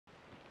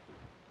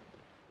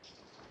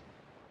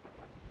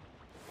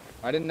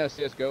I didn't know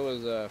CS:GO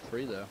was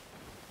free though.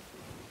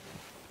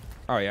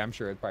 Oh yeah, I'm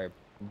sure it's probably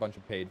a bunch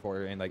of paid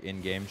for and like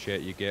in-game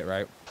shit you get,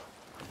 right?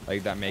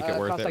 Like that make it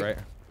worth it, right?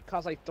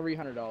 Costs like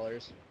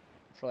 $300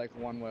 for like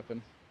one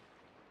weapon.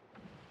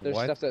 There's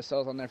What? stuff that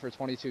sells on there for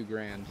 22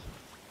 grand.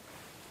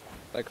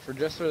 Like for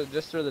just for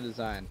the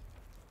design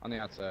on the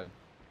outside.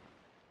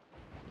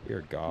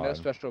 Dear No God.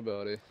 special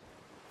ability.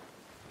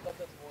 But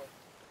that's more.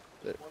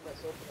 There's one that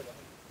sold for like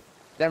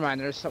Never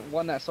mind. There's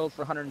one that sold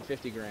for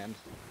 150 grand.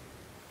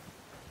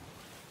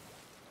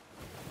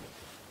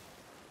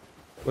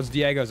 What's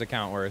Diego's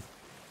account worth?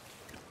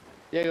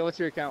 Diego, what's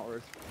your account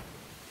worth?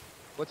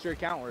 What's your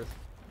account worth?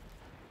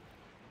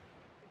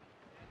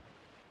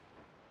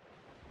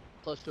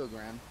 Close to a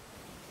grand.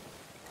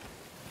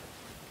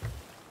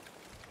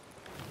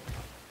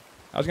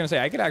 I was gonna say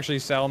I could actually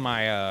sell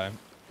my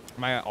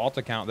my alt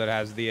account that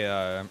has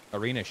the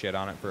arena shit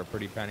on it for a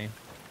pretty penny.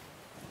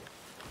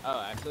 Oh,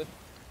 actually?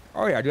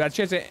 Oh yeah, dude, that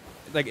shit's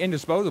like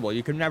indisposable.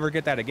 You can never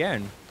get that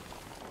again.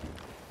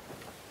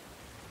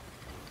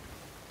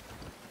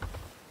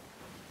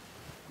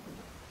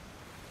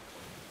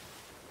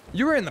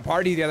 You were in the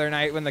party the other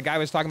night when the guy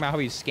was talking about how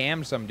he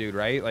scammed some dude,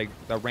 right? Like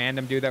the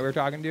random dude that we were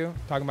talking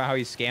about how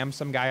he scammed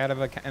some guy out of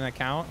an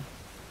account.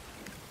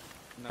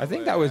 No I think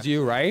way, that was actually.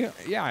 you, right?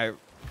 Yeah.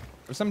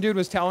 Some dude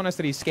was telling us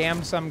that he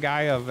scammed some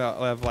guy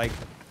of like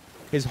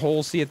his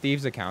whole Sea of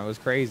Thieves account. It was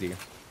crazy.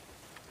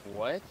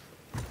 What?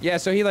 Yeah,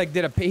 so he like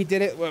did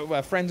it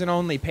with friends and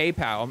only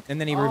PayPal,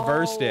 and then he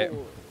reversed it.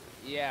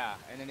 Yeah,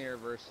 and then he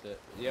reversed it.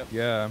 Yep.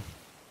 Yeah.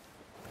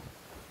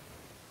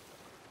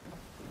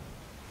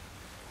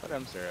 What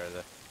MC are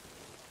they?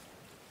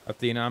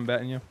 Athena, I'm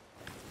betting you.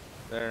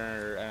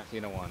 They're an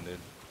Athena 1, dude.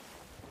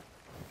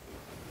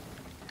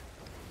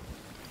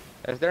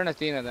 If they're an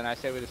Athena, then I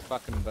say we just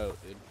fucking vote,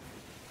 dude.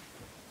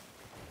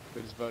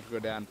 We just vote to go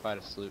down and fight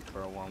a sloop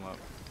for a warm-up.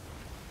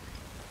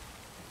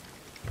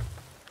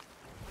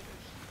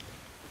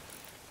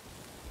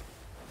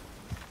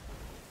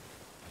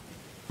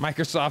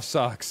 Microsoft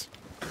sucks.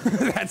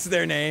 That's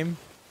their name.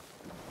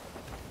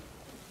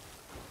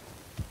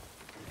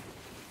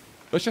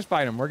 Let's just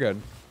fight him. We're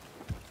good.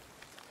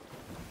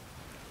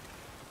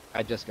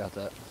 I just got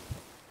that.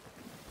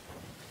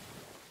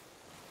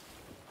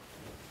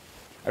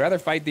 I'd rather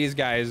fight these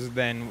guys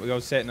than go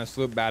sit in a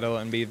sloop battle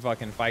and be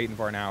fucking fighting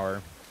for an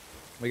hour.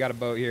 We got a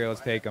boat here.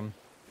 Let's take them.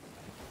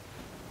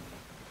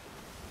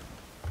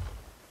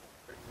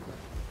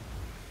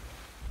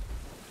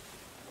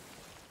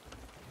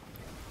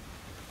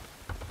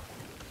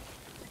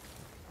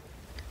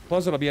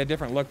 Plus, it'll be a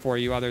different look for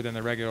you other than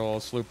the regular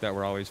old sloop that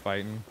we're always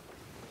fighting.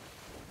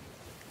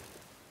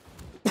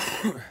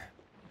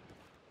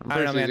 I'm I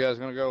don't know, man. You guys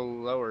gonna go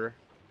lower.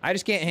 I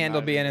just can't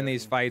handle Not being even in good.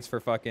 these fights for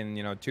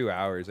fucking, 2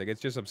 hours. Like,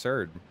 it's just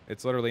absurd.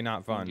 It's literally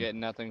not fun. Get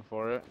nothing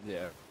for it.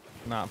 Yeah.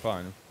 Not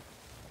fun.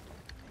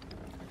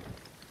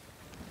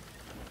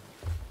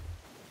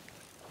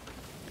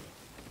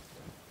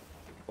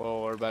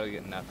 Well, we're about to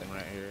get nothing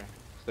right here.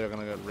 So they're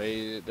gonna go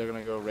raise. They're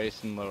gonna go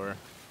racing lower.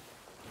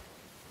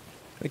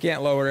 They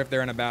can't lower if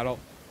they're in a battle.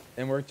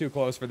 And we're too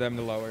close for them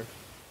to lower.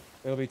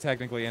 It'll be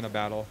technically in a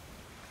battle.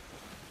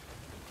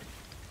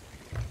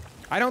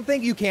 I don't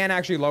think you can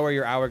actually lower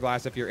your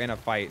hourglass if you're in a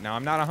fight. Now,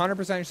 I'm not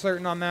 100%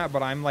 certain on that,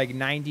 but I'm like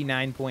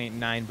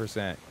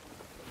 99.9%.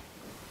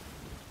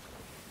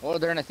 Well,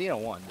 they're an Athena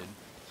 1, dude.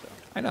 So.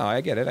 I know, I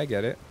get it, I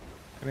get it.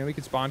 I mean, we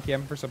could spawn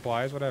camp for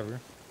supplies,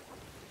 whatever.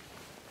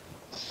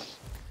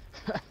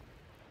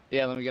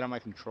 Yeah, let me get on my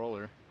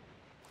controller.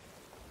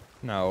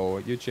 No,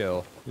 you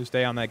chill. You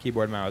stay on that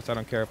keyboard mouse. I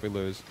don't care if we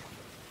lose.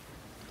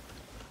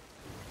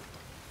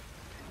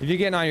 If you're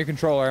getting on your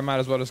controller, I might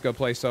as well just go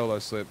play solo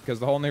slip,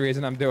 because the only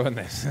reason I'm doing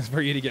this is for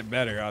you to get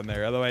better on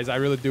there. Otherwise, I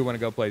really do want to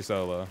go play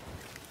solo.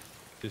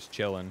 Just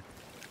chilling.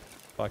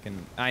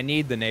 Fucking, I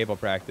need the naval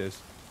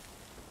practice.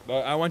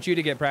 But I want you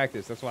to get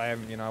practice. That's why I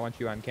want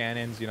you on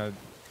cannons.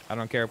 I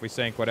don't care if we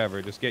sink,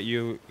 whatever. Just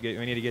we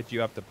need to get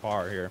you up to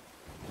par here.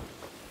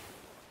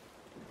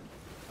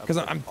 Because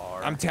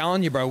I'm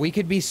telling you, bro, we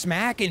could be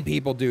smacking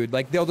people, dude.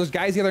 Like those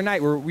guys the other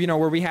night where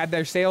we had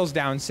their sails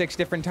down 6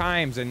 different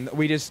times and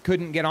we just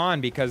couldn't get on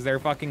because they're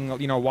fucking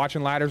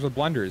watching ladders with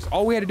blunders.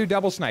 All we had to do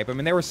double snipe them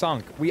and they were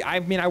sunk. I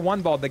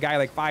one balled the guy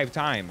like 5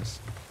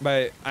 times,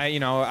 but I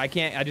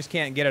just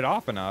can't get it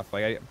off enough.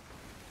 Like it's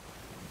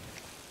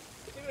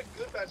even a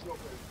good basketball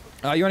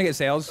player. you want to get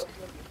sails?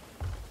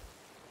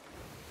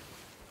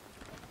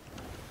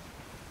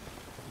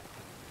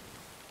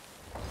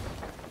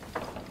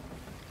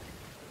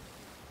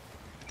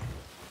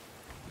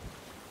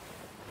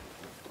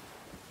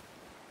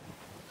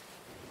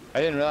 I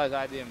didn't realize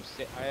I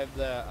have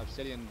the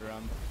obsidian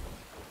drum.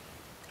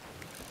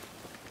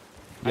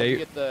 How'd you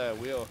get the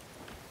wheel?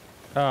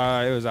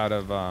 It was out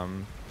of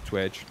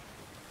Twitch.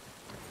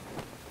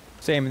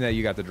 Same that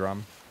you got the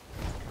drum.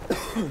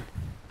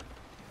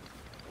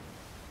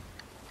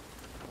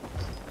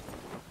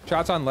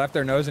 Shots on left,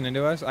 they're nosing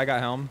into us. I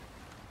got helm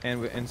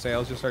and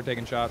sails. Just start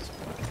taking shots.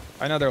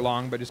 I know they're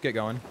long, but just get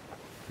going.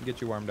 Get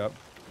you warmed up.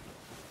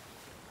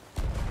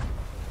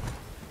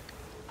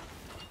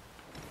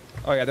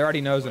 Oh yeah, they're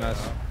already nosing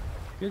us.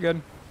 You're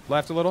good.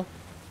 Left a little.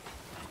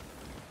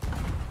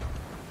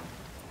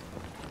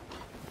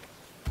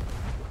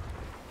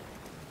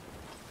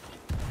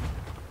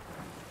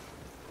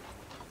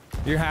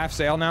 You're half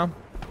sail now.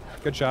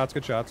 Good shots,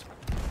 good shots.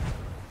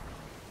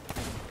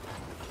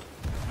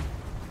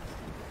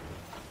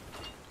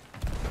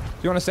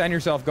 If you want to send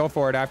yourself, go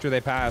for it after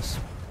they pass.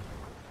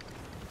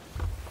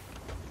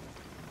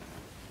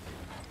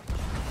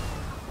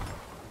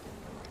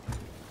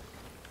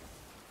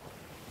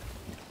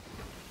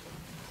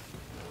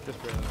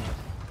 Just barely missed.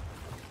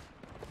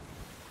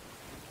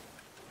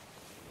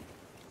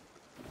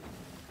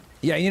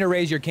 Yeah, you need to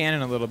raise your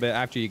cannon a little bit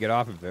after you get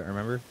off of it,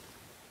 remember?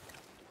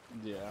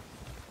 Yeah.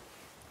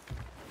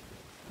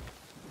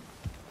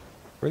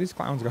 Where are these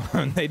clowns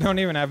going? They don't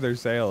even have their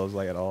sails,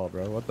 like, at all,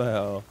 bro. What the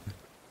hell?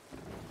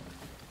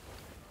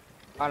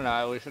 I don't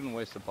know. We shouldn't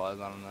waste supplies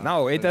on them.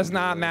 No, it does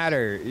not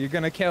matter. You're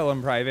gonna kill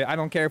them, Private. I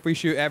don't care if we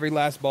shoot every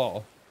last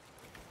ball.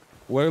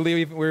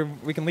 We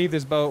can leave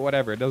this boat,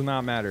 whatever. It does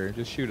not matter.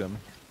 Just shoot them.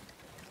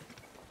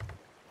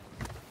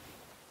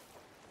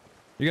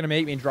 You're gonna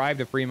make me drive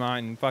to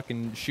Fremont and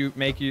fucking shoot,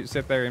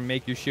 sit there and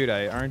make you shoot,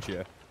 aren't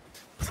you?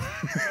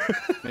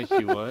 Make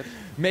you what?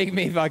 Make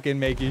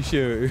you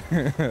shoot.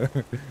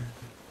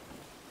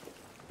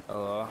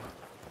 Hello.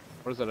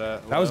 Where's it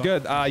at? That was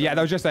good. Yeah,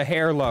 that was just a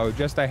hair low.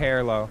 Just a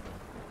hair low.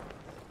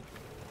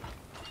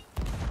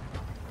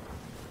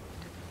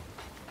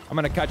 I'm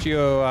gonna cut you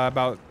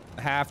about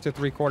half to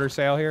 3/4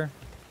 sail here.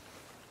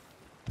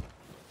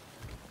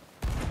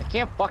 I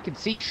can't fucking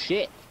see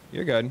shit.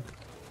 You're good.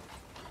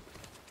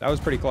 That was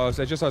pretty close.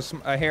 It's just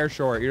a hair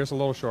short. You're just a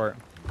little short.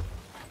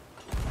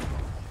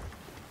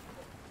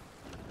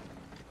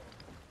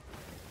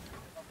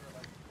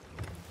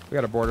 We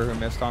got a boarder who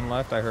missed on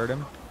left. I heard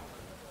him.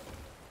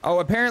 Oh,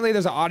 apparently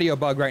there's an audio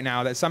bug right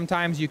now that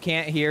sometimes you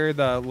can't hear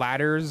the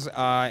ladders.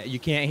 You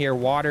can't hear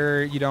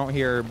water. You don't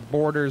hear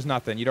boarders,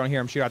 nothing. You don't hear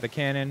them shoot out the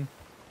cannon.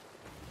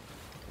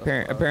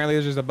 Apparently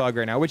there's just a bug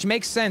right now, which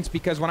makes sense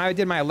because when I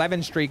did my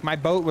 11 streak, my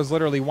boat was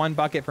literally 1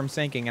 bucket from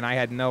sinking and I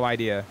had no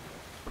idea.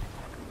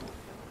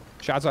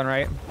 Shots on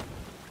right.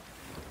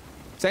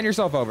 Send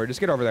yourself over. Just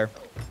get over there.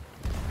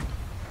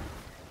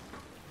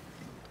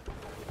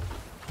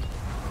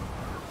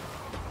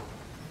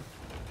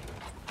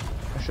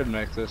 I should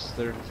make this.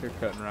 They're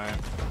cutting right.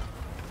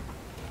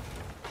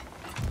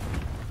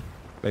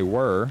 They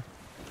were.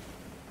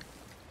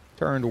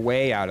 Turned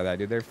way out of that,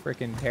 dude. They're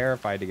freaking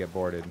terrified to get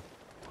boarded.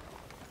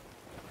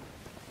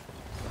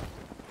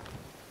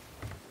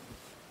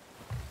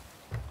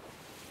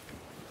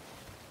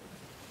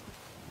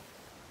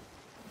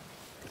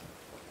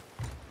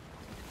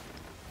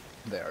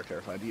 They are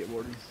terrified to get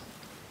boarded.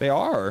 They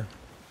are.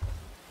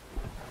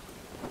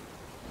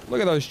 Look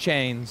at those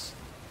chains.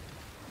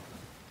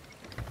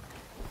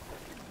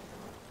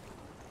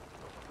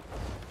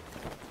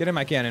 Get in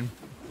my cannon.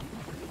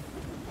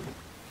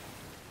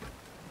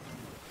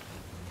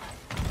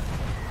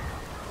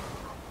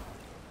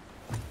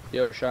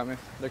 Yo, shot me.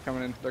 They're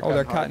coming in.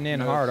 They're cutting in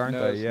hard, aren't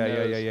they?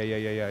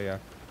 Yeah.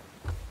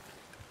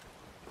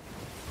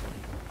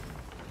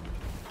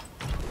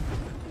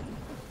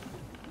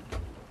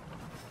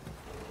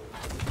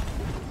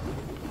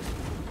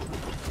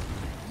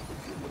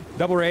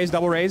 Double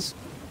raise.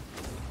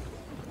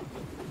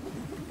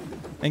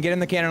 And get in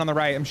the cannon on the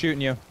right. I'm shooting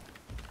you.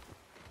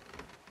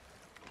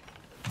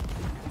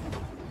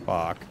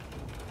 Fuck.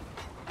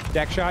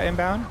 Deck shot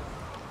inbound?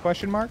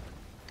 Question mark?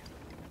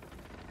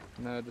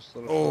 No, just a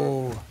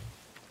little. Oh.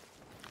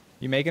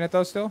 You making it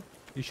though still?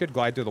 You should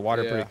glide through the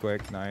water Yeah. pretty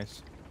quick.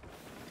 Nice.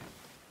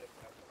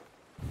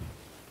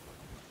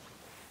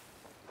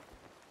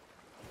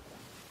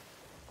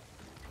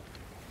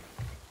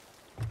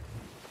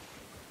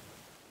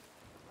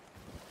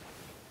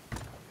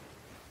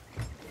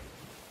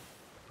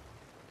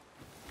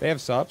 They have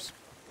subs.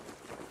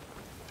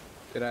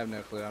 Dude, I have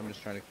no clue. I'm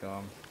just trying to kill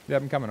them. Yeah,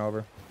 I'm coming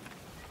over.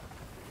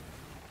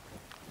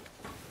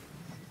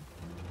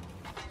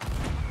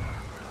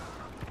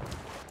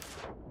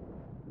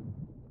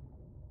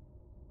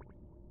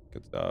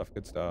 Good stuff,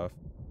 good stuff.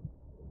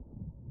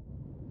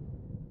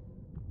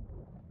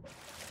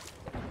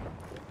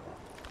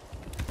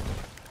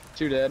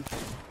 Two dead.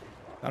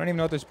 I don't even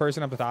know what this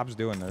person up the top's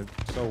doing. They're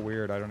so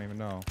weird, I don't even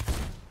know.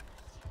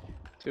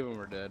 Two of them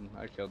are dead.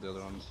 I killed the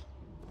other ones.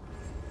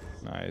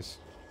 Nice.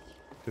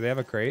 Do they have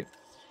a crate?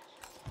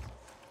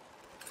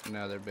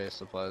 No, they're base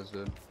supplies,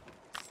 dude.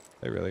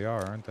 They really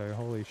are, aren't they?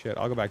 Holy shit.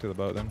 I'll go back to the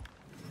boat then.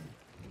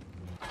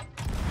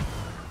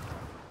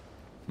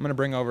 I'm gonna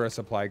bring over a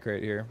supply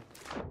crate here.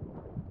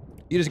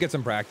 You just get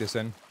some practice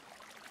in.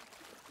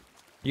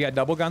 You got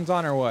double guns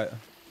on or what?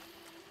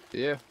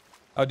 Yeah.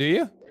 Oh, do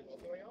you?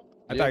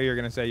 I Yeah. thought you were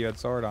gonna say you had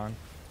sword on.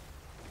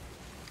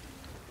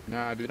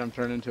 Nah, dude, I'm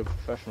turning into a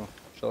professional.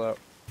 Chill out.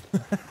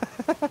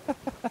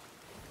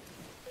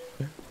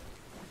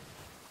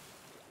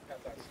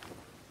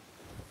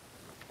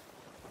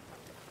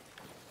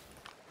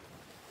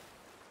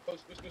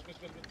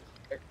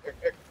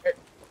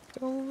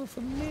 Over for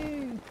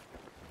me.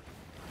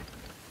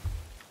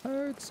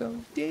 Hurt so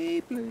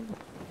deeply.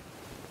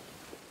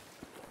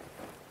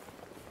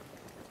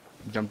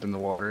 Jumped in the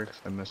water because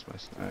I missed my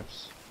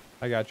snipes.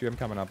 I got you. I'm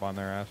coming up on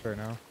their ass right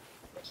now.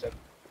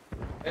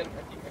 There's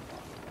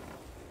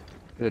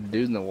a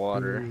dude in the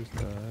water. Who's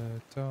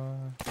that dog?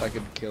 I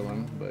could kill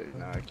him, but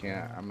no, I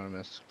can't. I'm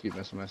gonna keep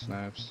missing my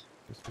snipes.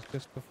 This is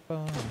just for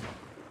fun.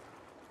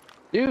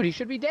 Dude, he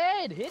should be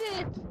dead. Hit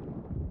it.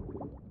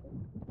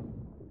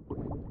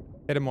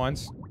 Hit him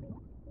once.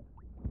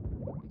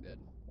 I'm dead.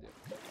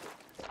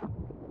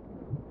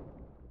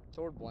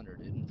 Sword blunder,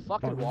 dude. In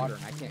fucking water,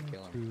 and I can't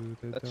kill him.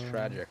 That's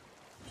tragic.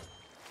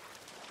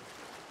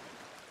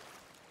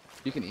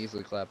 You can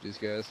easily clap these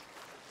guys.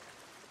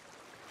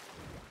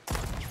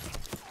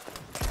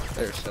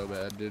 They're so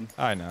bad, dude.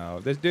 I know.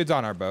 This dude's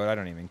on our boat. I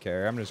don't even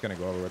care. I'm just gonna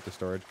go over with the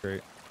storage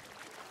crate.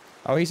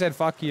 Oh, he said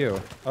fuck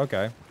you.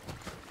 Okay.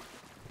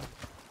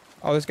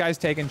 Oh, this guy's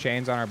taking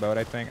chains on our boat,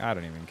 I think. I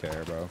don't even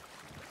care, bro.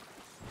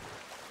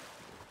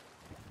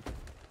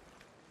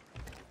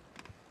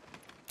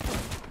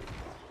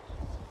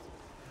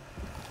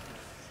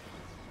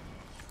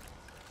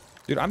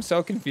 Dude, I'm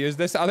so confused.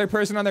 This other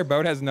person on their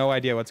boat has no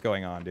idea what's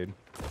going on, dude.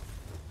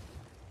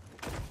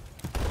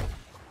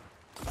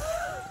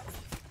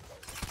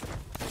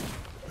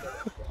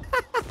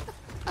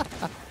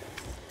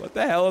 What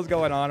the hell is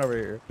going on over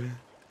here?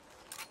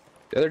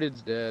 The other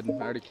dude's dead. I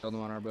already killed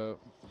him on our boat.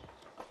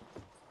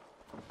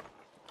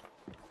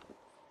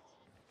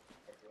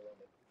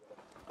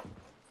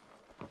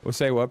 We'll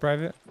say what,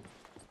 Private?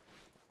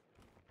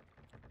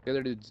 The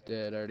other dude's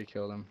dead. I already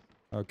killed him.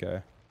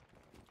 Okay.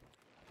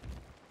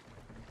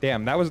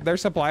 Damn, that was their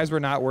supplies were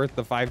not worth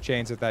the 5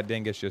 chains that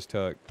dingus just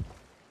took.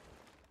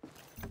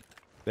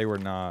 They were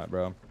not,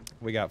 bro.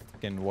 We got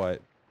fucking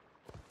what?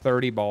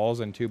 30 balls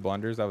and 2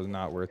 blunders. That was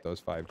not worth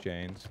those 5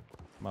 chains.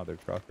 Mother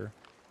trucker.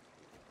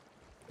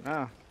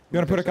 Ah. You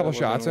want to put a couple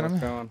shots in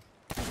him?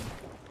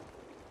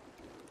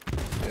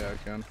 Yeah, I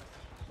can.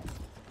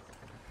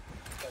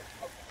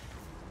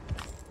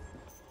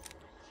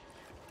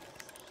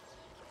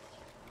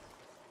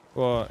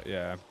 Well,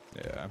 yeah.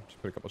 Yeah.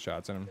 Just put a couple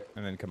shots in him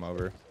and then come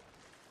over.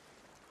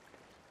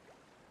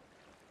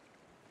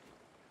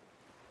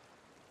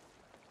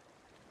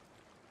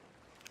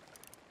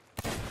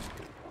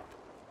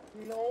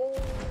 No.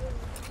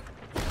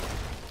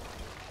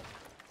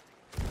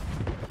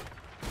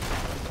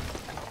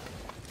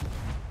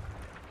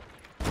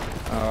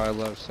 Oh, I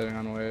love sitting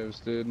on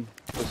waves, dude.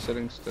 Just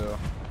sitting still.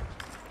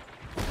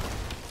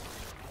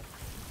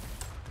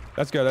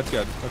 That's good. That's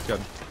good. That's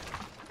good.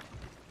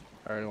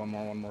 Alright,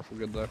 one more for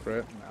good luck,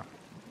 right? No.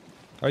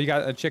 Oh, you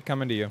got a chick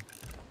coming to you.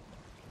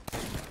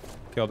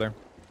 Killed her.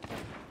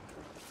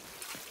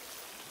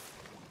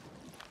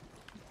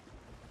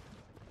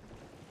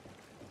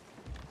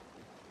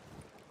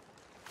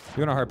 You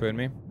wanna harpoon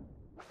me?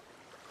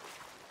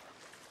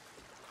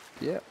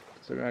 Yeah.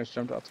 So guys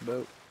jumped off the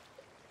boat.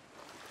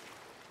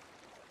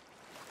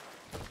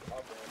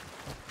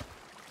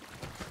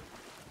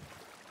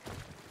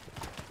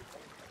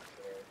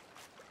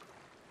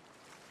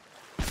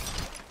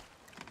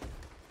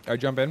 I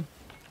jump in.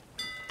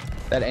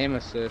 That aim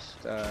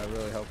assist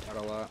really helped out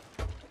a lot.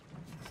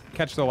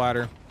 Catch the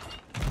ladder.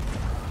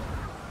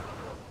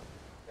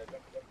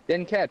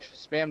 Didn't catch.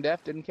 Spam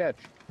def, didn't catch.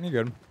 You're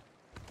good.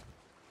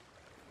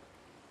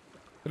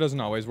 It doesn't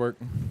always work.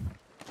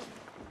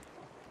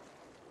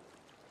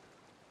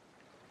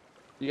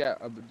 You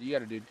got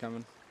a dude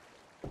coming.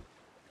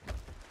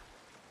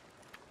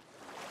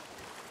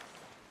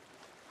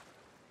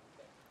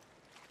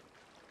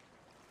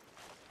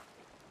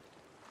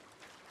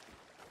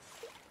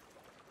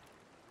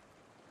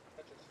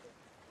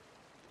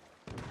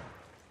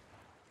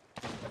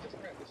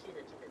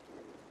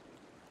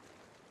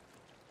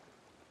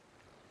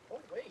 Oh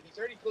wait, he's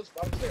already close.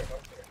 Bottom there. Bottom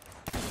there.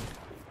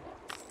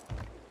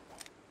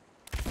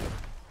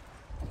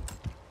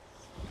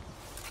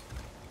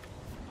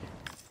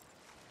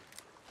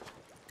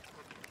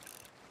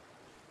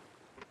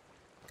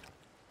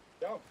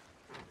 Jump.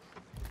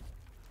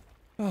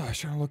 Oh, I was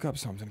trying to look up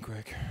something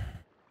quick.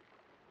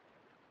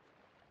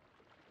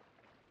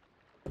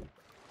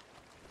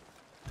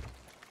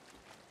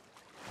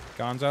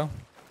 Gonzo?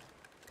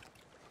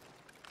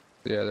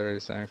 Yeah, they're already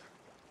sank.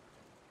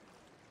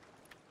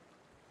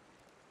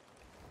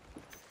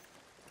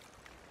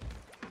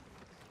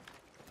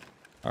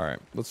 All right,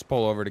 let's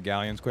pull over to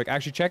Galleons quick.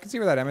 Actually, check and see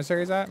where that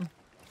emissary's at.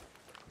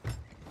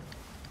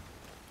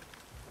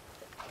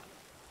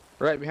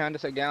 Right behind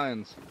us at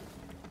Galleons.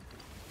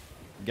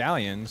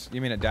 Galleons?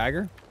 You mean at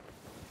Dagger?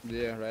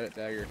 Yeah, right at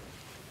Dagger.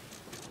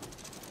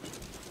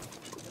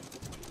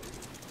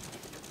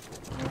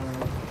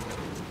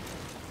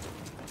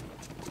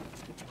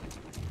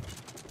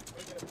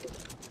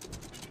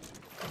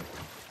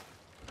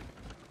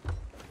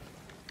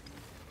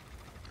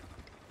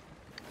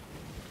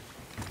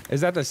 Is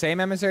that the same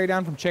emissary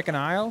down from Chicken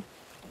Isle?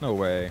 No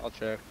way. I'll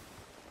check.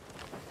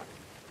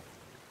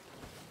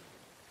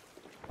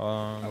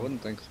 I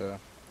wouldn't think so.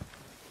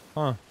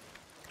 Huh.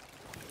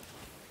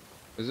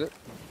 Is it?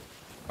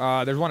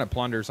 There's one at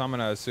Plunder, so I'm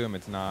gonna assume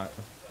it's not.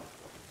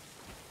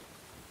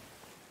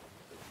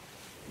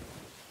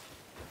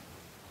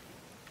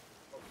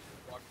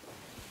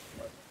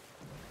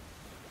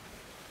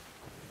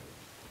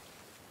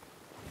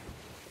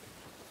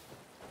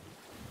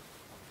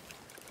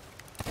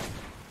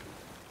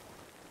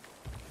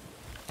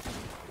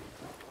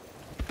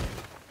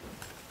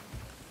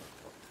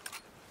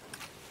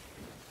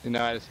 You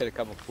know, I just hit a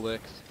couple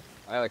flicks.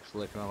 I like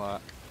flicking a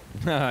lot.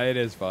 It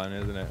is fun,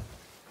 isn't it?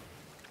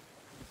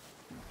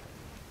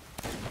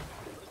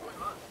 What's going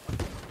on?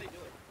 What are they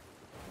doing?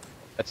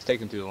 That's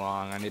taking too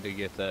long. I need to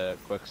get the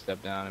quick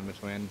step down in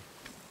between.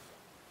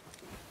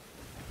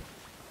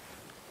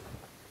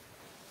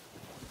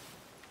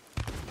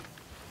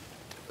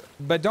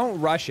 But don't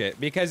rush it,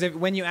 because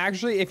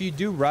if you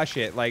do rush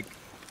it, like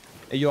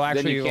you'll Then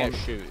actually you can't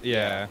shoot.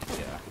 Yeah.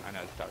 Yeah, I know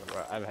what you're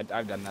talking about.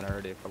 I've done that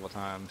already a couple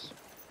times.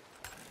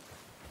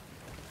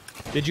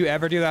 Did you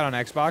ever do that on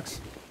Xbox?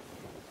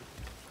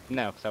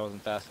 No, because I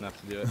wasn't fast enough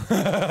to do it.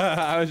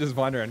 I was just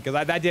wondering,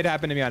 because that did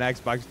happen to me on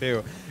Xbox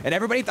too, and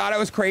everybody thought I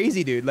was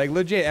crazy, dude. Like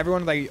legit,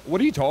 everyone was like,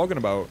 "What are you talking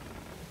about?"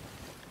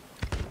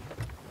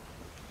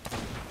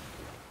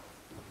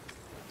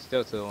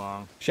 Still too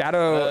long.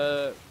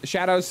 Shadow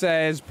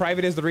says,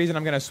 "Private is the reason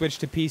I'm gonna switch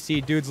to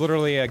PC. Dude's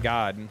literally a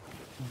god.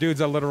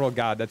 Dude's a literal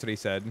god." That's what he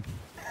said.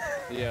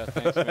 Yeah,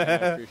 thanks, man. I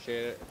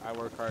appreciate it. I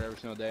work hard every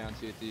single day on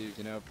Sea of Thieves,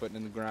 you know, putting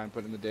in the grind,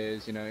 putting in the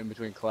days, you know, in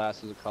between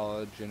classes of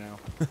college, you know.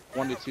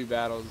 1 to 2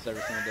 battles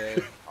every single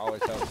day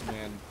always helps me,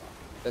 and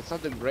that's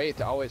something great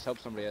to always help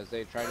somebody as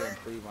they try to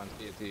improve on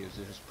Sea of Thieves.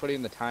 Is just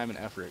putting the time and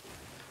effort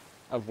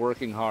of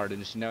working hard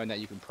and just knowing that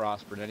you can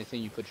prosper in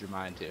anything you put your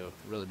mind to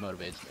really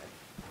motivates me.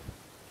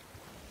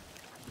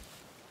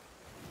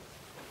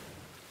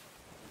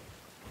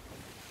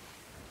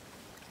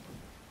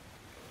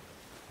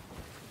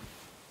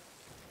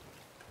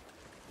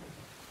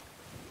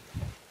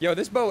 Yo,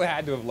 this boat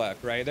had to have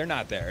left, right? They're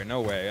not there.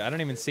 No way. I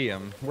don't even see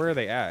them. Where are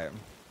they at?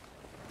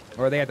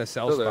 Or are they at the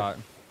sell Still there. spot?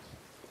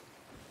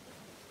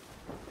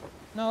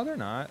 No, they're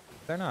not.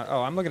 They're not.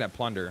 Oh, I'm looking at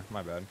plunder.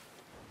 My bad.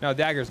 No,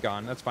 dagger's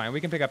gone. That's fine.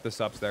 We can pick up the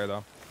sups there,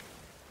 though.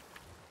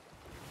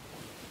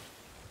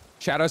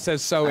 Shadow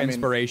says so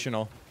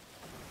inspirational.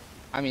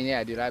 I mean,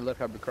 yeah, dude, I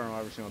look up to Colonel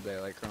every single day.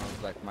 Like,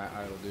 Colonel's like my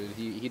idol, dude.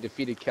 He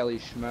defeated Kelly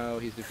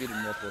Schmo. He's defeated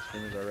multiple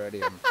streamers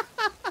already. And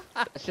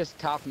that's just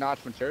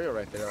top-notch material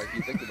right there. Like,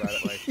 you think about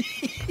it, like,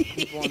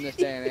 people in this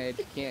day and age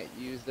can't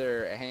use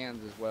their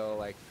hands as well.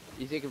 Like,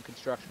 you think of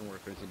construction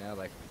workers, you know,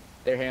 like,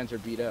 their hands are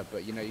beat up.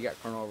 But, you know, you got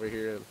Colonel over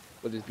here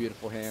with his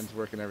beautiful hands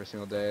working every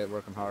single day,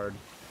 working hard.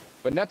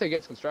 But nothing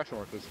against construction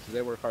workers, because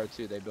they work hard,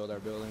 too. They build our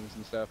buildings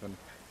and stuff. And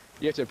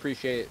you have to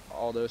appreciate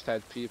all those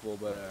types of people,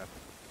 but,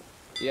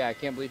 yeah, I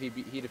can't believe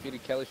he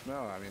defeated Kelly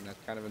Schmo. I mean, that's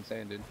kind of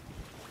insane, dude.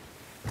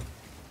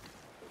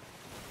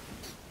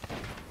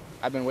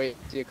 I've been waiting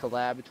to see a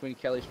collab between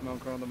Kelly Schmo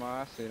and Colonel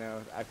DeMoss. You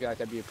know, I feel like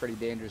that'd be a pretty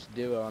dangerous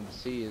duo on the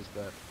seas,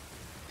 but,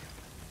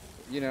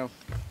 you know,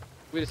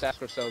 we just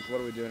ask ourselves, what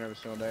are we doing every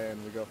single day,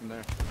 and we go from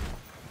there.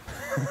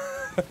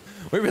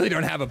 We really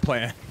don't have a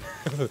plan.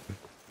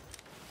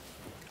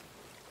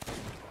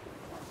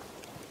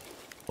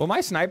 Will my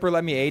sniper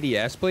let me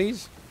ADS,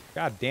 please?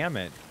 God damn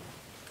it.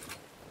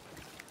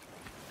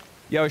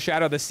 Yo,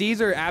 Shadow, the seas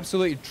are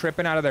absolutely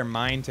tripping out of their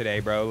mind today,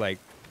 bro. Like,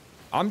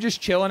 I'm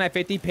just chilling at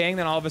 50 ping,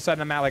 then all of a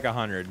sudden I'm at like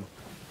 100.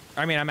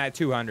 I mean, I'm at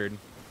 200.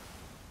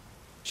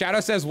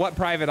 Shadow says, what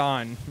private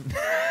on?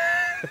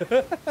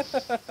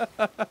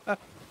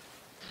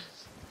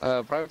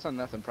 Private's on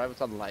nothing.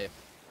 Private's on life.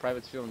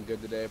 Private's feeling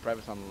good today.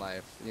 Private's on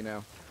life, you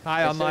know.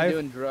 High on Instead life? of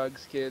doing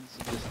drugs, kids,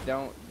 just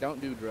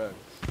don't do drugs.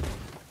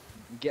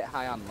 Get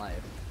high on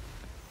life.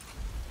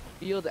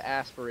 Feel the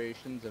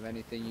aspirations of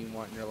anything you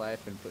want in your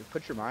life and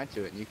put your mind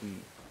to it, and you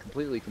can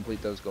completely complete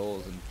those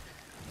goals and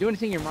do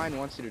anything your mind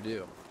wants you to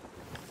do.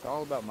 It's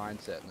all about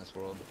mindset in this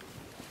world.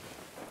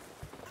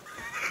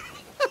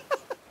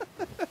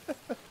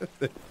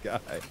 This guy.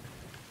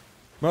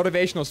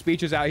 Motivational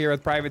speeches out here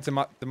with Privates and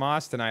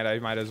DeMoss tonight. I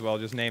might as well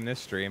just name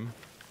this stream.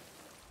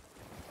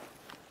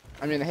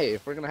 I mean, hey,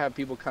 if we're gonna have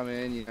people come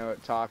in, you know,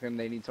 talking,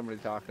 they need somebody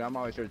to talk to. I'm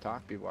always here to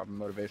talk to people.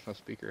 I'm a motivational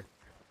speaker.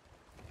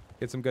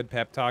 Get some good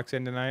pep talks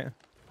in tonight.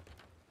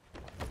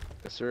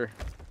 Yes, sir.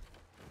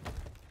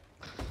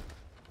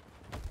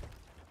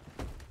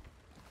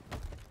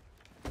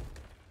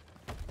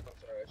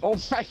 Oh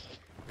my!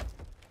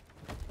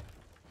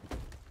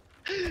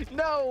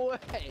 No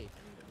way!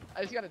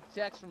 I just got a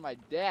text from my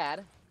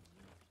dad.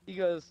 He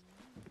goes,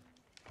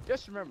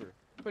 "Just remember,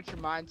 put your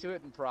mind to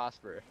it and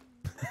prosper."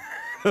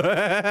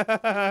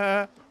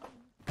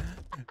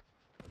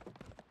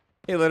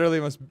 He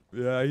literally must.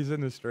 Yeah, he's in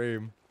the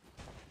stream.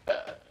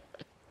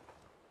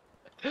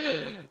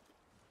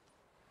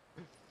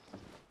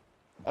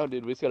 Oh,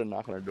 dude, we just got a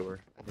knock on our door.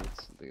 I think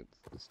it's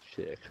this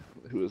chick.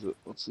 Who is it?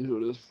 Let's see who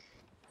it is.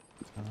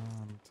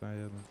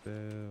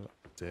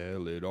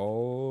 Tell it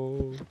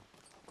all.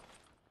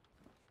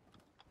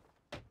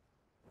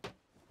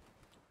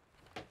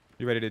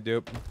 You ready to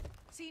dupe?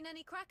 Seen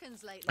any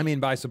Krakens lately? I mean,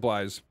 buy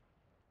supplies.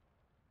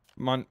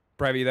 Come on,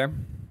 Private, you there?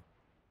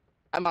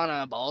 I'm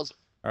on balls.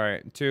 All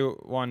right, 2,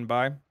 1,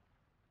 buy.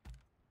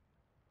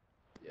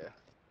 Yeah.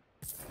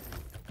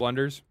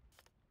 Blunders.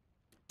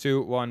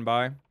 2, 1,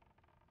 buy.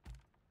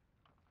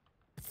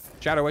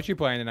 Shadow, what you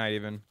playing tonight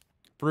even?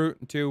 Fruit,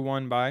 2,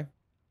 1, buy.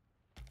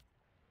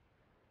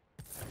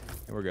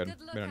 Yeah, we're good.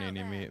 We don't need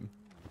any meat.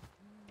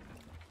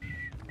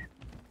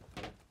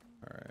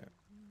 Alright.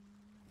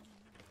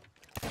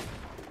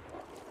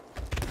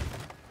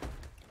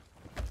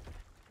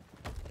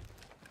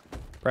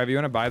 Brad, you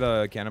want to buy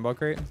the cannonball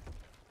crate?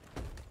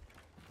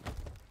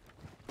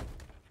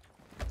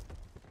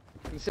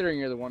 Considering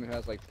you're the one who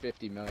has like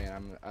 50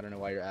 million, I don't know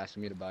why you're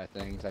asking me to buy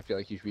things. I feel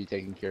like you should be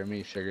taking care of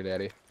me, sugar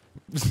daddy.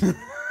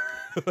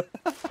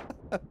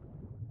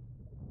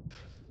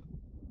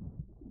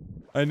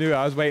 I knew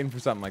I was waiting for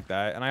something like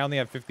that, and I only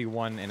have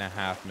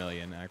 51.5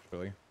 million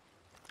actually.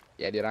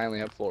 Yeah, dude, I only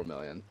have 4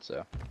 million,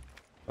 so.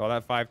 Well,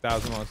 that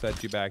 5,000 won't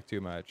set you back too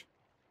much.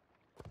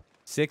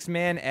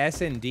 6-man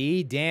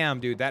S&D? Damn,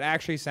 dude, that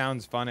actually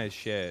sounds fun as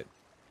shit.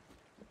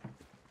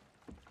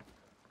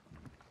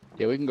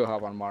 Yeah, we can go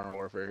hop on Modern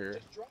Warfare here.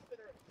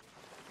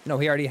 No,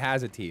 he already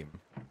has a team.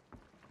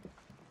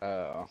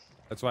 Oh.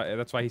 That's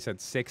why he said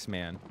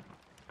 6-man.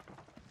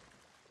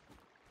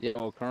 Yeah,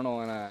 well,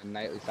 Colonel and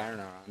Nightly Siren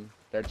are on.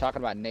 They're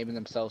talking about naming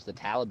themselves the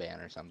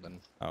Taliban or something.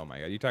 Oh my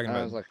god, you talking And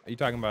I about? was like- Are you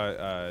talking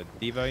about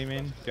Devo? You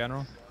mean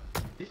General?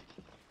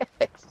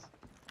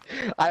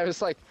 I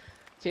was like,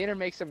 Tanner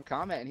makes some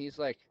comment, and he's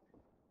like,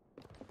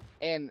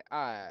 and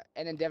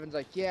then Devin's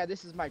like, yeah,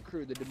 this is my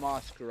crew, the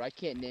DeMoss crew. I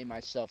can't name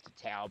myself the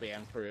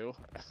Taliban crew.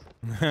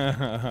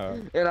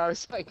 And I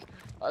was like,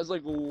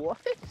 what?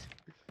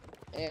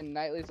 And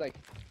Nightly's like,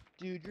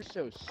 dude, you're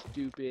so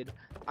stupid.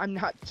 I'm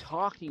not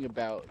talking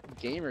about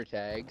gamer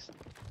tags.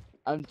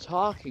 I'm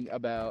talking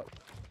about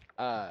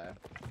on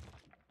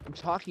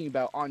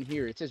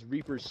here. It says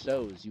Reaper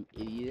Sows, you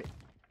idiot.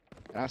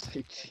 And I was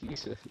like,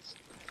 Jesus.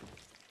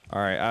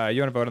 All right,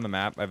 you want to vote on the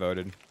map? I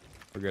voted.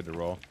 We're good to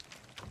roll.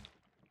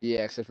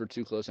 Yeah, except we're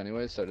too close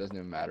anyways, so it doesn't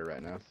even matter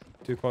right now.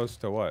 Too close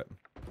to what?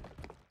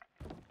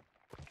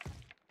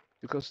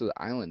 Too close to the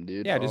island,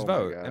 dude. Yeah, just Oh my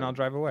vote, God. and I'll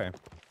drive away.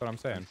 That's what I'm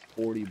saying.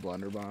 40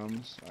 blunder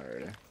bombs.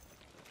 Alrighty.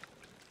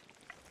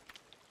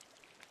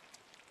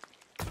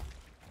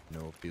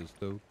 No, it feels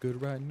so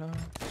good right now.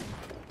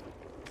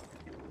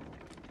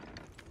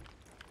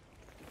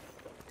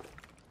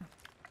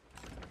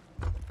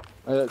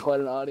 I got quite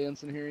an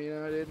audience in here, you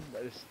know, dude.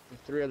 There's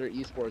 3 other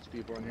esports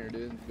people in here,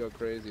 dude. Go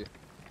crazy.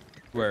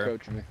 Where?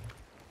 Coaching me.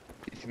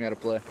 Teaching me how to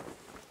play.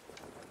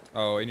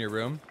 Oh, in your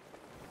room?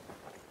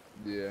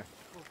 Yeah.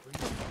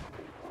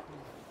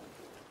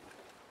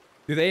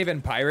 Do they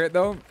even pirate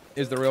though?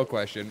 Is the real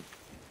question.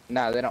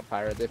 Nah, they don't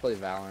pirate. They play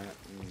Valorant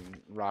and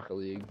Rocket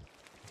League.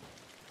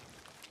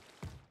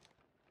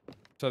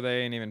 So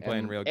they ain't even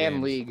playing and, real games.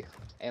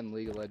 And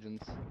League of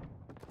Legends.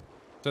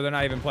 So they're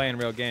not even playing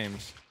real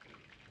games.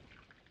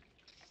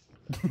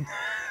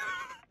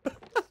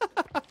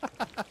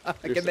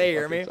 You're Can so they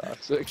hear me? fucking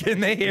toxic. Can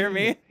they hear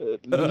me?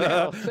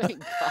 No,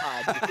 thank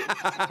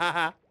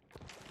God.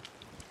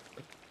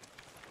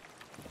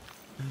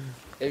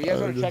 If you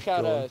guys want to check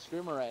out a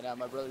streamer right now,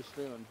 my brother's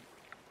streaming.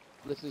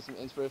 Listen to some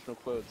inspirational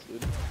quotes,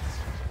 dude.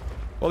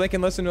 Well, they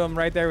can listen to them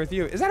right there with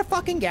you. Is that a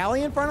fucking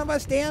galley in front of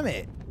us? Damn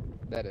it.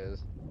 That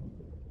is.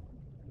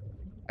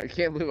 I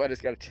can't believe I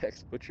just got a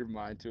text. Put your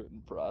mind to it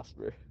and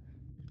prosper.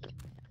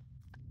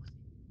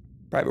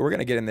 Right, but we're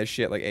gonna get in this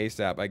shit like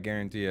ASAP. I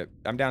guarantee it.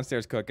 I'm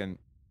downstairs cooking.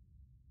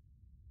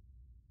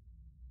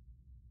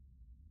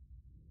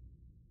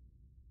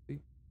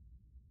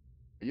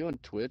 Are you on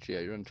Twitch? Yeah,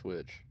 you're on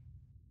Twitch.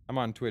 I'm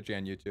on Twitch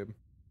and YouTube.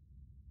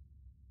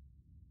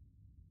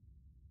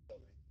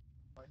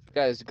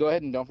 Guys, go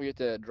ahead and don't forget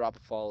to drop a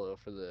follow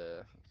for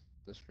the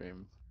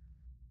stream.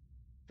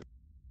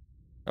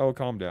 Oh,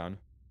 calm down.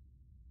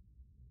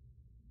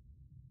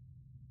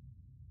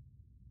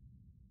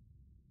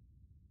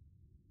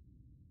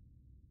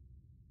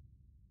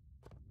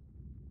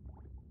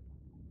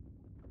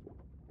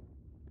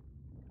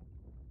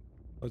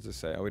 What does it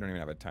say? Oh, we don't even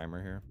have a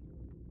timer here.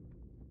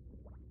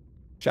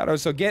 Shadow,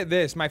 so get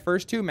this. My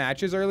first 2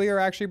 matches earlier,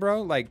 actually,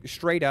 bro, like,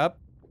 straight up,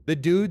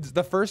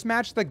 the first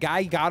match, the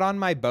guy got on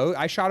my boat.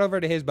 I shot over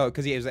to his boat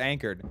because he was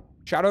anchored.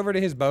 Shot over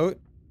to his boat.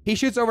 He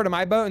shoots over to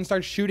my boat and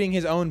starts shooting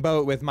his own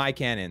boat with my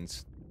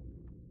cannons.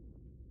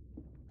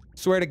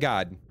 Swear to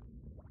God.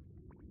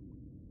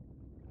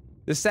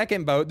 The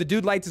second boat, the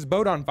dude lights his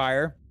boat on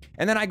fire,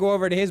 and then I go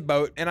over to his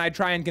boat, and I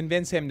try and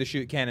convince him to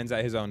shoot cannons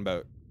at his own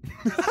boat.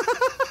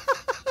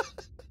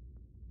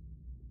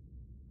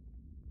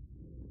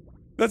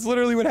 That's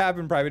literally what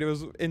happened, Private. It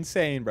was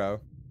insane,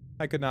 bro.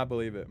 I could not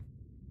believe it.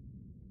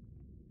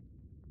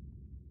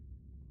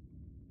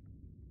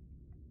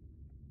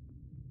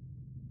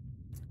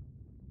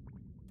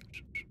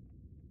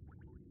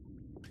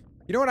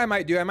 You know what I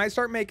might do? I might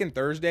start making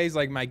Thursdays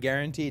like my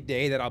guaranteed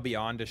day that I'll be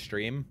on to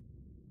stream.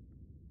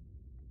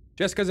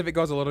 Just because if it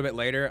goes a little bit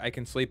later, I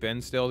can sleep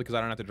in still because I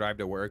don't have to drive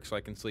to work. So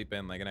I can sleep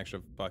in like an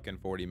extra fucking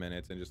 40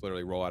 minutes and just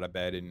literally roll out of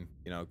bed and,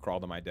 you know, crawl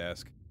to my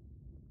desk.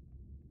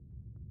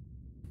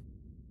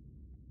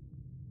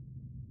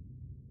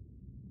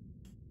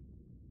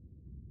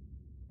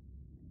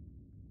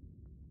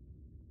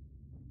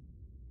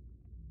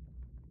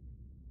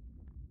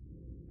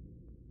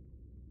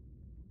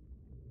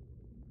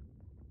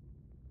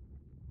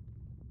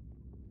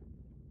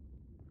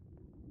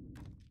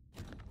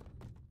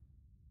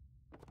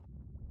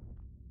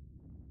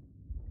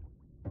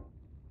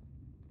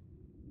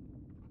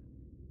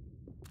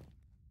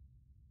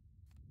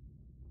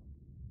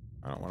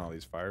 I don't all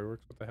these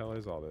fireworks. What the hell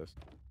is all this?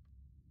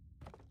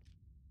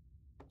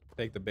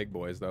 Take the big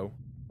boys, though.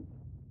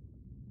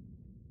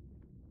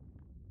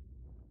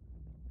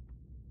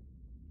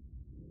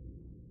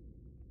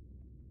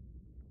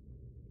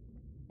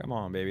 Come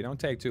on, baby. Don't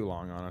take too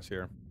long on us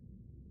here.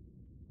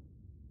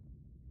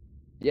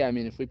 Yeah, I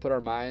mean, if we put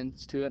our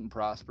minds to it and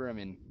prosper, I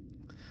mean,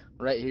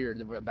 right here,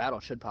 the battle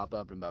should pop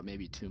up in about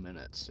maybe 2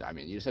 minutes. I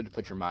mean, you just have to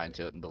put your mind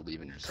to it and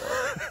believe in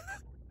yourself.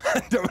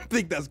 I don't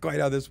think that's quite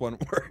how this one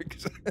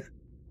works.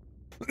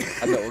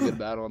 I bet we'll get a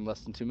battle in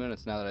less than 2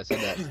 minutes now that I said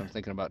that. So I'm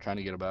thinking about trying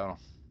to get a battle.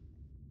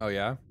 Oh,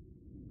 yeah?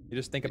 You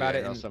just think about Yeah,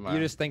 it and also you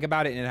just think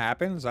about it and it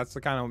happens? That's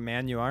the kind of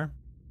man you are?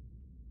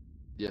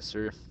 Yes,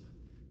 sir.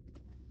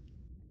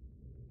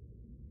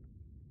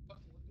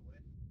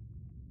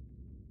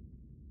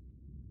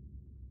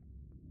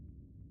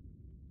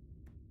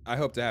 I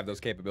hope to have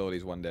those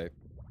capabilities one day.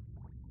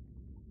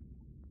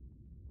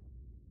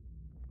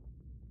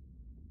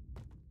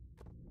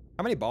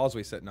 How many balls are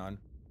we sitting on?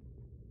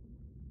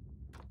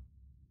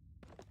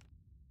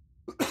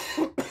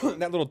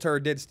 That little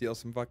turd did steal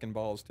some fucking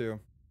balls, too.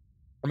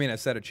 I mean, a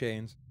set of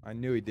chains. I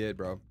knew he did,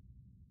 bro.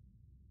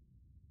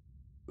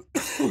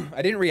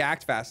 I didn't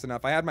react fast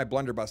enough. I had my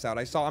blunderbuss out.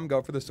 I saw him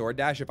go for the sword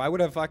dash. If I would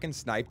have fucking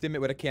sniped him,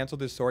 it would have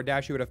canceled his sword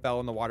dash. He would have fell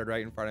in the water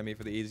right in front of me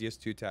for the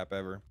easiest 2-tap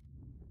ever.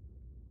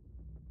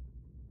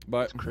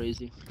 But That's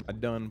crazy. I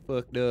done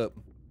fucked up.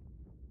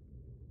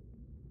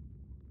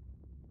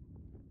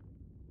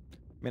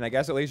 I mean, I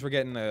guess at least we're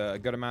getting a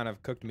good amount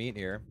of cooked meat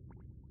here.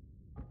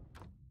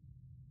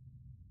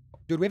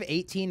 Dude, we have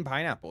 18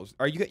 pineapples.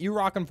 Are you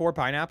rocking 4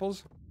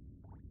 pineapples?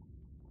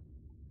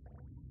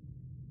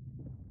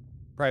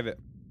 Private.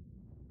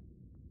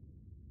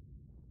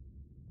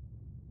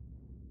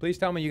 Please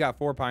tell me you got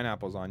 4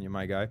 pineapples on you,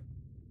 my guy.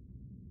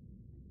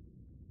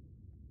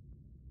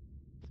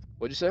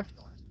 What'd you say?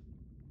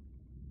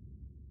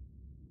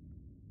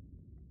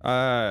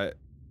 I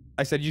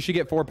said you should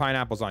get 4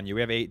 pineapples on you.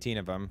 We have 18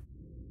 of them.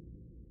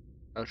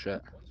 Oh,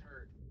 shit.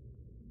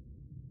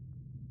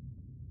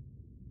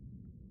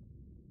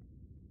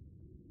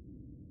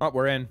 Oh,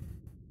 we're in.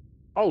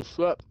 Oh,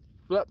 slip.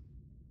 Slip.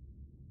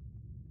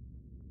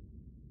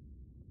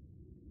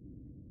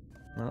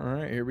 All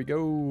right, here we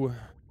go.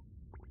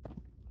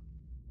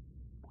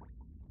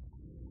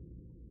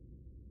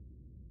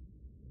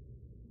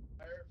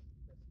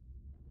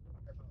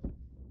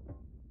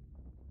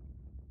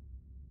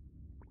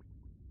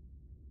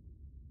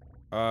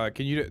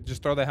 Can you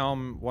just throw the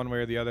helm one way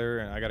or the other?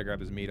 And I gotta grab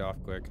his meat off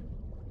quick.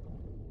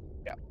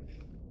 Yeah.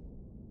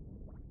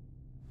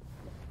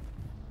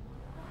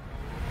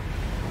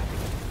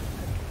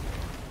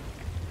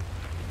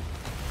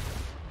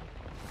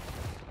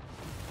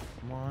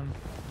 Come on.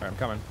 All right, I'm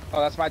coming. Oh,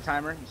 that's my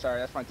timer. I'm sorry.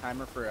 That's my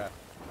timer for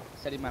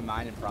setting my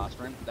mind and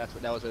prospering. That's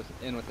what that was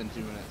within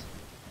 2 minutes.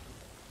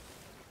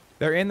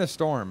 They're in the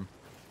storm.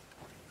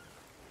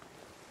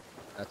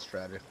 That's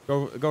tragic.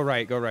 Go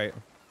right. Go right.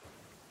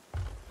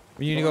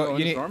 You need to go.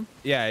 In the storm?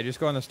 Yeah, just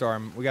go in the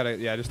storm. We gotta.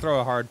 Yeah, just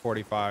throw a hard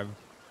 45,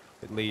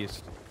 at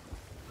least.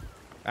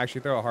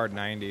 Actually, throw a hard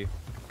 90.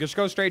 Just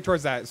go straight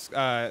towards that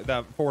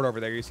the fort over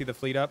there. You see the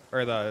fleet up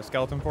or the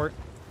skeleton fort?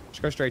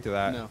 Just go straight to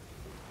that. No.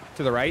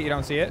 To the right. You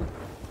don't see it?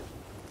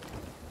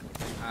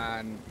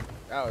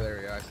 Oh, there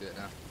we go. I see it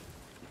now.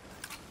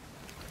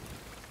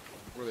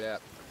 Where are they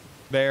at?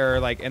 They're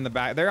like in the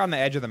back. They're on the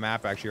edge of the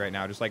map actually right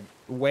now. Just like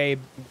way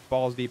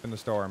balls deep in the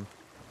storm.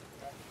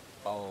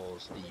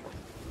 Balls deep.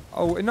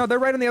 Oh no, they're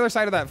right on the other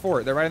side of that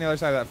fort. They're right on the other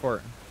side of that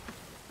fort.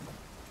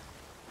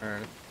 All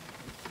right.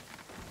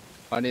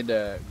 I need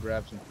to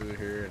grab some food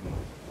here and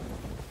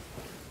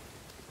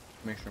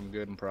make sure I'm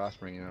good and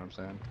prospering. You know what I'm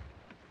saying?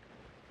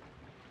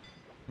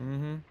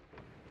 Mm-hmm.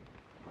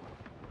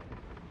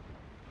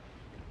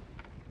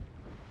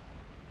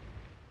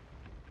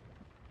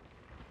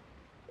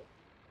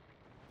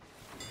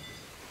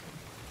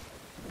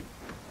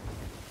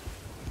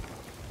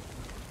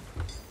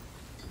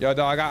 Yo,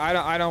 dog,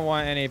 I don't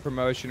want any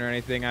promotion or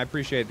anything. I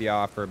appreciate the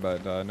offer,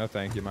 but no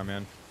thank you, my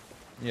man.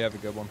 You have a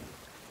good one.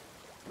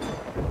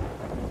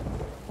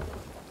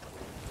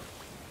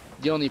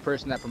 The only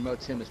person that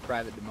promotes him is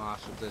Private DeMoss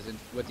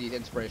with these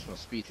inspirational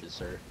speeches,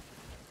 sir.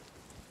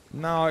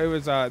 No, it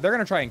was, they're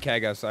gonna try and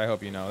keg us, I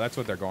hope you know. That's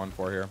what they're going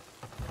for here.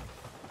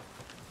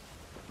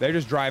 They're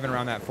just driving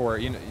around that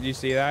fort. You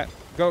see that?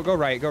 Go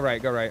right, go right,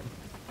 go right.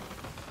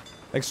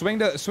 Like,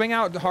 swing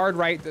out hard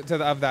right to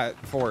the, of that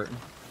fort.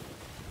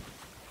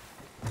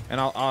 And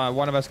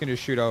one of us can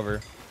just shoot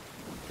over.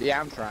 Yeah,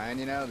 I'm trying,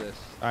 you know, this.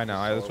 I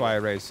know, that's why I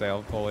raised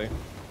sail fully. So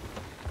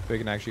we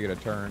can actually get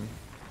a turn.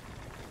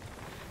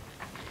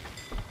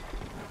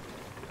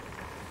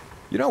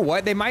 You know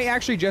what? They might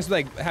actually just,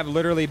 like, have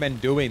literally been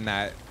doing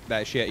that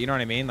shit. You know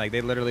what I mean? Like,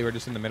 they literally were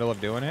just in the middle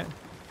of doing it.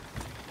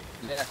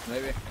 Yeah,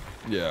 maybe.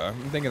 Yeah,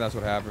 I'm thinking that's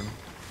what happened.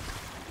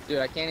 Dude,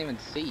 I can't even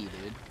see,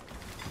 dude.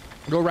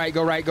 Go right,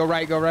 go right, go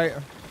right, go right.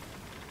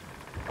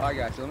 Oh, I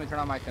got you. Let me turn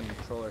on my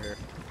controller here.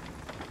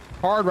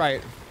 Hard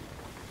right.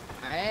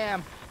 I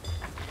am.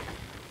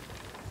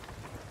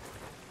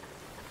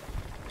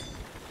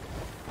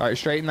 All right,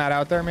 straighten that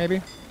out there,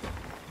 maybe.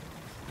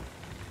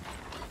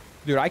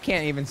 Dude, I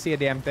can't even see a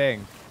damn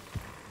thing.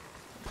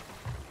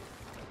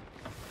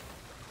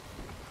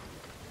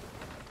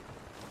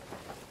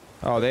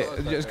 Oh, they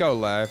just go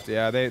left.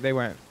 Yeah, they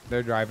went.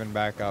 They're driving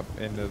back up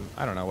into.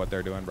 I don't know what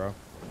they're doing, bro.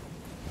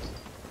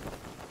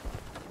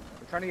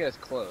 We're trying to get us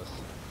close.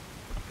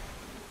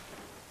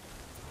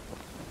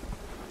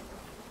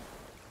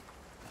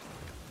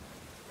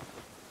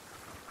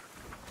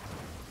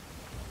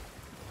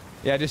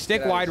 Yeah, just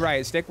stick wide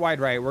right. Stick wide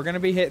right. We're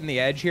gonna be hitting the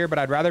edge here, but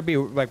I'd rather be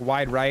like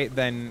wide right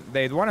than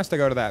they want us to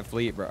go to that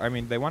fleet, bro. I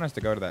mean, they want us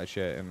to go to that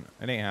shit, and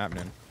it ain't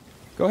happening.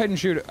 Go ahead and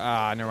shoot.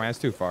 Ah, never mind. It's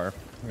too far. I'm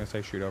gonna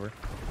say shoot over.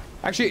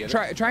 Actually,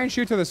 try and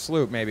shoot to the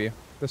sloop, maybe.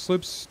 The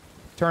sloop's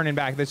turning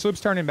back. The sloop's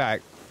turning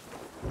back.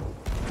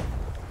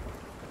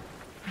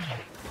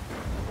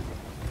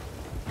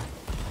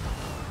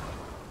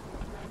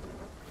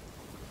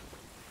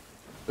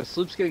 The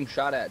sloop's getting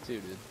shot at too,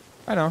 dude.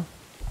 I know.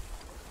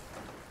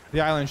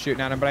 The island's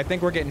shooting at him, but I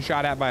think we're getting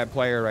shot at by a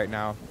player right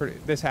now.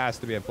 This has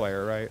to be a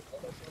player, right?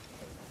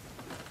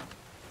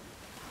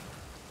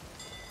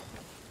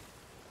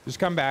 Just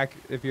come back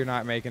if you're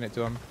not making it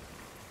to him.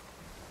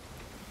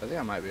 I think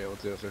I might be able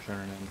to if they're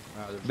turning in.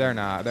 They're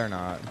not. They're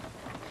not.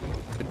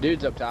 The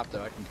dude's up top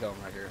though. I can kill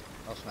him right here.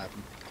 I'll snap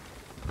him.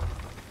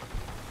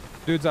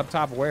 Dude's up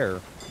top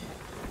where?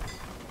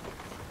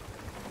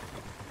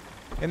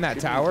 In that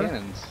Shooting tower?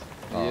 Cannons.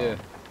 Oh. Yeah.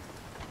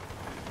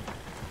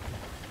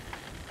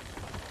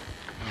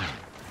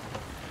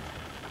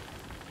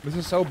 This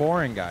is so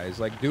boring, guys.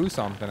 Like, do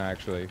something,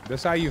 actually.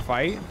 This how you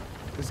fight?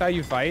 This how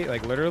you fight?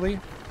 Like, literally?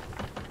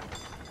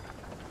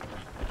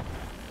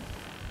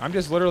 I'm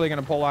just literally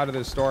gonna pull out of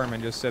this storm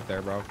and just sit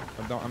there, bro.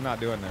 I'm not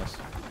doing this.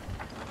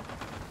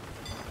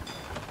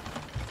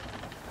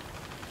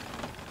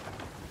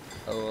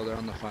 Oh, well, they're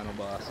on the final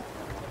boss.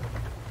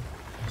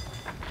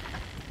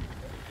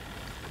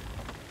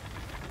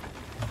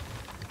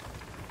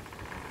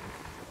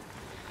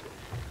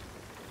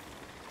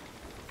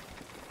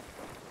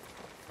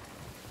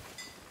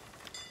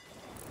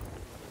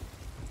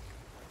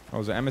 Oh,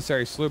 there's an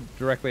emissary sloop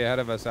directly ahead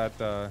of us at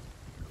the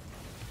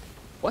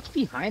What's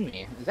behind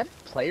me? Is that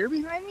a player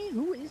behind me?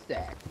 Who is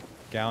that?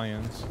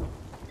 galleons.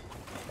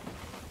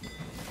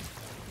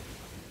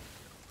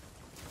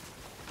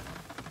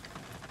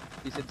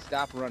 He said,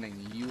 "Stop running,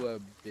 you a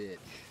bitch."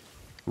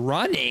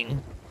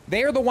 Running?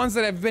 They are the ones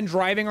that have been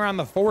driving around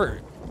the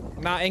fort,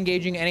 not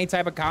engaging any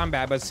type of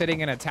combat, but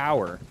sitting in a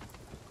tower.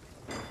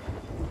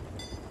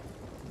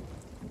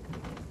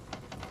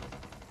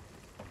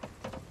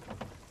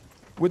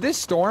 Would this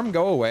storm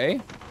go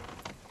away?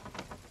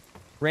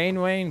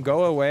 Rain, Wayne,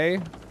 go away.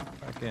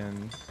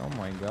 Fucking, oh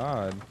my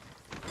god.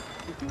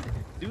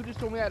 Dude just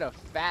told me I had a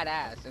fat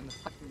ass and the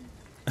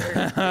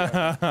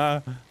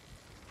fucking.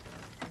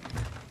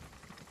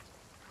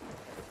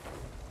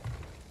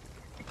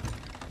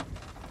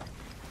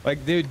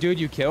 Like, dude,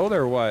 you killed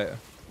or what?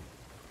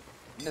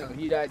 No,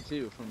 he died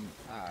too From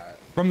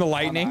the on the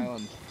lightning?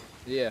 island.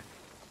 Yeah.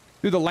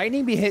 Dude, the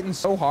lightning be hitting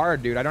so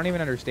hard, dude. I don't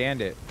even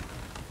understand it.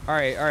 All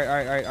right.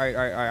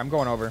 I'm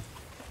going over.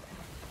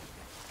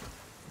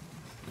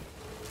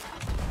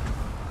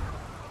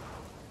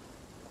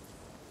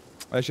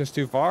 That's just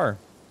too far.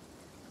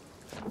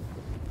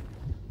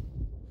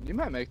 You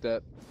might make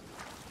that.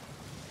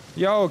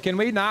 Yo, can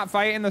we not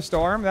fight in the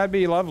storm? That'd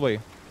be lovely.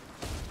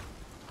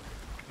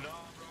 No,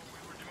 bro,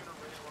 we were doing a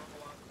raid on the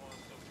last one,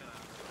 so can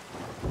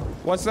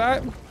I? What's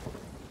that? We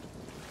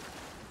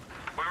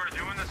were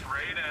doing this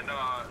raid, and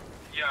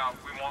yeah,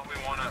 we want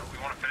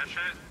to finish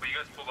it, but you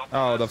guys pulled up.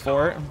 Oh, on the us,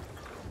 fort? so-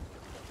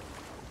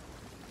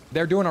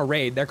 They're doing a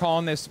raid. They're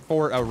calling this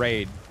fort a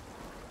raid.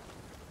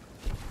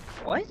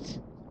 What?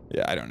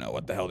 Yeah, I don't know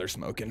what the hell they're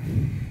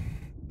smoking.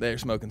 They're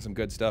smoking some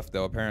good stuff,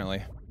 though,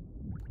 apparently.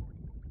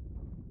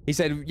 He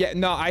said, yeah,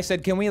 no, I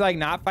said, can we, like,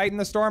 not fight in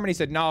the storm? And he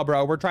said, no,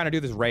 bro, we're trying to do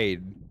this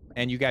raid.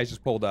 And you guys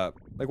just pulled up.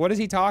 Like, what is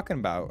he talking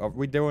about? Are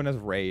we doing this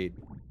raid?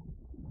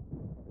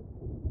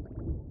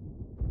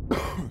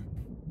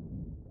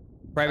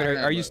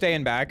 Private, are you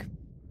staying back?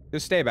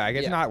 Just stay back.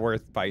 It's not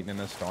worth fighting in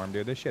this storm,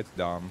 dude. This shit's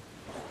dumb.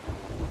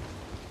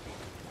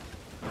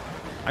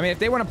 I mean, if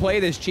they want to play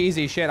this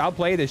cheesy shit, I'll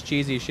play this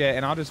cheesy shit,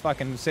 and I'll just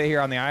fucking sit here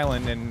on the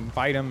island and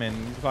fight them and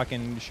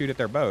fucking shoot at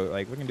their boat.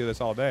 Like, we can do this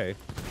all day.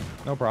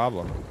 No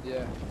problem.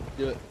 Yeah,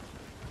 do it.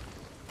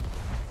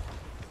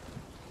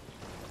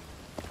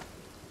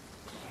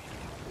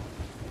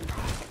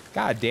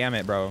 God damn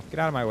it, bro. Get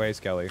out of my way,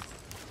 Skelly.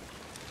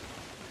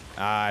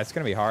 It's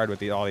gonna be hard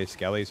with all these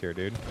Skellies here,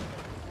 dude.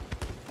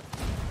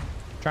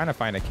 Trying to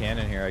find a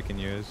cannon here I can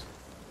use.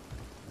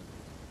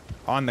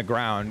 On the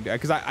ground,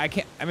 because I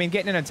can't, I mean,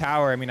 getting in a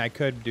tower, I mean, I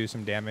could do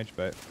some damage,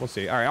 but we'll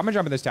see. All right, I'm gonna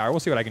jump in this tower.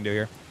 We'll see what I can do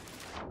here.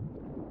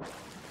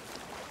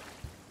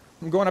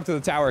 I'm going up to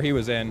the tower he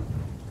was in.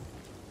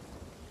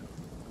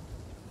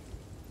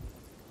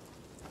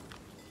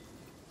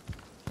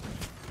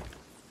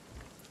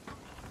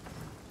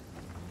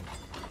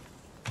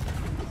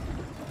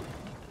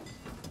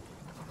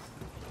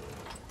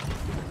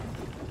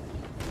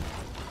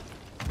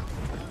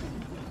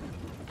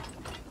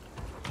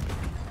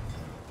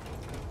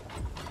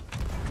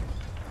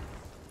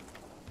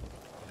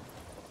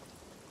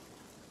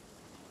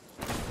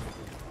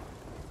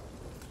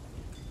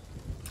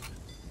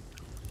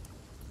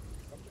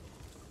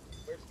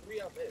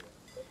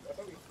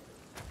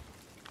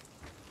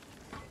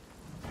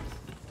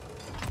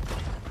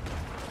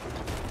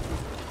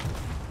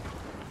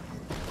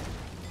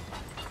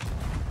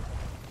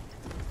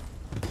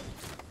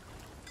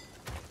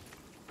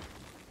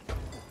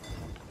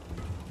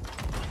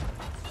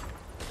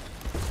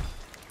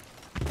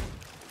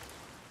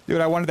 Dude,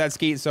 I wanted that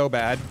skeet so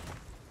bad.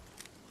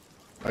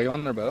 Are you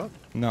on their boat?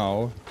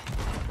 No.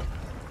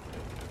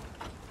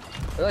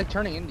 They're like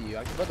turning into you.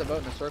 I can put the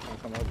boat in a circle and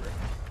come over.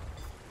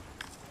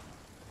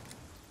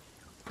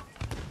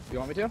 You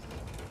want me to?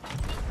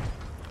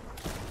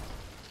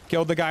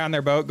 Killed the guy on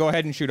their boat. Go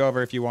ahead and shoot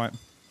over if you want.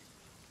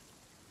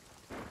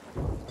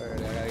 Alright,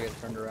 I gotta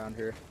get turned around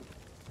here.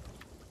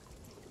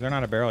 They're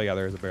not a barrel. Yeah,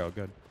 there is a barrel.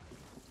 Good.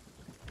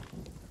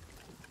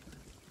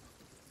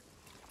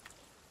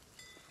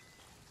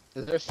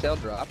 Is there a sail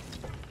drop?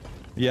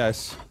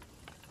 Yes.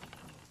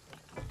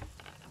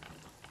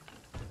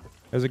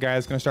 There's a guy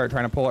that's going to start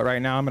trying to pull it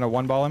right now. I'm going to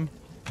one-ball him.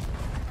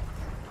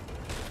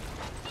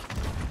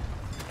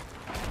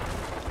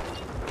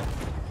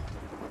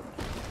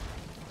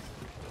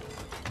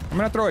 I'm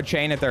going to throw a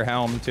chain at their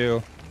helm,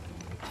 too.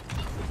 I'm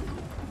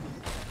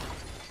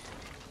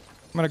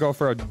going to go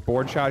for a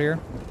board shot here.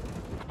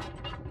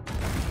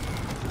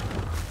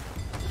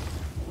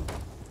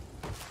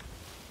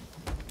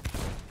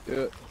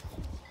 Do it.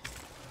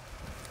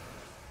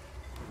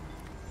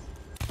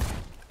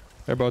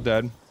 They're both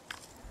dead.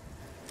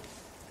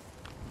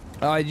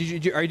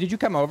 Did you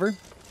come over?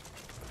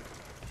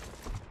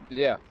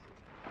 Yeah.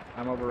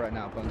 I'm over right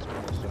now. Phone's so.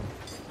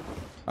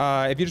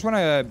 If you just want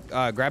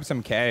to grab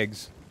some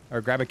kegs,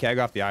 or grab a keg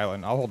off the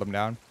island, I'll hold them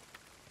down.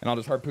 And I'll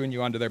just harpoon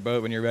you onto their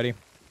boat when you're ready.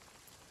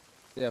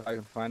 Yeah, if I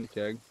can find a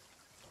keg.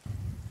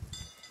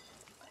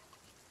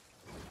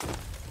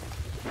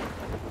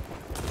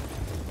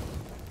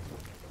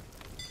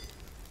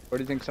 Where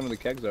do you think some of the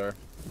kegs are?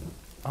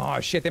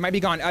 Oh, shit. They might be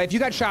gone. If you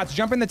got shots,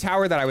 jump in the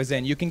tower that I was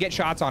in. You can get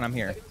shots on them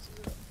here.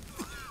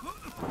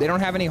 They don't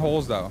have any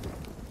holes, though.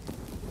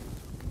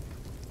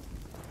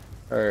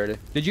 Alrighty.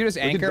 Did you just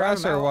anchor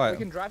us or what? We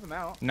can drive them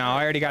out. No,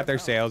 I already got their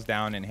sails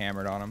down and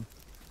hammered on them.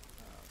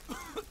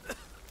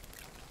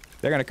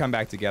 They're going to come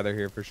back together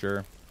here for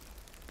sure.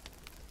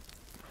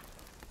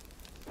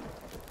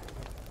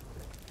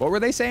 What were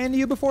they saying to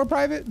you before,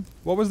 Private?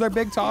 What was their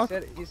big talk?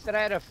 He said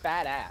I had a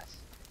fat ass.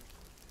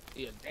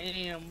 Yeah,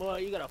 damn, boy,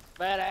 you got a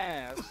fat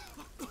ass.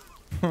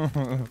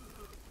 I'm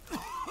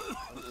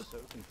so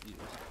confused.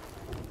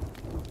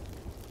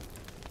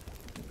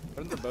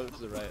 What in the boat to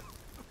the right?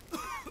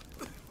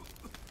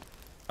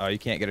 Oh, you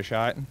can't get a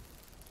shot?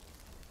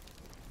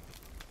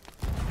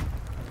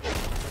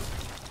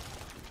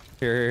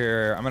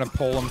 Here. I'm going to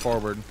pull them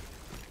forward.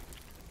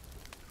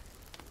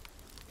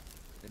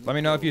 Let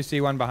me know if you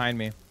see one behind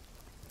me.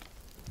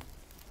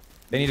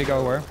 They need to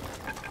go where?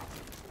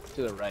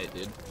 To the right,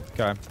 dude.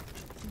 Okay.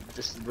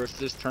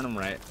 Just turn them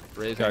right.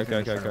 Raise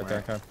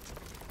Okay.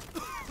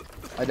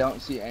 I don't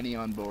see any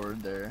on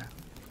board there.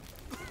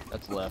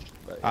 That's left.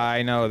 But yeah.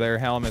 I know, their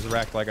helm is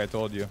wrecked like I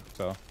told you,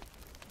 so.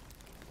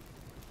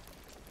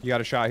 You got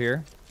a shot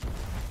here?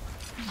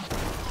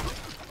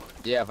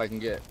 Yeah, if I can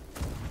get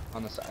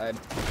on the side.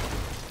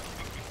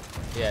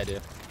 Yeah, I do.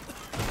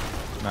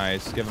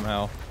 Nice, give him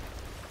hell.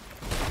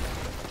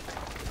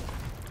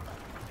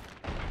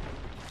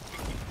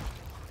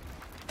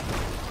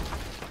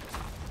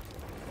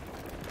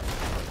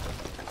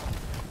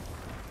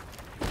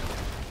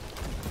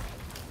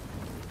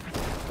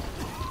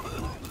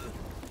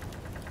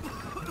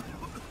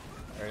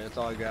 Alright, that's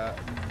all I got.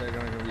 They're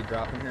gonna be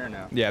dropping here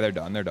now. Yeah, they're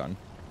done, Alright.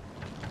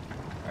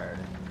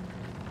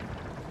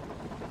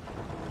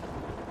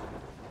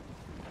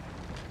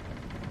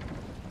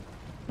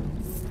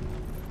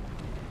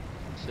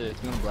 So it's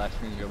gonna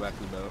blast me and go back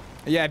to the boat.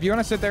 Yeah, if you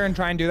want to sit there and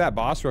try and do that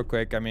boss real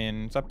quick, I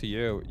mean, it's up to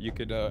you. You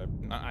could,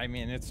 I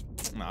mean, it's,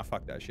 nah,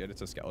 fuck that shit.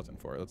 It's a skeleton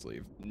for it. Let's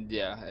leave.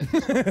 Yeah.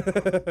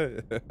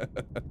 But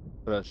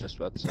I was just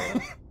about to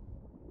say.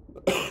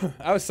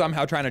 I was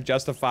somehow trying to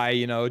justify,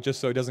 you know, just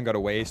so it doesn't go to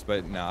waste,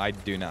 but no, I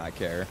do not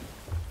care.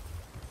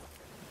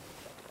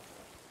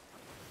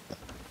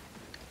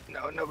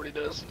 No, nobody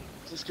does.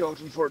 It's a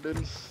skeleton fort,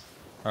 dude.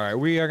 All right,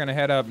 we are going to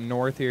head up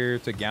north here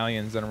to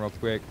Galleons then real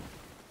quick.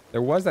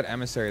 There was that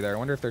emissary there. I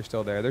wonder if they're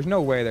still there. There's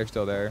no way they're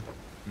still there.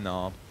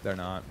 No, they're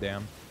not.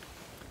 Damn.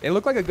 They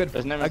look like a good sized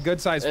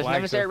flag. There's an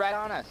emissary right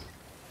on us.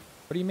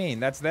 What do you mean?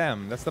 That's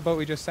them. That's the boat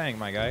we just sank,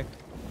 my guy.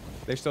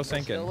 They're still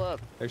sinking. Still up.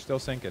 They're still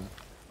sinking.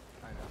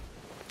 I know.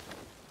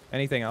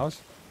 Anything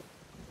else?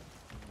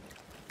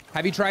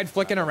 Have you tried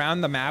flicking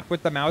around the map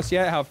with the mouse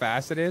yet? How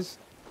fast it is?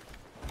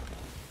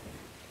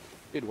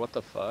 Dude, what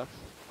the fuck?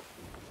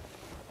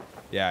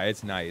 Yeah,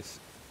 it's nice.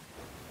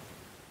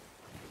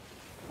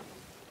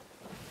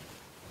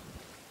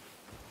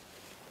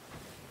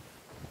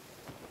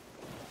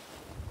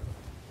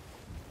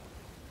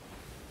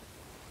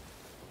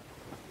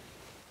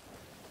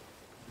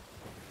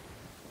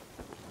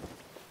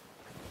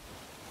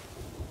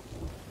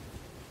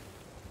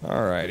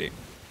 Alrighty.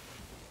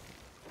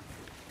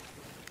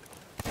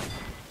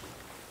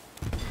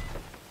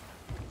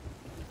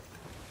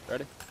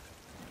 Ready?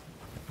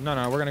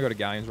 No, we're gonna go to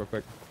Galleons real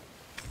quick.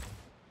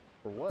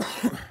 For what?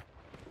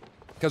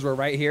 Because we're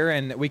right here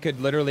and we could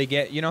literally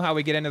get, you know how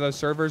we get into those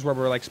servers where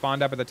we're like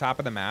spawned up at the top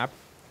of the map?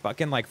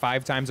 Fucking like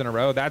 5 times in a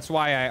row. That's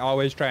why I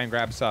always try and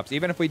grab subs.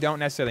 Even if we don't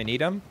necessarily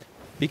need them,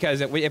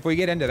 Because if we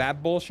get into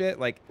that bullshit,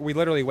 like, we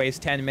literally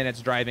waste 10 minutes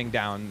driving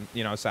down,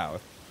 you know,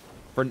 south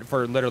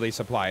for literally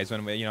supplies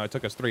when we, you know, it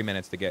took us 3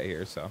 minutes to get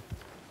here. So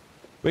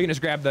we can just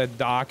grab the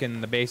dock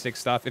and the basic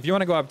stuff. If you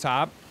want to go up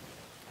top,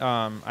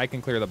 I can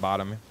clear the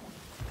bottom.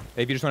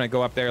 If you just want to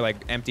go up there, like,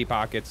 empty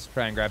pockets,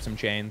 try and grab some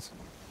chains.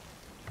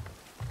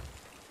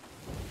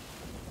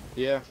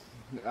 Yeah.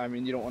 I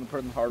mean, you don't want to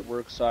put in the hard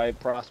work, so I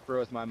prosper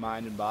with my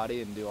mind and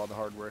body and do all the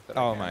hard work that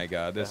I Oh can. my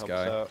god, this That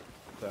guy. helps out,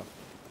 so.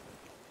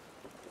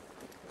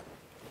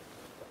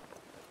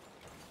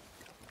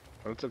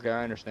 But it's okay,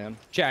 I understand.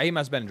 Yeah, he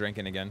must have been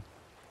drinking again.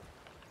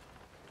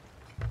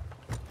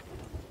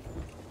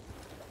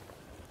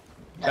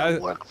 That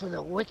was, work for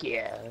the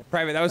wicked.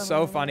 Private, that was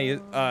so funny.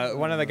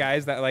 One of the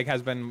guys that like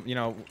has been, you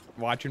know,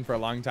 watching for a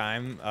long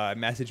time,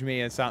 messaged me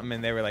and something,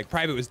 and they were like,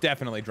 "Private was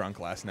definitely drunk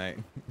last night."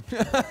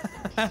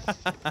 I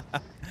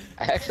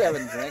actually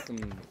haven't drank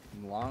in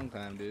a long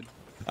time, dude.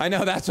 I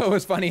know, that's what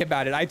was funny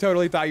about it. I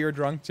totally thought you were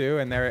drunk too,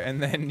 and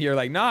then you're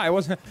like, "No, I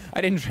wasn't.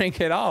 I didn't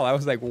drink at all." I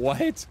was like,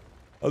 "What?"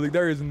 I was like,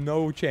 "There is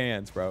no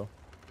chance, bro."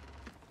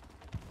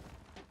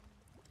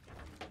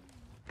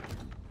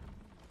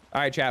 All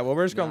right, chat. Well,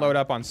 we're just gonna load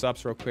up on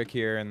subs real quick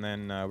here, and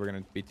then we're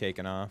gonna be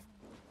taking off.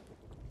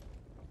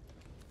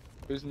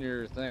 Who's in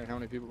your thing? How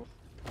many people?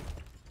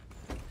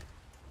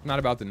 Not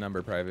about the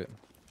number, Private.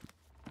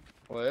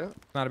 What?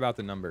 Not about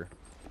the number.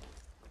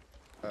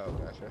 Oh,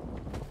 gotcha.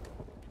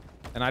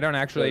 And I don't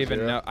actually So even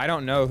zero. know. I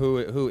don't know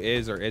who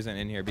is or isn't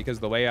in here because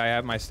the way I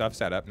have my stuff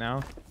set up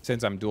now,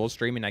 since I'm dual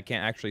streaming, I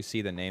can't actually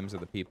see the names of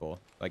the people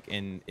like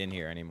in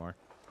here anymore,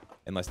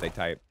 unless they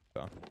type.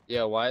 So.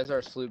 Yeah, why is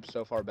our sloop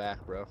so far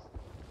back, bro?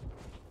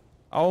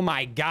 Oh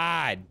my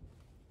god!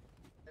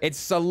 It's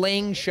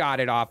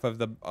slingshotted off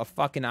of a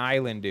fucking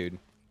island, dude.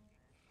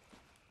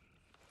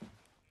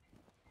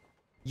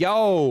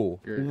 Yo,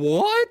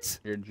 what?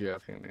 You're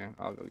joking, man.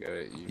 I'll go get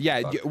it. You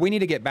Yeah, fuck. we need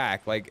to get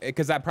back, like,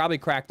 because that probably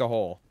cracked a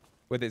hole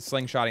with it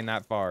slingshotting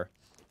that far.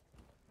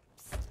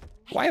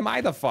 Why am I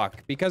the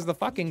fuck? Because the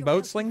fucking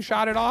boat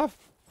slingshotted off?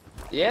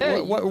 Yeah.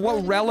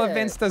 What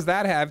relevance does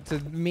that have to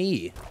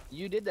me?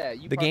 You did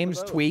that. You The parked game's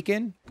boat.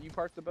 tweaking? You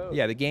parked the boat.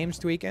 Yeah, the game's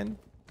tweaking?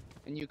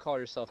 And you call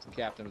yourself the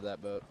captain of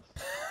that boat.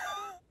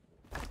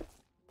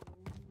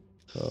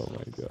 Oh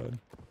my god.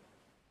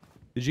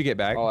 Did you get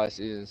back? All I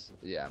see is,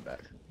 yeah, I'm back.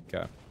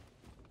 Okay.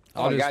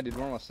 Oh my god, dude,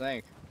 we're almost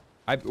sank.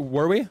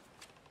 Were we?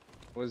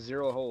 With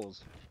 0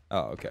 holes.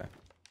 Oh, okay.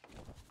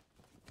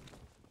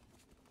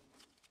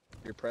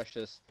 Your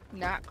precious,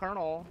 not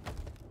Colonel.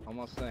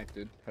 Almost sank,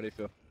 dude. How do you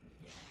feel?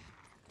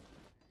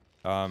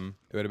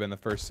 It would have been the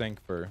first sink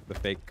for the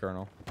fake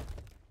Colonel.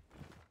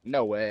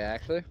 No way,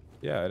 actually.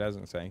 Yeah, it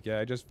hasn't sank. Yeah,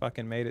 I just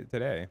fucking made it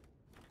today.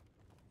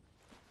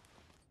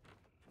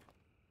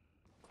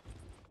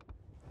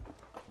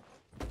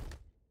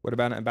 What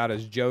about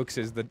his jokes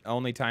is the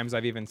only times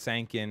I've even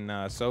sank in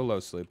solo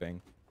slooping.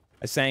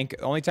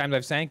 Only times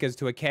I've sank is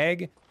to a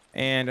keg,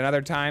 and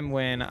another time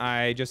when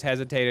I just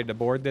hesitated to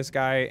board this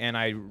guy and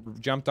I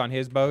jumped on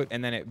his boat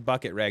and then it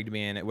bucket regged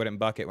me and it wouldn't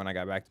bucket when I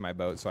got back to my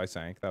boat, so I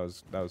sank. That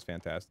was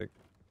fantastic.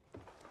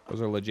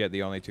 Those are legit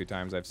the only 2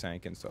 times I've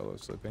sank in solo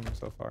slooping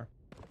so far.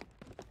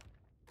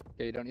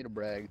 Yeah, you don't need to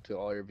brag to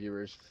all your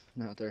viewers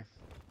out there.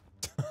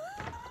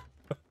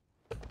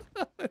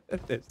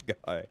 This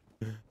guy.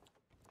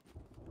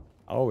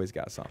 Always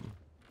got something.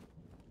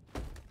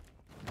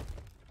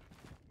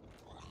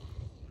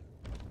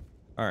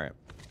 All right.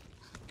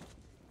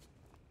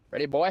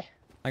 Ready, boy?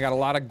 I got a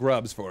lot of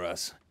grubs for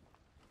us.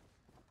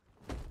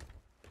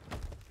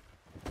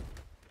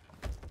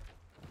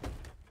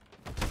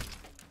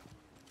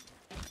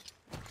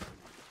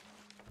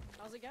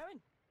 How's it going?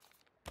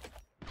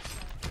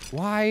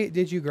 Why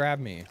did you grab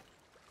me?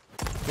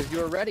 Because you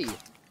were ready.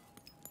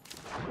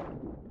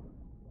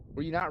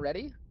 Were you not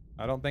ready?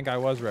 I don't think I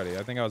was ready.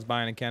 I think I was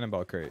buying a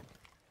cannonball crate.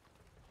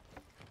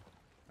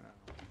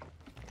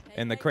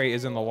 And the crate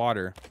is in the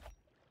water.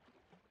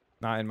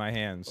 Not in my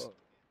hands.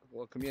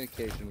 Well,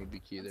 communication would be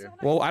key there.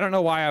 Well, I don't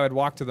know why I would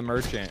walk to the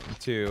merchant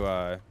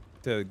to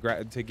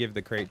give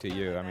the crate to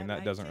you. I mean,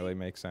 that doesn't really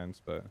make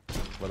sense, but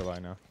what do I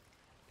know?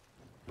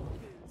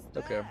 It's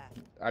okay.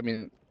 I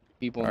mean,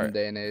 people in the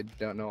day and age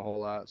don't know a whole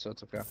lot, so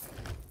it's okay.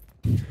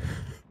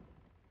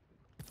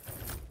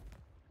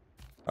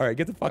 All right,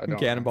 get the fucking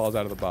cannonballs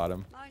out of the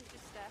bottom. Mind your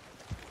step.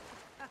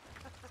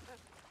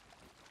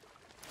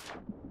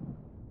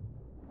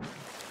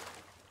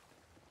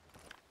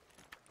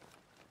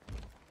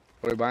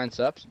 Are we buying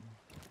subs?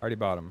 Already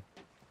bought them.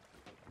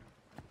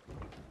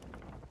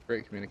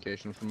 Great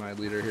communication from my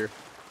leader here.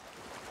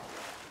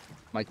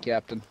 My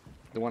captain.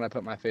 The one I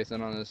put my faith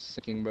in on this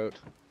sinking boat.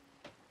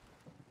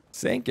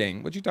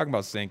 Sinking? What you talking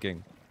about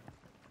sinking?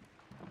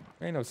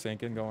 There ain't no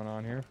sinking going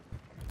on here.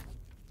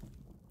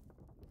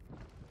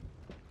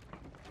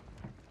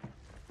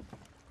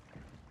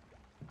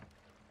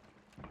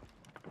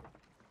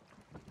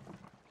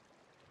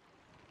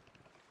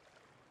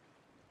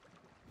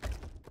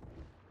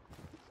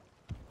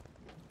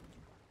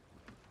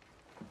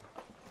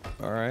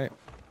 All right.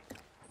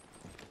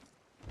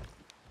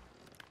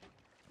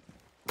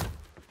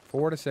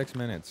 4 to 6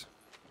 minutes.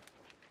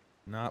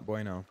 Not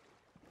bueno.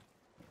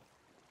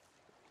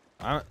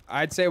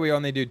 I'd say we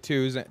only do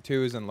twos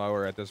and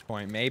lower at this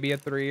point. Maybe a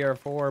 3 or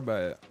 4,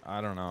 but I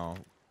don't know.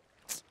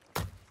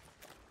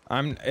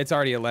 It's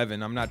already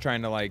 11. I'm not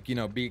trying to, like, you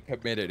know, be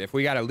committed. If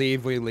we gotta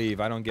leave, we leave.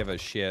 I don't give a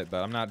shit,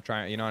 but I'm not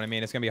trying, you know what I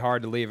mean? It's gonna be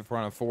hard to leave if we're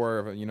on a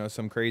 4, you know,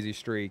 some crazy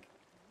streak.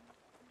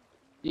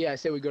 Yeah, I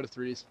say we go to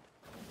 3s.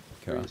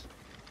 Okay. 3s.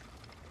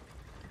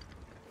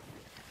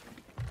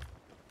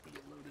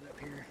 Get loaded up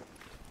here.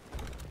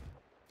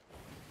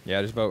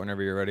 Yeah, just vote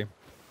whenever you're ready.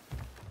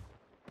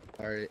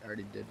 I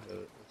already did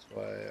vote. That's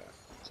why I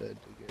said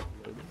to get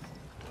loaded.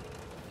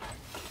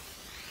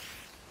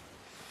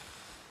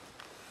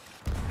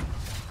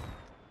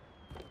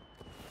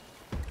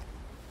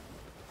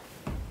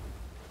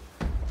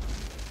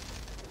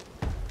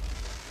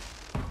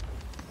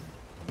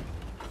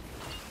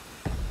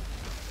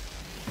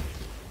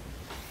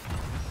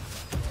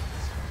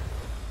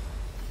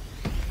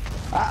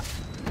 Ah!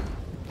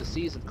 The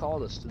seas have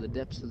called us to the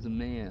depths of the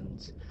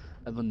man's,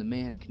 of when the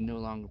man can no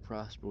longer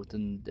prosper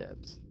within the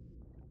depths.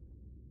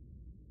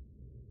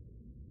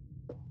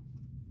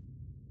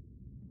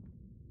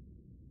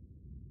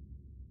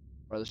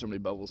 Why are there so many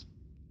bubbles?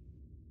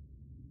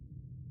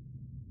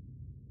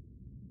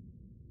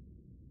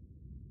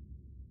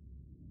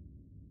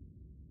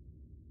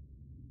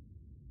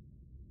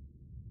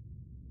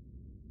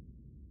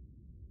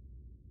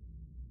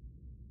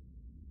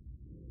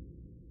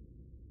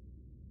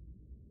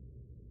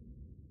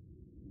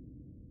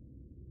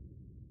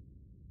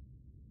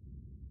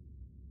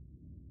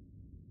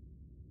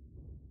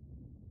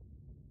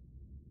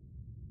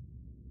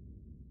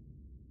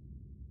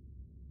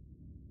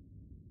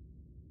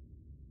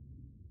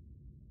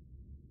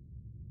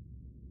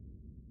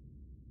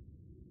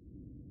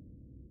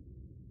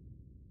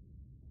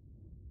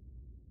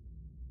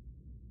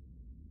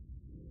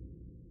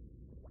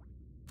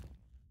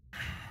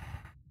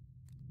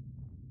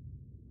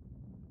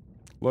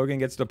 Logan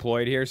gets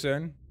deployed here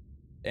soon.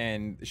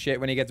 And shit,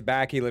 when he gets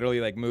back, he literally,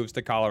 like, moves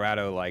to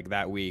Colorado, like,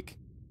 that week.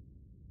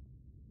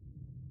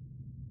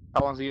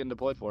 How long's he getting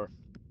deployed for?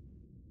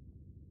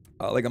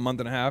 Like a month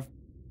and a half.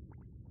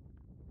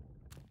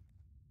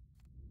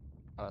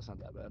 Oh, that's not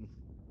that bad.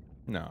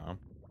 No.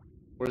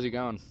 Where's he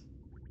going?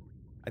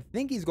 I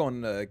think he's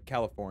going to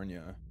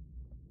California.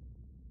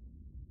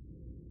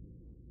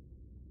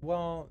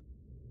 Well,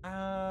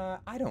 I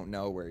don't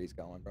know where he's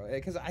going, bro.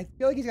 Because I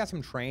feel like he's got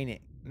some training.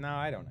 No,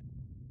 I don't know.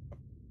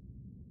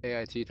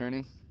 AIT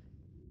training?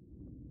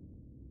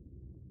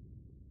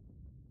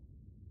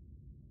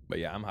 But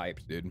yeah, I'm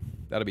hyped, dude.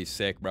 That'll be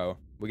sick, bro.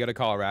 We go to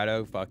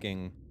Colorado,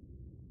 fucking...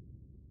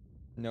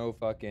 No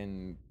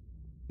fucking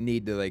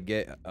need to, like,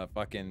 get a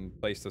fucking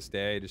place to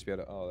stay. Just be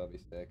able to... Oh, that'll be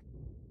sick.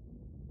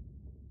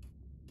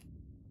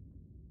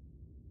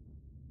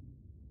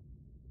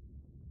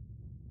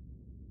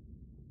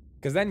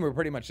 Because then we're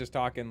pretty much just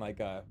talking, like,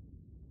 I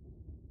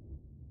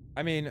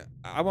mean,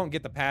 I won't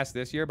get the pass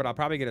this year, but I'll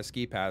probably get a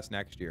ski pass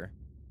next year.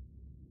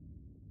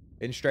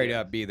 And straight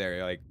up be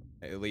there, like,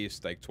 at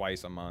least, like,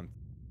 twice a month.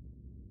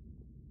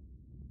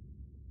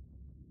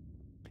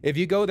 If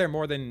you go there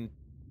more than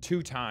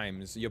 2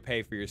 times, you'll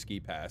pay for your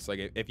ski pass.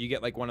 Like, if you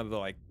get, like, one of the,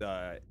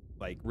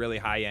 like, really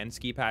high-end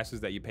ski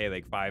passes that you pay,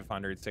 like,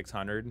 500,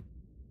 600.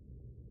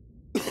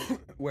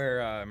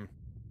 Where,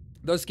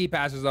 those ski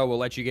passes, though, will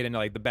let you get into,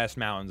 like, the best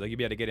mountains. Like, you'll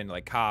be able to get into,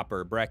 like,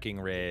 Copper,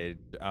 Breckenridge,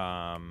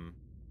 fuck,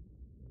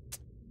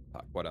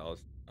 what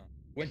else?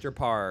 Winter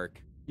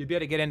Park. You'd be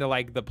able to get into,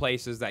 like, the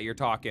places that you're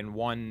talking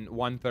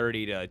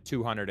 130 to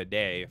 200 a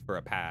day for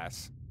a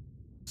pass.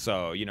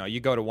 So, you know, you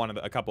go to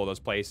a couple of those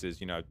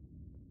places, you know,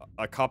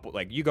 a couple,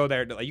 like, you go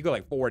there, like, you go,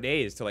 like, 4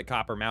 days to, like,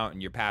 Copper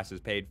Mountain, your pass is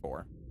paid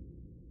for.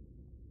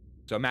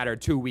 So a matter of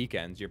 2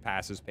 weekends, your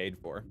pass is paid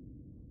for.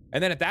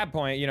 And then at that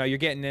point, you know, you're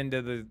getting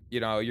into the, you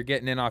know, you're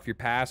getting in off your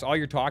pass. All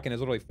you're talking is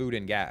literally food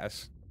and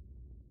gas.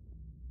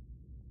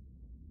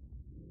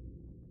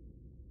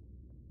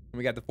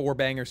 We got the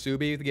 4-banger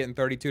Subi getting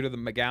 32 to the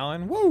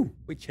McGallen. Woo!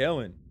 We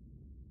chilling.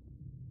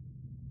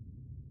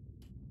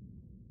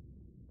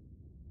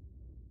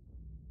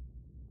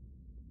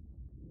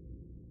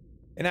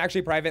 And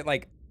actually, Private,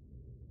 like,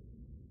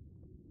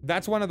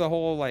 that's one of the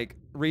whole, like,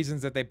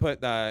 reasons that they put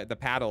the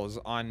paddles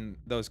on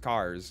those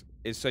cars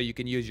is so you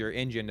can use your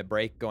engine to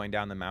brake going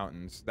down the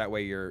mountains. That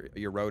way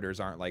your rotors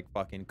aren't, like,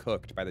 fucking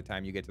cooked by the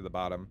time you get to the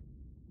bottom.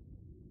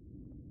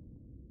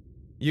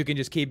 You can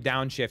just keep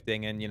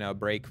downshifting and, you know,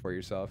 brake for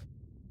yourself.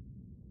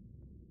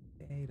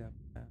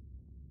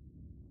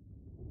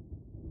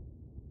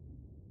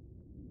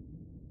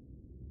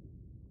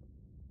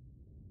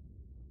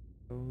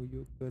 Oh,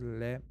 you could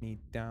let me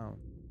down.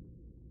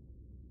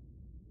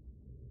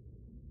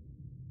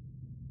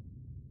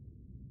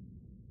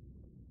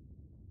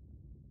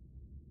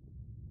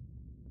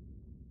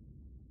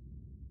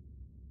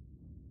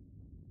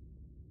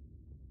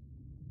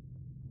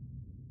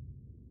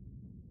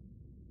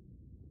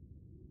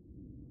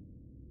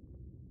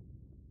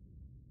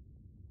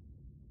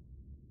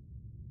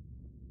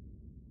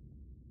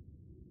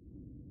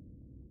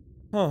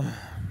 Oh.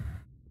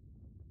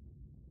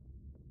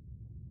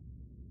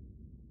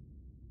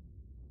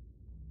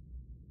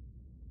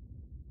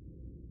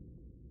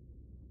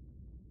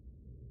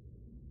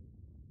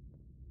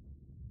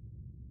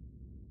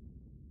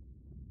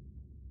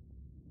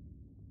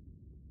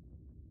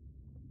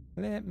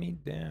 Let me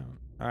down.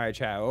 All right,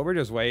 chat. Well, we're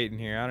just waiting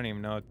here. I don't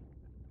even know.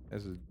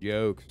 This is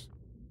jokes.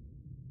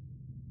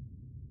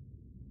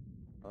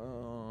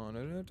 Oh,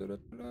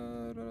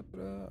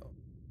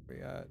 we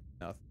got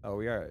nothing. Oh,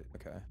 we are.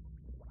 Okay.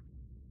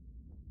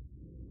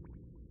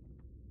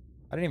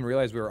 I didn't even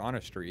realize we were on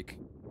a streak.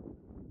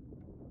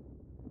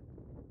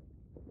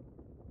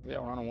 Yeah,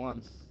 we're on a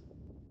 1.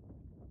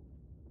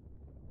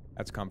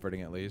 That's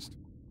comforting, at least.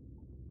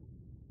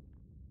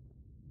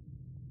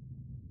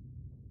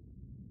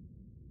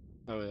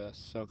 Oh yeah,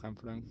 so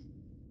comforting.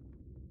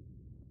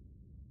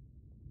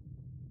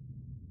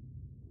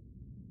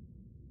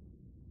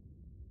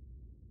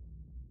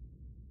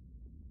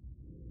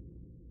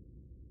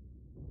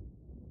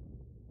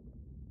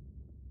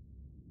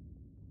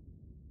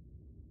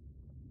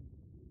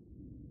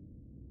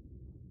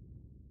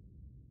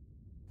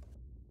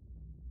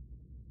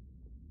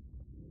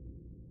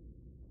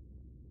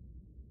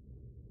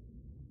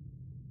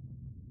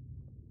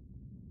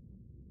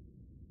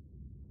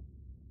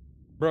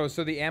 Bro,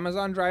 so the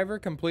Amazon driver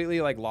completely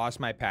like lost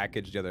my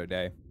package the other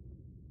day.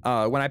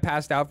 When I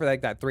passed out for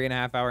like that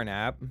 3.5-hour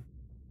nap,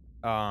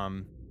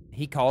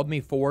 he called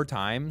me 4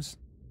 times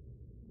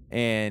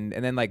and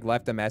then like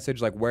left a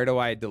message like, where do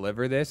I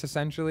deliver this,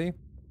 essentially?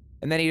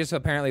 And then he just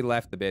apparently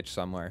left the bitch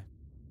somewhere.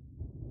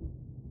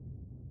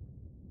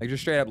 Like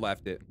just straight up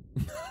left it.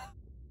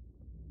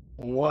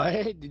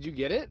 What? Did you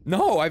get it?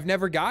 No, I've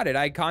never got it.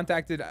 I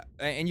contacted,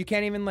 and you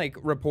can't even like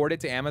report it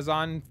to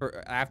Amazon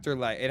for after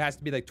like, it has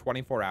to be like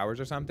 24 hours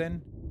or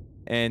something.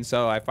 And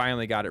so I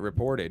finally got it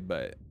reported,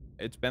 but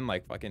it's been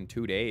like fucking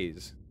 2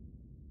 days.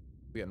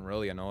 Getting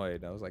really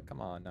annoyed. I was like,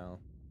 come on now.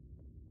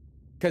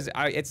 Cause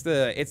it's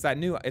the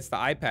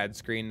iPad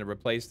screen to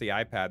replace the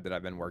iPad that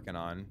I've been working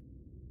on.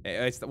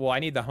 Well, I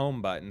need the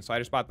home button, so I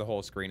just bought the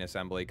whole screen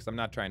assembly because I'm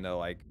not trying to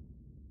like,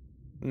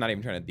 I'm not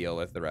even trying to deal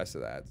with the rest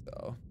of that.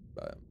 So,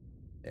 but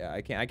yeah,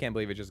 I can't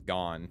believe it's just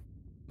gone.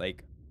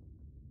 Like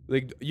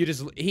you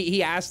just,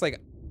 he asked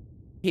like,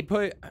 he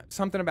put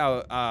something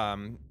about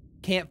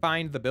can't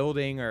find the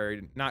building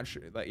or not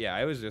sure. Like, yeah,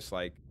 it was just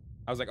like,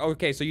 I was like,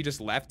 okay, so you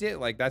just left it?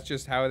 Like that's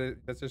just how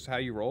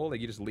you roll?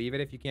 Like you just leave it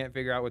if you can't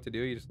figure out what to do,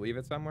 you just leave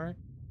it somewhere?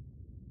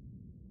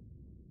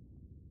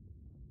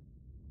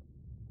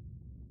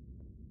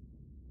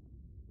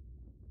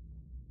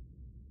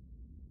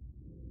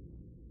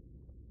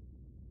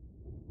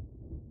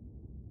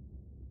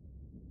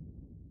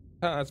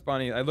 Oh, that's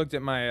funny. I looked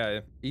at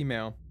my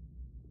email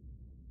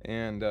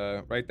and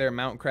right there,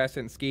 Mount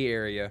Crescent ski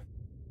area.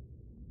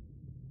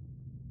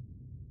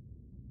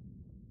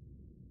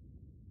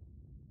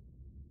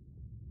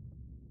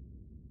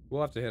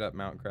 We'll have to hit up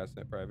Mount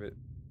Crescent private.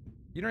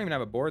 You don't even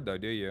have a board though,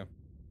 do you?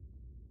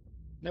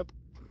 Nope.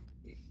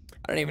 I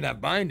don't even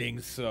have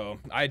bindings, so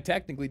I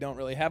technically don't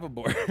really have a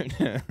board.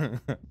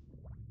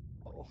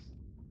 Oh.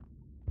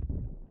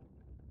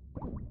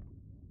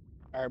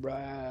 All right, bro.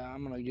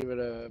 I'm gonna give it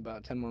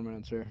about 10 more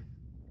minutes here.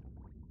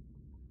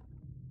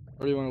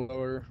 Or do you want to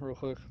lower real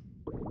quick?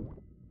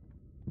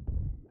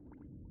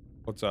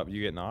 What's up?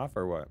 You getting off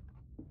or what?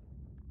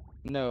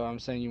 No, I'm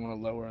saying you want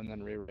to lower and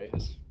then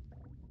re-raise.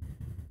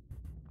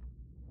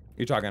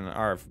 You talking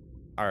our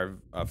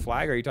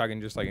flag, or are you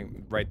talking just like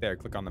right there?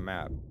 Click on the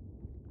map.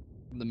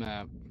 The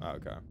map. Oh,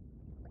 okay.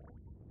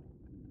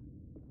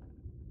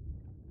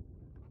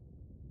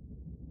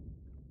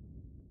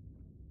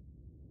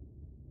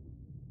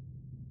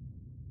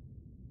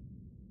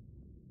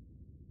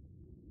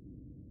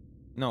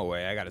 No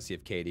way. I gotta see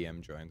if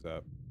KDM joins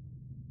up.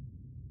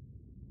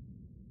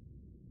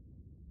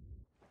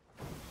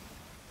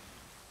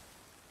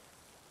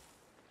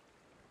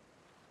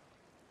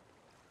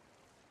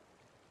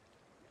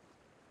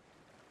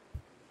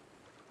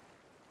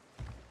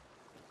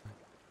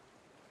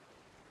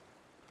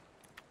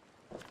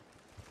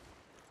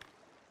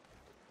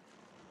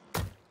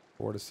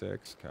 Four to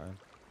 6, okay.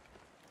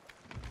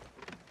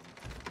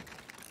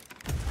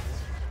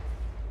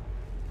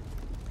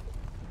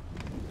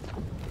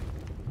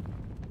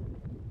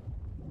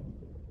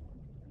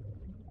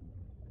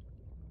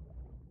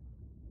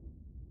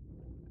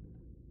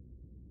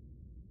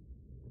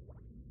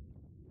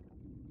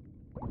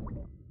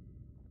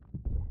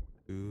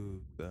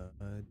 To the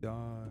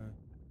dark.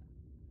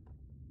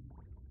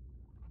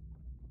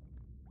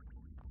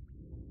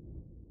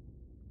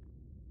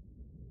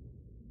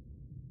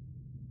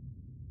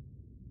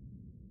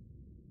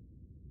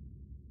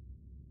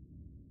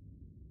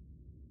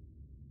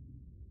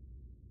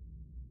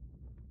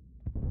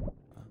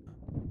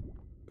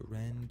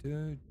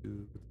 Surrender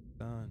to the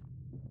sun.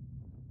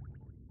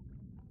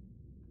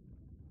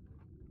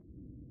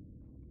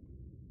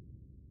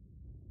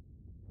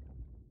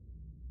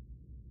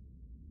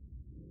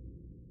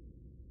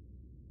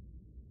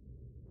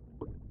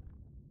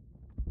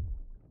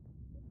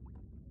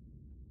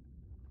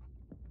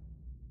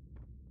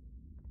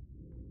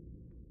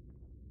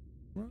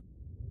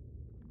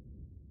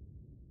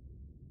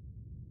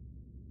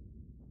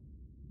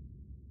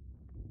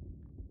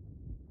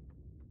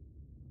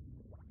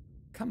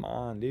 Come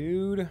on,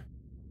 dude.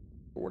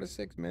 4 to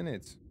 6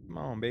 minutes. Come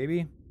on,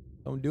 baby.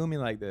 Don't do me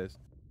like this.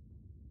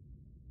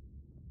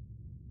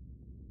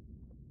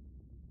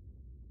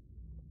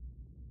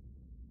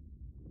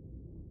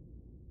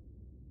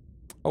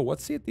 Oh,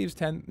 what's Sea of Thieves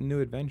 10 new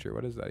adventure?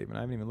 What is that even?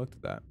 I haven't even looked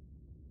at that.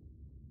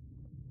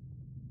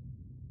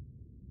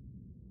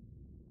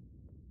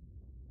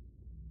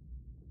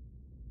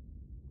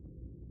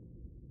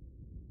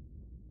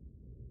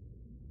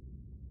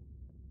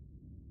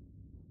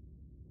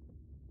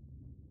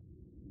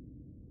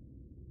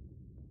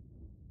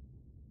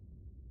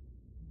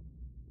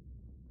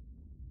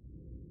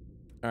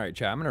 All right,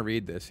 chat, I'm going to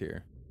read this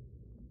here.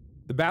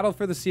 The battle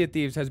for the Sea of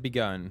Thieves has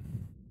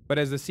begun, but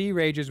as the sea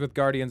rages with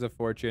Guardians of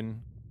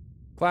Fortune,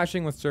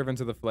 clashing with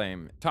Servants of the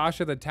Flame,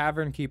 Tasha the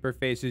Tavern Keeper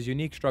faces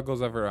unique struggles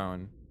of her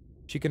own.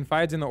 She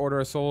confides in the Order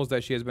of Souls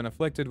that she has been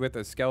afflicted with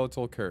a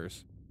skeletal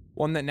curse,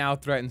 one that now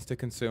threatens to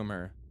consume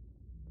her.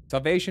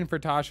 Salvation for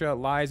Tasha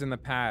lies in the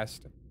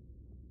past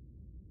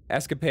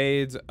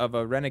escapades of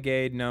a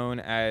renegade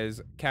known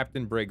as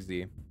Captain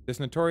Briggsy.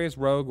 This notorious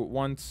rogue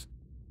once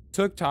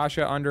took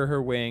Tasha under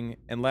her wing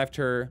and left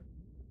her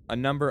a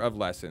number of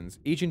lessons,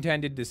 each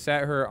intended to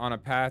set her on a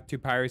path to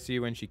piracy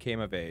when she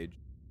came of age.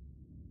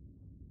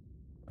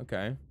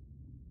 Okay.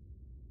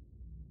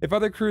 If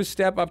other crews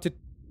step up to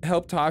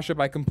help Tasha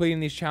by completing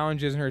these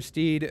challenges in her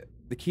steed,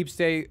 the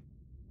keepsakes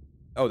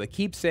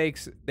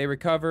they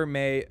recover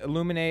may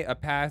illuminate a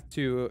path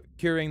to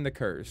curing the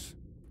curse.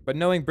 But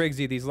knowing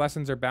Briggsy, these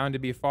lessons are bound to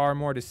be far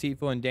more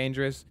deceitful and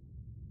dangerous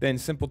than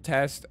simple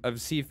test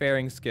of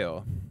seafaring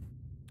skill.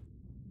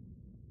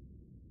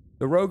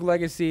 The Rogue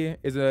Legacy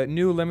is a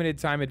new limited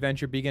time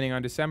adventure beginning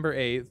on December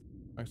 8th.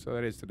 Oh, so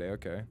that is today,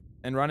 okay.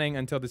 And running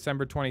until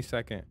December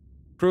 22nd.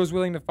 Crews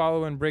willing to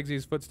follow in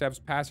Briggsy's footsteps,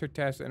 pass her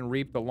test, and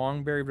reap the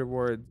long-buried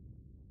rewards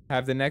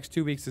have the next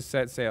 2 weeks to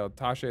set sail.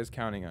 Tasha is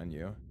counting on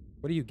you.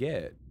 What do you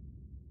get?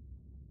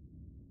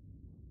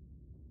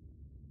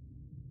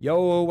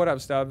 Yo, what up,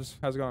 Stubbs?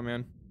 How's it going,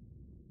 man?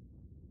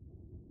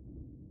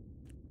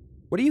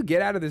 What do you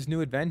get out of this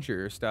new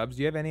adventure, Stubbs?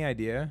 Do you have any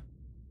idea?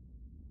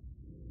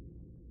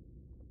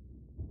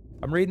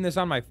 I'm reading this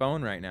on my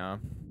phone right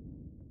now.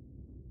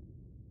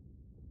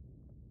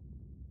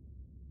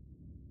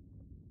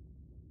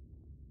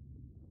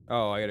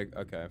 Oh, I gotta...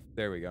 Okay,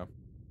 there we go.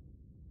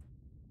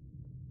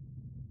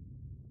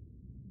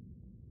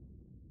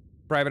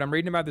 Private, I'm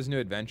reading about this new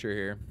adventure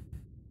here.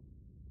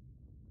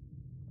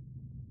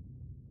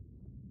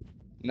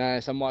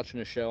 Nice. I'm watching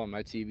a show on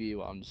my TV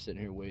while I'm just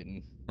sitting here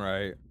waiting.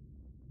 Right.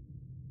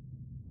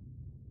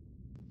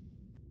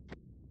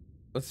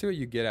 Let's see what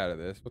you get out of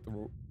this. What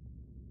the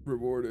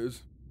reward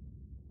is.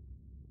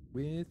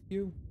 With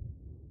you.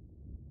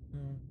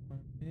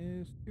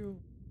 With you.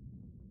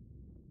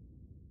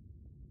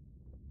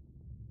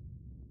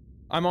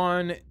 I'm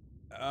on.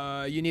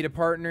 You need a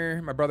partner.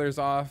 My brother's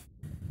off.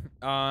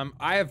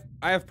 I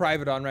have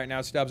private on right now,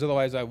 Stubbs.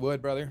 Otherwise, I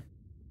would, brother.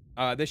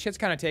 This shit's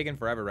kind of taking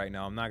forever right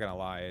now. I'm not gonna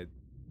lie. It's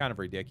kind of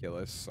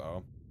ridiculous.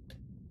 So,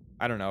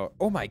 I don't know.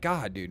 Oh my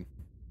god, dude.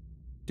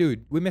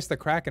 Dude, we missed the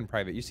Kraken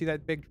private. You see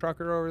that big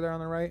trucker over there on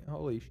the right?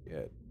 Holy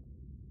shit.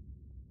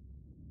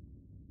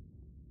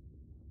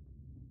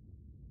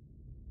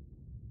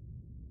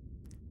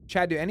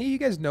 Chad, do any of you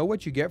guys know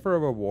what you get for a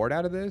reward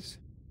out of this?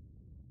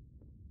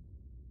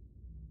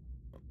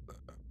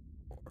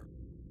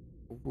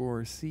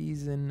 For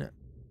season...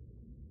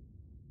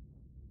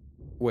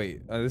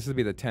 Wait, this would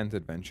be the 10th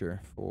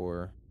adventure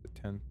for the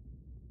 10th.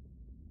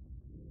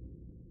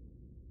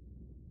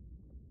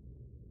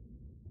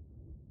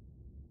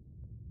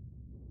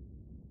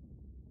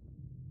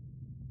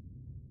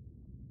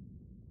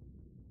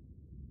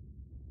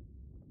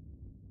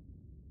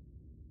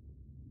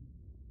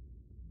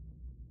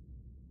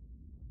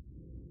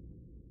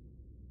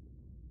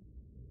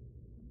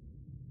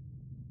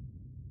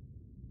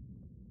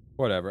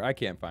 Whatever, I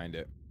can't find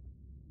it.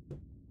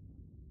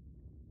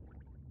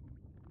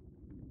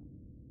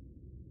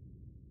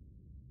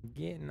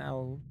 Getting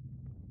out.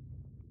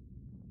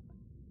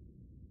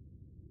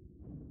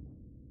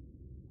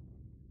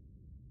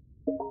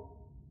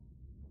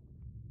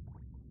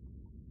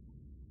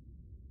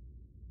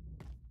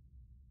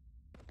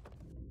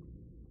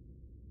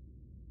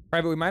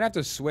 Private, we might have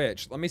to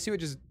switch. Let me see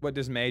what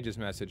Dismay just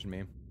messaged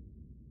me.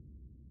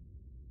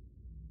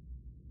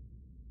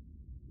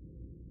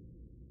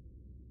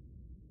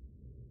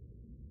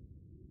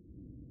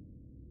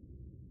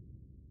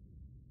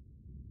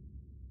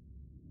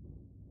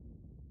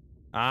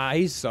 Ah,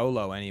 he's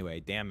solo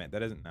anyway. Damn it. That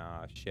doesn't...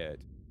 Ah, shit.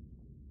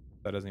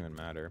 That doesn't even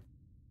matter.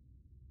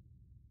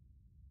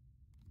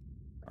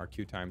 Our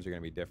queue times are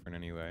going to be different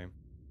anyway.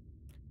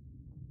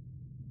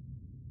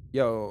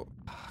 Yo.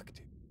 Fuck,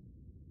 dude.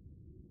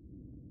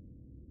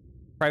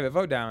 Private,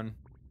 vote down.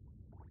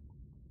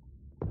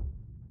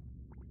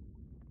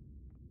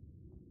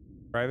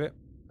 Private?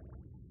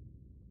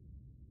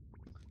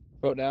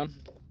 Vote down?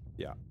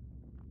 Yeah.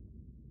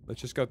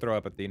 Let's just go throw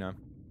up Athena.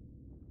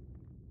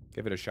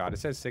 Give it a shot. It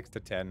says 6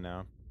 to 10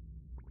 now.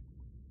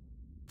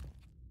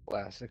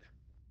 Classic.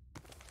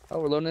 Oh,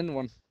 we're loading into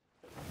one.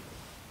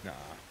 Nah.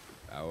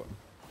 Out.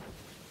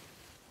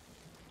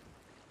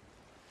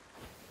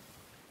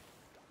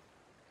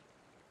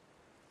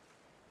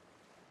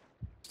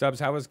 Stubbs,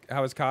 how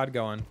is COD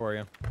going for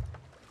you?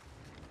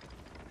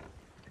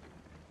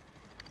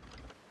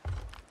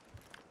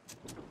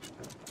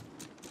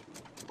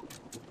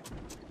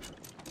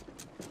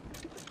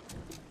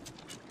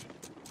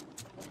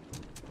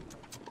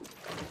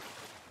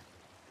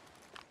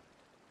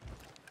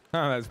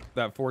 Oh,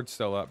 that fort's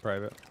still up,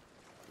 Private.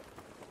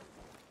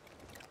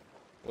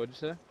 What'd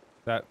you say?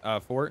 That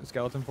fort,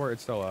 skeleton fort,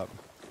 it's still up.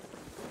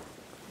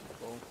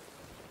 Cool.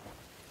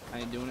 I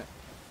ain't doing it.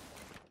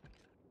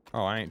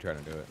 Oh, I ain't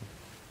trying to do it.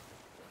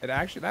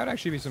 That would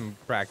actually be some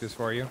practice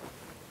for you.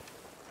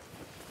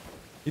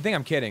 You think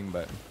I'm kidding,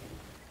 but...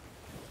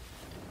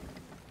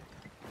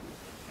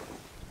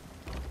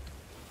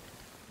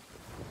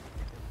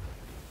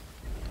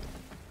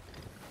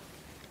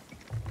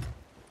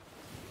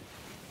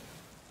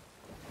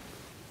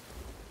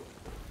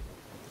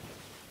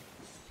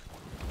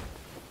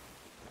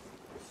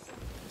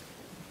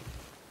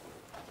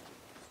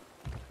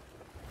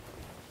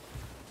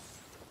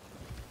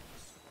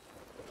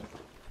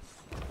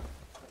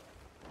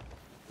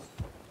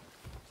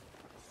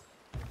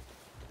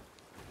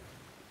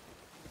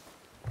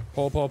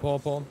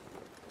 Pull.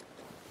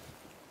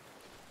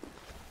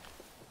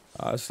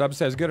 Stub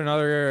says, good,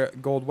 another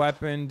gold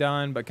weapon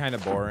done, but kind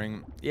of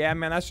boring. Yeah,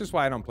 man, that's just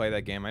why I don't play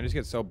that game. I just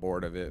get so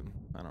bored of it.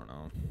 I don't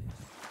know.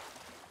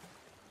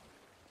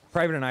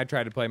 Private and I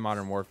tried to play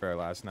Modern Warfare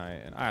last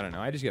night, and I don't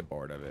know. I just get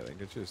bored of it. Like,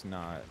 it's just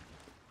not...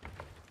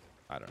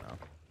 I don't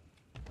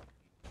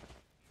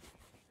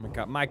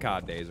know. My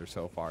COD days are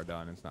so far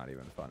done, it's not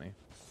even funny.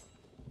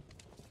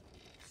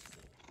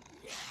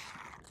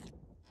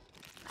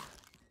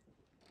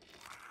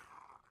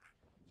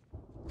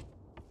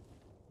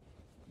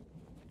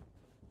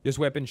 Just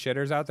whipping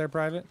shitters out there,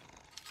 Private?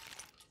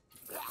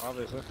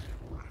 Obviously.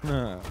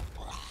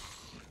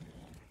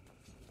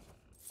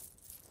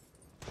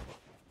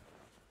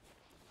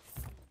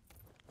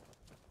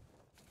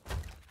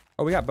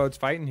 Oh, we got boats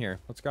fighting here.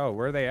 Let's go.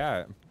 Where are they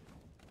at?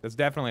 There's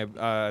definitely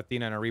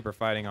Athena and a Reaper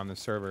fighting on this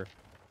server.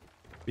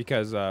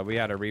 Because we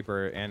had a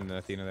Reaper and an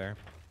Athena there.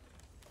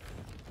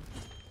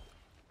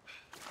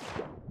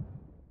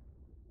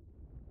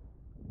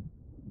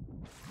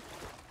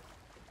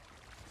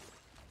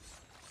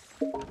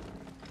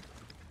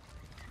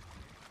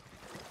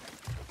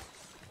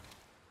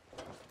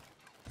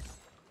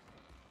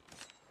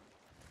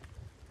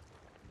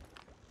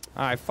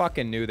 I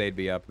fucking knew they'd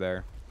be up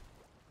there.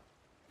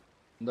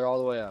 They're all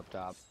the way up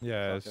top.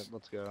 Yes. Fuck it,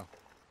 let's go.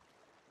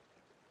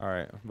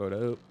 Alright, vote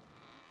up.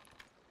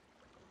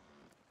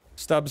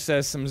 Stubb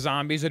says some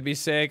zombies would be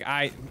sick.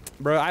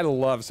 Bro, I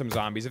love some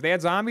zombies. If they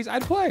had zombies,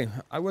 I'd play.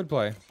 I would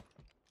play.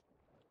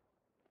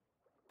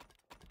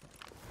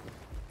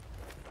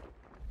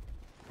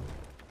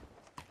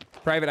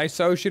 Private, I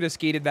so should have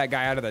skeeted that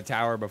guy out of the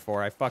tower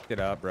before. I fucked it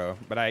up, bro.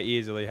 But I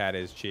easily had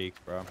his cheeks,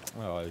 bro.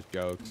 Oh, his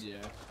jokes. Yeah.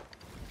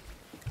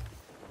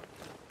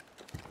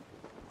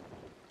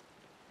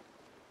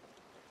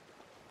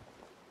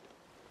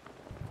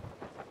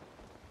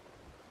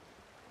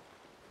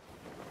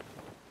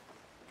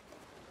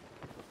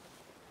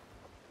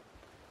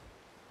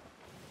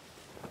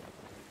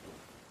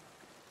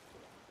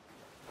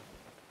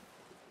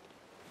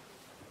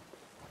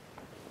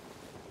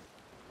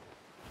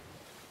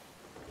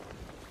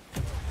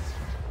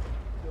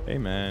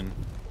 Amen.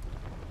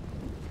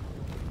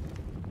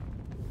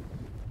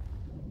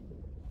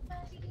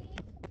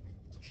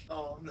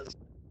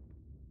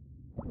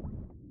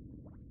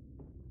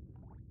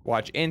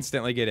 Watch,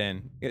 instantly get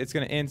in. It's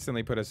gonna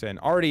instantly put us in.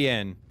 Already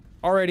in.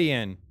 Already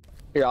in.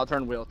 Here, I'll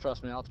turn wheel.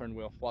 Trust me, I'll turn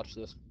wheel. Watch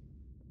this.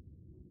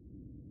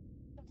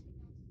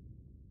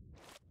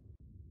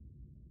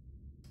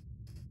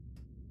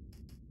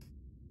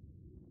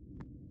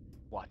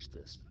 Watch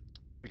this.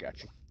 I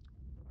got you.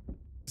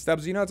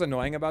 Stubbs, you know what's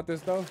annoying about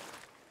this, though?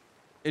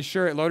 It's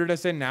sure it loaded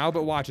us in now,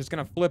 but watch, it's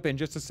gonna flip in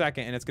just a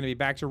second, and it's gonna be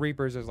back to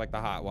Reapers as, like,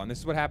 the hot one. This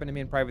is what happened to me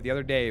in private the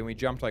other day, and we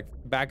jumped, like,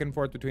 back and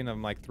forth between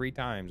them, like, 3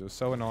 times. It was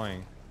so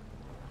annoying.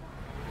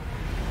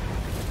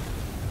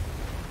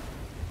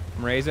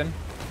 I'm raising.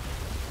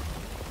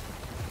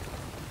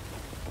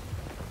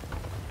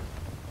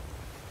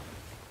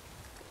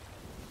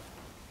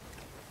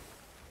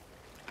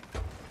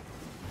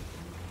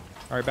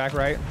 All right, back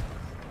right.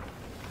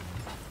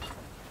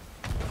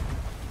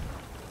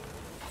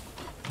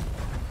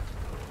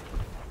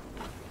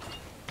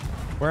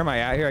 Where am I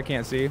at here? I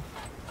can't see.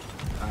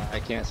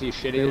 I can't see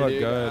shit They either, look dude.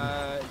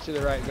 good. To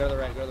the right. Go to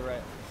the right. Go to the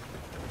right.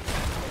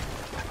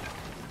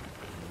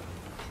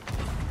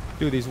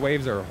 Dude, these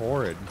waves are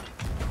horrid.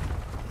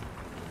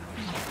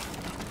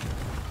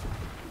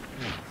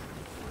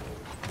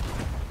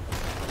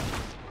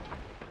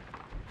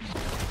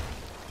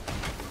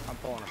 I'm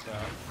pulling us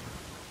out.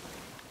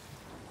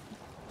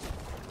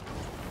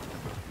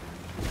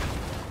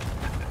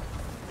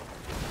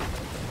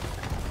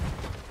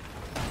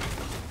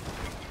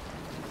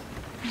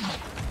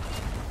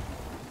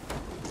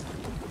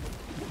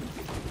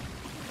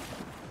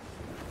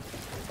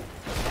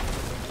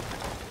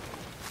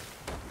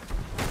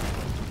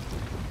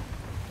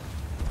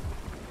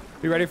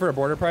 You ready for a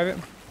border, Private?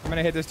 I'm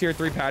gonna hit this tier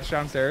 3 patch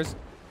downstairs.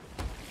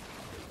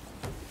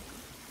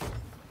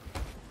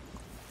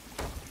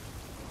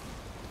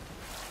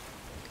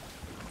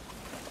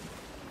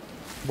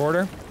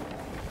 Border.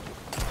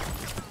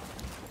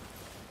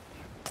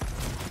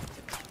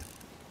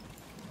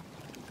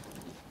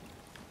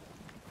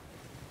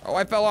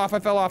 I fell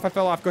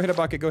off. Go hit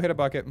a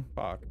bucket.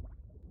 Fuck.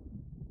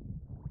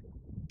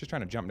 Just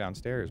trying to jump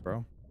downstairs,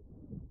 bro.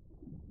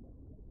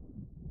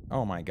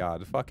 Oh my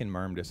god, the fucking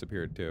merm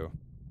disappeared too.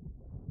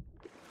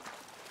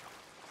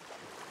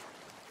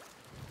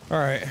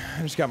 Alright,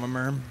 I just got my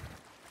merm.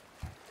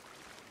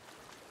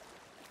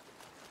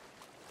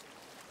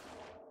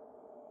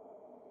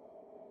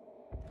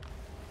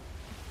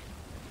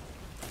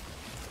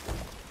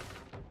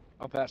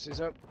 I'll pass these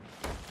up.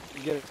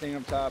 You get a thing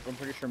up top. I'm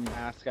pretty sure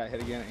Mask got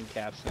hit again and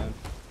Capstone.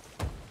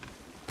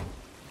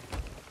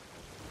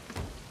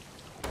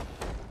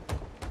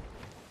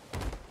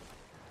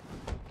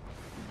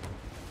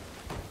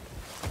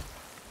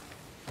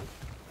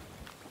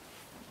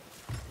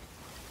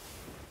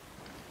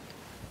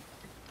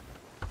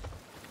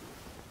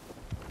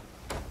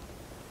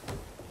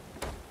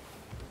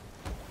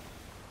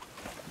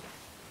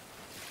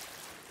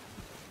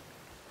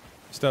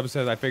 Stubbs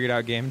says, I figured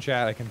out game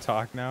chat. I can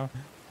talk now.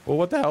 Well,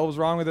 what the hell was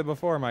wrong with it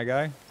before, my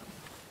guy?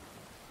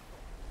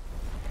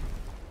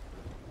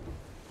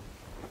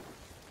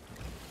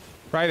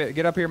 Private,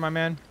 get up here, my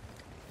man.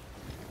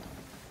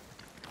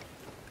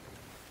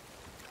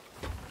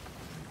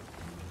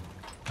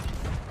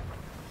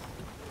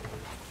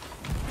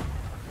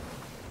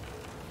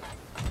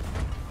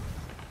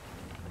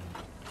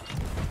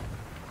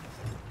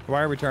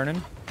 Why are we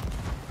turning?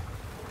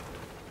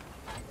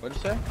 What'd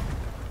you say?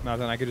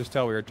 Nothing, I could just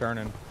tell we were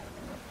turning.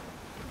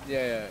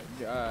 Yeah,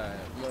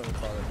 little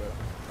farther,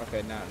 but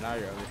okay, now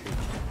you're overshooting.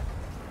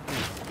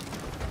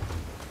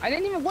 I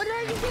didn't even. What did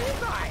I just get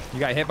hit by? You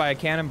got hit by a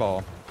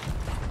cannonball.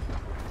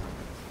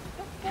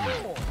 The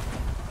bull.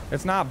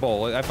 It's not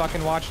bull. I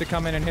fucking watched it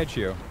come in and hit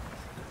you.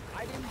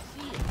 I didn't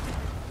see it.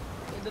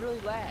 It literally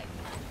lagged.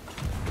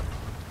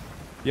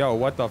 Yo,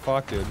 what the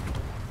fuck, dude?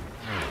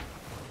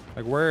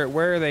 Like,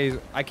 where are they?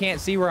 I can't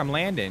see where I'm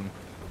landing.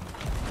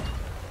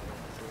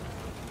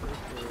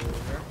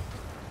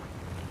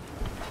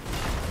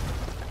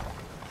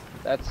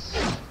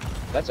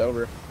 That's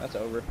over. That's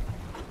over.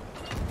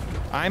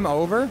 I'm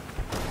over?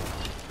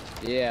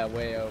 Yeah,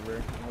 way over.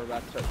 And we're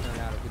about to start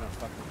turning out if we don't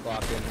fucking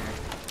clock in here.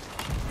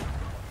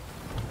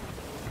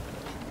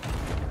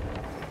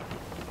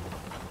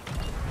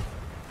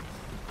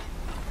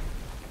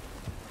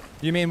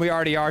 You mean we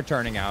already are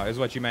turning out, is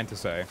what you meant to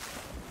say.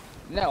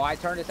 No, I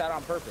turned this out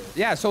on purpose.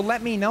 Yeah, so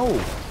let me know.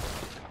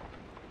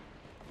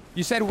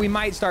 You said we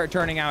might start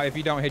turning out if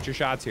you don't hit your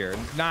shots here.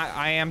 Not,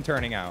 I am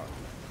turning out.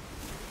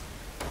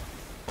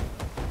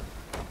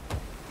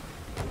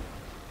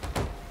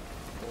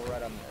 We're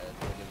right on the edge.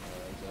 We're getting the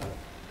legs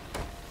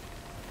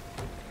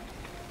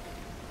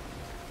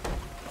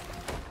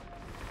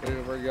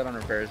out. We're good on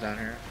repairs down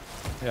here.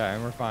 Yeah,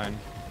 and we're fine.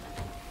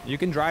 You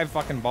can drive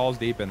fucking balls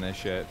deep in this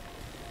shit.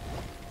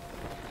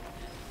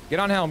 Get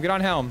on helm, get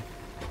on helm.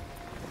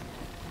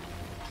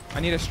 I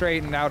need to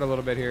straighten out a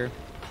little bit here.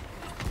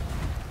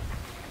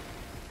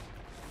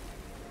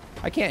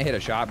 I can't hit a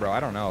shot, bro. I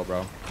don't know,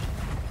 bro.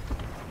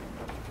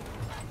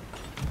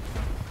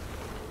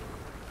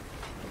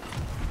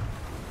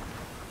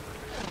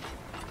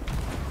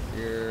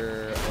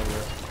 You're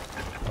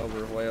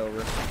over, way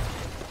over.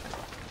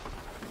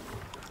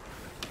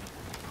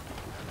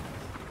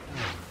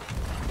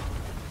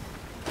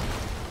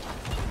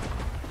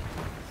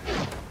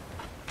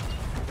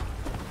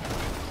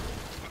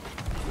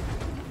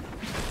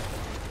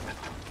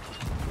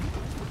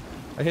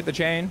 I hit the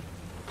chain.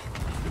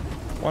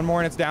 One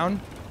more and it's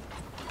down.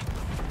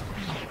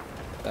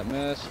 That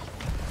missed.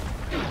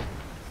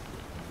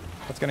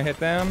 That's gonna hit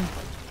them.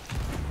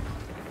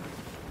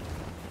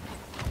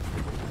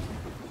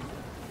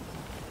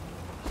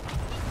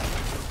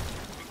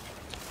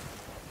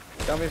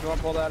 Tell me if you want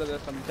pulled out of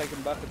this. I'm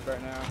taking buckets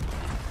right now.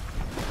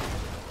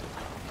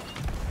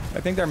 I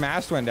think their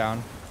mast went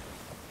down.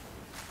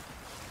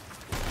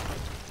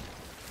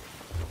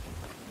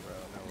 Bro,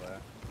 no way.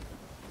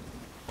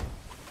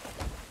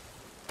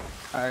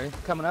 Alright,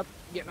 coming up,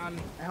 getting on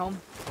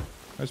helm.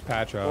 There's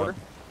patch up. Border.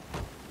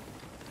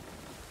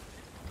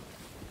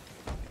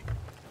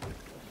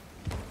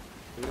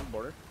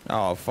 Border.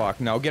 Oh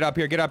fuck no! Get up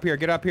here! Get up here!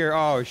 Get up here!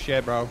 Oh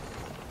shit, bro.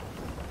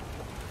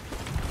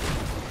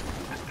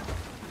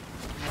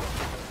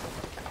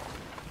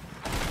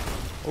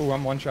 Oh,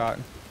 I'm one shot.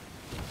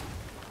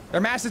 Their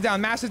mast is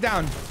down. Mast is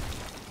down.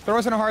 Throw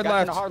us in a hard Got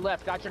left. you in a hard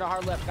left. Got you in a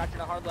hard left. Got you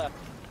in a hard left.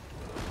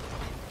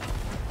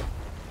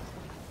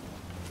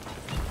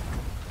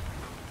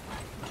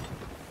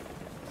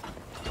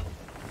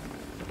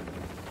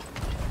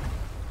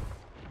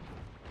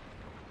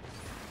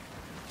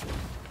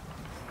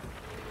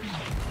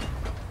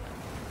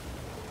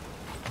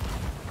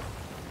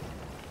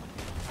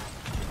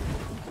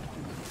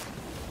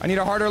 I need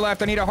a harder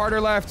left. I need a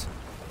harder left.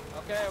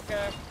 Okay,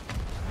 okay.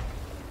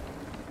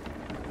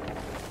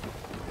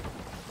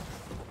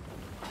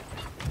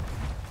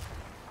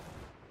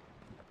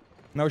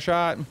 No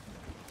shot.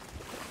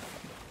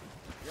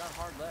 You're on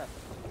hard left.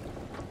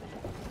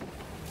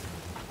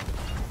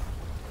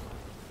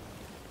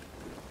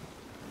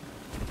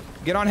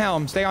 Get on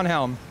helm. Stay on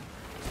helm.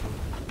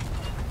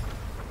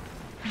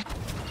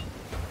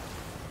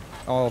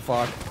 Oh,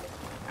 fuck.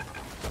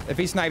 If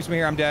he snipes me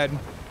here, I'm dead. Okay,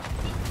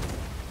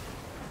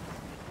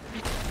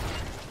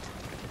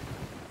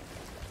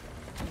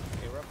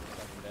 we're up to the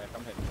second deck.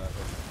 I'm hitting that.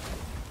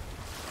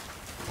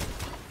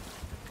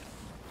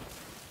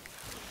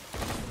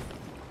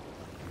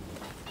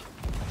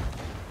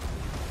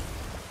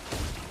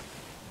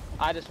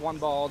 I just one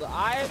balled.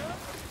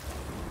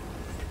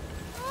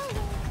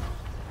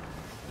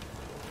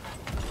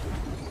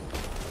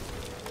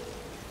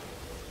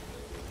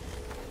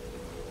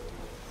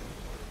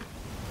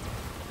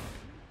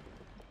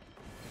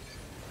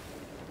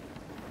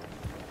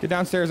 Get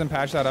downstairs and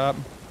patch that up.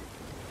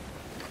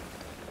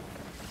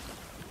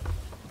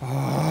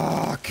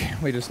 Fuck.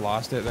 We just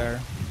lost it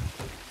there.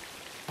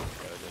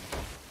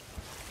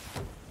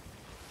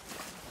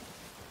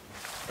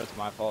 That's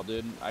my fault,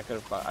 dude. I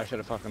should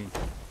have fucking.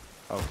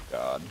 Oh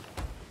god.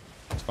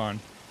 It's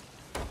fine.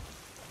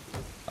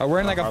 Oh,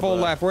 we're in like a full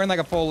left. We're in like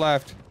a full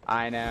left.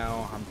 I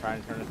know. I'm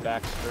trying to turn it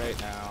back straight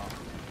now.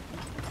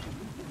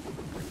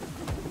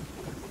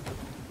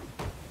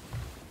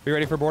 Be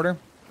ready for border?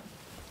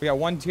 We got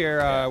one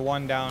tier,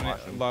 one down,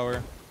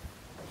 lower.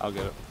 I'll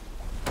get it.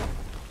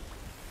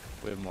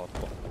 We have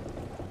multiple.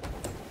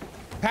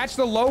 Patch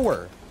the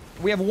lower.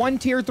 We have one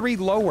tier 3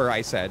 lower,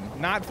 I said.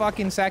 Not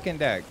fucking second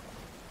deck.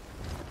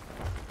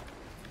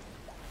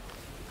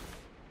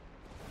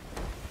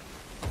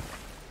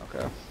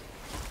 Okay.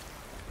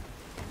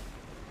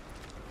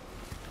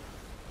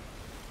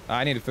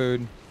 I needed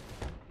food.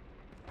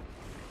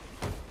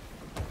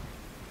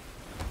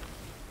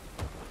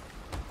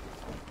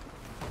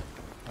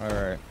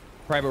 Alright.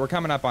 Private, we're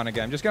coming up on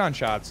again. Just get on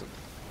shots.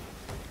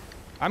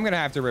 I'm gonna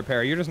have to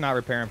repair. You're just not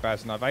repairing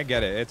fast enough. I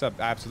get it. It's an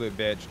absolute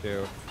bitch,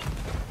 too.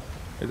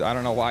 I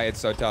don't know why it's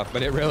so tough,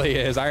 but it really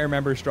is. I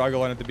remember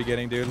struggling at the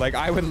beginning, dude. Like,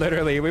 I would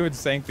literally, we would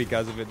sink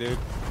because of it, dude.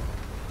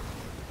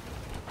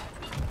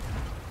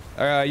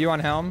 You on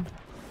helm?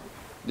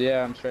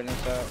 Yeah, I'm straightening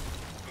this out.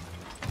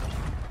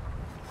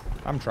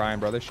 I'm trying,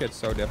 bro. This shit's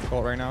so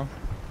difficult right now.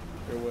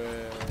 Your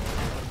way.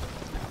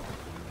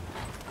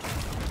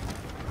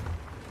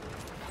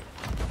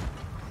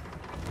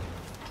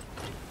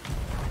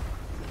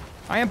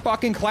 I am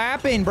fucking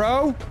clapping,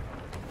 bro.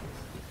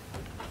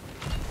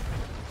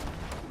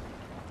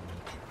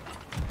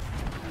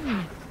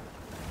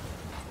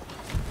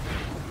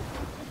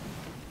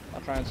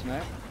 I'll try and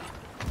snap.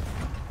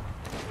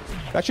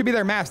 That should be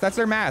their mast. That's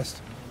their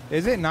mast.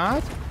 Is it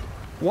not?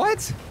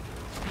 What?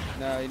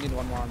 No, you need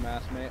one more on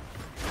mass, mate.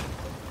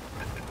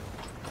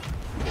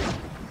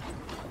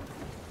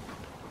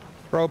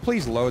 Bro,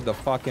 please load the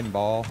fucking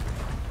ball.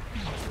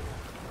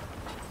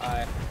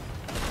 Aye.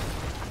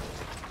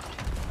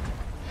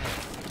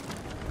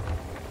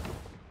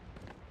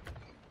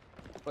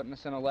 Putting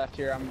this in the left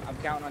here. I'm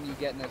counting on you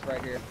getting this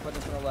right here. Putting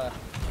this in the left.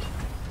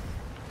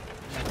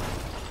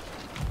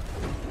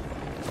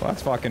 Well,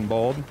 that's fucking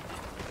bold.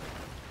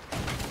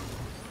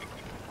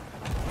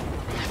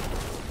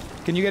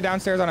 Can you get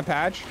downstairs on a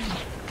patch?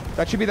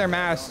 That should be their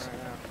mast.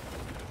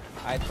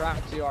 I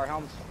tried to. Our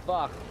helm's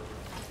fucked.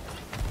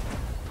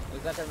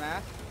 Is that their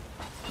mast?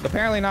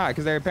 Apparently not,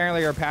 because they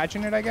apparently are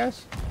patching it, I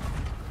guess.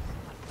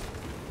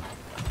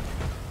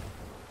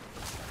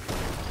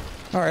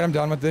 All right, I'm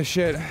done with this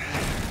shit.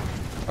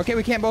 Okay,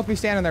 we can't both be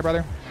standing there,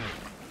 brother.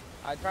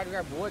 I tried to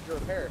grab wood to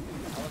repair.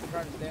 I wasn't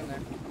trying to stand there.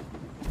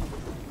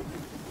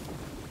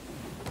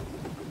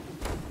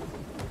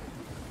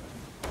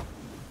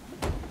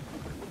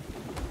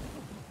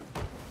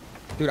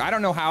 Dude, I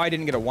don't know how I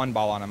didn't get a one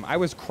ball on them. I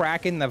was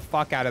cracking the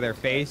fuck out of their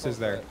faces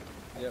there.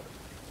 Yep.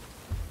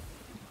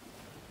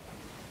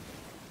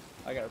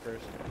 I got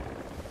repairs.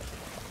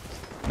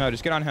 No,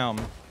 just get on helm.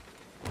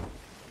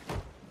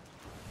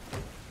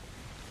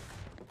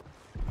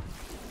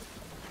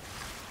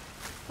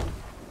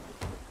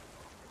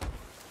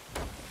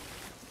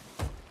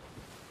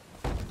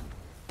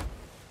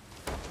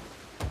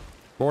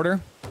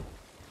 Border.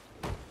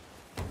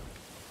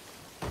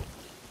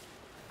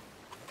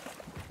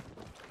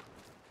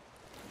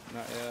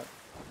 Not yet.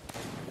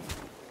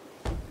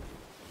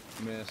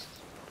 Missed.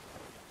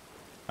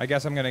 I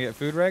guess I'm gonna get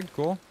food rigged.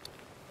 Cool.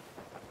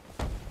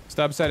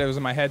 Stubb said it was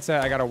in my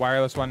headset. I got a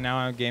wireless one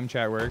now. Game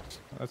chat works.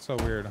 That's so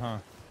weird, huh?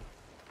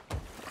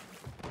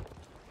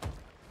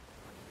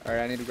 All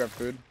right, I need to grab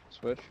food.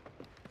 Switch.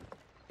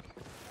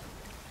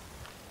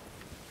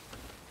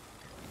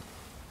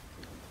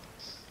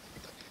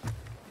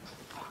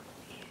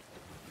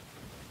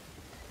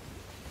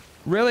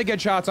 Really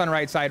good shots on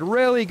right side.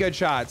 Really good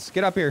shots.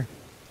 Get up here.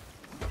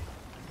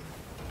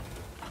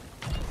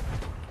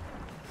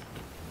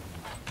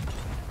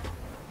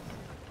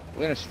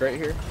 We're gonna straight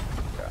here.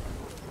 Okay.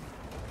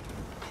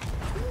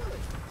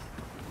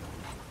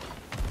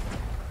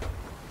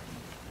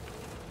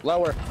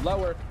 Lower,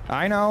 lower.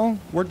 I know.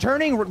 We're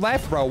turning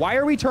left, bro. Why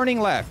are we turning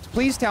left?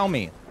 Please tell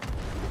me.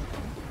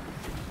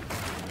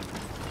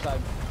 Side.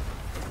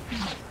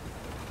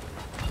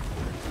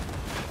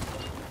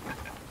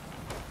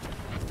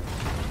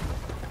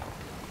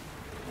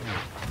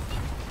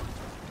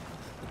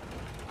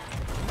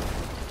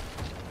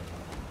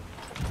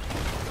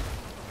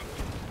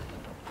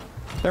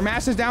 Their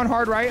mass is down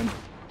hard, right?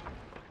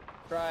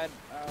 Tried.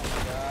 Oh my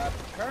god.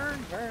 Turn,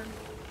 turn.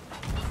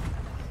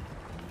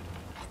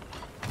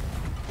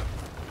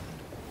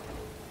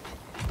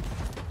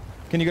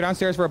 Can you go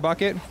downstairs for a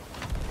bucket?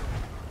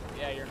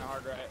 Yeah, you're in a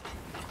hard right.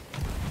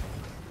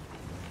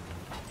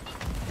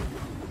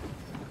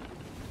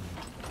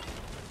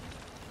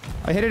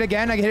 I hit it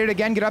again. I hit it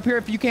again. Get up here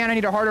if you can. I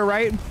need a harder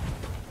right.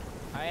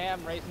 I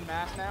am raising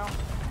mass now.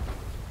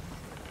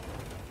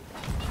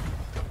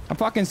 I'm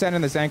fucking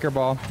sending this anchor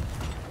ball.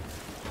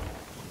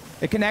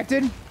 It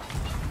connected?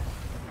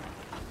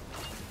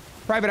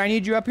 Private, I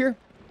need you up here.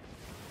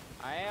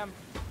 I am.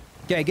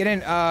 Okay, get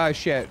in.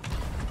 Shit.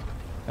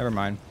 Never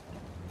mind.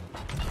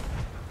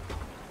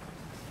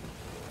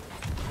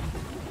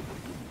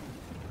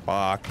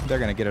 Fuck. They're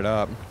gonna get it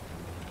up.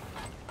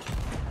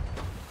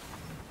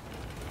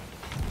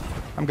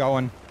 I'm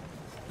going.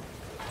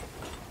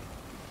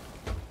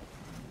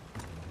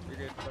 You're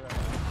good.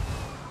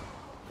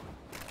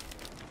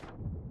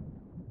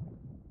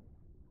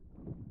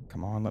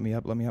 Come on, let me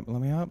up, let me up,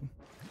 let me up.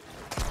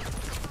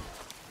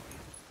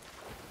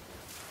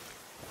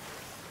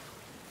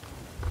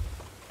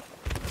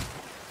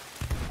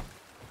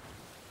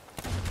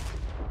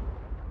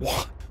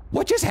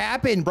 What just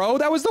happened, bro?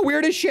 That was the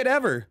weirdest shit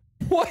ever.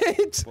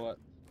 What? What?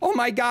 Oh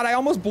my god, I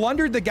almost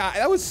blundered the guy.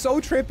 That was so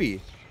trippy.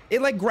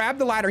 It like grabbed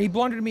the ladder. He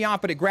blundered me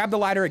off, but it grabbed the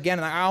ladder again,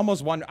 and I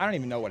almost won. I don't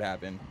even know what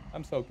happened.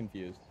 I'm so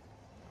confused.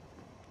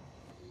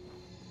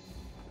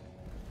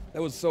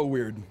 That was so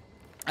weird.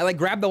 I like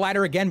grabbed the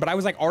ladder again, but I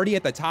was like already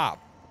at the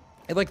top.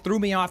 It like threw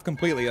me off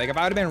completely. Like if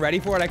I would have been ready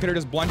for it, I could have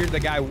just blundered the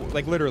guy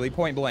like literally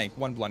point blank,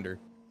 one blunder.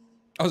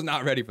 I was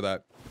not ready for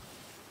that.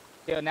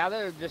 Yo, now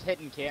they're just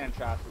hitting cannon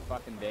shots for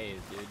fucking days,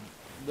 dude.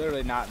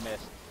 Literally not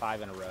missed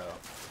 5 in a row.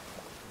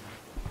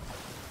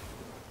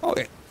 Oh,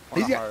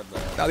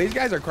 these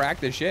guys are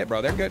cracked as shit,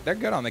 bro. They're good. They're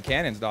good on the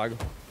cannons, dog.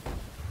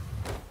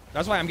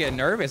 That's why I'm getting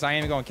nervous. I ain't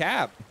even going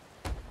cap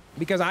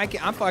because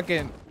I'm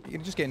fucking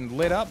just getting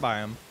lit up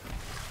by them.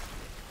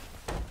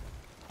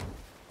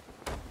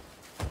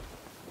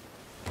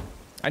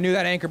 I knew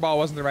that anchor ball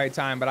wasn't the right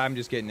time, but I'm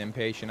just getting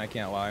impatient. I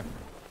can't lie.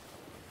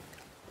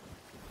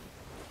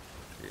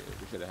 We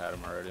should have had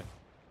him already.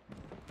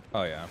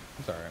 Oh yeah,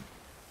 it's all right.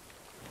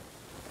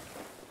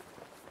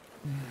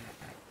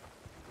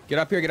 Get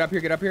up here, get up here,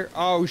 get up here.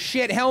 Oh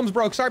shit, helm's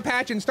broke. Start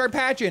patching, start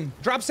patching.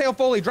 Drop sail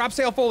fully,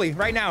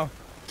 right now.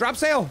 Drop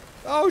sail.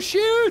 Oh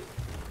shoot.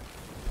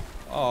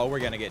 Oh, we're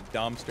gonna get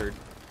dumpstered.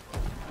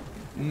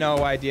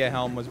 No idea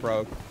helm was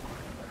broke.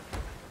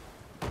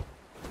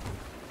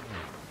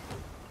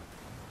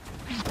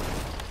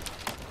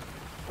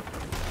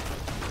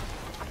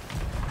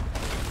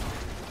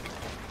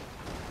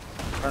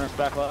 Turn us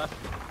back left.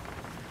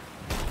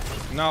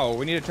 No,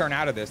 we need to turn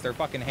out of this. They're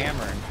fucking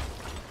hammering.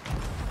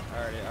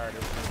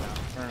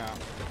 Alrighty, turn out.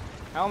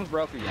 Helm's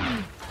broke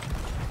again.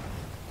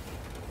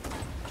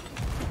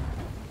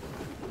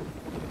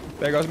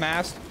 There goes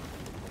mast.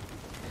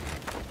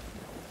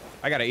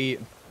 I gotta eat.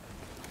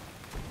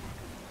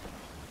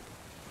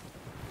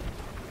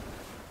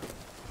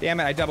 Damn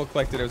it, I double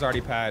clicked it. It was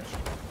already patched.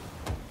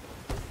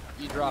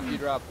 You drop, you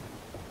drop.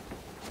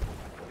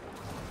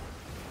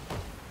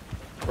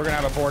 We're gonna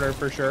have a border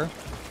for sure.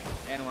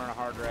 And we're in a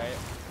hard right.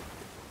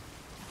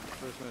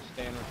 We're just gonna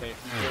stay in rotation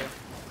here.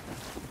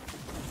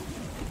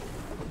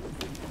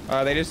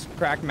 They just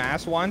cracked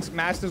mast once.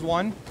 Mast is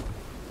one.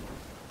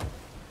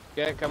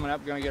 Okay, coming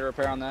up, gonna get a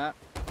repair on that.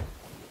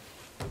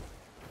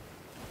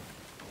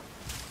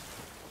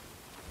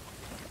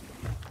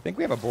 I think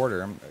we have a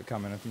border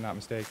coming, if I'm not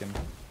mistaken.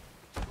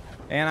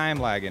 And I am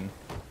lagging.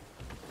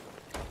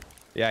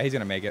 Yeah, he's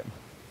gonna make it.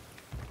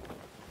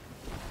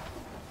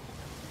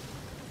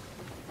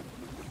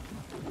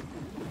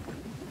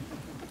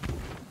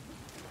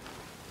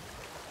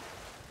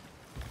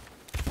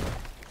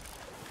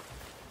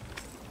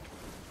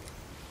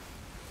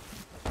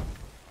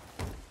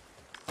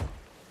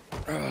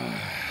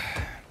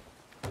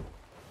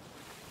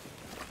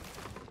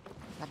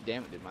 God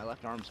damn it, dude. My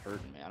left arm's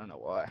hurting me. I don't know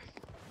why.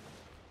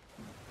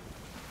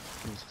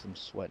 I'm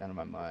sweating out of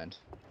my mind.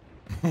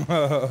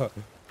 Trying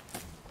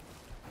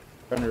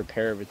to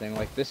repair everything.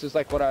 Like, this is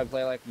like what I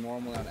play like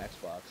normally on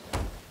Xbox.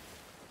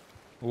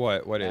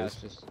 What Now is?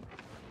 it's just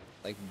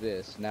like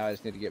this. Now I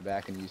just need to get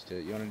back and used to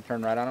it. You want to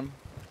turn right on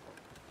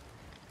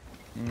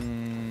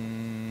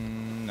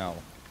him? No.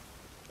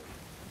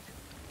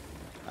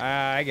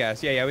 I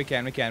guess. Yeah, we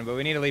can. But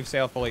we need to leave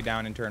sail fully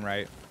down and turn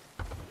right.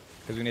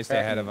 Because we need to stay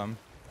ahead of them.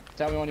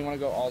 Tell me when you want to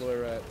go all the way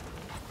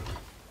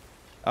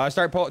right.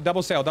 Start pull.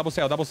 Double sail.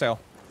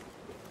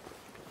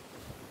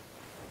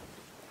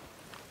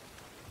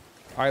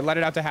 All right, let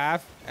it out to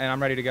half, and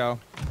I'm ready to go.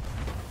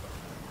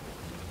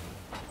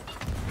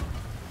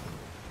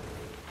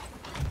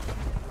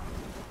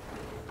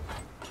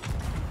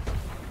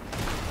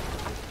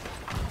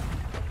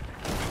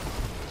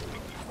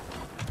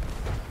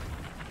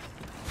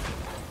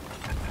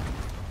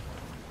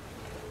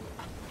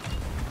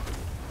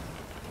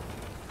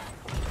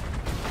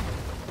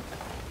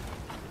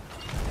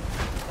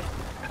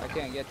 I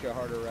can't get you a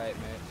harder right,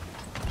 mate.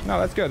 No,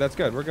 that's good. That's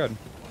good. We're good.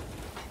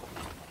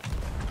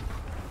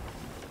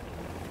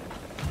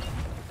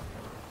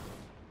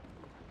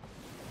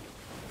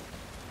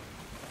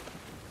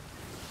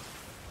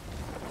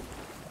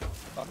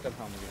 Fucked up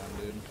helmet gun,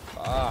 dude.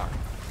 Fuck.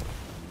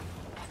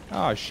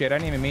 Oh, shit. I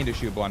didn't even mean to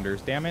shoot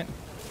blunders. Damn it.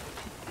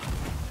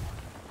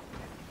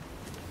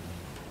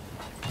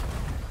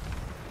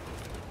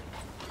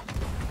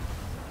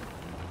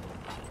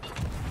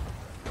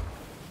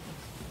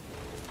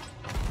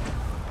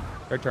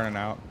 They're turning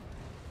out.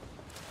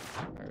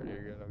 Alright,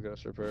 you're good. I've got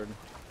us repaired.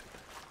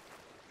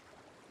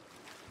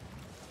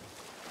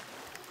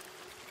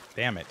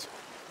 Damn it.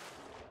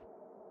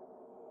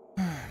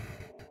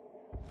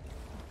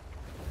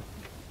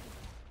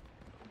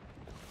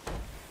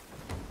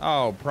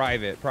 Oh,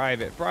 private.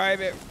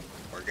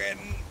 We're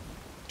getting...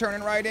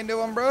 turning right into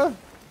them, bro.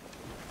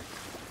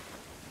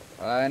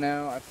 I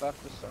know. I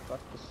fucked this.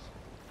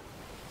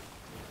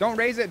 Don't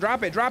raise it.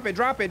 Drop it.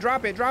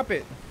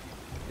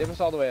 Dip us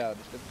all the way out.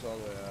 Just dip us all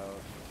the way out.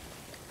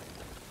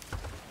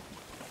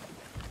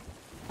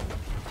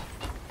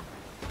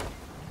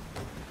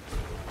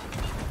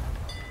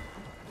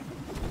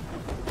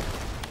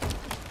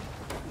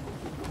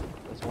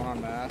 There's one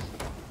on mass.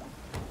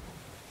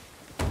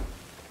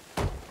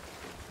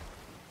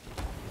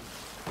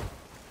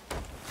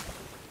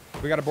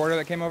 We got a border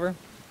that came over.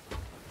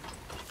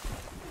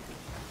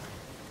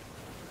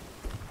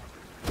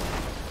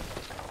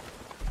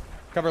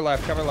 Cover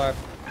left.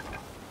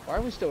 Why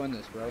are we still in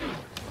this, bro?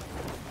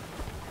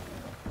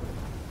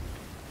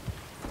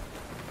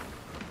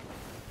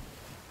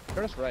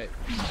 Turn us right.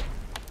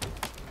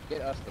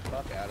 Get us the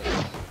fuck out of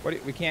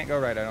this. We can't go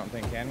right, I don't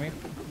think, can we?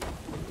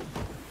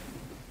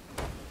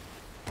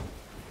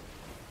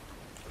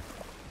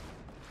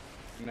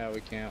 No,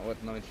 we can't. What?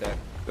 Let me check.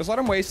 Just let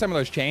them waste some of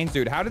those chains,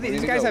 dude. How do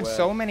these guys have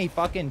so many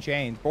fucking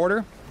chains?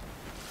 Border?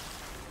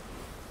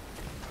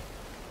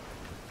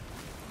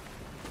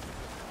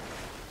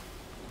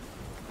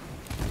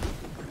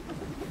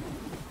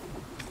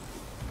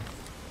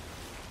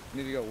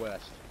 Need to go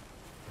west.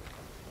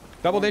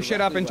 Double this shit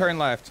up and turn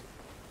left.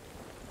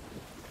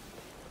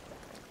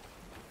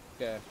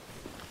 Okay.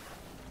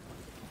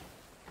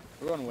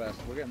 We're going west.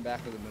 We're getting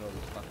back to the middle of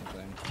this fucking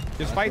thing.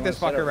 Just fight this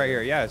fucker right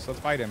here. Yes,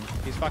 let's fight him.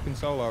 He's fucking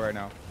solo right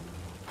now.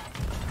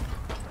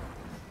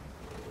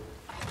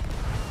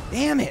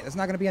 Damn it! That's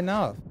not gonna be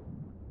enough.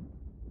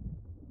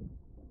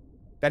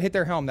 That hit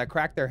their helm. That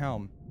cracked their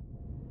helm.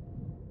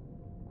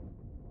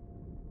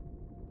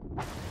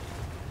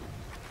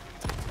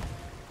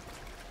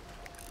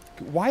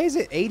 Why is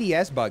it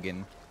ADS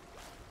bugging?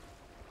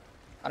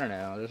 I don't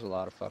know. There's a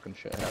lot of fucking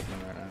shit happening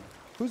right now.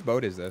 Whose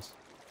boat is this?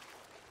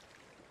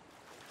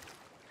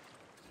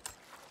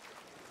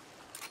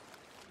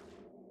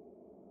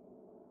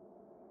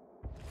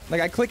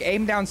 Like, I click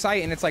aim down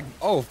sight, and it's like,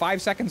 oh,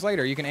 5 seconds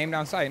later, you can aim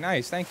down sight.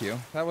 Nice, thank you.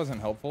 That wasn't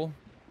helpful.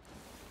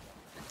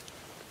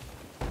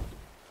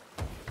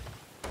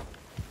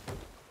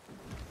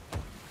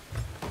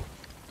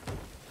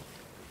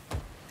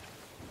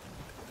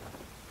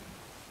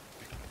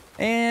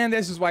 And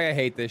this is why I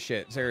hate this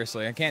shit.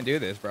 Seriously, I can't do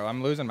this, bro.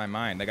 I'm losing my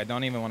mind. Like, I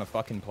don't even want to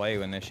fucking play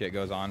when this shit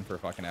goes on for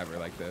fucking ever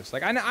like this.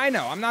 Like, I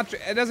know. I'm not...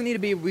 It doesn't need to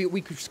be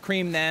we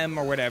cream them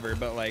or whatever,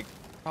 but, like,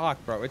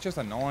 fuck, bro. It's just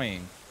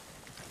annoying.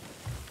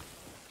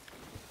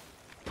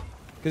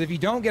 Because if you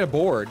don't get a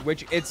board,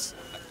 which it's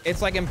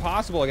like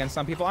impossible against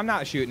some people. I'm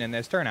not shooting in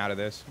this. Turn out of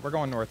this. We're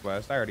going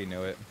northwest. I already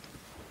knew it.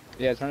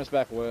 Yeah, turn us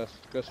back west.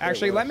 Go straight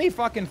Actually, west. let me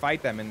fucking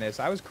fight them in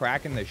this. I was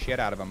cracking the shit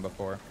out of them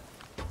before.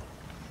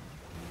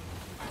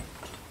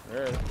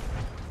 Alright.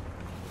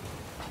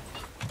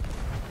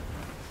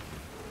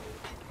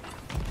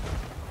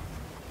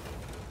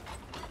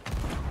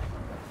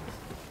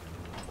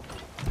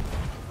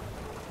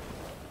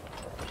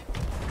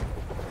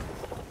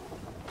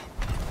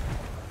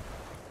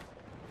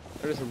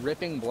 They're just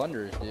ripping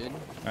blunders, dude.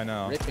 I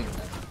know. Ripping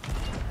them.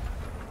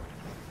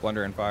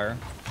 Blunder and fire.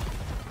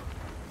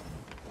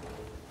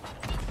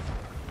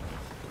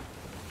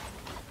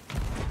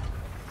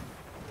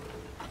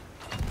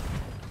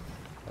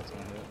 That's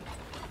gonna hit.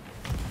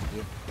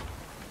 Yep.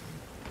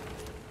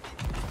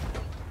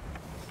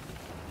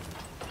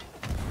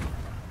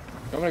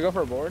 You want me to go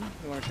for a board?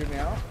 You want to shoot me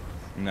out?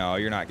 No,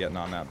 you're not getting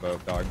on that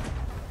boat, dog.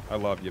 I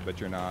love you,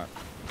 but you're not.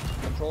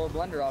 Controller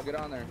blender, I'll get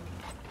on there.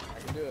 I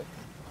can do it.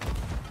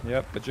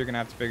 Yep, but you're gonna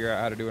have to figure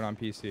out how to do it on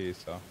PC,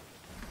 so.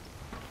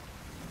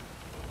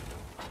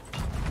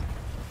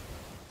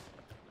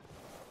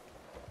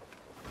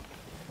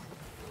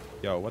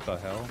 Yo, what the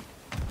hell?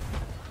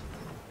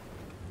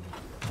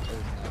 There's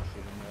no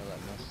shooting there,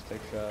 letting us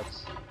take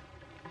shots.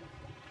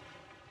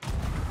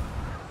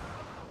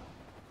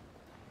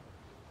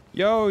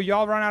 Yo,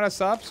 y'all run out of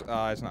subs?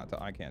 It's not.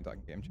 I can't talk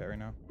in game chat right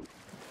now.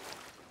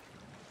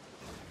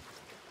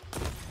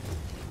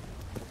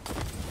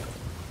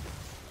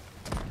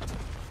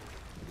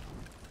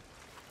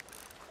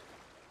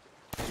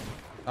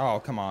 Oh,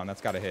 come on.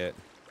 That's got to hit.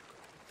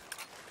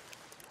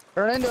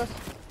 Turn into us.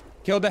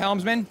 Killed the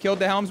helmsman. Killed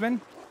the helmsman.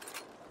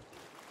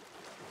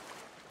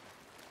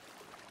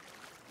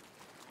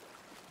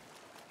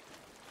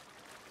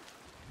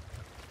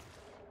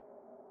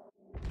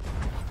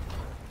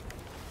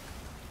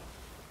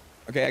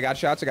 Okay, I got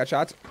shots. I got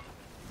shots.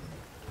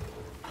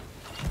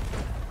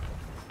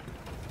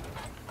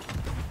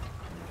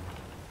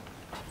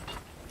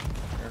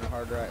 You're in a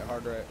hard right,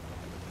 hard right.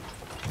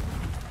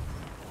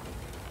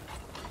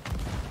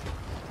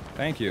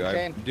 Thank you. I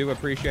Shane. do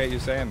appreciate you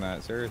saying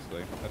that.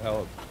 Seriously, that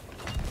helps.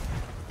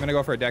 I'm gonna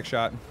go for a deck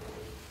shot.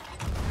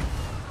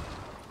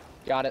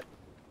 Got it.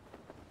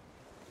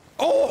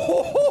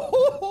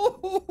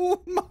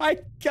 Oh my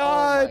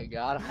god! Oh my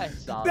god, I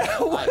saw That that.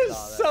 I was saw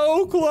that.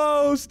 so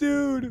close,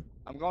 dude.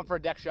 I'm going for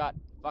a deck shot.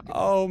 Fuck it.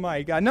 Oh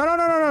my god! No, no,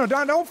 no, no,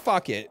 no! Don't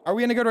fuck it. Are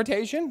we in a good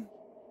rotation?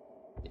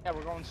 Yeah,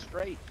 we're going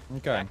straight.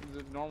 Okay. Back to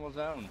the normal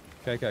zone.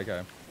 Okay, okay, okay.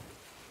 I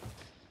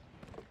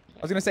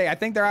was gonna say, I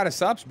think they're out of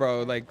subs,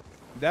 bro. Like,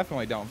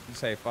 definitely don't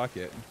say fuck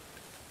it.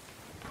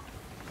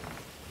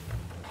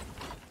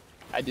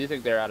 I do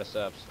think they're out of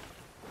subs.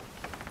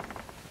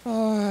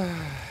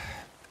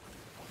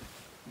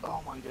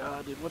 Oh my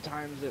god, dude, what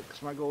time is it?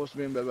 Because my goal was to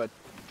be in bed by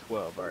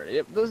 12 already.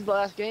 Yep, this is the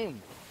last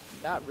game.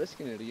 Not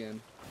risking it again.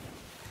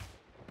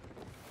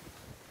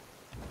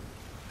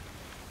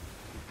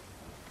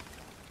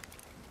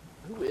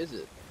 Who is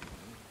it?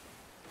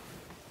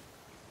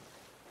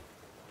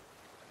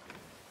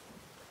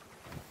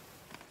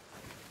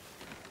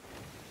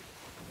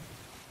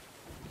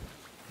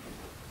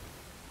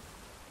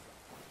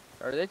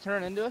 Are they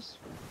turning into us?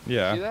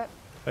 Yeah, See that?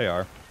 they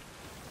are.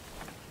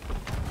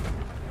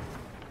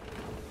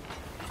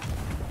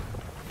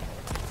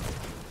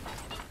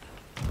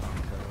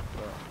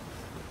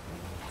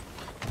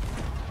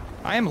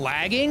 I am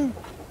lagging?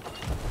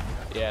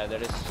 Yeah, they're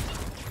just...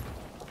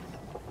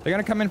 They're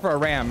gonna come in for a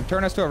ram.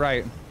 Turn us to a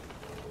right.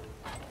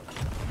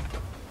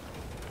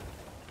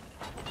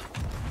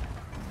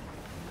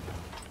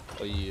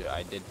 Well,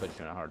 I did put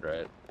you in a hard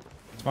right.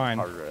 It's fine.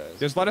 Hard right.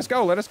 Just let us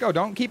go. Let us go.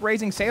 Don't keep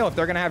raising sail if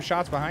they're gonna have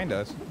shots behind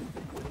us.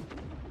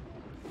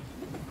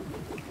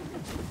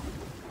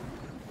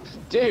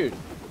 Dude!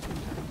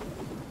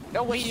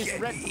 No way, you just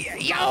read...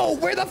 Yo,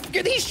 where the f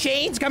are these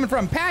chains coming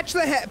from? Patch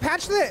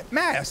the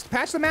mast.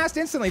 Patch the mast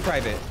instantly,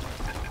 Private.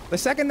 The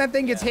second that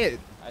thing gets hit.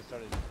 I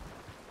started...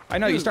 I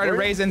know, you Dude, started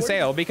raising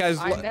sail because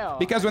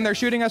when they're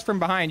shooting us from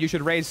behind, you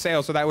should raise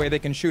sail so that way they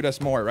can shoot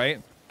us more,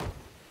 right?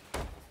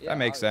 Yeah, That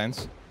makes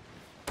sense.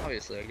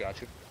 Obviously, I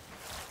got you.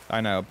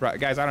 I know.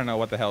 Guys, I don't know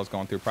what the hell is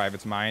going through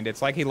Private's mind.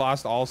 It's like he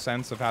lost all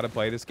sense of how to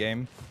play this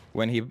game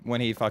when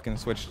he fucking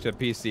switched to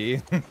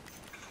PC.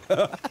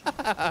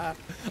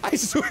 I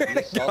swear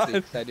to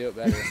God. I do it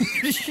better.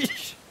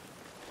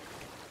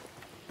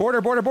 Border,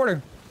 border,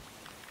 border.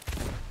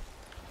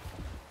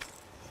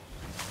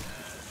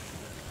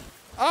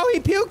 Oh, he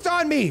puked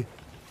on me.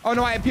 Oh,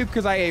 no, I puked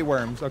because I ate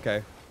worms.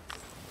 Okay.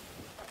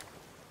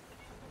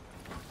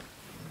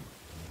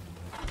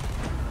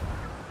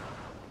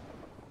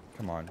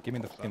 Come on, give me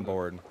the fucking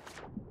board.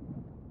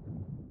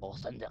 Oh,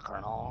 send it,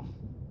 Colonel.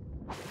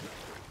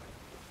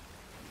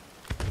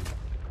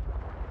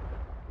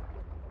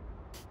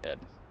 Good.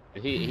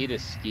 He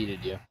just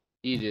skeeted you.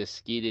 He just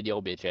skeeted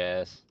your bitch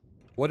ass.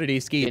 What did he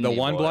skeet? Give The me,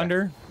 one boy.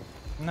 blunder?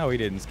 No, he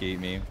didn't skeet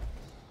me.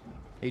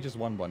 He just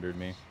one blundered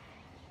me.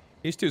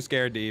 He's too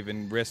scared to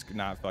even risk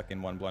not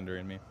fucking one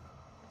blundering me.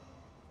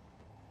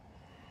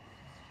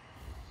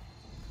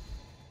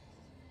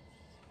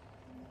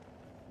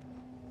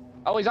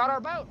 Oh, he's on our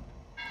boat.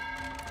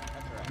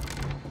 That's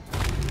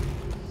right.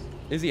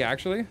 Is he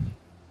actually?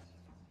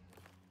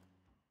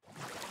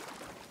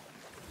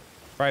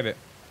 Private.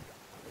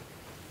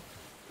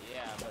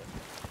 Yeah, but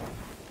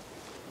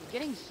he's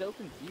getting so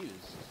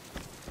confused.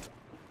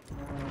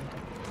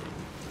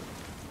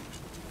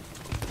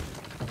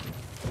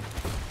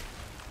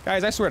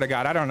 Guys, I swear to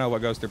God, I don't know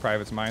what goes through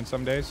Private's mind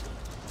some days.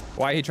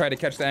 Why he tried to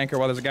catch the anchor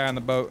while there's a guy on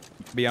the boat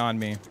beyond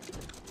me.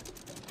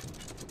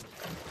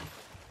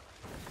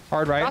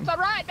 Hard right. That's all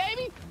right,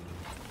 baby.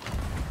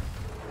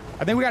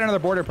 I think we got another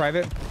border,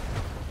 Private.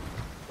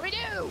 We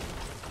do.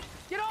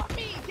 Get off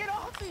me! Get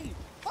off me!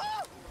 Oh!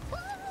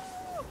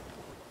 Oh!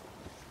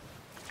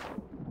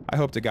 I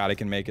hope to God I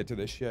can make it to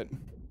this shit.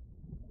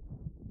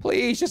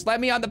 Please, just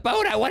let me on the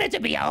boat. I want it to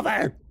be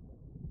over.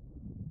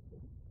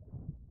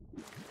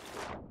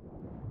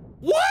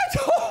 What?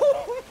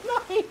 Oh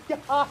my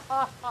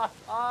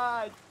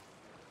God.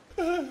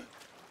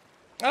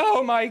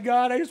 Oh my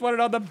God. I just want it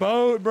on the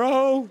boat,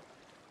 bro.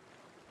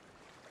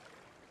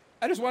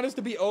 I just want us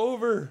to be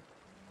over.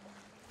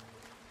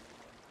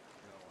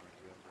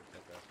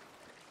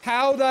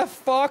 How the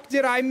fuck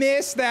did I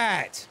miss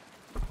that?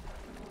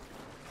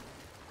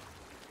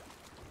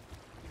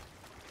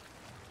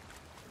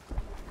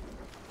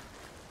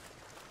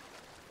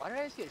 Why did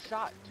I just get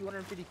shot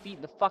 250 feet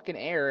in the fucking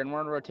air and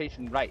we're in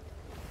rotation right?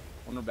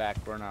 When we're back,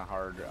 we're not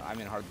hard. I'm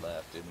in hard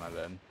left, dude. My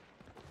bad.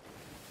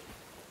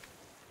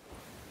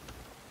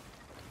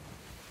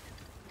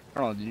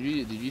 Oh, did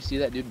you see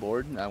that dude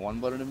board? I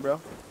one-blooded him, bro.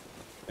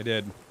 I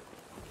did.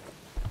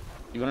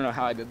 You wanna know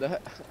how I did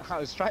that? I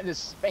was trying to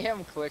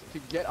spam click to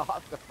get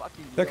off the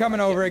fucking. They're coming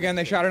I over can't again.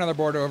 They miss shot it. another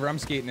board over. I'm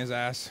skeeting his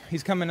ass.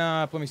 He's coming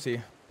up. Let me see.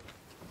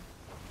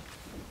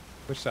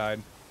 Which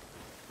side?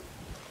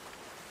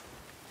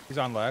 He's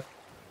on left.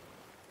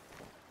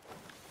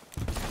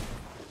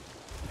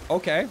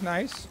 Okay,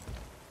 nice.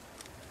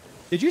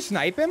 Did you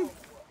snipe him?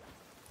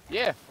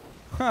 Yeah.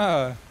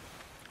 Huh.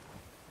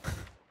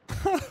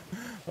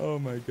 Oh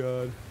my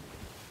god.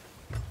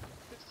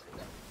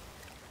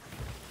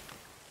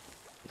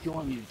 If you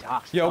want me to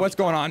talk. Yo, what's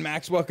going on,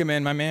 Max? Welcome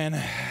in, my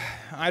man.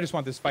 I just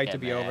want this fight Yeah, to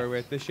be Max. over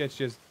with. This shit's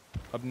just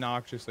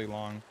obnoxiously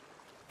long.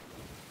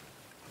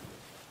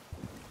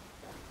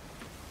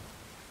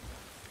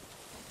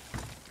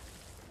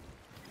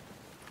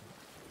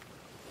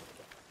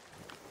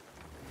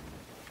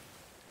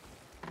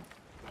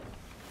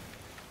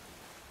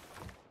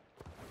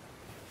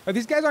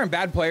 These guys aren't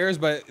bad players,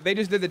 but they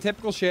just did the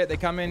typical shit. They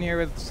come in here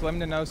with slim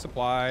to no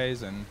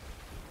supplies, and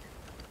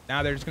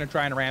now they're just going to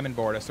try and ram and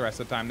board us the rest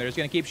of the time. They're just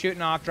going to keep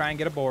shooting off, try and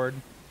get a board,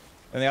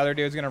 and the other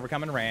dude's going to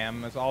come and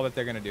ram. That's all that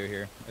they're going to do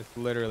here. It's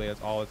literally,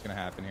 that's all that's going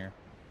to happen here.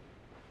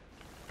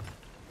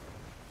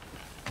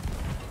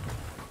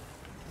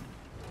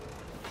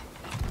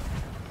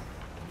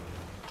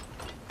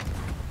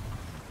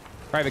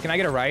 Private, can I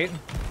get a right?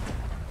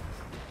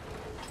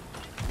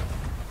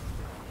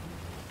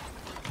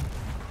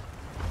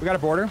 We got a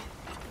border.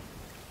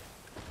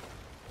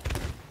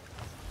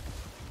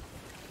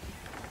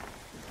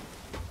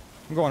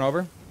 I'm going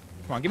over.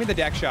 Come on, give me the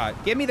deck shot.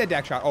 Give me the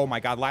deck shot. Oh my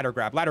god, ladder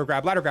grab, ladder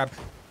grab, ladder grab.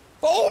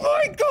 Oh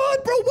my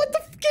god, bro, what the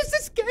fuck is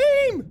this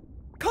game?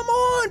 Come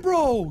on,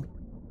 bro.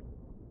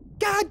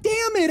 God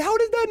damn it, how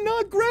did that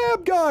not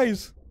grab,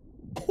 guys?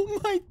 Oh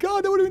my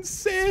god, that would have been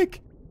sick.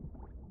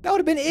 That would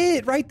have been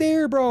it right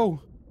there, bro.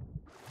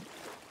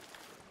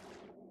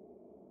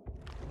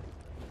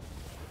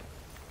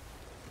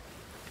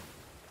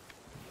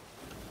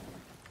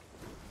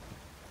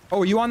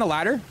 Oh, are you on the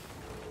ladder?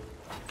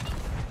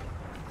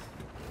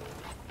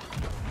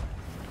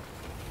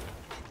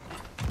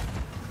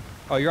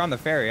 Oh, you're on the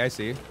ferry, I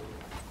see.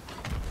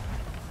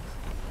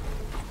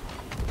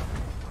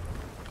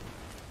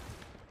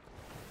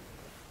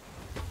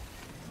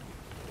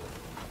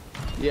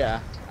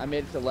 Yeah, I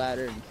made it to the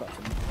ladder and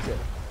fucking shit.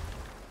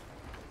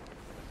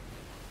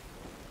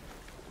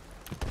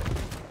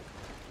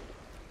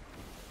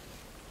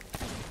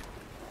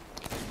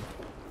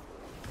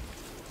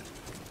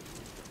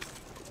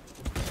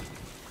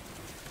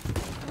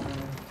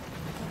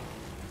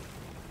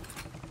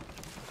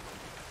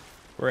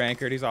 We're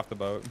anchored, he's off the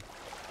boat.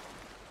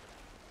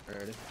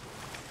 Alrighty.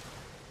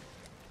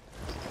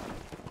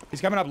 He's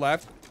coming up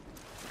left.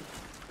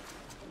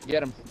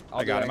 Get him.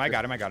 I got him, I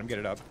got him, I got him. Get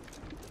it up.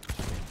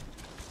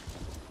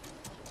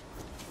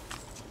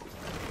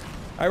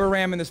 Alright, we're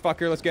ramming this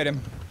fucker. Let's get him.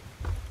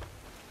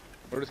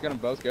 We're just gonna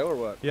both go or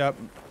what? Yep.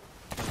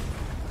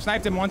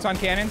 Sniped him once on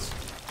cannons.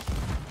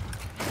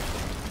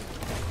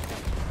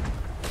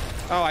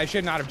 Oh, I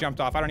should not have jumped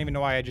off. I don't even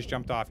know why I just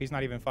jumped off. He's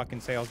not even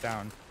fucking sails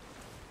down.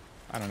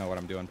 I don't know what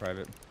I'm doing,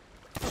 Private.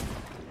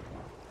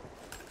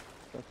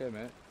 Okay,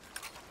 man.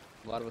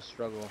 A lot of us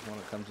struggle when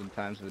it comes in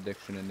times of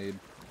addiction and need.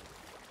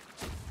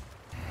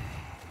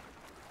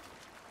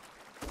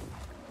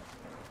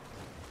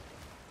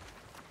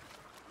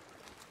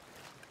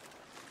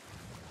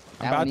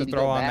 I'm Now we about to need to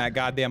throw go on back. that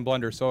goddamn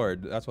blunder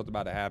sword. That's what's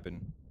about to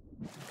happen.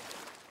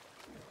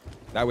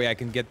 That way I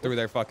can get through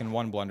their fucking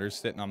one blunders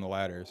sitting on the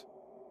ladders.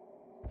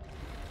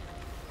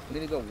 We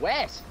need to go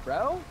west,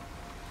 bro.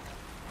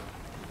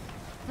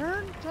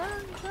 Turn,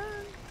 turn,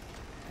 turn.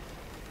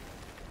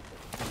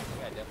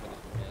 Yeah, definitely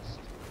missed.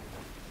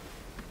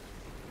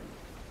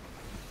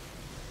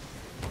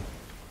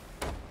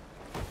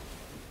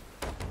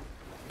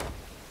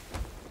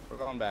 We're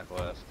going back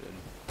west, dude.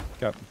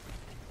 Yep.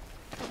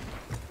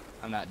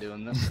 I'm not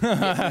doing this.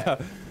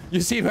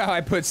 You see how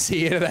I put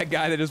C into that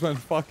guy that just went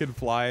fucking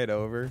flying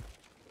over?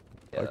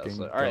 Yeah,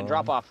 Fucking all right, dumb.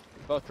 drop off.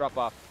 Both drop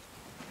off.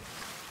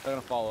 They're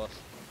gonna follow us.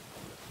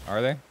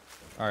 Are they?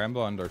 Alright, I'm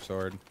blowing their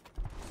sword.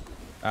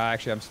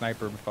 Actually, I'm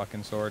sniper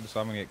fucking sword, so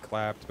I'm gonna get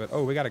clapped. But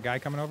oh, we got a guy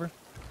coming over.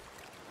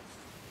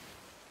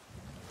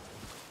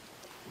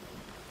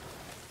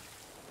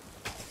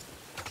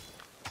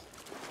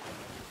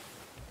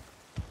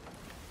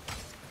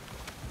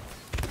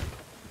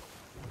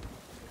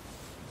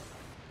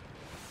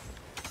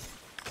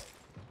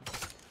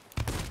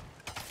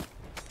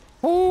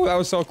 Oh, that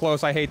was so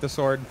close. I hate the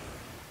sword.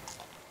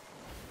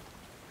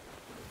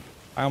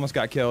 I almost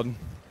got killed. On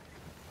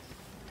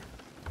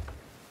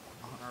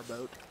our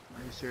boat.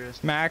 Are you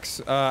serious?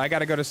 Max, I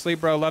gotta go to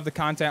sleep, bro. Love the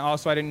content.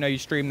 Also, I didn't know you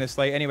streamed this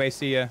late. Anyway,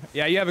 see ya.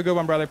 Yeah, you have a good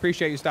one, brother.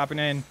 Appreciate you stopping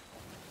in.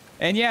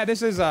 And yeah,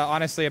 this is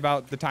honestly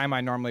about the time I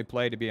normally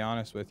play, to be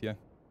honest with you.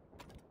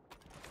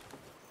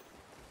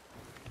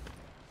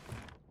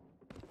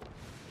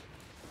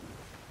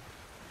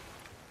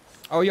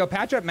 Oh, yo,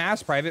 patch up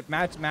Mass, Private.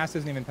 Mass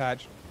isn't even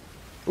patched.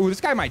 Ooh,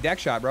 this guy might deck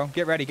shot, bro.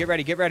 Get ready, get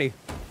ready, get ready.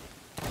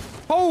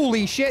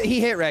 Holy shit,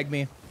 he hit regged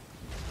me.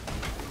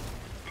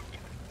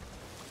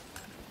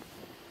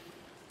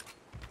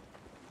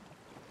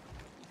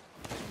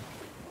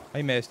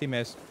 He missed, he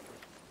missed.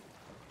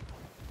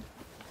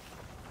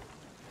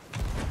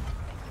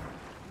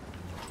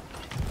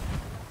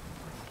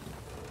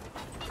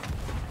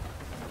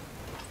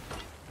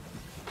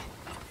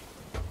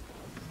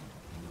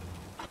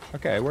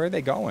 Okay, where are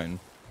they going?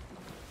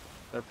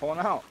 They're pulling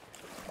out.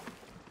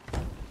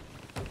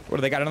 What,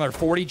 do they got another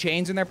 40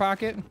 chains in their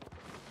pocket?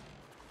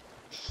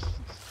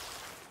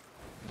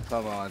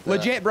 Something like that.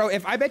 Legit, bro,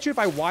 I bet you if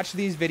I watch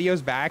these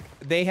videos back,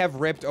 they have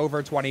ripped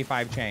over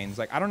 25 chains.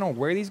 Like, I don't know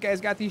where these guys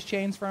got these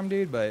chains from,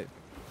 dude, but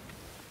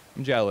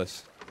I'm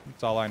jealous.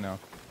 That's all I know.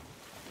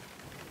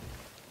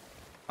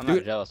 I'm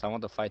not jealous. I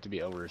want the fight to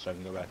be over so I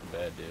can go back to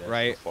bed, dude. That's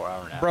Right. a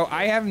 4-hour nap. Bro,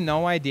 I have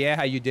no idea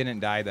how you didn't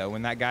die, though.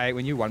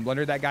 When you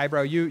one-blundered that guy,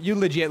 bro, you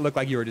legit looked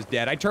like you were just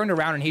dead. I turned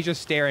around and he's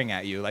just staring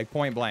at you, like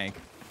point blank.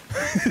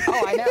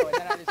 Oh, I know. And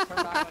then I just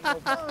turned on and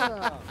went,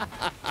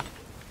 "Boom."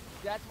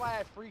 That's why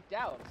I freaked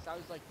out. Because I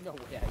was like, no way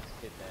I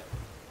just did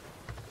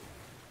that.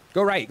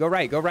 Go right, go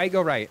right, go right,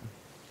 go right.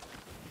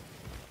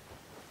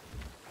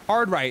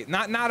 Hard right,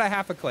 not a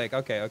half a click.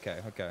 Okay,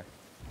 okay, okay.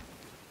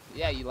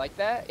 Yeah, you like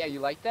that? Yeah,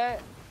 you like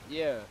that?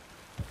 Yeah.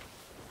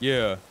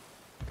 Yeah.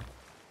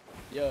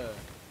 Yeah.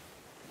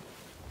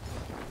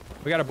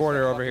 We got a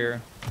border over here.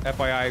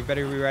 FYI,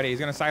 better be ready. He's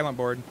gonna silent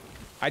board.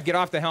 I'd get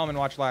off the helm and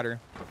watch ladder.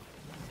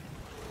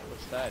 Which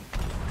side?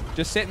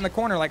 Just sit in the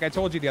corner like I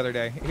told you the other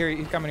day. Here,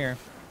 he's coming here.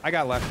 I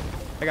got left.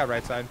 I got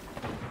right side.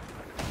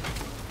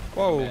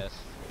 Whoa. Miss.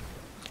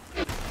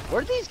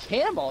 Where did these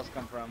cannonballs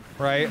come from?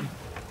 Right.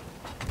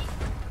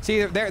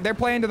 See, they're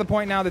playing to the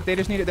point now that they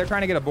just need it. They're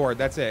trying to get a board.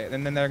 That's it.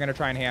 And then they're gonna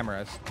try and hammer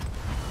us.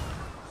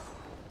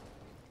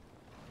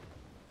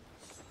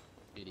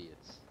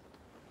 Idiots.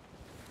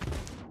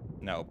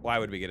 No. Why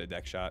would we get a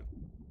deck shot?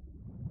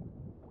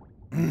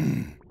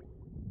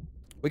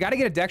 We got to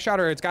get a deck shot,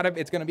 or it's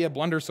gonna be a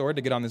blunder sword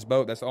to get on this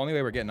boat. That's the only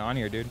way we're getting on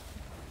here, dude.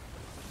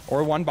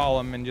 Or one ball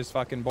them and just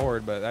fucking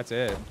board, but that's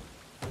it.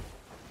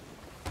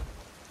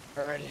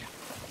 Alrighty.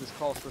 This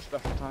calls for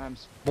special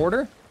times.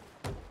 Border?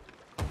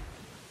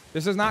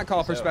 This does not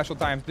call for So- special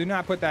times. Do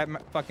not put that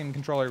fucking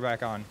controller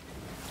back on.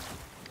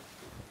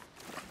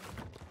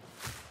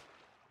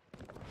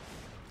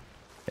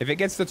 If it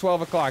gets to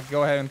 12 o'clock,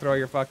 go ahead and throw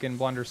your fucking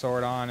blunder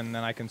sword on, and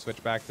then I can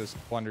switch back to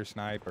blunder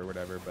snipe or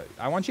whatever. But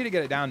I want you to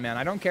get it down, man.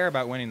 I don't care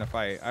about winning the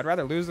fight. I'd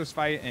rather lose this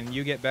fight and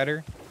you get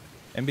better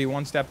and be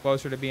one step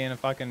closer to being a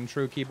fucking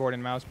true keyboard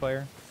and mouse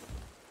player.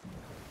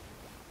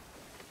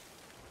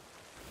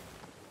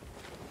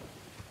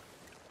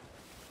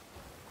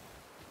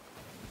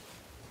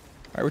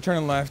 All right, we're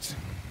turning left.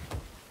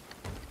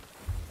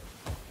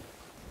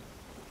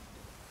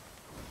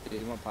 Yeah,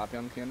 you want poppy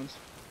on the cannons?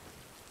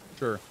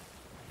 Sure.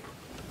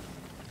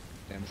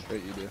 Damn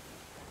straight you do.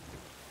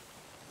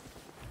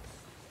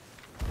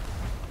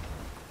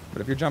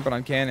 But if you're jumping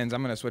on cannons,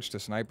 I'm gonna switch to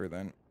sniper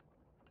then.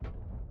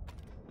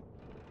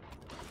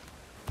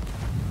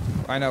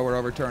 I know we're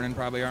overturning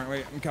probably, aren't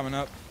we? I'm coming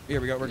up. Here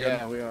we go, we're good.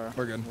 Yeah, we are.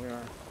 We're good. We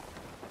are.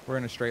 We're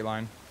in a straight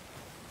line.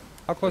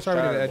 How close are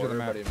we to the edge of the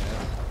map?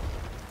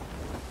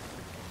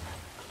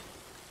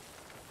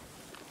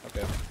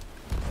 Okay.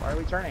 Why are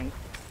we turning?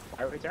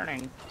 Why are we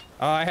turning?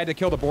 I had to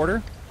kill the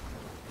border.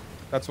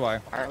 That's why.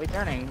 Why are we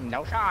turning?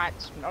 No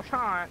shots. No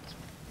shots.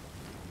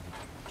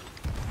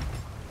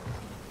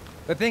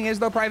 The thing is,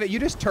 though, Private, you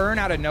just turn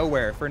out of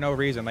nowhere for no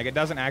reason. Like, it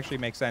doesn't actually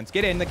make sense.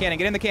 Get in the cannon.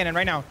 Get in the cannon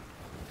right now.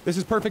 This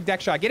is perfect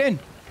deck shot. Get in.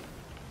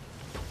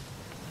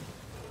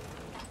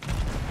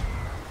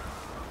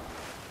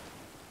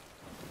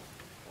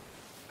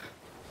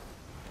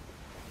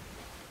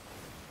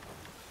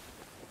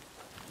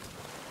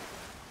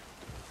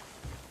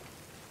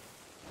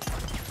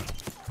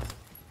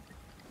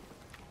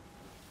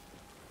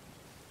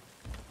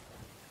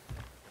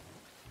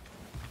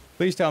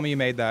 Please tell me you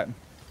made that.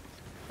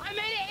 I made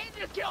it and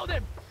just killed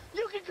him.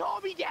 You can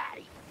call me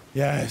daddy.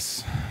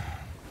 Yes.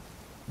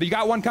 But you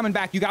got one coming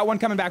back. You got one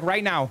coming back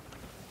right now.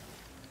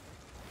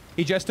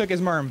 He just took his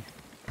merm.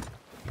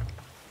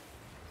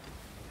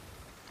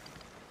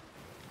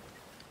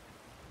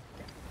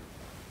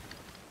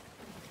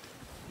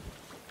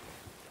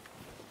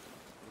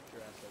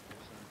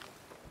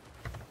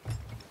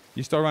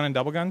 You still running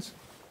double guns?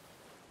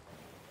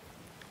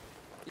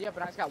 Yeah,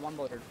 but I just got one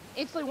blundered.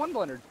 Instantly one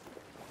blundered.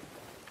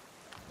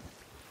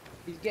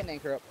 He's getting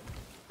anchor up.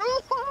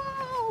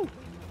 Oh!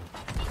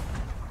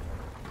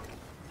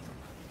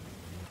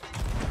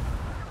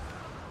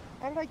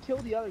 How did I kill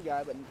the other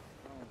guy? But oh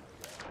my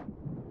god.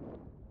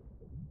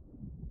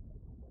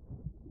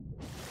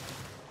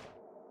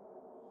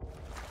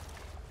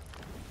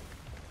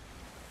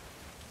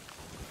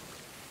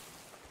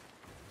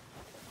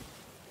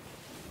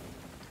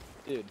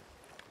 Dude.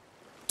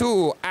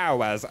 2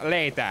 hours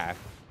later.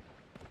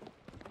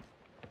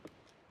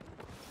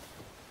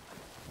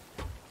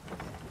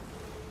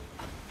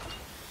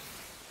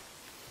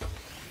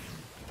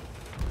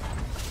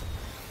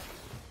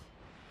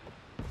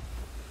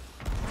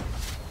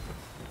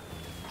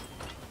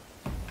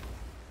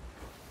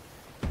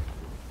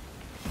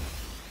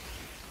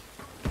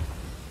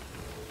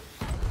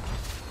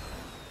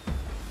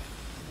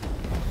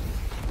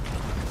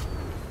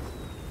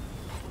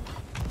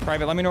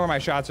 Private, let me know where my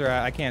shots are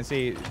at. I can't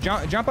see.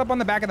 Jump up on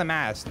the back of the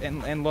mast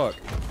and look.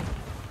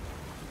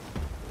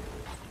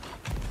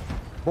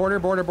 Border,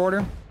 border,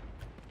 border.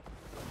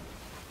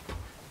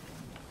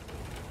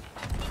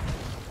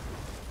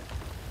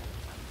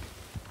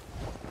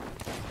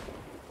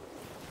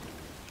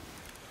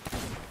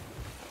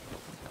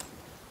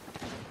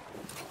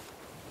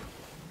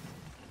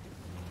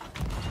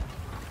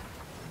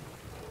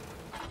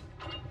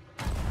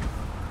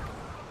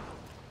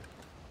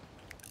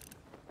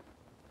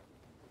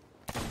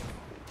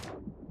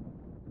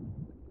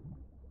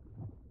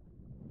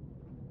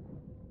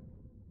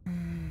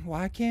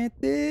 Why can't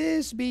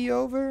this be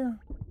over?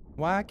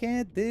 Why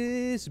can't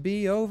this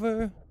be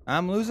over?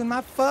 I'm losing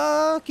my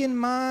fucking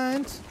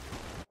mind.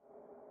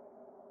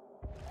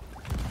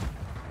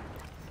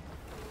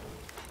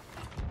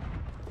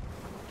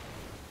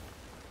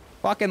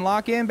 Fucking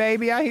lock in,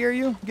 baby. I hear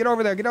you. Get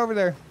over there. Get over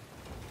there.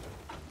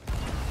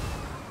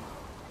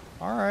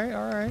 All right.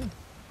 All right.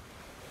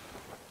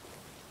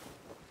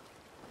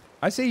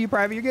 I see you,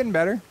 Private. You're getting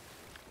better.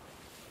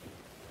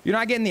 You're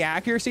not getting the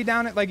accuracy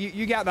down. Like,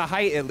 you got the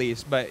height at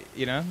least, but,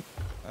 you know,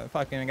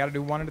 fucking got to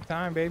do one at a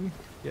time, baby.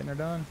 Getting her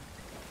done.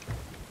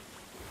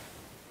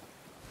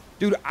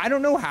 Dude, I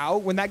don't know how.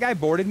 When that guy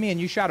boarded me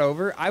and you shot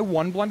over, I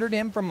one-blundered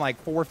him from,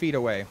 like, 4 feet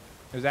away.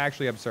 It was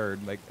actually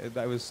absurd. Like,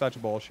 that was such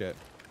bullshit.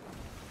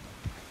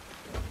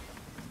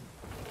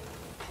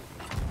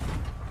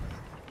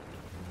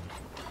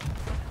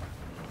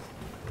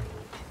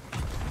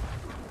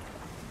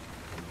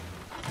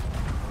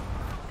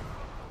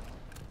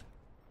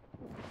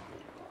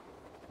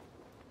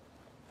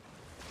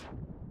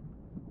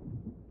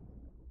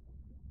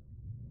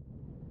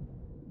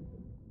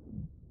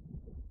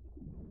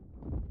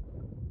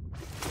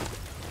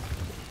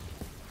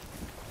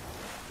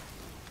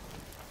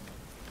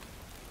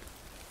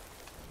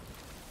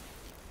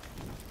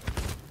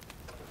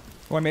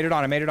 Oh, I made it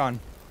on. I made it on.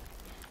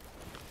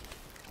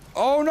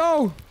 Oh,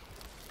 no.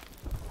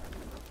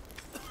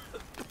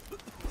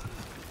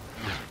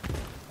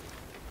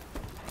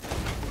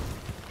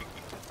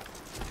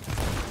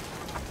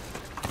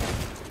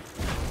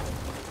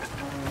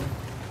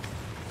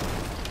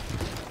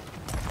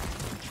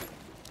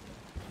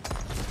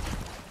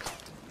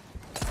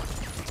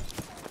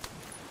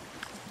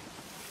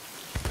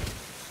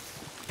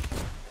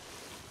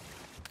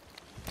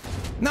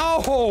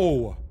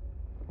 No.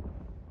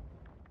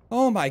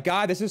 Oh my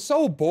god, this is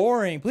so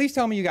boring. Please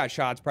tell me you got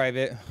shots,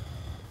 Private.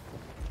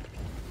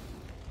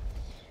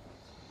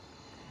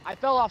 I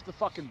fell off the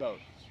fucking boat.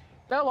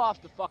 Fell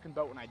off the fucking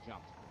boat when I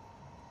jumped.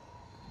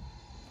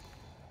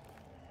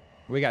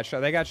 We got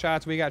shot. They got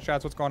shots. We got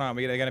shots. What's going on?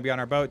 They gonna be on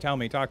our boat? Tell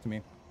me. Talk to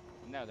me.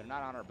 No, they're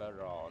not on our boat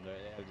at all.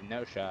 They have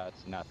no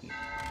shots, nothing.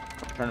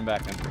 Turn them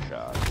back in for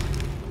shots.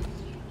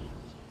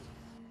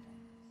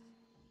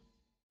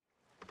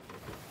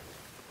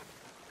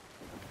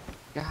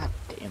 God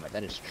damn it,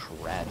 that is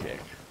tragic.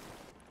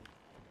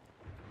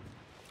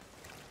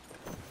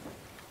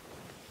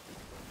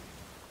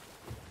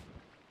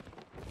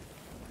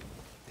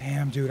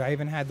 Damn, dude, I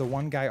even had the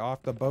one guy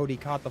off the boat. He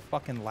caught the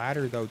fucking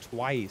ladder, though,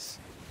 twice.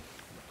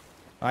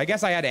 I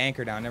guess I had to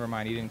anchor down. Never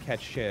mind, he didn't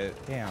catch shit.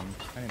 Damn,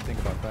 I didn't think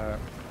about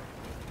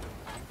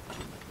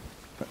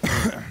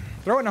that.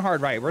 Throw it in a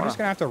hard right. We're just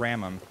gonna have to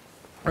ram him.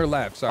 Or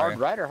left, sorry. Hard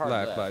right or hard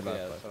left? left? Left, Yeah,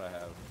 left. that's what I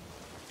have.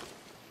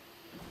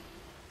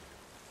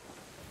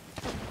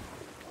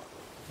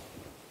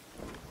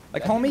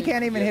 Like, homie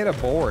can't even hit a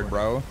board,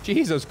 bro.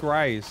 Jesus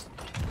Christ.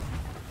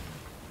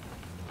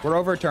 We're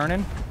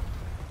overturning.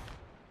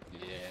 Yeah,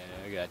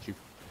 I got you.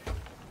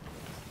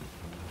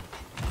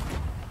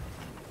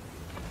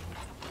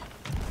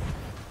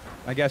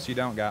 I guess you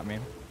don't got me,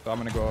 so I'm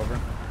gonna go over.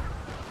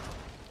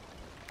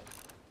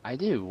 I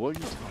do. What are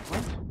you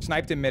talking about?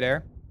 Sniped in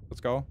midair.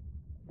 Let's go.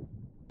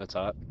 That's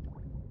hot.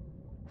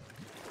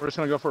 We're just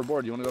gonna go for a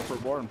board. You wanna go for a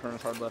board and turn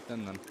us hard left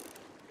in then?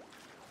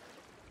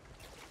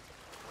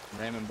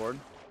 Ram and board?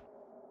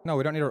 No,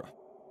 we don't need a...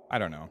 I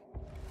don't know.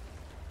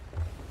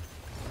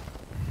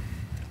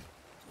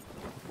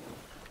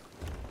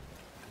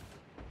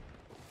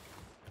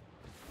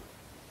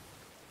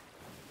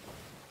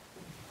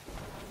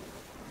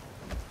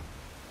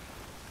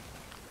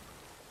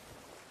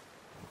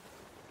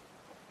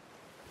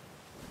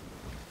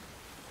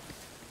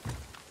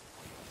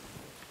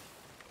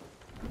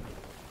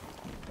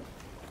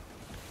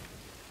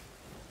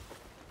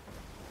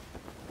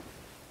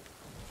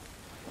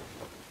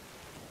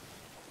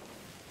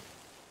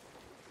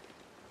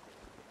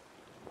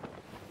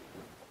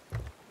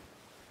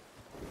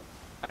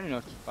 I don't know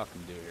what to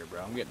fucking do here,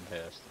 bro. I'm getting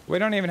pissed. We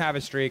don't even have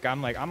a streak.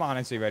 I'm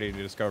honestly ready to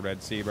just go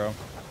Red Sea, bro.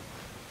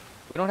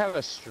 We don't have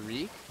a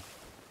streak?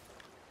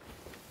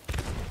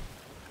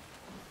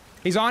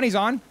 He's on, he's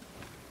on.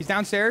 He's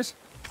downstairs.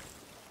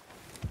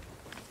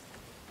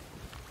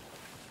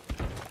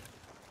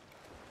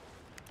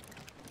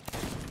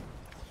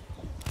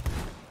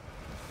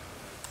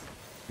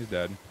 He's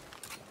dead.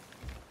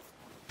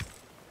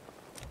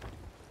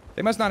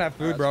 They must not have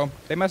food, bro.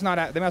 They must not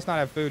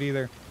have food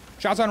either.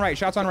 Shots on right,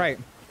 shots on right.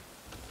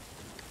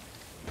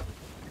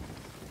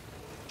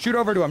 Shoot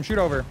over to him, shoot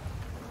over.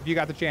 If you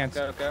got the chance.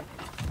 Okay, okay.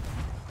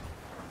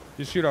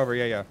 Just shoot over,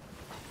 yeah, yeah.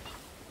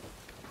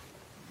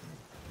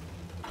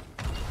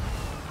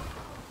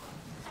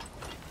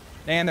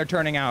 And they're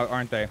turning out,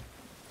 aren't they?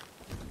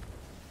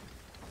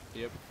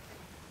 Yep.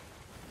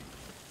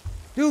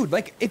 Dude,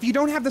 like, if you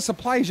don't have the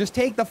supplies, just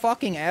take the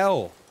fucking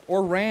L.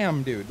 Or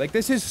ram, dude. Like,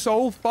 this is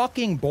so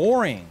fucking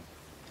boring.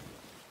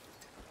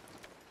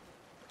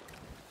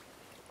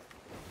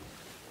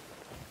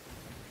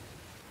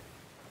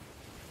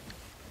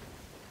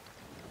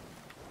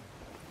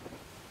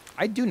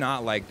 I do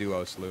not like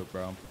duo sloop,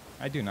 bro.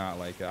 I do not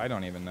like it. I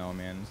don't even know,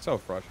 man. It's so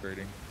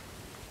frustrating.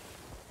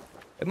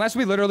 Unless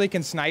we literally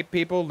can snipe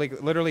people,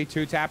 like literally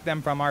 2-tap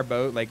them from our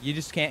boat, like you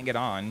just can't get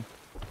on.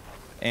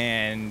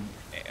 And,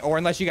 or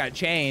unless you got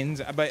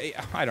chains, but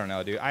I don't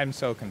know, dude. I'm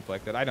so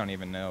conflicted. I don't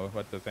even know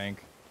what to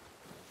think.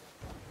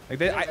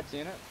 Like, I've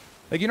seen it.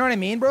 like, you know what I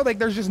mean, bro? Like,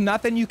 there's just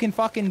nothing you can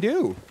fucking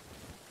do.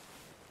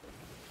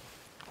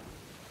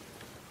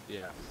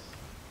 Yeah.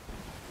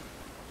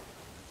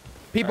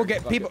 People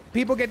Alright, get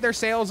people get their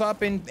sails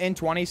up in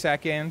 20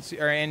 seconds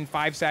or in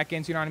 5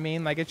 seconds. You know what I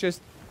mean? Like, it's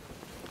just,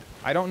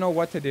 I don't know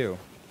what to do.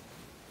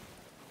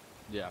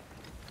 Yeah.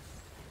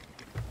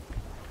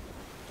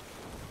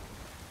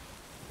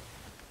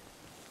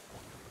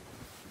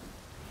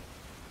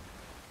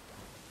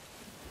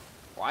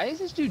 Why is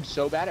this dude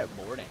so bad at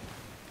boarding?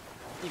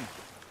 You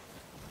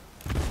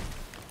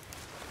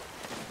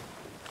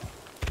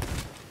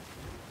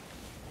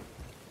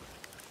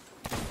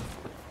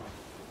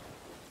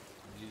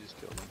just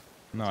killed him.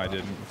 No, I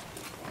didn't.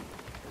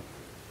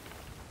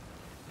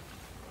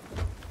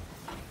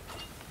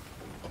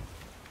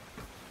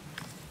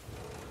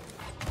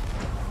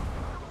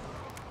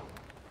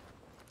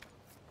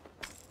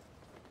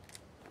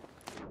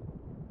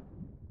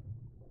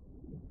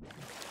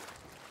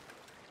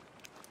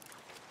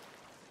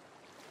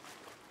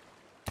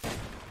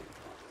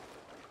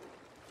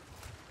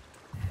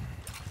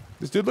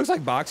 This dude looks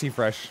like Boxy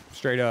Fresh,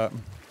 straight up.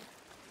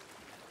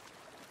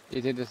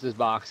 You think this is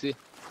Boxy?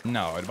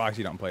 No,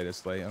 Boxy don't play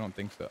this late. I don't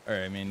think so. Or,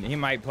 I mean, he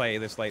might play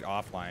this late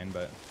offline,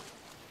 but...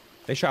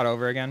 They shot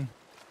over again.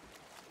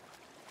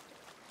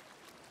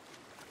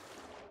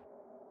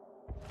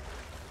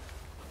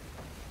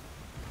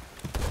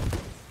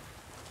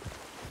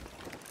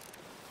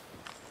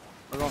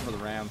 We're going for the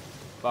ram.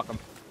 Fuck them.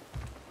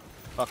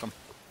 Fuck them.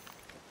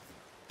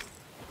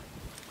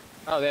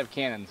 Oh, they have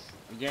cannons.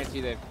 I guarantee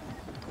they...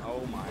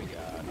 Oh my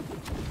god.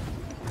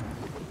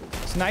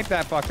 Snipe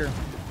that fucker.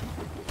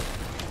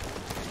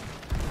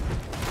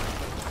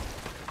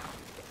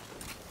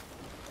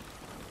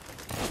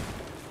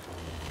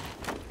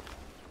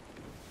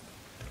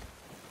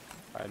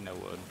 I have no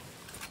wood.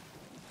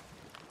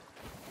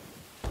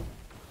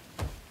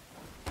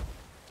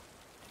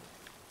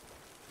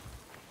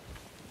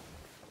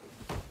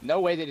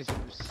 No way they just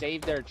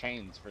saved their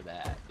chains for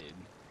that, dude.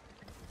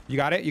 You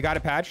got it? You got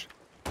it, Patch?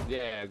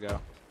 Yeah, go.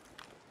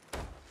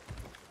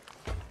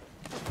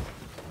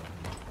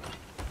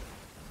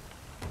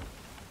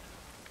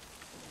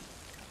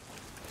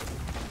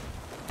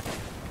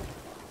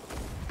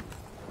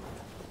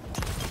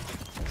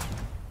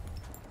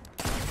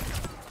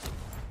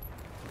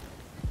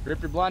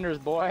 Rip your blunders,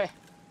 boy.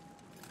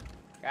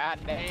 God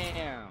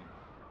damn.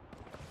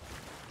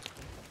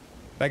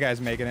 That guy's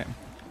making it.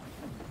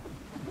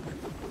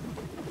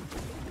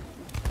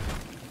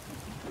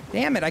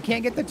 Damn it, I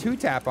can't get the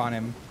 2-tap on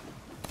him.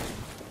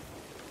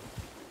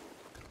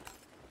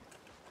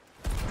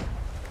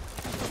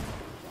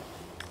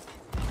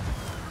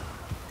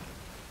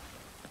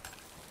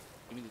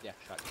 Give me the death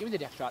shot. Give me the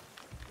death shot.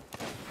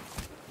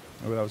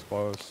 Oh, that was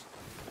close.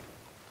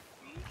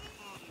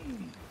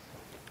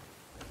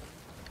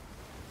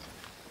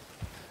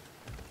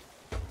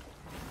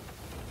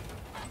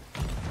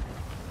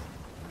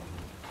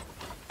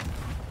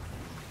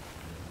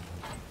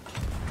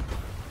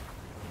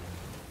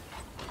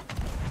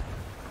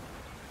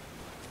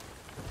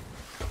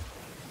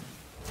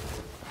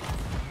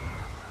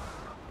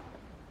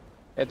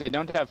 If they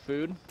don't have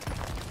food,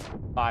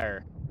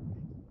 fire.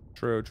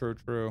 True, true,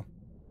 true.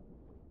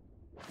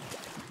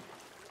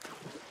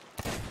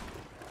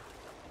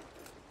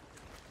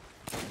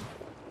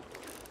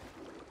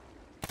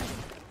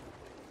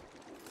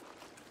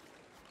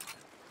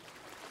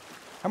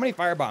 How many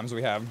fire bombs do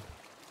we have?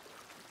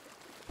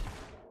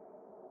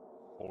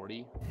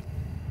 40.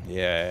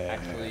 Yeah.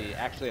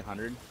 Actually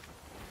 100. Is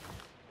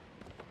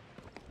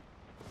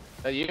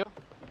that you?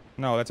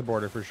 No, that's a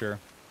border for sure.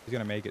 He's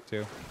gonna make it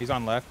too. He's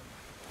on left.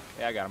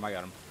 Yeah, I got him. I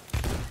got him.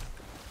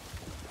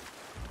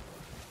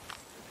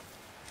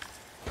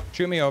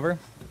 Shoot me over.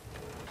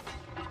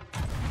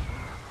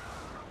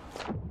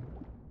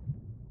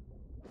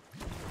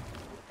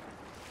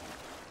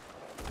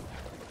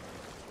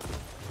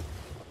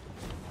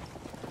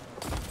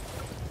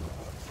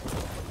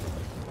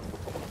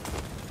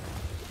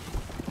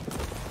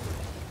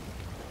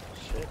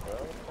 Shit, bro.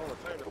 Call the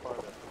fire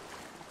department.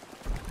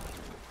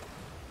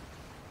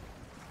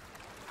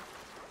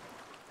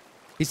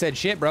 He said,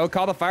 "Shit, bro.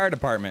 Call the fire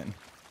department."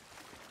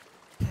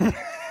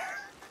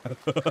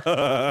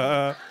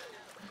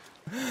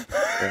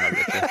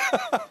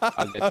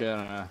 I'll get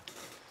you.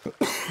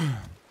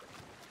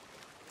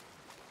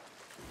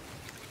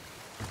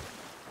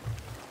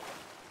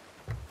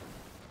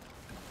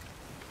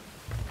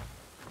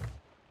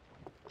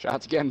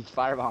 Shots again.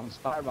 Firebombs.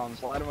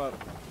 Firebombs. Light them up.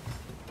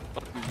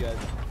 Fuck these guys.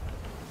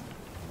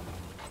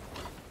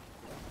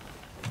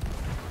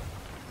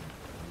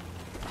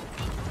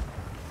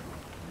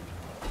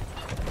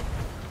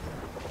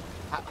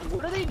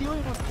 What are they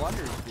doing with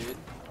blunders, dude?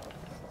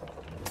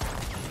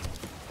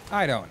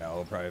 I don't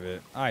know,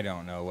 Private. I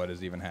don't know what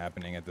is even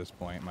happening at this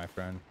point, my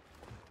friend.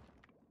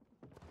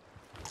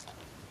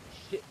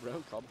 Shit,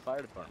 bro. Call the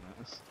fire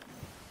department.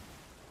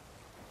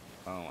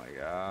 Oh my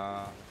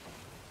god.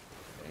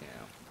 Damn.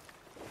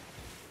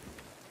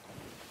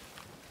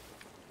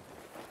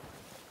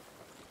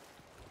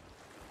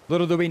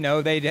 Little do we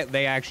know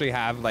they actually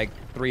have like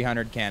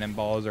 300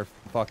 cannonballs or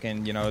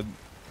fucking, you know,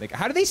 like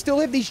how do they still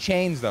have these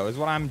chains though? Is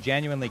what I'm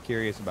genuinely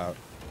curious about.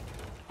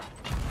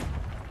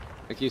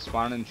 They keep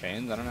spawning in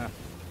chains. I don't know.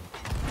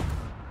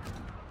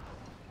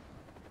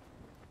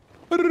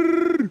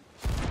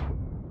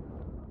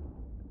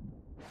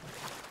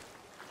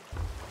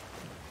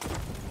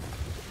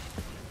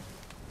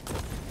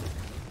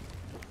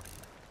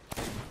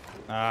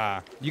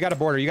 Ah, you got a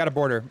border. You got a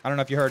border. I don't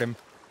know if you heard him.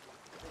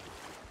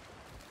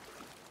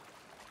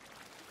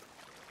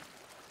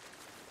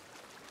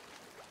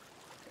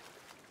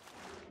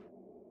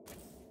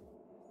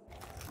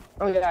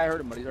 Oh yeah, I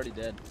heard him, but he's already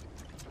dead.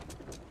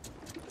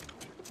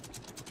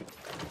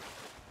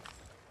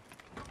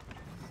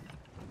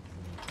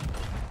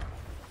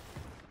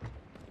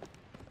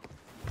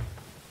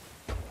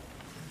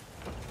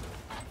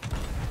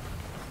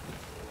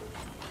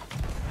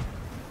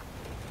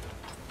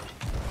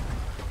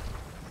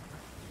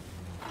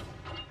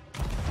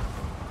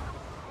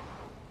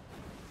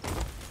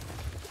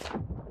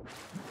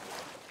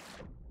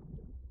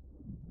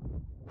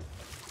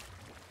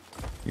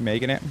 You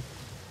making it?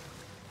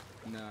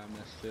 No, I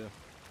missed too.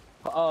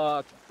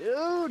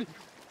 Dude!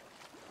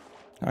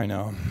 I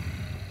know.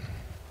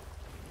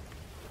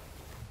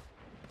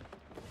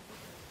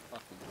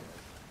 Fucking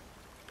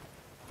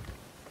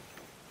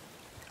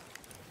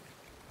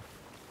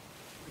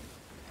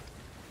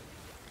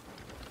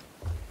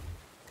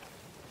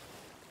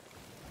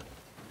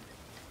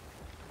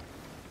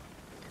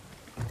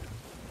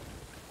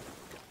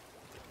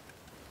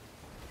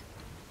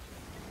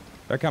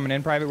They're coming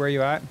in, Private. Where are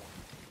you at?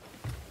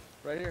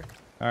 right here.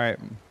 All right.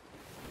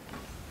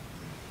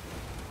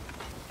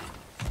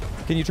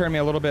 Can you turn me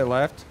a little bit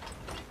left?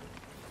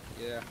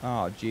 Yeah.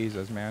 Oh,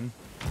 Jesus, man.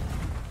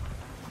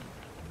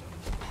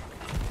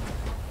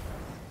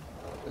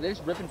 Are they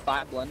just ripping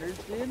 5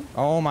 blenders, dude?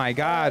 Oh, my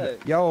God.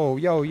 What? Yo,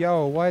 yo,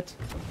 yo, what?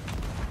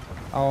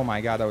 Oh,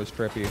 my God, that was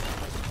trippy.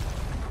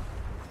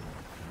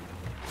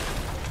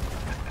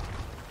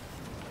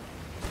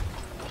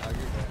 Oh, you're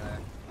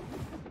good.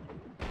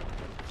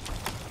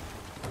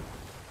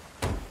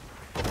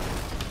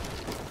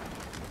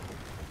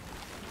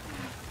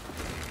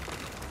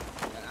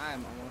 And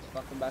I'm almost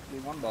fucking about to be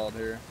one balled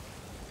here.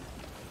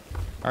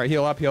 All right,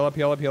 heal up, heal up,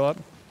 heal up, heal up.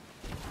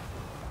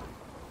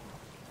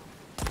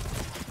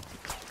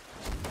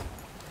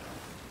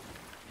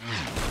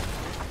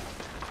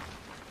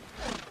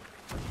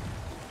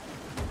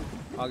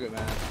 I'll get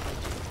mad.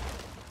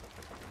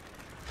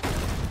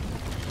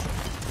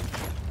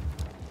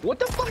 What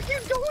the fuck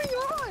is going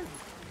on?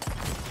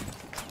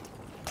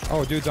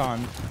 Oh, dude's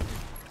on.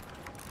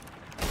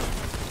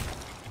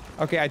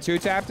 Okay, I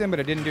 2-tapped him, but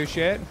it didn't do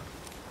shit.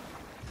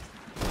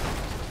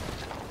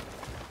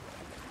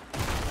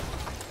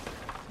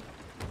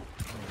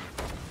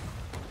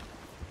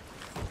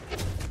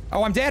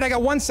 Oh, I'm dead. I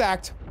got 1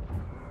 sacked.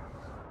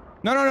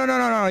 No, no, no, no,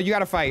 no, no. You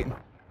gotta fight.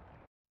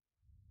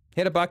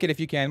 Hit a bucket if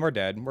you can. We're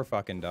dead. We're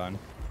fucking done.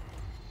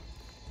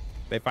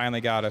 They finally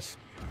got us.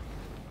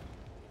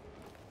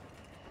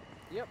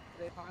 Yep,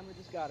 they finally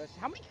just got us.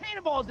 How many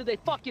cannonballs did they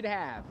fucking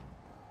have?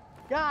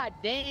 God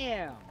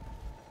damn.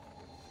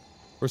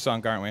 We're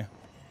sunk, aren't we?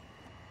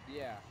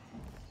 Yeah.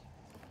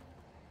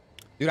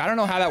 Dude, I don't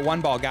know how that one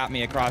ball got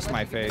me across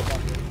my face.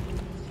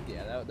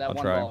 Yeah, that I'll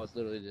one try. ball was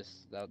literally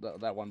just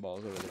that one ball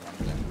was literally one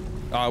thing.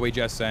 Oh, we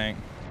just sank.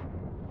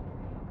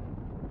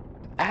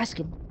 Ask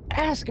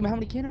him how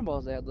many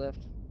cannonballs they had left.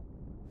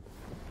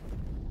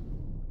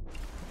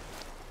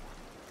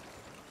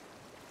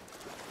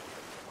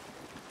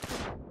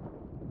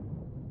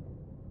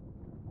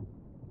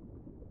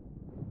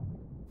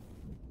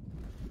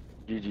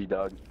 GG,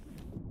 dog.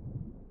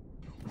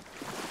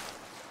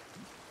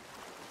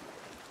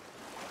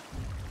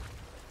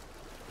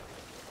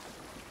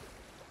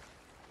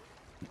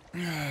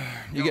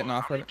 You getting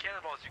off of it?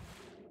 Cannonballs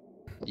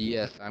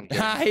Yes, I'm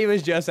kidding. He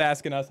was just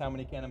asking us how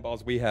many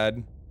cannonballs we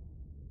had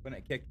when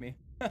it kicked me.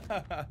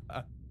 That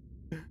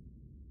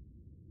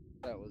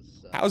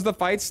was. How's the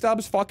fight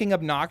stubs fucking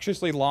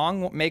obnoxiously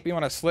long? Make me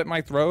want to slit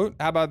my throat?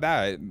 How about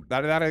that?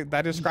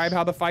 That describe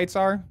how the fights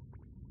are?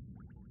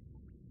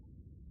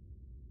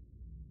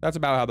 That's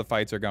about how the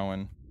fights are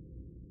going.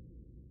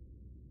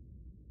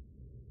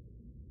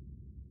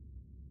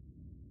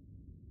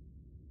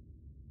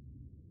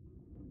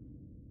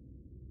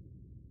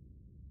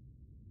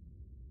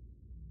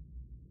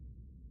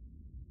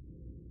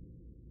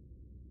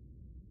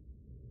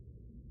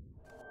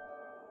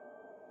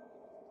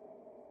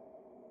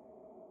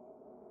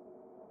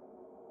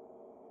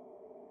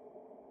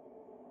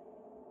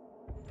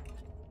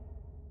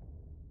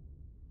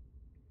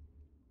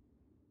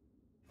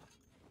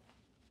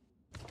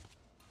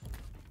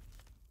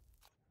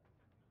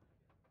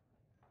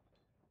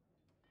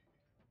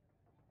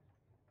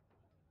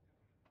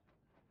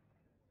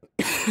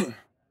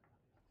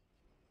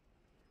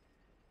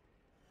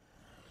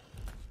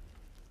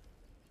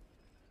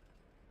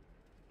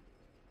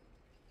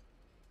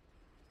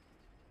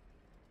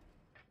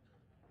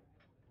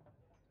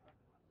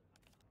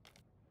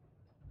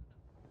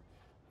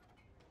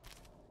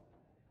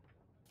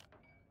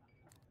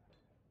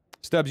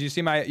 Stubbs, you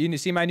see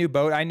my new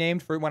boat I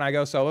named for when I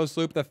go solo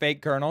sloop, the fake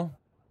Colonel?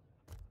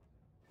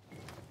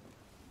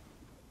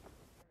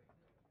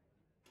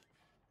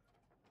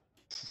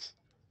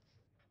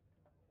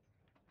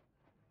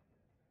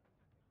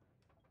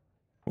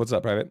 What's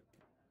up, Private?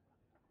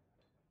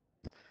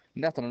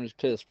 Nothing. I'm just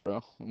pissed,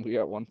 bro. We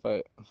got one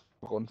fight.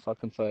 One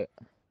fucking fight.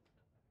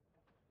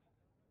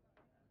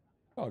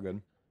 All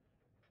good.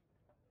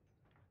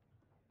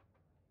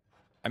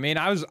 I mean,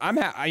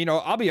 you know,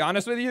 I'll be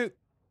honest with you.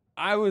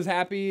 I was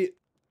happy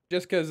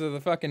just because of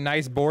the fucking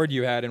nice board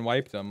you had and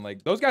wiped them.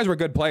 Like, those guys were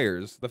good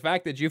players. The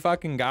fact that you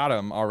fucking got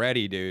them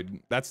already,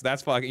 dude, that's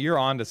fucking, you're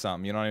on to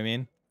something, you know what I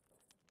mean?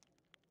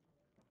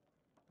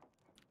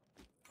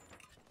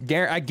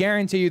 I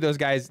guarantee you those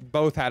guys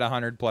both had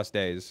 100+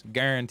 days.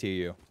 Guarantee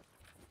you.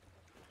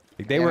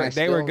 Like,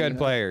 they were good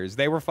players.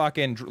 They were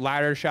fucking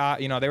ladder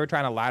shot, you know, they were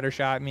trying to ladder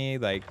shot me.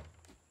 Like,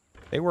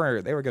 they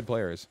were good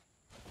players.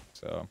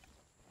 So,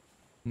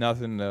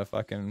 nothing to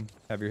fucking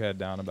have your head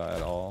down about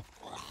at all.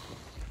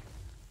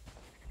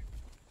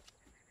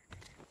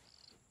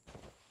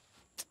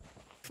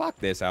 Fuck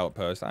this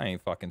outpost. I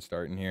ain't fucking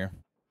starting here.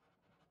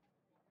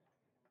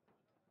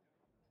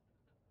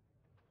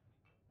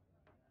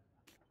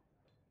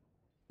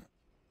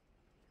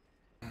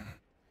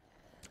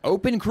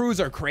 Open crews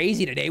are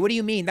crazy today. What do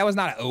you mean? That was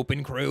not an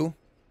open crew.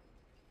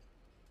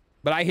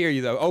 But I hear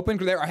you though. Open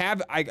crew. There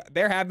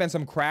have been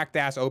some cracked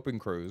ass open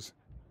crews.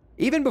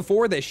 Even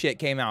before this shit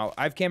came out,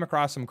 I've came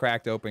across some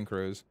cracked open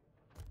crews.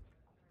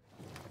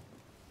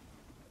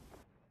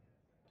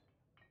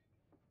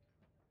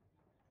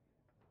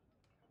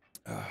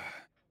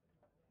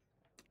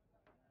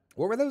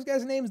 What were those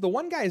guys' names? The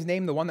one guy's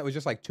name, the one that was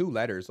just like 2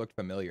 letters, looked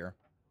familiar.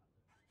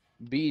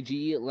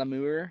 BG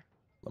Lemur.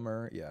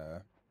 Lemur, yeah.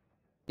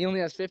 He only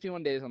has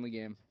 51 days on the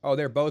game. Oh,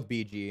 they're both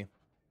BG.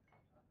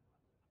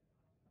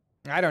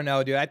 I don't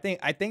know, dude. I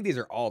think these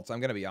are alts. I'm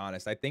gonna be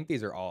honest. I think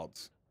these are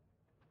alts.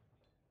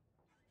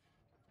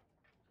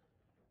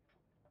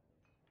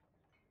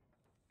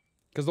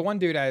 Because the one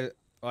dude, well,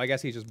 I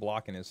guess he's just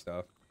blocking his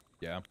stuff.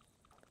 Yeah.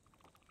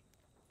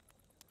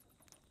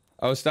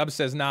 Oh, Stubbs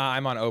says, nah,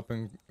 I'm on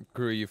open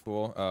crew, you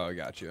fool. Oh, I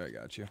got you. I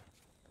got you.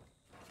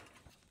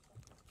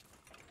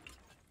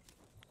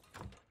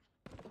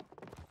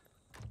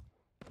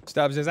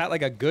 Stubbs, is that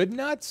like a good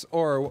nuts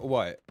or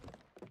what?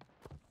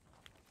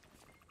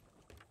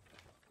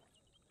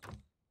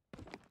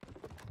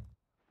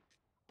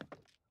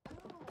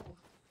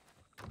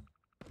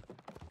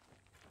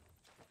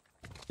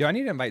 Yo, I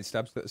need to invite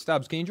Stubbs.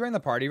 Stubbs, can you join the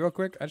party real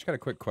quick? I just got a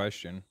quick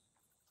question.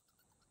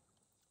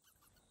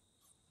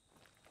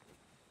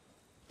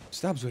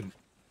 Stubbs would...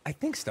 I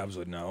think Stubbs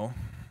would know.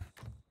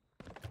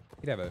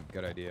 He'd have a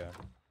good idea.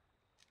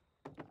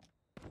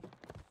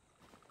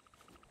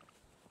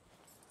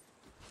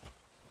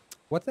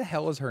 What the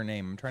hell is her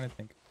name? I'm trying to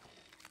think.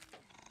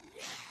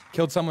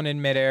 Killed someone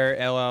in midair.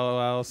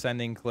 LLL.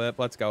 Sending clip.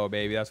 Let's go,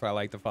 baby. That's what I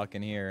like to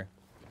fucking hear.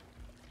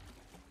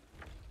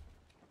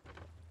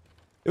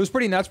 It was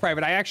pretty nuts,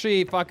 Private. I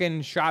actually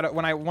fucking shot it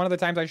one of the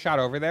times I shot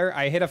over there.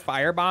 I hit a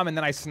firebomb and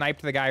then I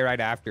sniped the guy right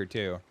after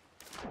too.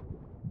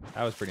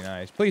 That was pretty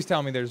nice. Please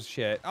tell me there's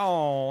shit.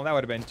 Oh, that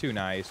would have been too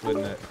nice,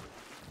 wouldn't it?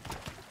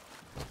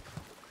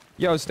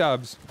 Yo,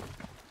 Stubbs.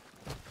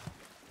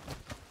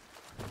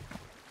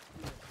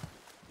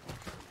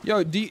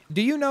 Yo, do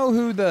you know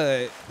who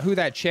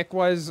that chick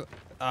was?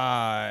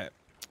 I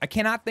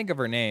cannot think of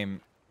her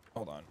name.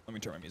 Hold on, let me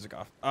turn my music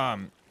off.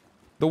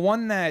 The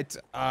one that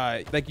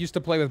like used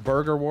to play with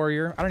Burger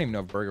Warrior. I don't even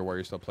know if Burger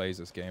Warrior still plays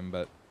this game,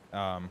 but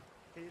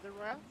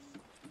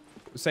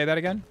say that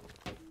again.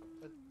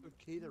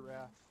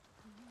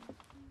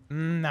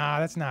 Nah,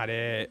 that's not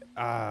it.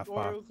 Ah, fuck.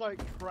 Or it was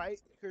like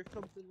Crike or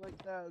something like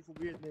that. It was a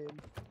weird name.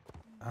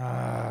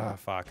 Ah,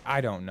 fuck.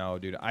 I don't know,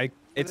 dude.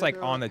 It's like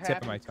on the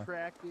tip of my tongue.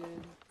 Kraken,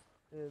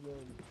 and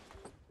then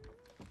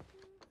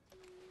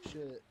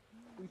shit.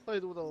 We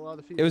played with a lot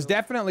of people. It was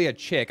definitely a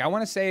chick. I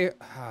want to say,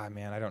 ah,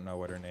 man, I don't know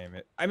what her name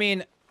is. I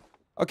mean,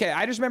 okay,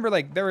 I just remember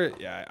like there were,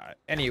 yeah.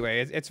 Anyway,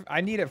 it's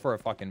I need it for a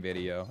fucking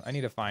video. I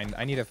need to find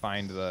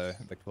the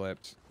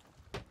clips.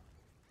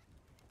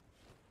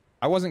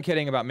 I wasn't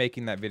kidding about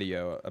making that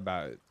video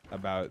about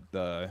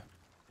the.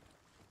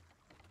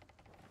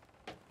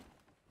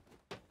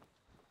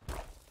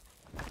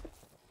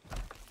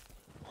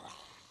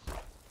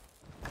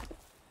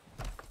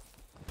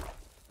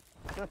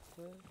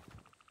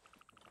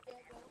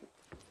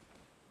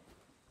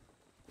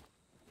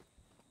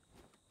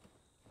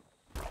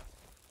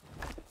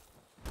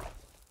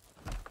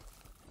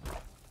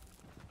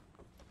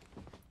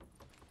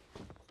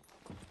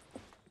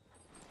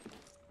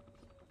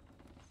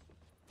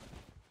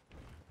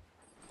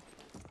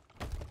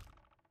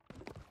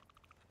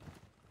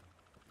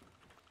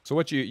 So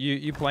what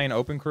you playing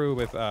open crew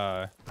with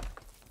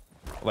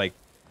like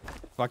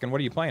fucking what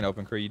are you playing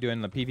open crew? You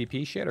doing the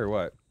PvP shit or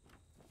what?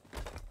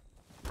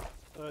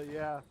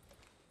 Yeah.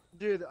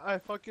 Dude, I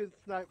fucking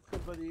sniped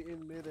somebody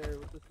in midair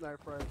with the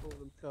sniper rifle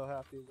and I'm so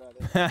happy about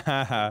it.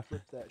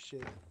 Flip that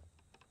shit.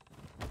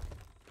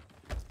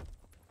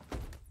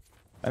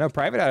 I know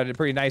Private had a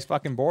pretty nice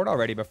fucking board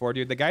already before,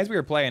 dude. The guys we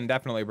were playing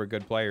definitely were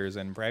good players,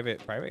 and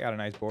Private got a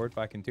nice board,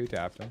 fucking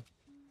two-tapped him.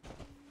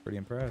 Pretty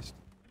impressed.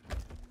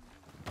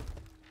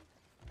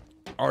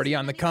 Already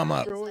on the come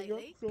up. Growing up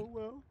so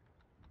well.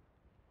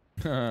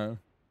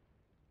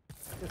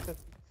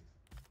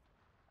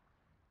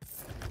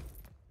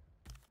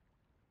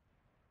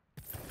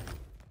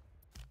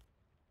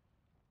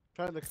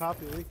 Trying to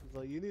copy link is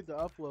like, you need to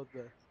upload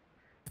this.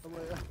 I'm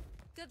like,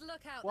 Good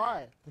look out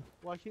why?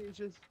 Why can't you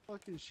just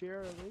fucking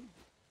share a link?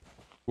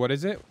 What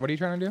is it? What are you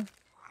trying to do?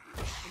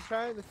 I'm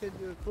trying to send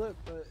you a clip,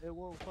 but it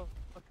won't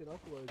fucking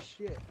upload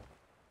shit.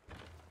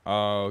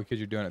 Oh, because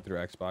you're doing it through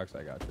Xbox.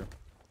 I got you.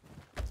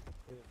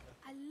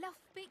 I love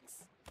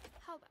pigs.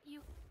 How about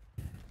you?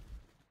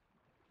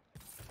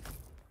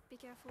 Be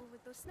careful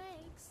with those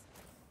snakes.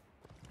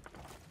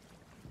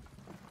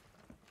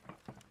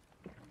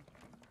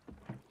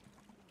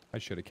 I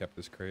should have kept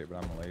this crate,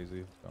 but I'm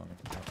lazy. So I don't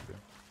even have to.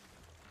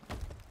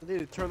 I need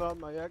to turn on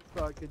my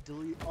Xbox and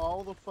delete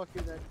all the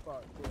fucking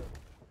Xbox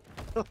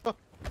clips.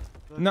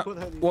 No,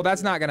 well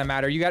that's not gonna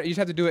matter. You just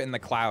have to do it in the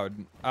cloud.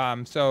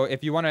 So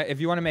if you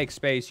wanna make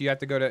space, you have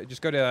to go to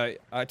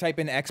type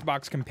in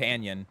Xbox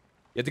Companion.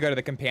 You have to go to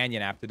the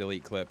Companion app to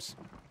delete clips.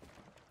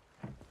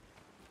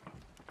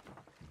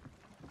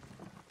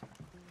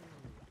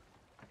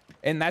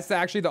 And that's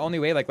actually the only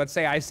way. Like, let's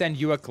say I send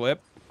you a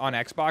clip on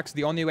Xbox.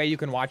 The only way you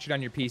can watch it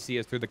on your PC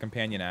is through the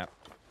Companion app.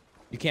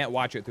 You can't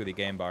watch it through the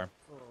game bar.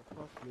 Oh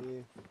fuck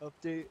me.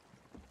 Update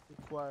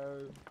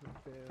required.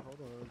 Okay, hold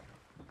on.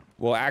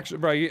 Well,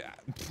 actually,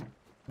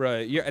 bro,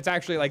 it's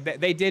actually like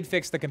they did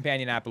fix the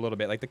Companion app a little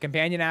bit. Like the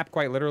Companion app,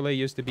 quite literally,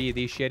 used to be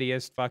the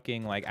shittiest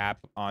fucking like app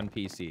on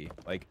PC.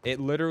 Like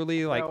it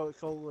literally like. Now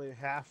it's only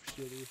half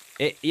shitty.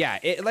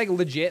 It like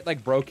legit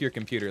like broke your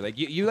computer. Like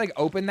you like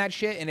open that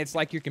shit and it's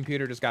like your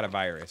computer just got a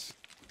virus.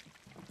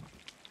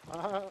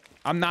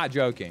 I'm not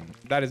joking.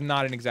 That is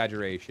not an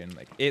exaggeration.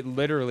 Like it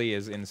literally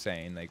is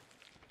insane. Like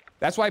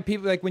that's why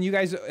people like when you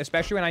guys,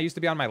 especially when I used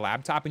to be on my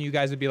laptop and you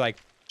guys would be like,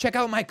 check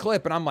out my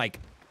clip, and I'm like,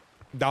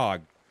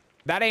 dog,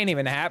 that ain't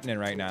even happening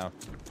right now.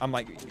 I'm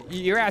like,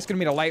 you're asking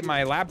me to light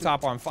my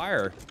laptop on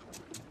fire.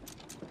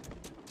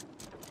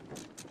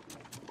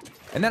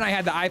 And then I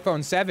had the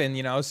iPhone 7,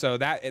 you know, so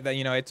that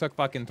you know, it took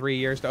fucking 3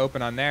 years to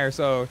open on there.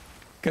 So,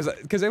 cause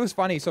it was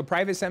funny. So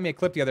Private sent me a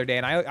clip the other day,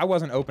 and I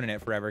wasn't opening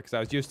it forever because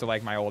I was used to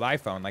like my old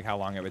iPhone, like how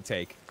long it would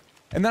take.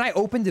 And then I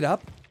opened it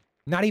up,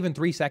 not even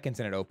 3 seconds,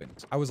 and it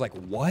opens. I was like,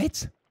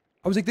 what?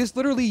 I was like, this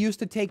literally used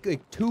to take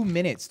like 2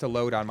 minutes to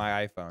load on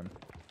my iPhone.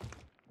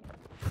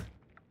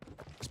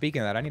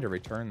 Speaking of that, I need to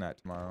return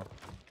that tomorrow.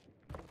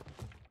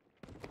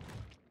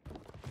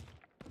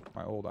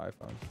 My old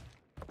iPhone.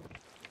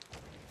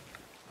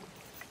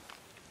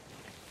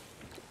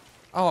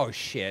 Oh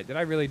shit, did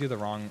I really do the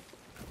wrong?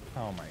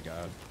 Oh my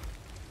god.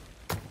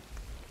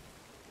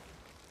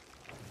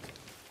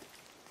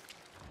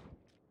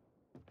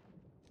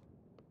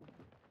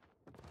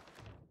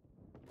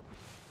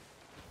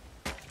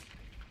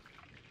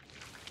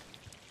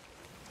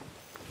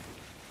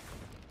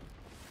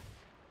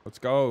 Let's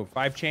go.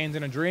 5 chains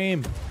in a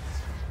dream.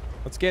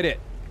 Let's get it.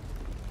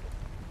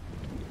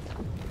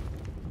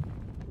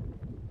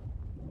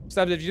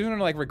 Stubbs, if you just want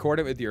to like record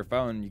it with your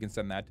phone, you can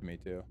send that to me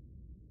too.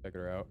 Check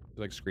it out. Just,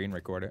 like screen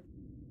record it.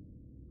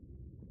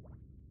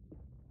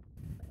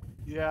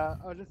 Yeah,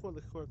 I just want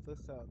to sort this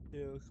out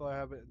too, so I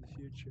have it in the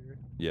future.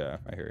 Yeah,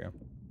 I hear you.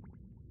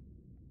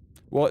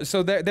 Well,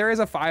 so there is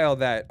a file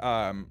that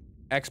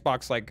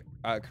Xbox like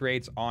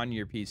creates on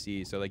your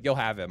PC, so like you'll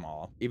have them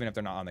all, even if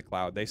they're not on the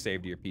cloud. They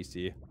saved to your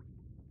PC.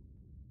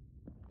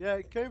 Yeah,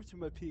 it came to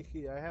my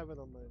PC. I have it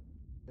on my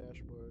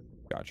dashboard.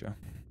 Gotcha.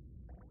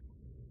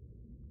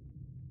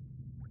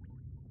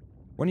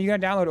 When are you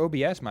gonna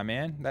download OBS, my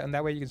man?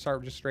 That way you can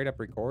start just straight up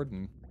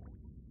recording.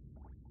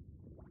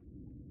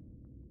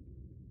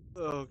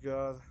 Oh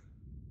god.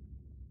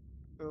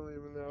 I don't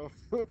even know.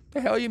 The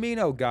hell you mean,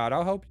 oh god?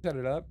 I'll help you set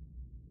it up.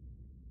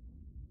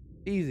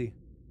 Easy.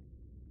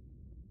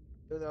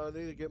 You know, I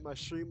need to get my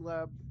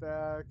Streamlabs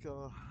back.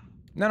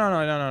 No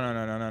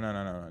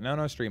Streamlabs.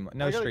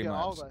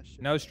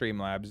 No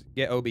Streamlabs.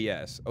 Get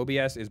OBS.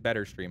 OBS is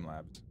better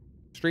Streamlabs.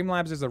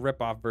 Streamlabs is a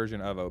rip-off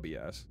version of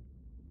OBS.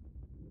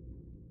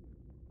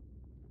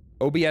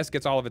 OBS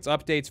gets all of its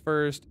updates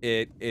first.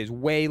 It is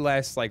way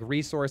less like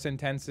resource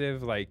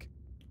intensive. Like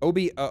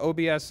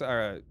OBS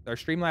or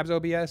Streamlabs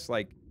OBS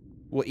like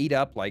will eat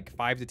up like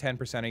 5 to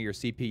 10% of your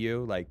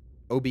CPU. Like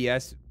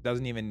OBS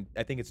doesn't even.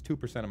 I think it's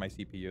 2% of my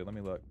CPU. Let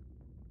me look.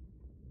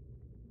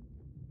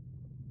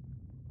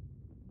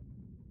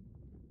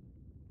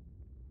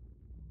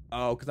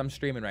 Oh, because I'm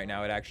streaming right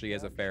now, it actually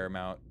is a fair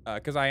amount.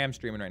 Because I am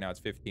streaming right now, it's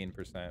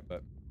 15%.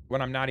 But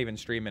when I'm not even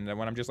streaming, and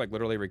when I'm just like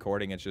literally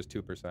recording, it's just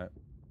 2%.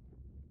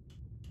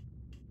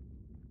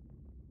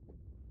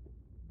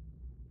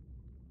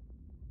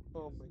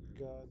 Oh my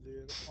god,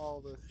 dude.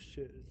 All this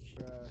shit is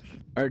trash.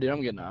 All right, dude,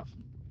 I'm getting off.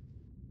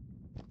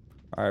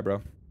 All right,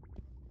 bro.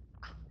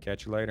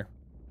 Catch you later.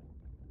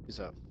 Peace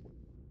out.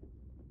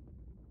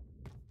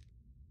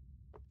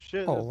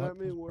 Shit, Oh, does what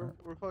that mean was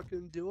we're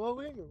fucking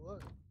duoing or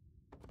what?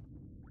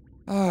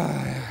 that?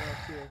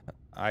 Not too.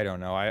 I don't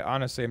know. I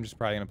honestly, I'm just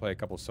probably gonna play a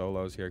couple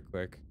solos here,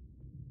 quick.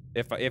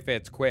 If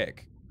it's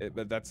quick,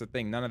 but that's the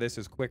thing. None of this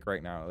is quick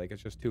right now. Like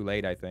it's just too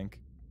late. I think.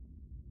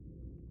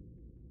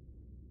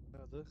 No,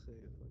 this ain't.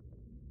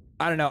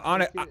 I don't know.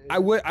 On it, Think it I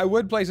is.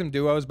 would play some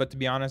duos, but to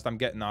be honest, I'm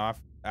getting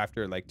off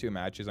after like 2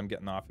 matches. I'm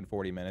getting off in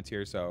 40 minutes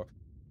here, so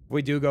if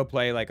we do go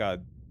play like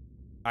a,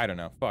 I don't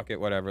know. Fuck it,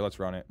 whatever. Let's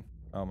run it.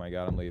 Oh my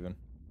god, I'm leaving.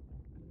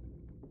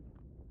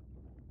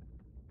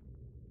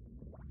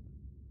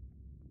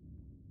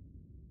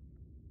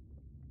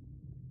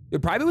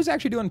 Dude, Private was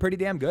actually doing pretty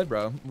damn good,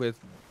 bro. With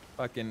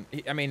fucking,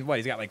 I mean, what?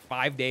 He's got like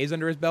 5 days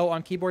under his belt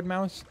on keyboard and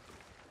mouse.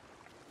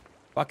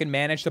 Fucking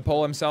managed to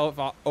pull himself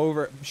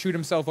over, shoot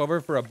himself over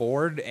for a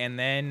board, and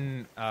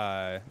then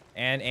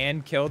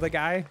and kill the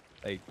guy.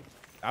 Like,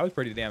 I was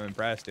pretty damn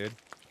impressed, dude.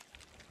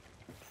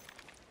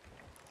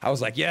 I was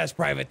like, yes,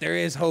 Private, there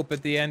is hope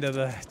at the end of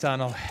the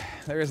tunnel.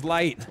 There is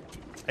light.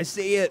 I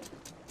see it.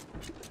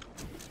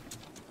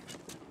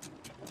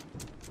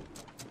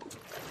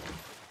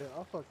 Yeah,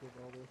 I'll fuck with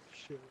all this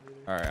shit later.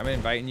 All right, I'm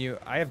inviting you.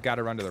 I have got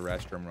to run to the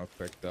restroom real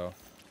quick, though.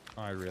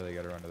 Oh, I really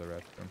got to run to the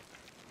restroom.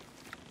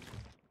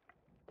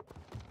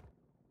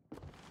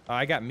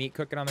 I got meat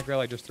cooking on the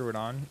grill. I just threw it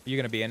on. Are you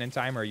going to be in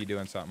time, or are you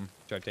doing something?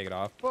 Should I take it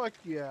off? Fuck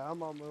yeah,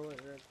 I'm on my way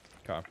right.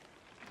 Okay.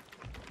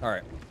 All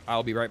right.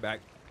 I'll be right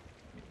back.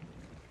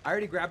 I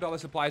already grabbed all the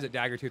supplies at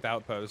Daggertooth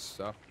Outpost,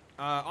 so.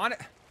 On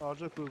it. I'll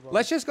just move on.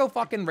 Let's just go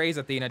fucking raise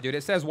Athena, dude.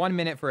 It says 1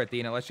 minute for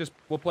Athena.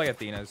 We'll play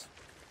Athena's.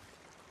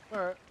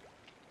 Alright.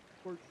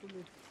 Works for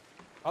me.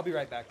 I'll be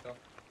right back, though.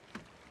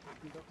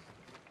 You know.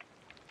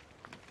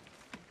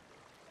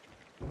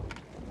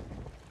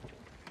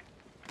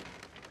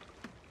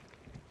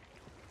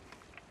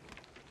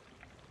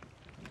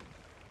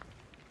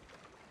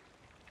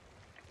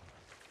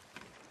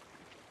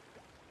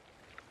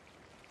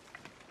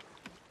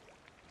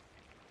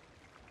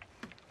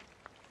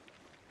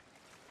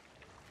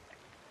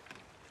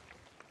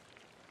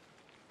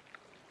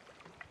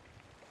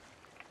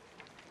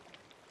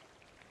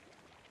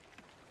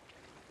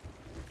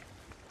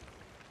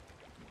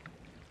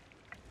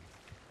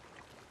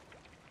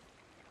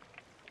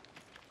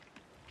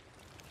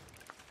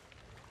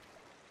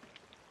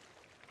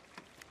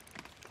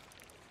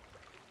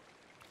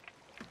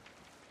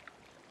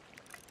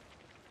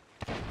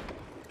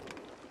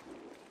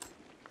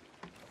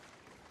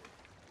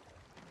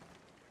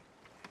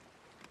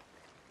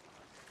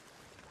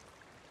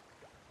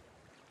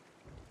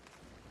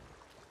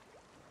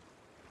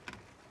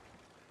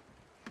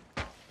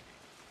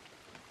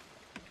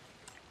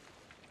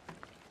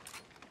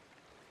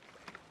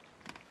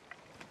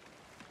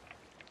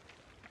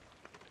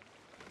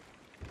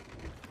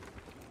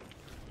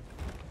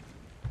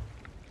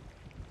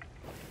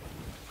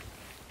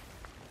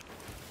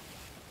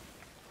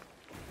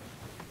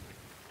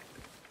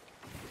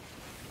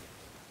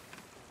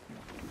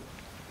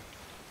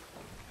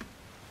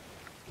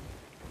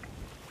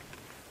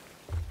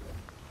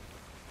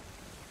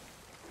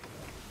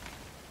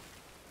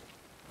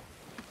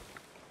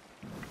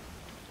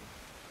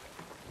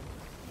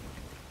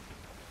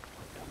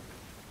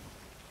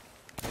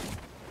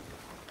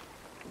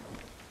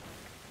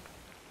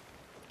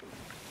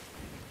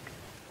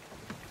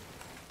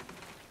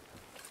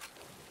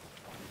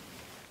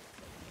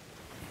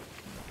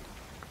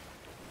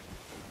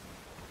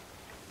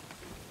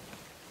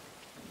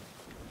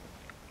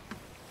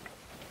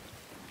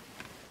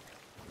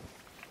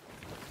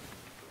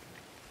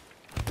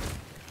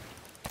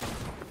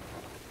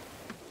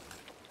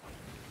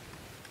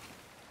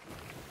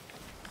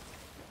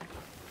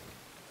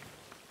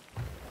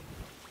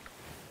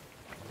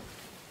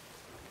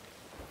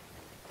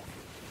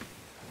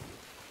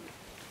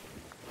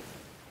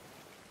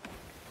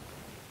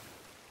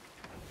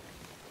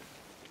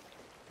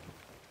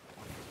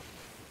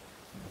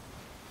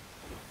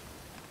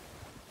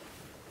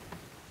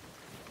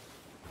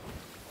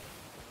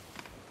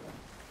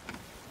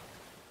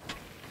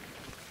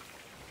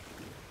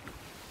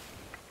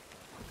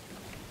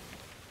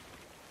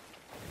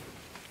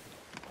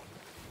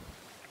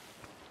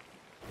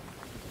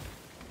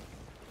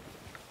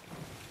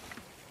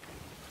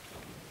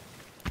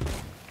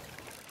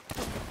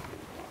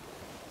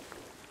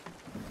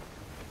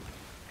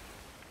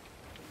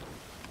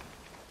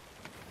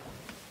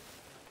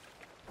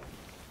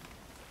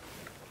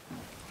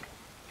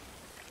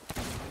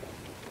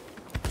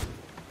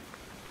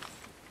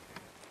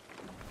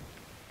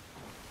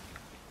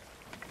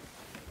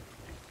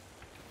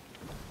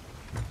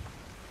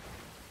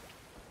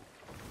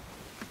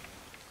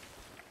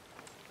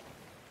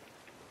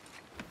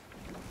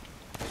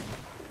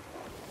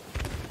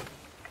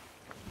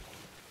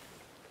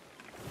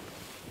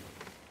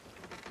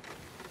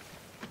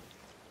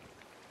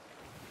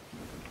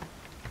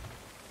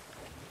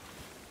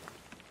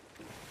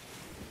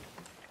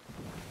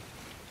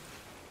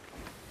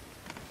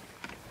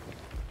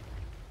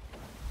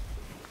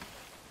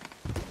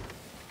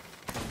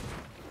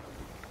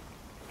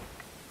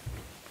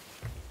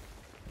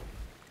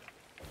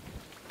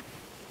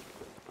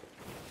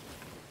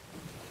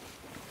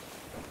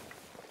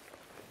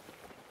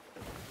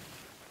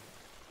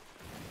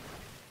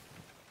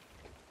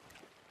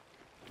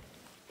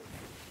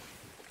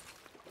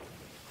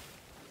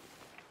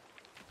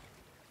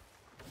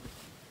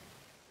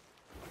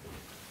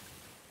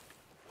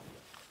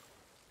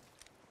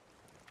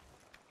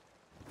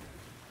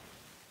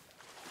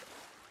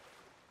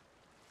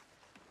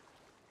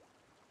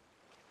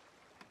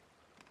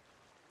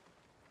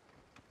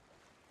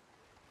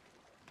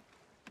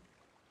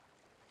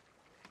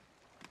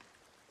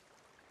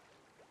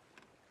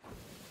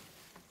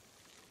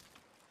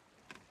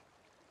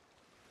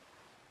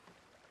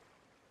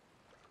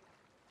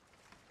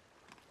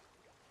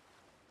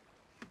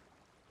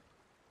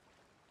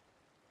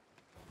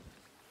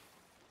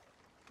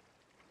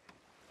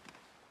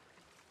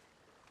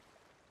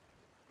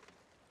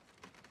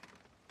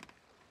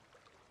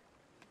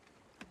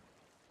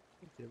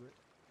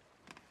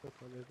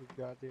 Under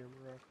the goddamn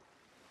rock.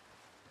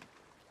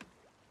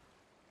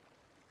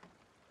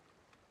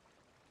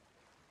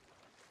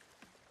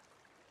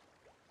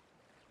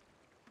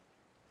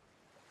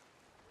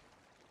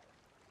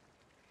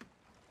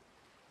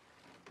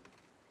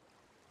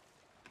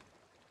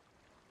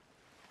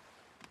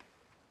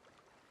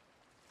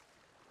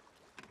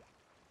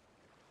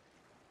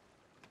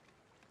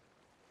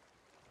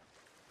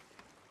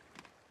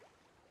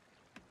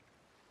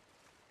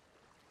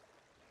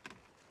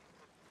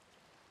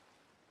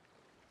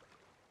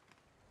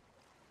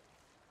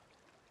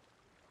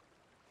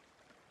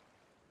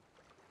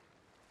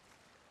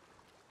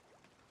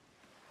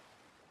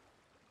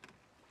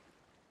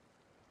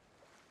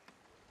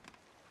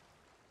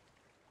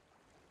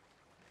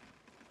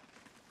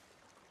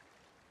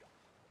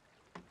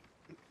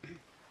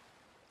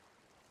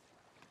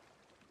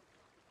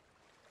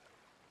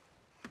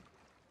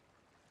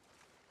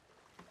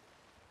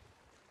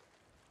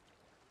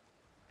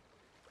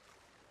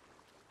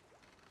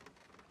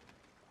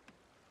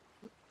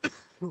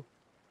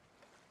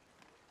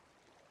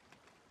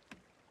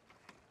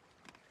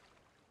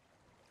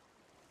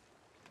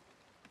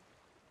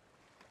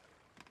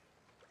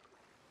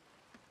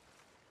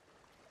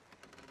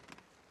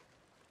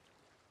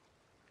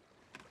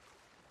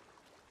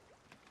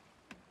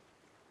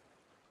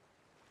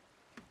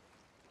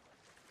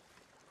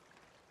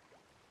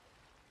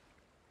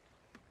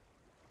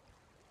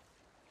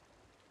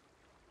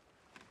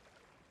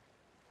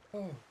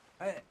 Oh,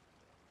 all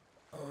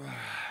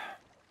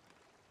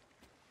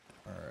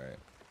right.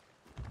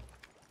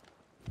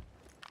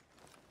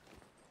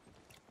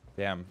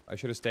 Damn, I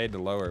should have stayed to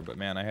lower, but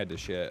man, I had to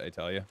shit, I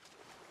tell you.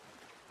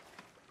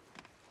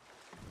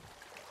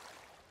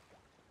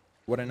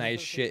 What a nice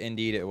shit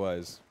indeed it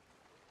was.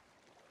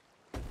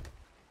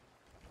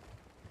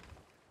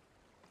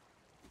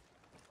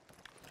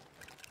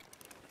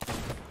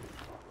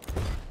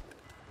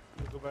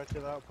 Go back to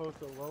the outpost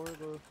and lower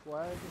the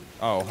flag. And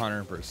Oh,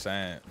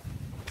 100%.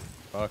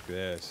 Fuck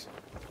this.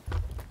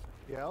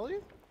 Galley?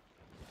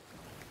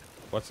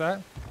 What's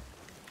that?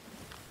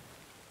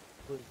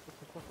 Wait, what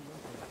the fuck am I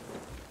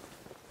doing?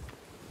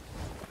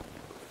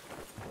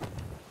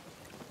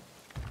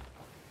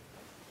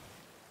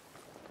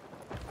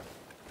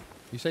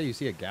 You say you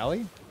see a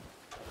galley?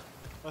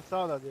 I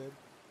thought I did.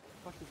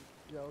 Fucking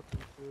skeleton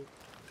shit.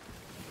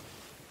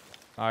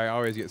 I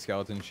always get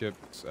skeleton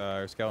ships,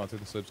 or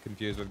skeleton slips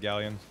confused with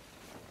galleons.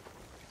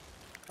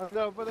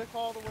 No, but it's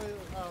all the way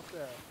out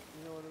there.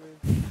 You know what I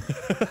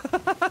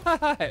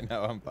mean? I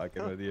know, I'm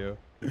fucking with you.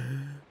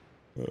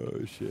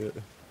 Oh, shit. I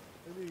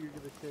knew you were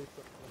gonna say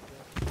something like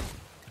that.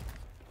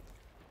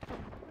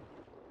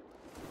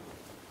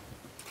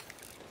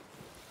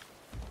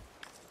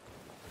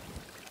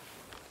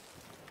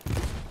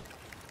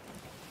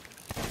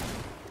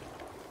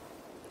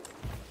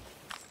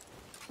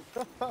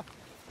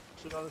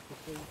 Shit on it the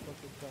same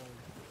fucking time.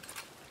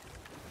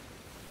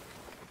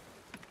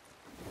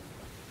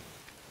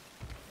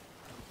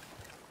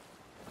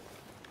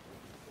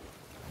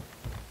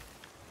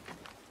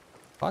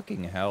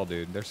 Fucking hell,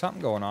 dude. There's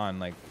something going on.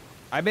 Like,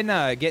 I've been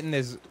getting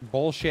this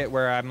bullshit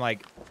where I'm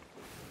like,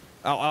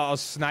 I'll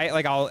snipe,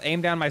 like I'll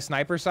aim down my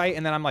sniper sight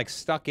and then I'm like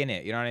stuck in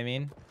it. You know what I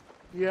mean?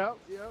 Yeah.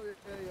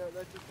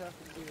 That just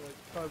happened to me like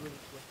 5 minutes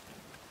ago.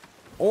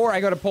 Or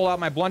I go to pull out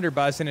my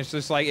blunderbuss and it's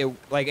just like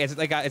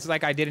it's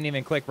like I didn't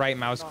even click right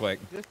mouse click.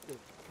 Distant.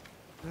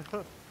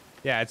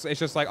 Yeah, it's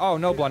just like, oh,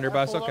 no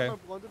blunderbuss. I pulled Okay. out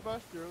my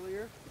blunderbuss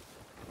earlier,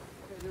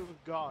 and it was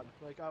gone.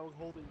 Like I was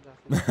holding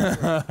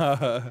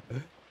nothing.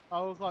 I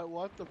was like,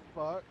 what the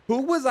fuck?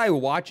 Who was I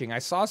watching? I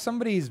saw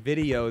somebody's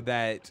video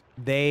that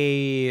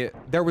there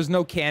was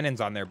no cannons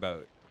on their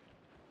boat.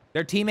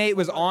 Their teammate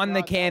was Oh my on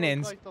the God, that was,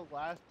 cannons. like the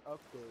last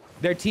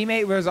update. Their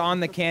teammate was on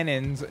the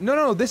cannons.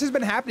 No, this has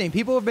been happening.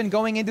 People have been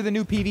going into the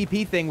new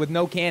PvP thing with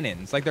no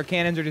cannons. Like their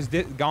cannons are just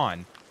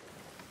gone.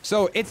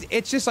 So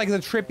it's just like the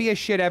trippiest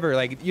shit ever.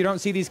 Like you don't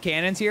see these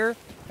cannons here,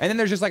 and then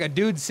there's just like a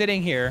dude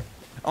sitting here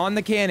on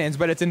the cannons,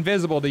 but it's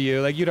invisible to you.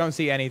 Like you don't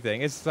see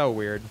anything. It's so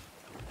weird.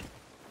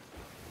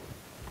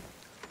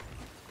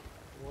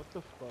 What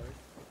the fuck?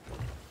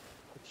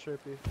 It's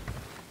trippy.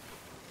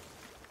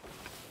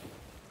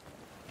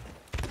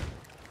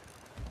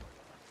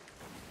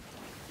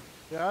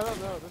 Yeah, I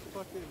don't know. This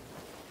fucking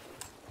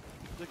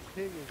the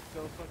king is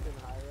so fucking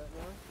high right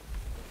now.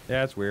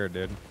 Yeah, it's weird,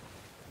 dude.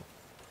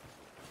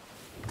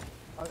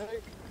 I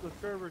think the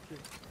server's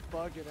just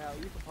bugging out.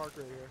 You can park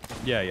right here.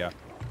 Yeah.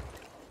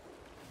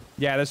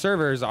 Yeah, the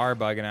servers are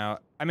bugging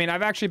out. I mean,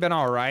 I've actually been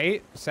all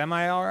right,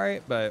 semi all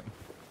right, but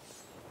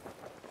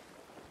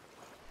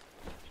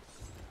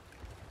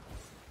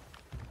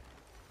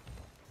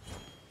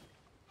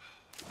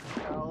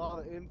Yeah, a lot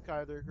of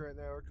insiders right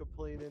now are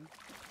complaining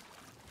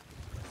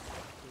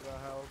about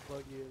how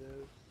buggy it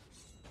is.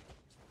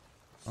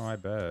 oh, I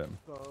bet.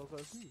 So I was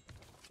like,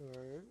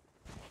 alright.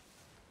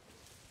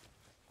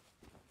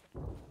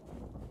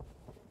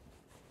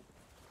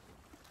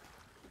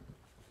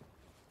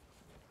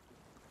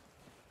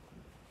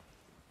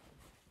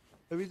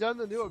 Have you done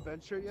the new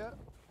adventure yet?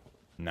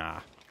 Nah.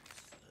 Dude,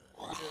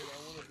 I want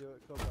to do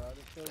it, go bad.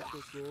 It sounds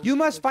so cool. You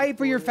must Like fight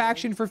for your tutorial.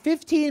 faction for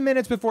 15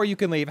 minutes before you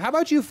can leave. How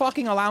about you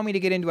fucking allow me to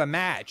get into a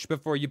match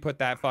before you put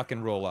that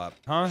fucking rule up?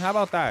 Huh? How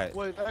about that?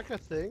 Wait, that's a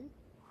thing?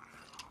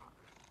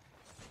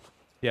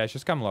 Yeah, it's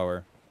just come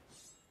lower.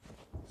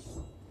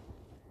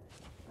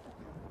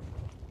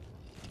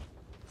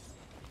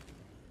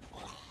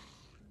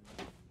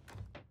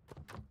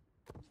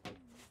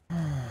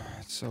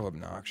 It's so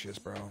obnoxious,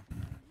 bro.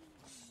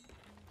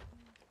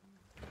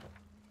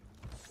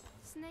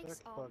 Snakes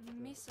That's are fucked up.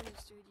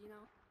 misunderstood, you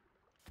know.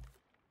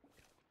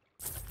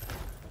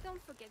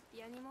 Don't forget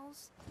the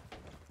animals.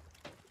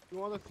 You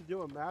want us to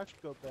do a match,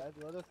 go bad?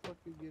 Let us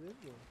fucking get in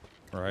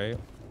there. Right?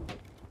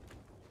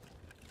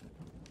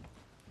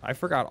 I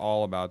forgot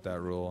all about that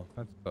rule.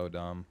 That's so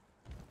dumb.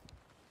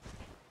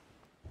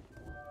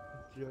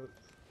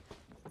 Jokes.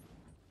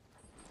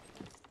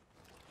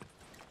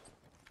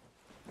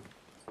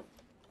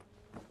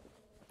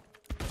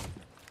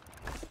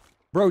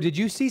 Bro, did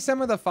you see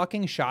some of the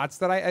fucking shots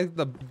that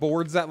the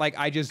boards that like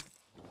I just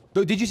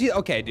did you see?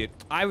 Okay, dude.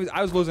 I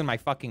was losing my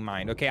fucking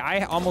mind. Okay,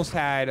 I almost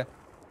had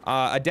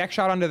a deck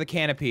shot onto the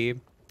canopy.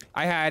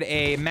 I had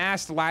a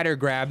mast ladder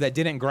grab that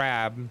didn't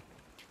grab.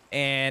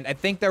 And I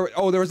think there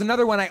was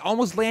another one. I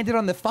almost landed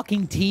on the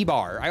fucking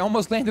T-bar. I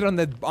almost landed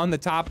on the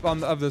top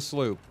of the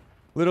sloop.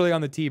 Literally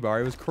on the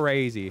T-bar. It was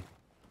crazy.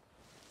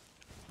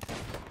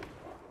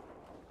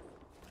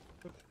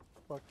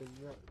 Fucking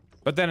nuts.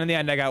 But then in the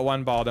end I got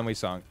one ball, then we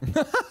sunk.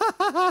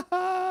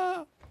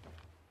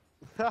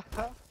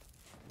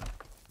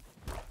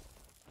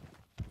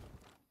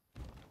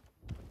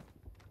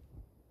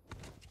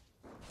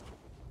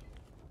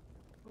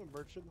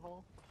 Merchant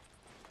hall?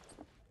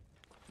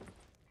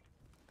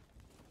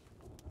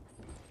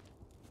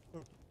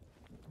 What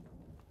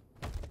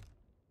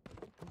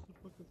the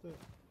fuck is that?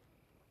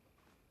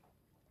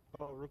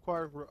 Oh,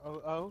 require.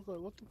 I was like,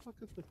 what the fuck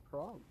is this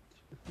prompt?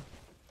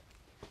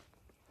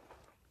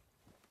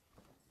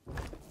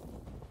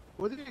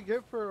 What did you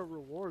get for a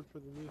reward for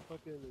the new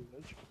fucking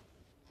adventure?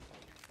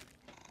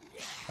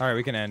 All right,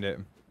 we can end it.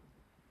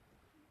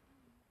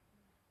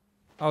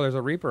 Oh, there's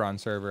a Reaper on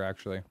server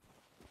actually.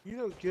 You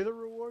don't get a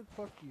reward?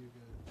 Fuck you,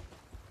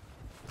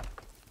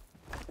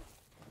 guys.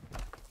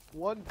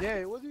 One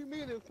day? What do you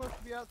mean? It was supposed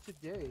to be out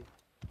today.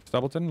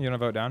 Stubbleton, you wanna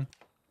vote down?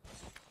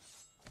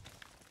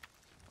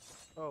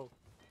 Oh.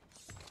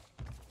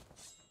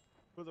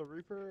 For the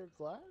Reaper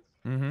glass?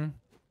 Mm-hmm.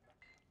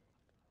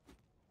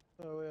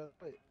 Oh, yeah,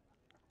 wait.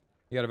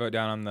 You gotta vote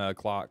down on the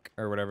clock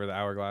or whatever, the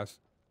hourglass.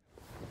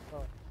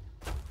 Oh.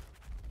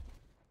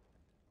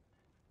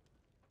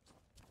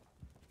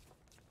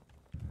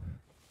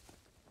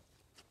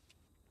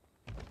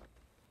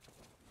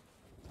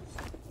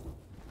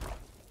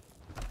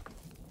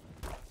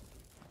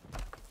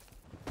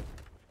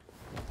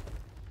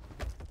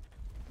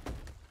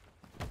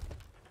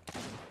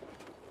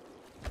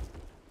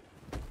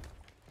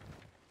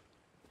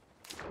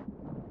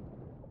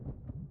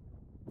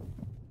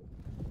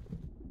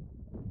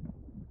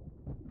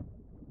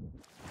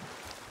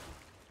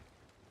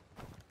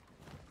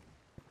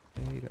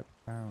 Data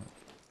count.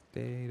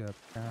 Data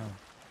count.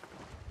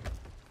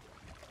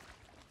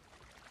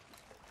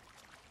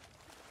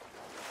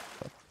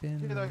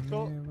 Dude,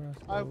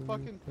 I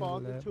fucking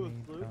spawned into a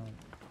sloop,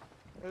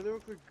 and there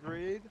was a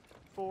grade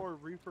 4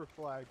 Reaper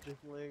flag just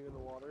laying in the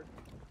water.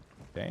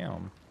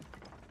 Damn.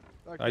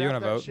 I Are you gonna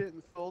grabbed that vote? shit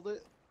and sold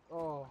it.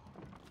 Oh.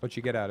 What'd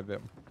you get out of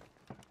it?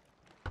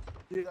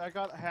 Dude, I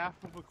got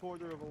half of a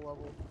quarter of a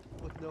level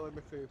with no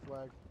McCree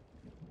flag.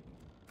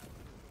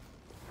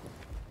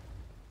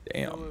 It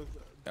Damn. was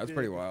That's big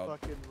pretty wild.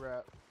 Fucking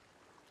rap.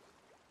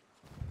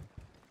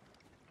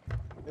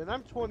 And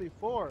I'm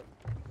 24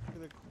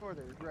 in a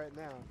quarter right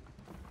now.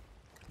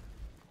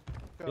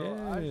 So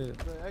Yeah.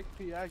 the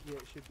XP I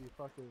get should be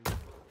fucking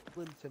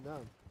slim to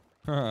none.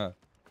 Huh.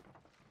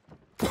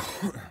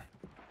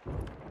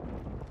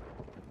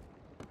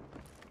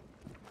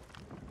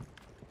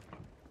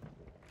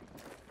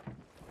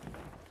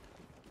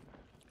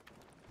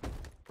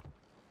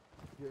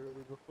 Get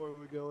ready before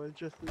we go in,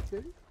 just in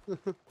case.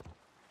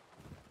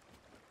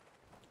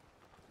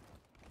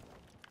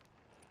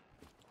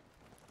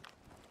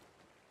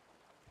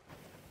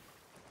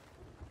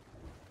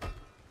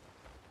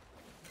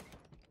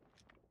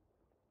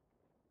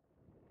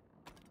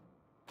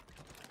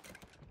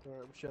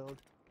 Alright, I'm chilling.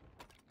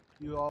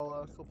 You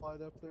all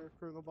supplied up there,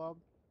 Colonel Bob?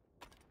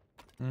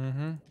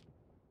 Mm-hmm.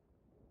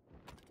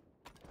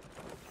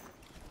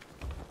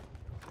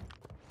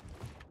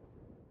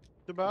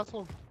 To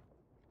battle.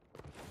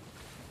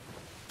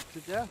 To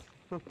death.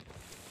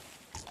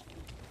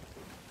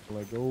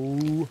 Let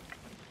go.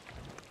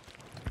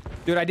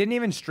 Dude, I didn't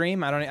even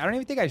stream. I don't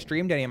even think I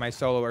streamed any of my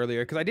solo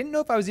earlier because I didn't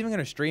know if I was even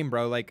gonna stream,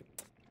 bro. Like,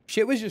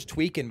 shit was just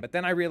tweaking, but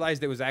then I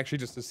realized it was actually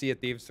just the Sea of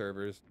Thieves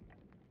servers.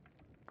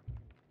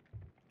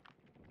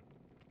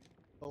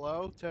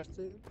 Hello,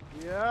 testing.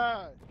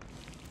 Yeah.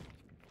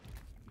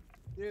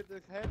 Dude,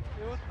 it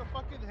was the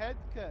fucking head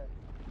cut.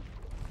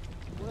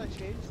 When I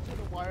changed to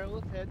the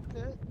wireless head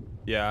cut,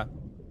 Yeah.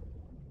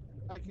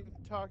 I can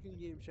talk in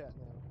game chat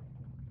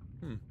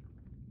now. Hmm.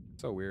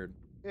 So weird.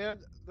 And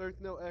there's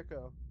no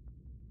echo.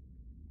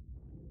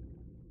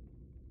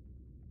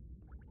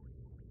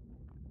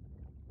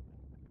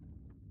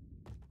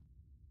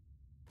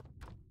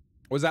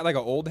 Was that like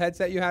an old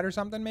headset you had or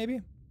something, maybe?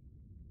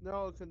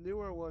 No, it's a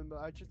newer one, but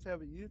I just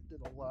haven't used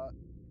it a lot.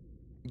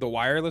 The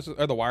wireless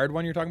or the wired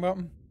one you're talking about?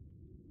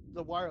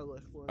 The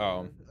wireless one.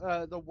 Oh.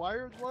 The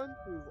wired one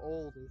is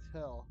old as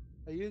hell.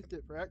 I used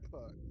it for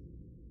Xbox.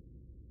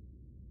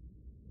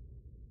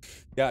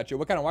 Gotcha.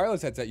 What kind of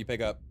wireless headset you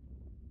pick up?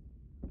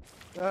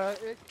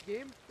 It's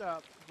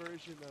GameStop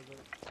version of it.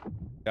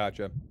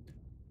 Gotcha.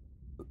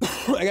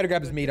 I gotta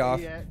grab his meat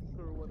off. AX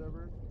or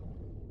whatever.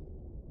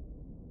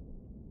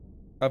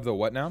 Of the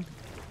what now?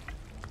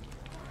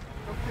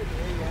 Something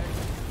AX.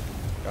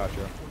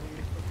 Gotcha.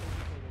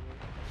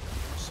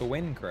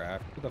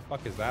 Swincraft? Who the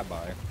fuck is that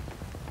by?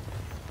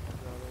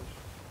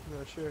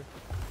 Not sure.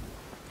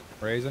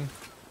 Raisin?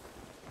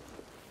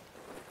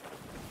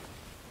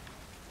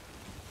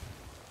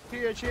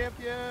 Kia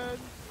champion!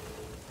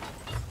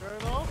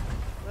 Colonel?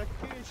 That's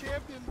Kia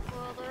champion,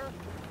 brother!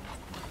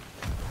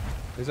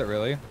 Is it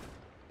really?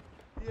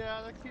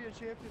 Yeah, that's Kia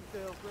champion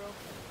sales,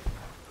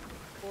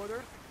 bro.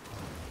 Order.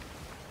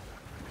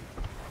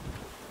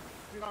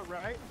 You not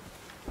right?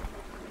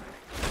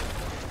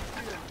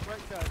 Kia,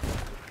 right side.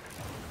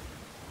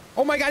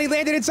 Oh my god, he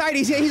landed inside.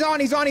 He's on.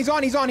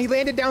 He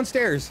landed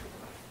downstairs.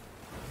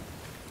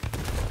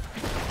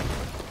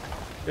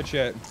 Good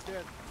shit.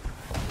 Dead.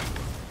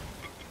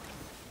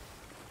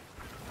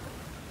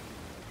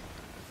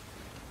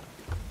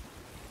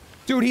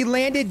 Dude, he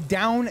landed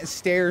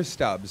downstairs,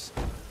 Stubbs.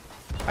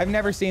 I've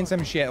never seen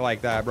some shit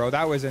like that, bro.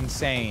 That was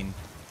insane.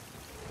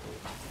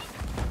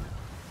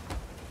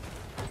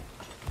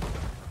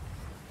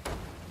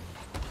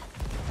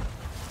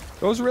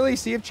 Those really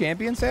Sea of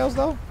Champions sales,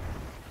 though?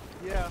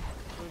 Yeah.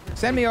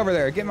 Send me over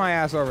there. Get my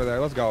ass over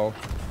there. Let's go.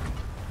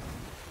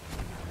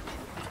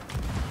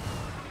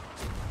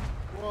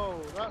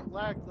 Whoa, that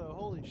lag though.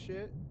 Holy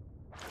shit.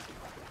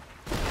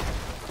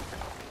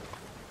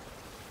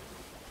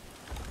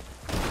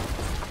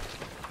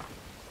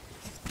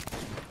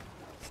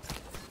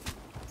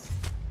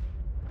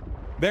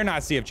 They're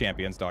not Sea of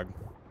Champions, dog.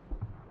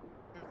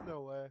 There's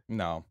no way.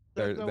 No,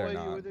 There's no they're way you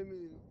not. would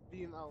even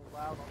being out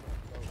loud on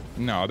that boat.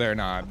 No, they're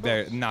not.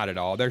 They're not at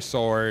all. They're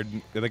sword.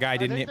 The guy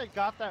didn't. I think they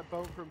got that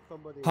boat from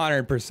somebody.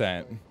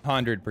 100%.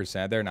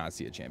 100%. They're not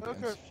Sea of Those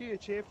Champions. are Sea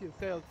of Champions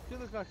sales. As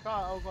soon as I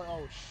saw it, I was like,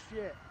 oh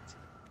shit.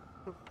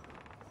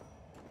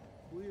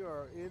 We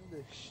are in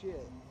the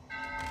shit.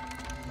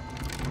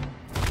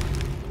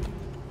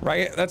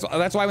 Right?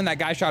 That's why when that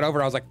guy shot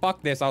over, I was like,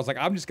 fuck this. I was like,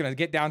 I'm just gonna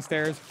get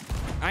downstairs.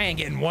 I ain't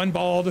getting one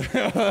balled.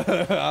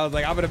 I was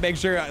like, I'm gonna make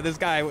sure this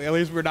guy, at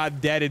least we're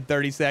not dead in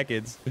 30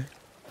 seconds.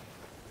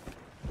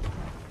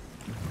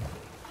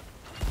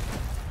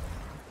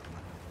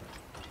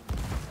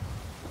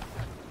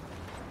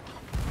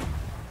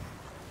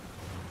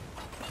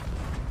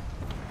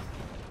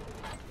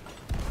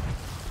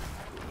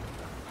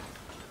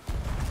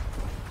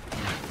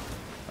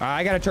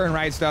 I gotta turn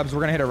right, Stubbs. We're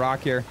gonna hit a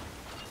rock here.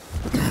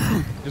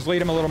 Just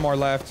lead him a little more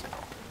left.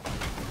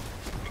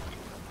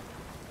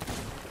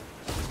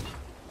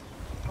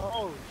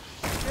 Oh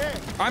shit.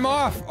 I'm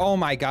off. Oh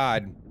my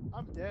god.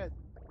 I'm dead.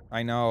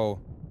 I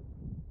know.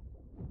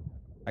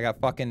 I got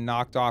fucking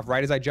knocked off.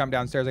 Right as I jumped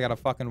downstairs, I got a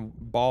fucking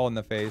ball in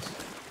the face.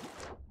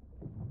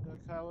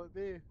 That's how it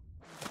be.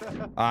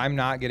 I'm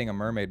not getting a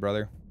mermaid,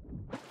 brother.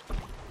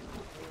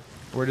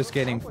 We're just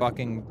getting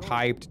fucking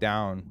piped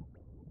down.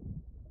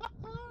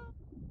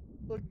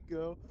 Let's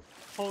go.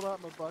 Hold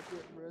out my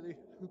bucket. I'm ready.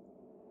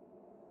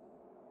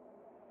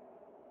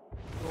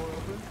 Door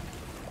open.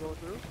 Go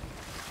through.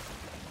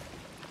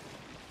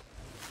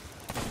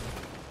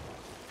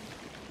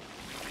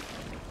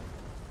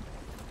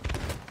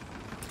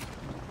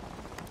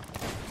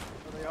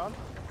 Are they on?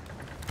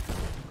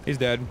 He's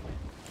dead.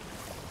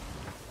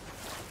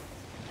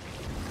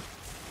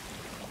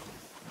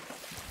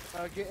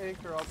 Get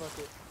anchor. I'll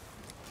bucket.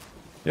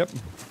 Yep.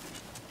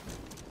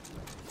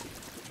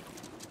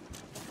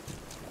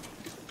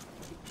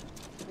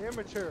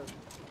 Amateur.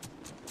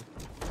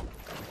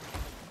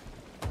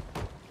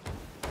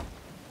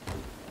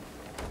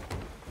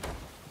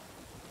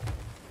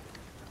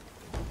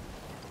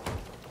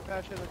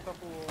 Cash in a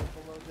couple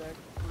below deck.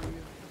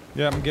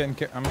 Yeah, I'm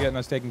getting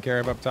us taken care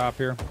of up top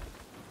here.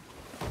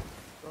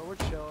 Bro, we're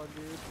chilling,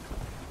 dude.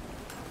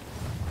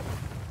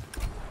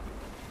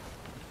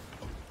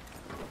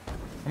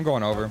 I'm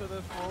going over. After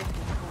this wolf is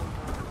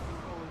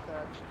fully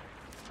patched.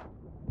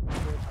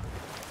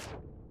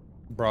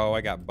 Bro,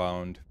 I got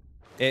boned.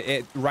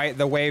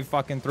 The wave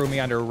fucking threw me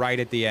under right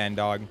at the end,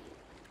 dog.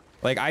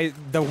 Like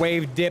the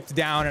wave dipped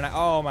down and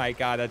oh my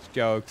god, that's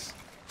jokes.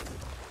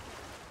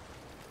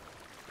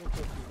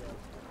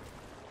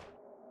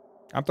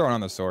 I'm throwing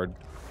on the sword.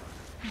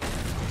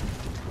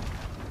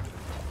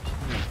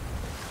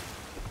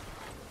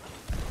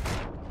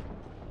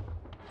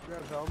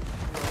 Grab helm.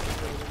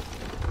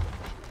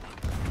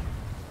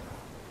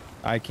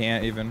 I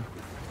can't even.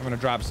 I'm gonna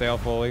drop sail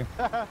fully.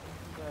 Okay.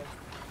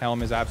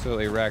 Helm is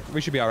absolutely wrecked.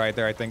 We should be all right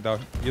there, I think, though.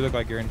 You look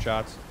like you're in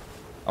shots.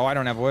 Oh, I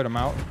don't have wood. I'm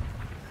out.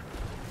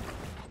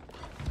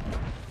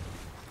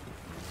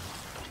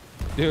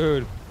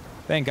 Dude,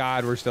 thank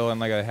God we're still in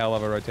like a hell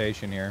of a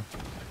rotation here.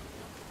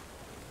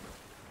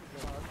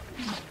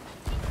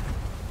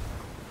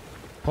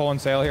 Pulling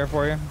sail here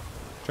for you.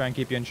 Try and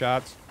keep you in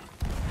shots.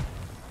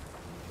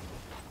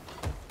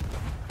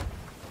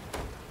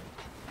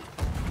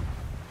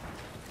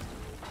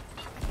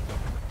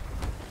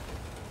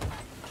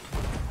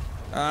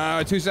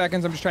 2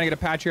 seconds. I'm just trying to get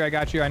a patch here. I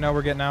got you. I know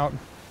we're getting out.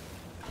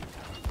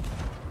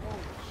 Holy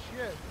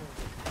shit.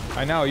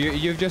 I know.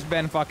 You've just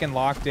been fucking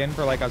locked in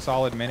for like a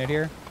solid minute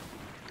here.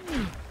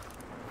 Holy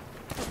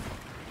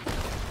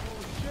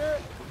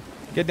shit.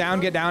 Get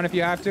down if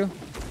you have to.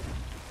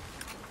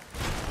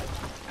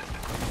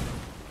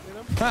 Get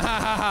him.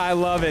 I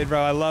love it,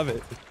 bro. I love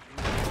it.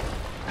 Get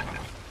him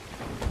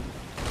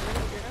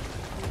again.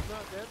 He's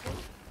not dead though.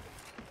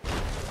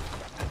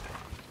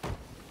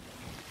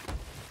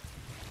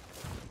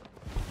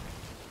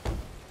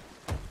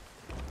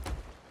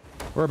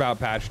 We're about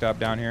patched up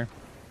down here.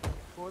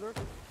 Quarter.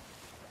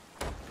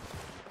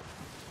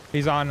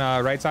 He's on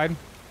right side.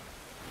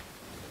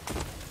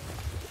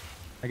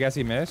 I guess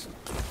he missed.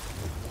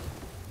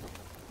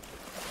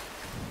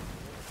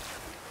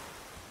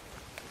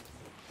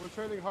 We're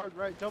turning hard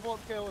right. Double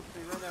up tail with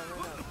me right now,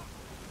 right now.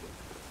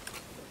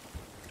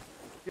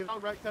 Get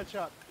on right cut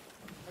shot.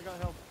 I got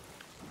help.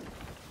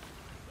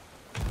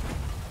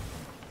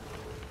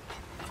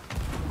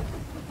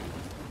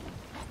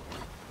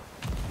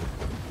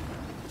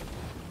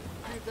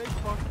 Dude, they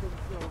fucked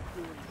themselves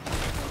doing this. Oh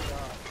my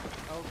god.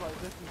 I was like,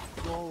 this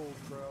is gold,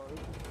 bro. This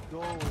is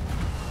gold.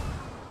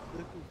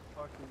 This is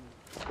fucking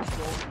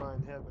gold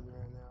mine heaven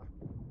right now.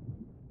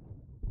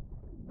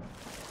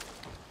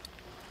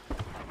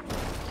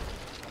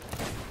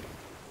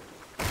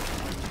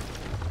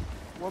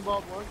 One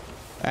ball, one.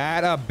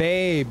 At a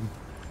babe.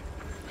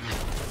 I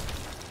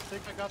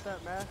think I got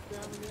that mask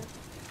down again.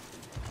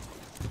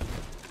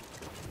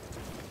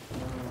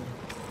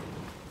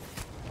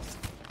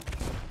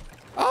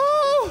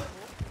 Oh!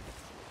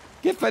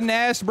 Get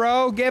finessed,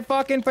 bro. Get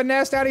fucking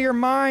finessed out of your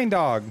mind,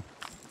 dog.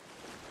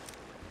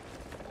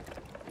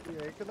 You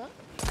anchor that?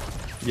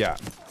 Yeah.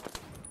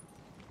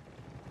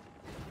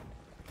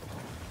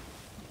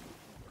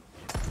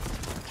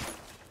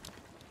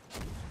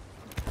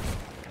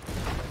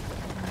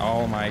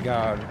 Oh my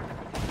god.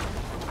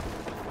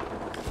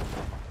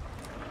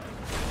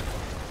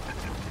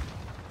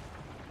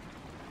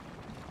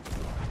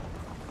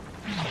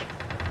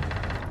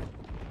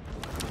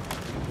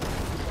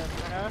 That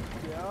mask,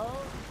 yeah.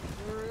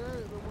 There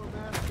is no more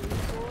mask in the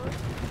store.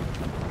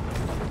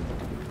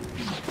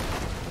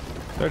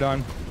 They're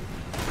done.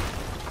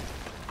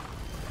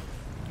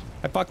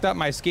 I fucked up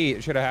my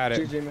skeet. Should have had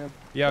it. GG, man.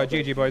 Yo,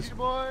 GG, boys. GG,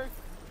 boy.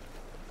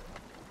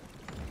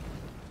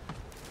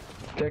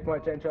 Take my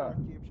chainsaw.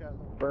 Keep chatting.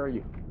 Where are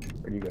you?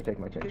 Where do you go? Take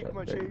my chainsaw. Take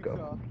my There you go.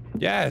 chainsaw.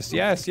 Yes,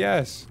 yes,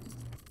 yes.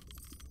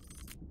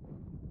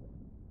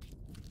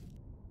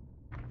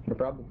 No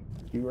problem.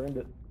 You earned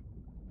it.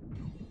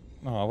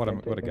 Oh, what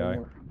a guy.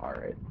 All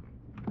right.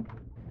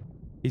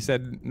 He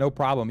said, "No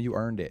problem. You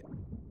earned it."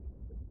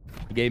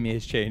 He gave me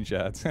his chain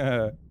shots. He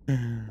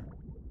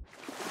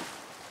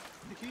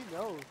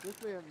knows.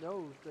 This man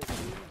knows that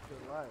he needs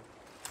to life.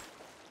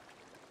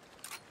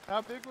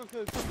 How big was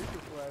his super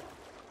flag?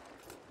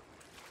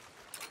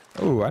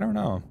 Ooh, I don't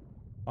know.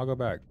 I'll go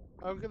back.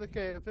 I'm gonna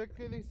say, if it's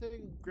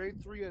anything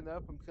grade 3 and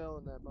up, I'm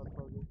selling that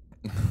motherfucker.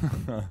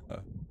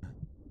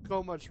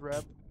 So much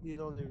rep, you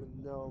don't even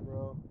know,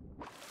 bro.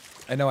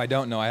 I know. I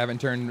don't know. I haven't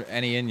turned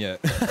any in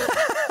yet.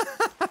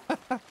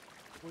 Well,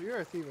 you're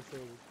a Athena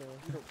 30, so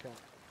you don't count.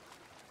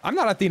 I'm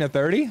not Athena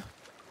 30.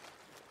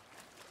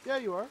 Yeah,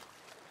 you are.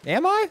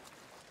 Am I?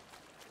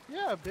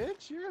 Yeah,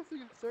 bitch, you're a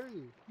Athena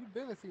 30. You've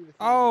been a Athena 30.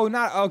 Oh,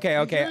 not okay. Did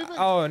you Okay. even-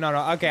 Oh, no,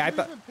 no. Okay, Did I you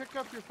thought. even pick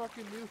up your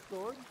fucking new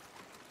sword?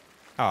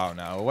 Oh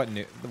no. What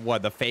new?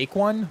 What, the fake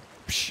one?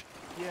 Psh,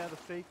 Yeah, the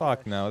fake fuck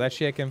ass no. That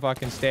shit can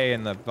fucking stay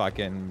in the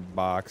fucking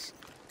box.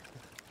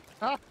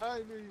 I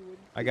knew you wouldn't.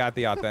 I got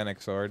the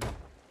authentic sword.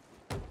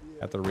 Yeah.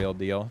 Got the real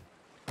deal.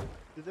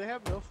 Did they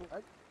have no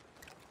flag?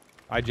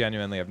 I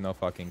genuinely have no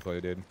fucking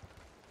clue, dude.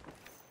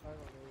 I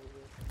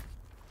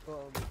don't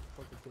know.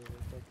 Fucking Taylor,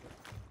 fuck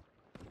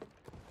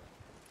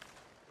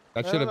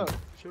That I should don't have. know.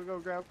 Should we go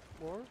grab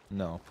more?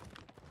 No.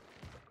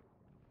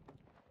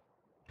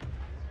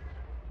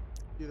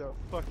 You know,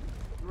 fucking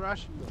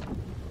ration them.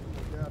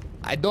 Yeah.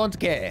 I don't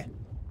care.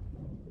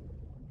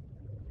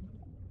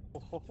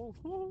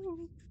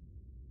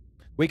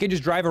 We can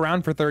just drive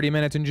around for 30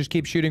 minutes and just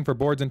keep shooting for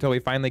boards until we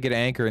finally get an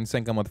anchor and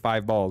sink them with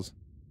 5 balls.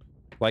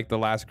 Like the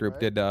last group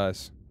Right. did to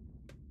us.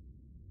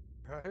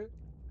 Right?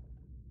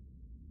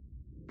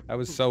 That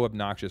was so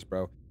obnoxious,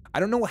 bro. I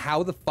don't know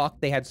how the fuck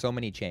they had so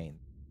many chains.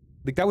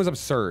 Like, that was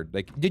absurd.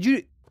 Like, did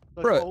you...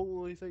 That's Bro. the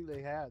only thing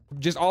they had.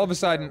 Just all of a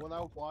sudden... When I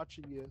was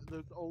watching you,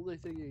 the only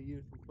thing you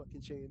used was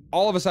fucking chain.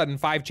 All of a sudden,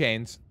 5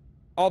 chains.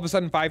 All of a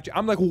sudden, 5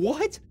 I'm like,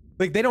 what?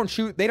 Like they don't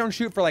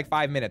shoot for like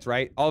 5 minutes,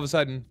 right? All of a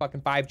sudden,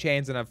 fucking 5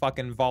 chains and a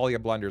fucking volley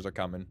of blunders are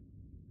coming.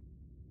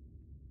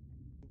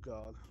 Oh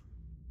god.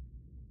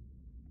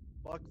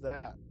 Fuck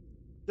that.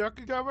 Duck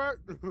cover.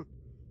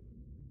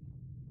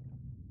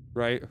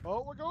 Right?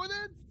 Oh, we're going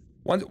in.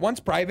 Once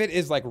Private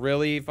is like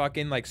really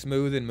fucking like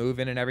smooth and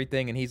moving and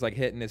everything, and he's like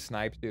hitting his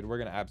snipes, dude, we're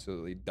gonna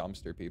absolutely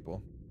dumpster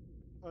people.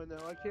 Oh no,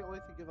 I can't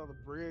wait to get on the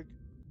brig.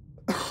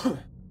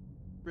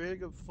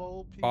 Brig of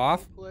full people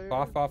Off? players.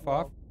 Off.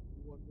 One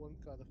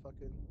kind of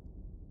fucking.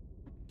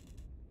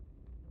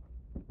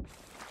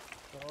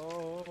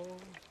 Oh.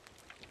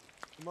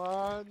 Come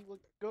on,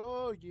 let's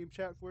go. Game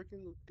chat's working,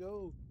 let's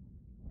go.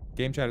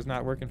 Game chat is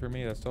not working for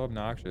me. That's so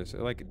obnoxious. It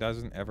like it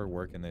doesn't ever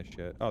work in this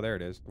shit. Oh, there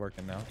it is.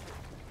 Working now.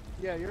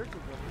 Yeah, yours is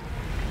working.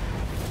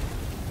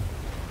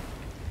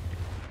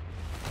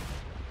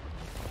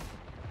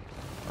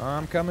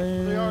 I'm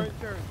coming. They are in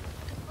turn.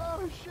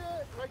 Oh shit!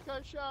 Right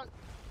side shot.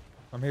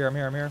 I'm here.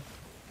 Let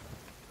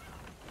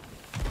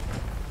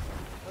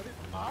it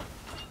pop.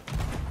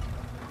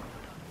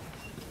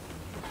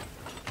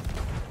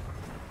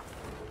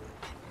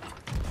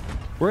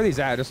 Where are these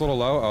at? Just a little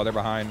low? Oh, they're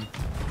behind.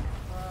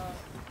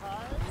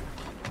 High.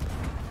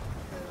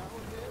 Okay, that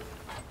one hit.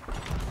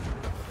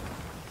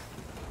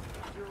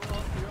 You're like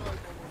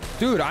almost.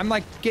 Dude, I'm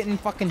like getting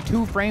fucking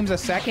 2 frames a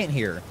second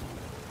here.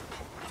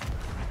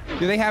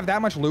 Do they have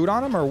that much loot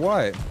on them or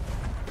what?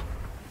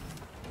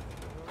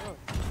 Oh,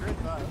 great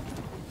vibe.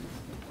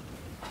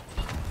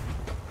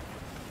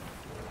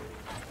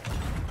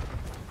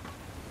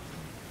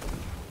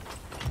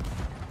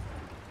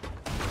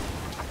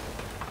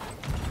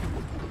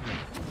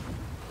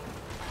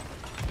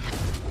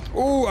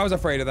 Ooh, I was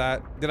afraid of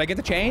that. Did I get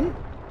the chain?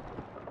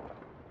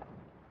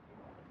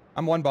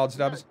 I'm 1 bald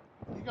stubs.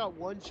 You got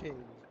 1 chain.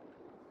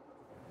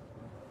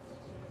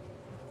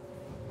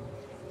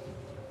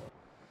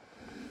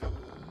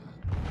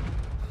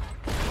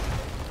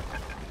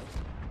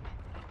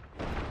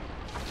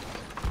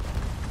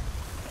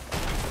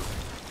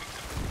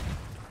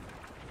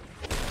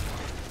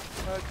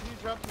 Can you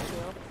drop me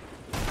down?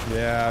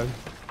 Yeah.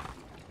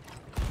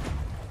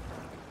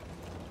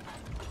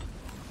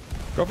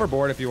 Go for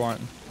board if you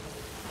want.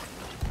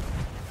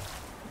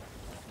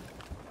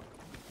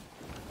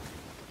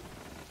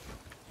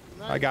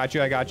 I got you.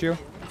 That might have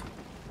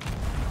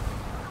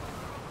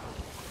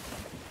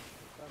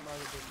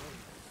been me.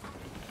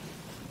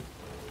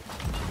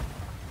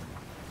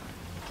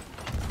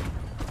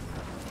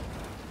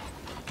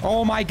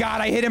 Oh my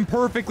god, I hit him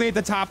perfectly at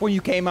the top when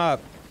you came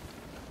up.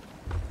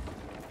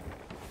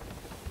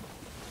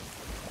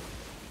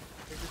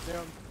 Take it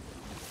down.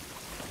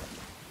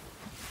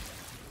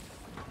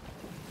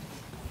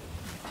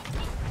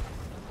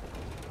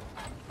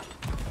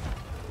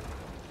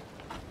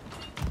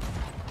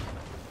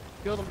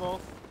 Kill them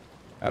both.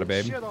 Atta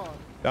baby. Shit on.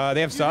 They have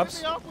You subs.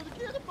 hit me off with a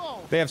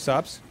cannonball. They have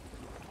subs.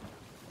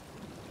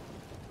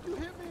 You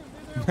hit me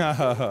and then they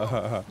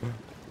have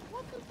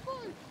what the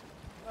fuck?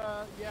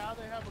 Yeah,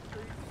 they have a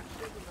creep.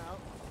 Get them out.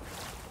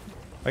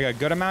 Like a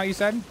good amount, you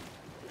said?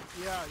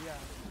 Yeah.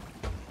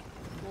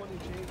 20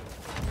 chains.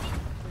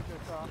 Take their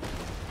top.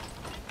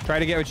 Try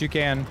to get what you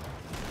can.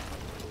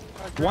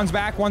 One's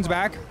back.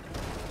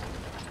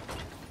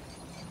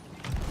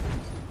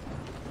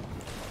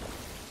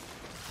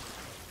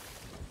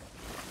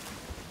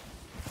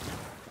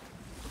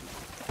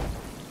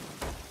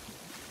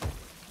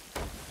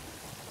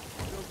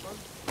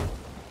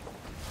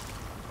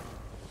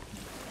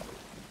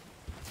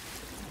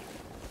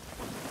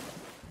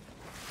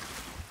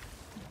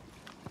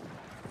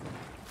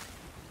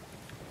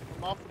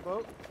 I'm off the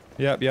boat.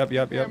 Yep.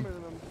 Hammering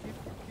them. Keep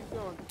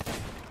going.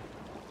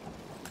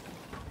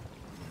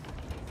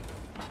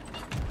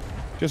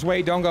 Just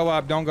wait. Don't go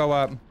up.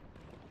 I'm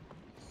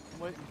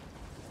waiting.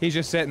 He's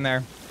just sitting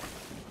there.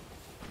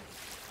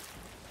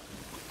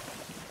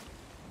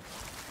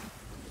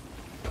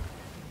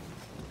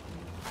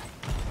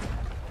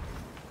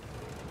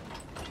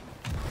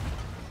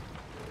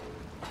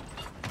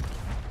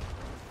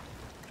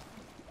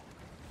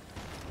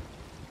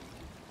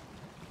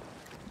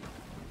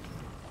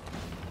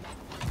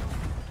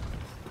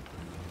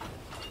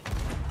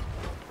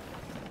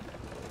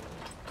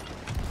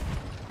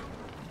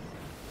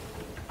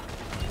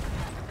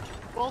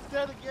 Both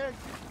dead again. Get the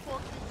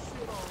fucking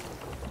shit on.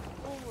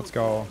 Oh my Let's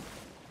go. God.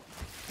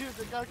 Dude,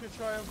 the guy can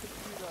triumphant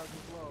shoot out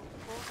as well.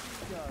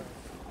 Fuck you guys.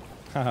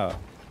 Haha.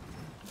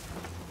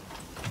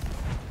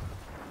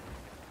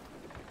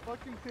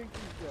 Fucking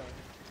pinky's dead.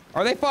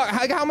 Are they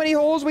how many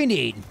holes we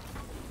need?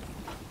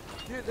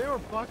 Dude, they were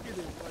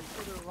bucketing like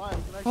for their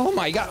lives. And I Oh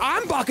my god,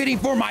 I'm bucketing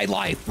for my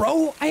life,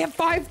 bro. I have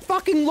 5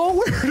 fucking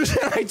lowers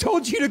and I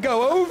told you to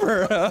go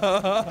over.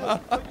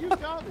 But you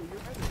got it.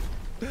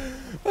 You're headed.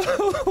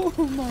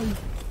 Oh my.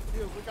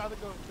 Dude, we gotta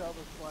go sell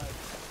this flag.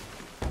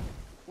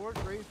 Or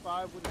grade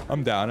 5 with a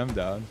I'm down. I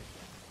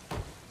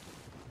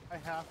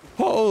have to.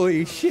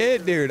 Holy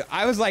shit, dude.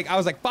 I was like,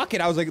 fuck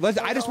it. I was like,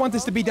 I just want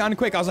this to be done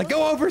quick. I was like,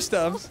 go over,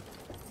 Stubbs.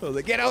 I was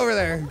like, get over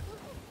there.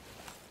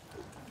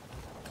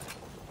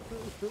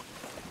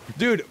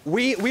 Dude,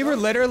 we were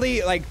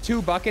literally like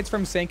 2 buckets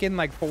from sinking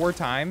like 4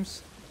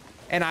 times.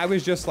 And I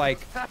was just like,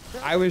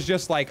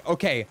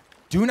 okay,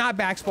 do not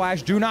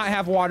backsplash. Do not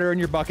have water in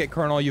your bucket,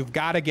 Colonel. You've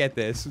got to get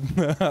this.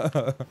 Getting mad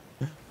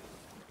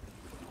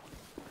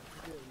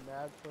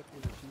fucking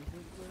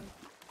achievements, man.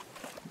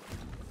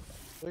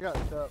 They got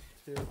stuff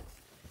too.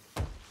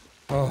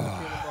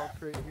 Cannonball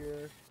crate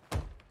here. I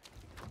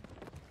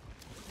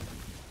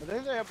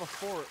think they have a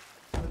fort.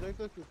 I think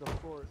this is a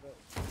fort.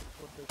 That's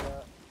what they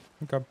got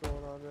Okay.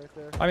 going on right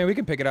there. I mean, we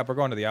can pick it up. We're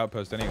going to the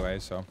outpost anyway,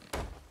 so.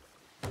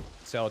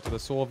 Sell it to the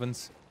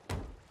Sullivans.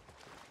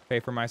 Pay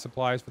for my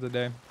supplies for the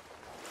day.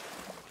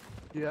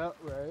 Yeah,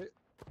 right.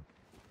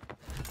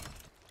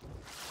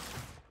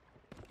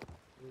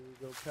 There we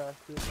go past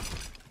it.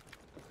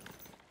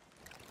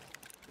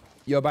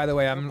 Yo, by the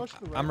way, How much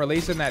the I'm rent?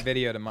 releasing that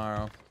video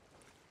tomorrow.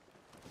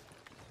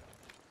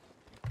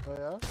 Oh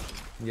yeah?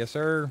 Yes,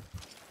 sir.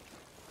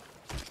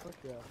 Fuck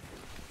yeah.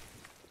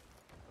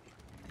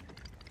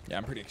 Yeah,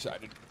 I'm pretty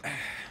excited.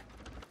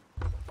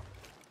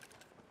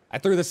 I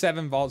threw the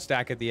 7 vault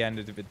stack at the end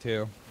of it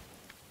too.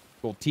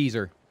 Little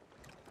teaser.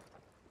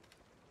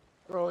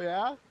 Oh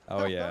yeah?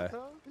 Oh yeah.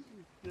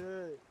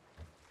 Good.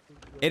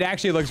 It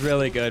actually looks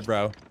really good,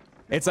 bro.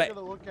 It's People like. are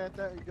gonna look at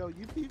that and go,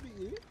 you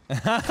PvE?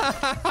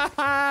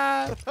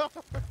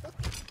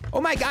 Oh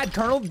my God,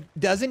 Colonel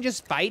doesn't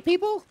just fight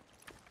people?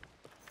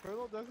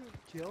 Colonel doesn't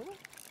kill?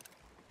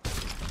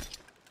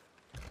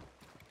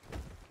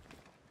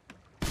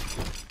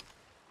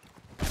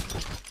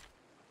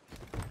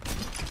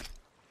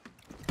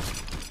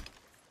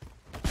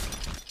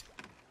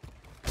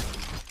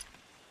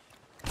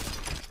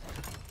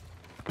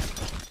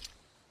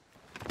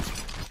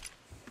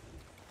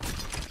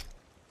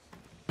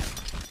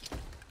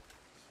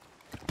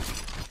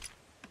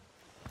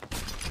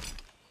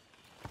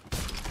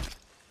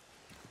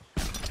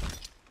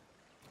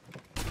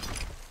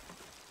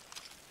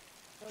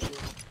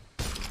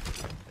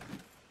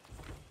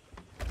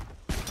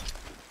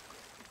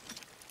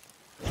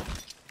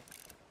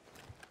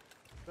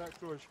 That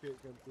storage crate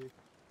empty.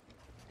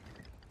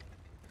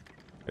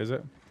 Is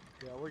it?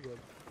 Yeah, we're good.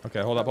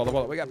 Okay, hold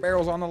up. We got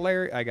barrels on the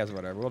layer. I guess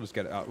whatever. We'll just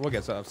get it out. We'll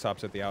get some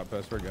stops at the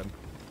outpost. We're good.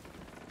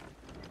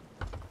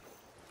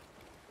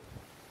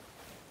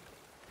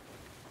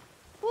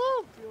 Woo!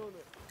 Feeling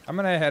it. I'm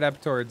gonna head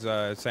up towards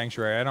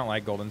Sanctuary. I don't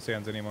like Golden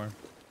Sands anymore.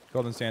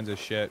 Golden Sands is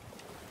shit.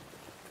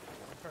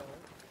 Alright.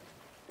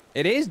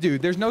 It is,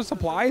 dude. There's no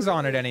supplies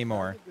on it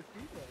anymore.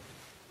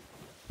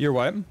 You're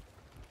what?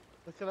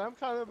 Because I'm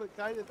kind of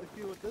excited to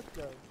see what this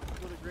does.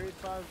 What a grade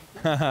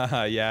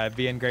 5. Yeah,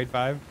 be in grade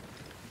 5.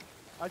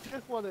 I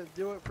just want to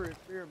do it for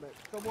experiment.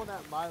 Someone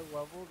at my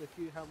level to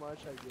see how much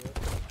I get.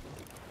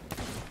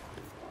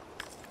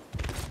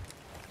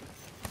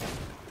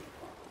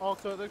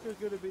 Also, this is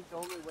going to be the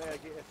only way I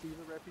get a Thieves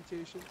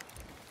reputation.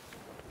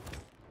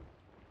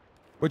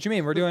 What you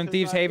mean? We're doing Because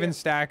Thieves I Haven get-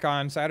 stack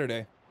on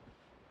Saturday.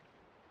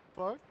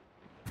 Fuck?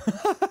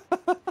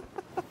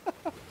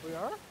 We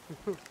are?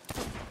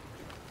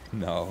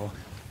 No.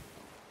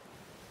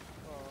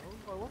 Oh,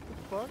 what the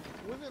fuck?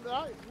 When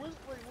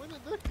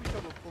did this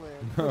become a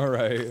plan? All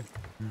right.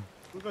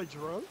 Was I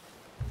drunk?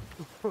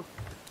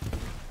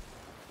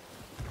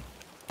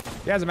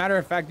 Yeah, as a matter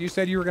of fact, you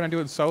said you were gonna do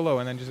it solo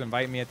and then just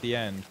invite me at the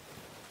end.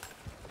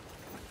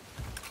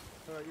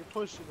 Alright, you're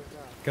pushing it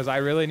now. Because I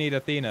really need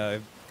Athena,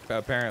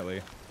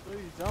 apparently. No,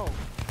 you don't.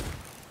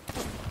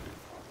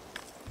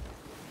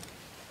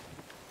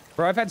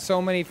 Bro, I've had so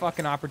many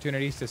fucking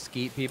opportunities to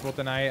skeet people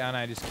tonight, and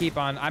I just keep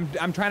on.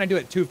 I'm trying to do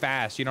it too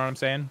fast. You know what I'm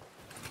saying?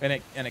 And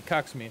it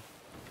cucks me.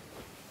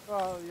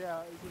 Oh,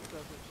 yeah, it just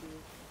doesn't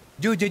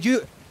shoot.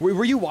 Dude,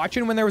 were you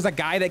watching when there was a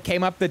guy that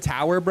came up the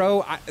tower,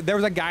 bro? There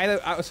was a guy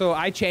that so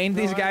I chained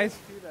these No, I guys.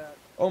 didn't see that.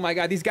 Oh my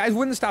God, these guys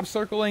wouldn't stop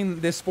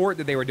circling this fort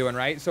that they were doing,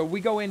 right? So we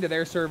go into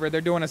their server,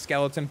 they're doing a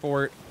skeleton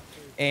fort,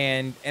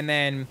 and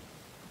then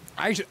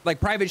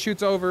private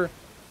shoots over,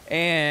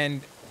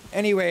 and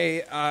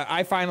anyway,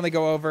 I finally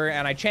go over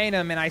and I chain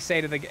them, and I say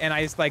to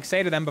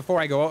them before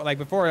I go,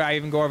 before I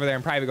even go over there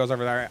and private goes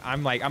over there,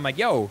 I'm like,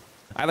 yo,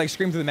 I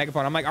scream through the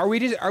megaphone. I'm like, are we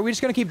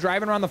just gonna keep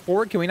driving around the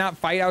fort? Can we not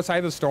fight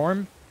outside the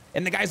storm?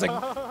 And the guy's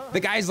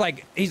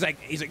like, he's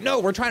like, no,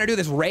 we're trying to do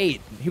this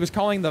raid. He was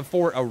calling the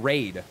fort a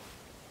raid.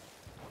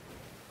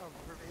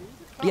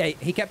 Yeah,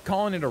 he kept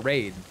calling it a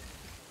raid.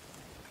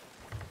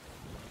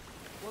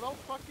 Well, don't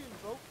fucking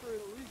vote for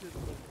Allegiance.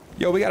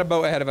 Yo, we got a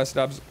boat ahead of us,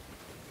 Stubbs.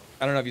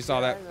 I don't know if you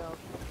saw that. I know.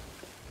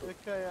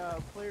 It's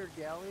a player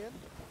galleon.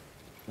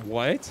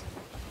 What?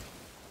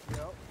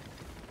 Yep.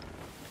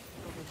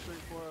 Coming straight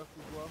for us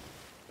as well.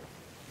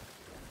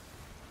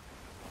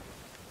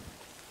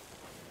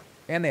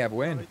 And they have Oh,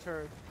 wind. they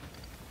turned.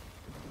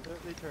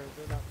 They turned.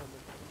 They're not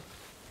coming.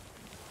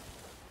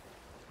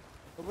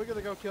 Are we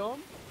gonna go kill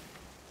them?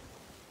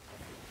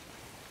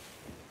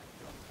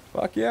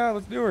 Fuck yeah,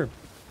 let's do her.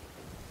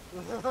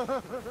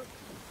 Alright,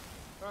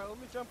 let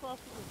me jump off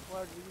to this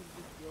flag. We need to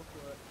just go for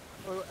it.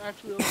 Oh,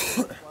 actually, let's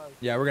go for the flag.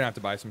 Yeah, we're gonna have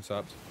to buy some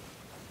subs.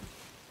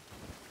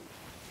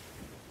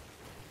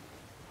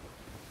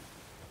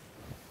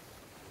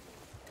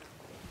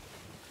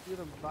 Dude,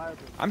 I'm vibing.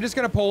 I'm just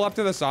gonna pull up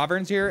to the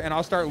Sovereigns here, and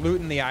I'll start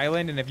looting the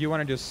island. And if you want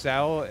to just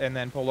sell and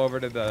then pull over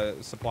to the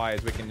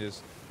supplies, we can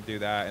just do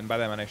that. And by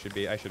then, I should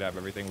have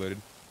everything looted.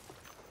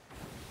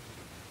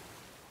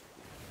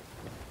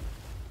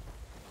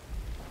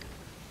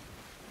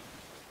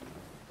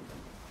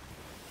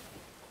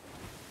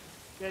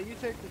 Yeah, you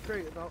take the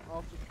crate, and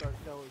I'll just start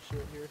selling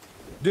shit here.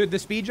 Dude, the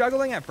speed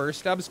juggling at first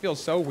stubs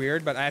feels so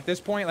weird, but at this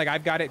point, like,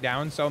 I've got it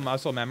down so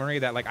muscle memory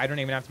that, like, I don't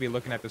even have to be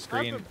looking at the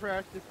screen. I've been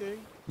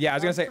practicing. Yeah, I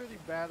was gonna say. I'm pretty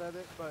bad at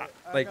it, but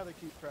I like, gotta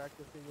keep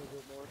practicing a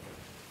bit more.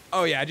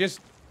 Oh yeah, just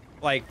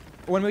like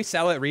when we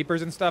sell at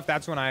Reapers and stuff,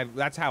 that's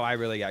how I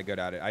really got good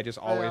at it. I just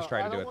always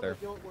try to do it there.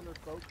 I don't want to do it when there's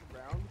boats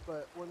around,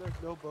 but when there's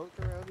no boats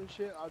around and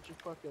shit, I'll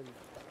just fucking.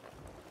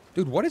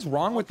 Dude, what is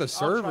wrong with the I'll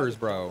try to servers, do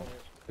bro? it.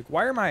 Like,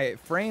 why are my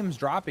frames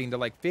dropping to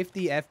like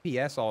 50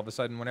 FPS all of a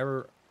sudden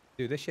whenever...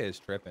 Dude, this shit is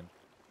tripping.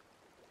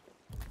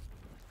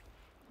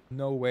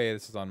 No way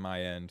this is on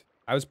my end.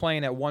 I was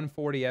playing at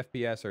 140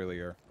 FPS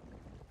earlier.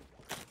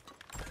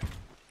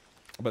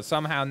 But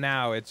somehow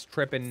now it's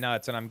tripping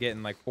nuts and I'm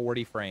getting like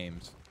 40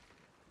 frames.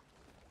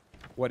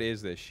 What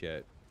is this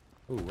shit?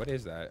 Ooh, what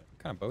is that? What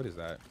kind of boat is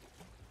that?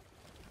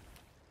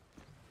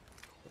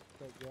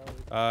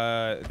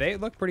 They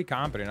look pretty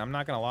competent, I'm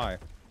not gonna lie.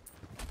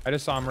 I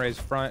just saw him raise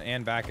front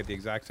and back at the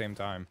exact same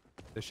time.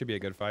 This should be a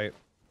good fight.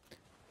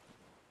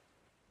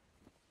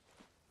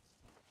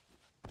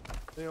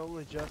 They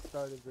only just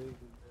started raising it.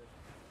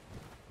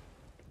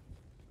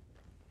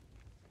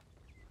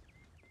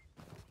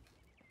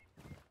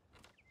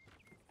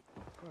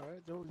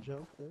 Alright, don't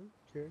jump then.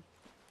 Okay.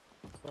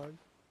 Fine.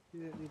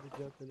 You didn't need to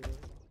jump anyway.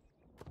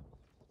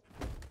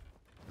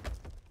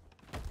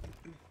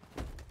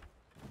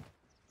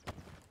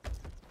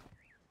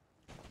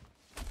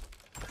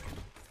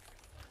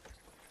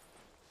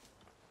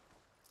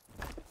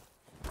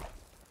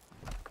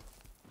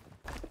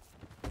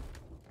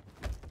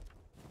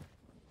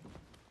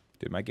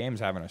 Dude, my game's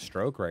having a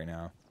stroke right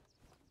now.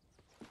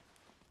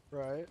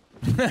 Right.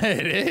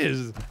 It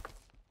is.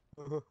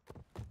 Oh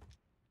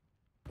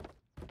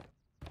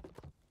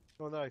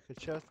no, like a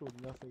chest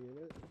with nothing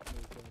in it.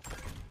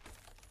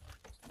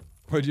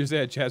 Would you say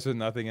a chest with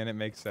nothing in it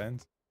makes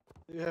sense?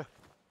 Yeah.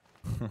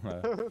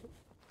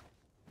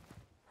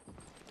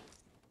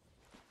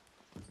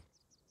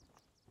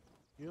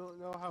 You don't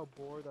know how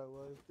bored I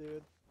was,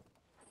 dude.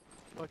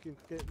 Fucking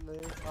sitting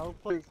there. I was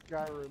playing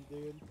Skyrim,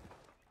 dude.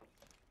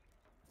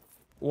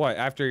 What,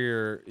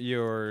 after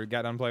you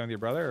got done playing with your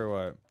brother or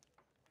what?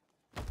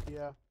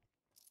 Yeah.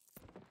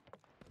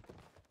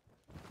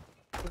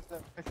 Put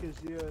that back as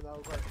you, and I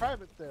was like,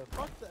 private there,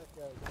 fuck that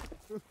guy.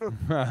 Beat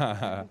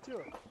me to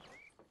it.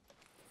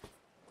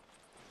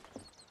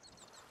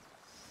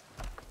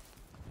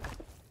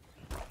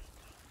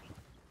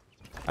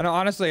 I know,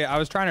 honestly, I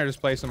was trying to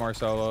just play some more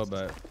solo,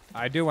 but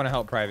I do want to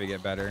help Private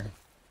get better.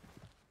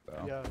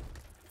 So. Yeah.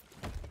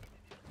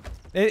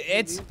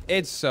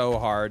 It's so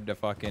hard to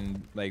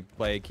fucking like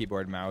play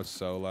keyboard mouse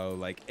solo.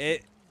 Like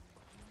it.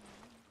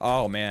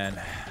 Oh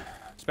man.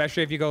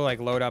 Especially if you go like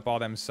load up all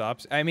them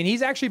subs. I mean,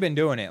 he's actually been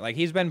doing it. Like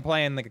he's been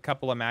playing like a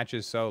couple of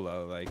matches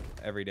solo like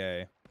every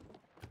day.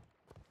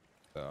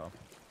 So.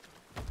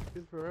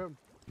 Good for him.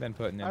 Been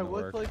putting in I the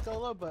would work. play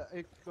solo, but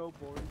it's so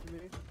boring to me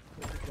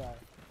as a guy.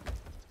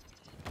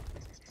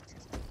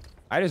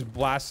 I just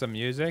blast some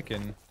music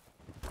and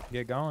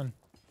get going.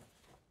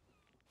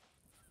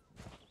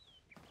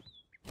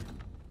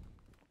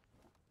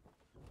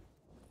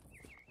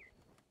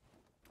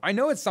 I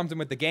know it's something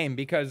with the game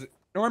because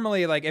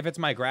normally, like, if it's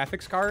my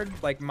graphics card,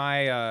 like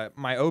my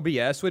my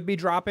OBS would be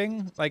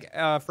dropping like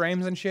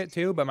frames and shit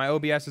too, but my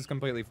OBS is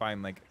completely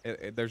fine. Like,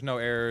 there's no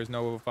errors,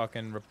 no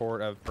fucking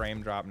report of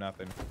frame drop,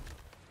 nothing.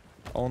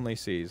 Only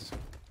C's.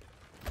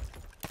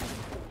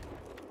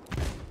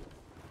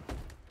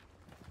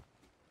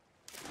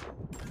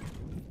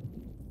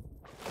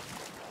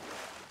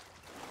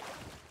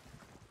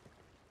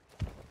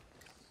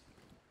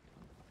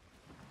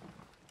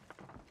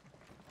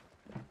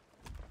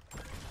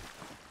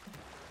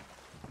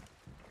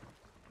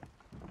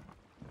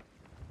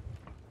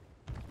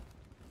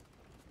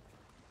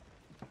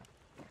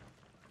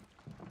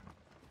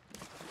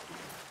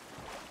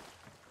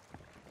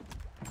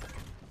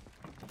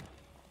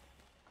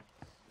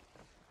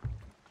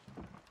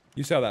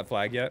 You saw that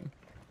flag yet?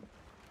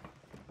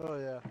 Oh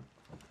yeah.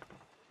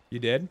 You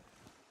did?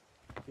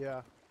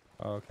 Yeah.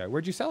 Oh, okay.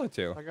 Where'd you sell it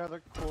to? I got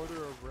a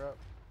quarter of rep.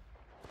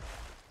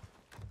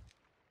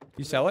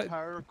 You sell it?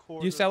 Entire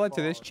quarter You sell it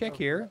to this bar chick of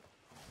here? rep.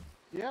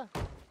 Yeah.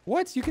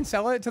 What? You can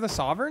sell it to the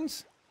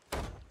Sovereigns?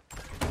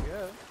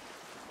 Yeah.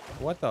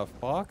 What the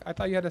fuck? I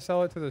thought you had to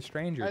sell it to the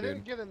stranger, I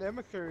dude. didn't get an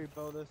emissary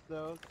bonus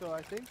though, so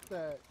I think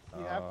that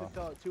you have to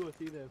sell it to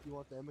Athena if you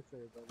want the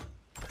emissary bonus.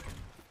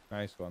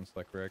 Nice one,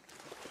 Slick Rick.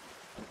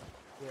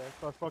 Yeah,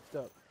 so I fucked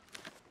up.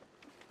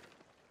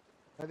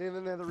 I need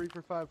another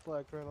Reaper 5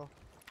 flag, Colonel.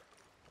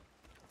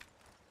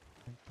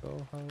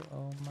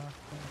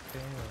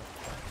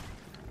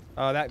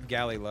 Oh, that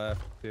galley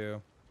left, too.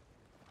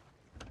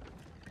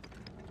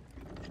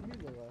 What do you mean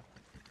they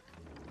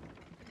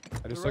left?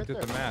 I just They're looked right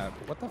at the there. map.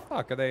 What the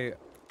fuck are they?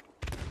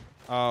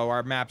 Oh,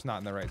 our map's not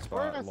in the right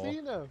We're spot. in Lol.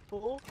 Athena,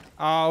 fool.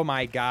 Oh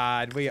my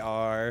god, we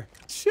are.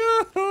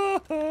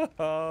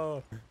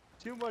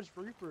 Too much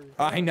Reaper.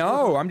 I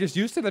know. I'm just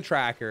used to the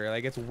tracker.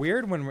 Like, it's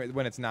weird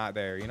when it's not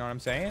there. You know what I'm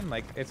saying?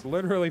 Like, it's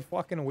literally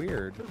fucking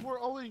weird. Because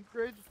we're only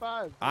grade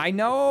 5. I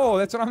know.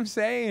 That's what I'm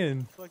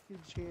saying. Fucking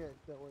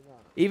chance that we're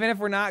not. Even if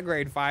we're not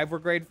grade 5, we're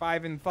grade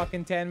 5 in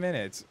fucking 10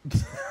 minutes.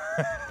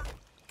 Yeah,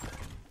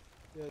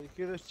 you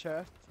hear this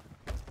chest?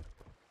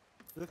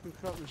 Look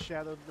at something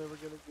Shadow's never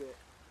gonna get.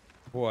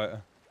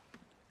 What?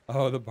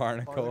 Oh, the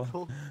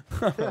barnacle.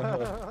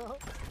 Barnacle.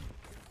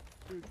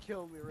 He would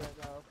kill me right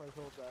now if I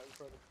told that in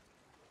front of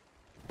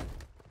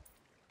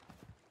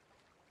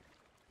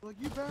like,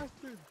 you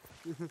bastard!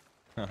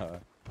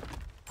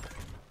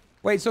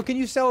 Wait, so can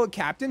you sell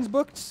captain's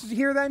books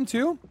here then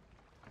too?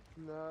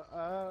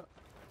 No,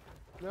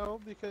 no,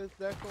 because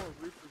that's all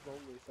Reaper's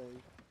only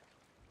thing.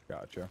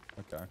 Gotcha.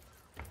 Okay.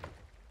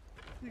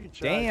 You can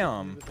try to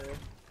Damn. leave it there.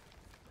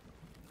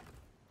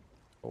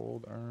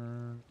 Gold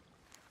earn.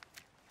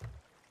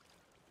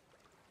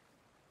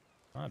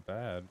 Not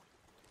bad.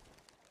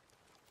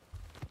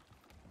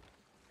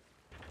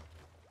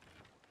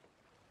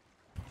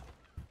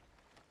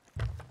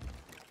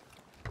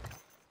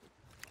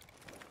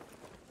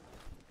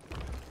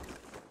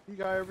 You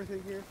got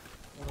everything here?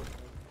 Oh, okay.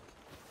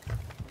 I'm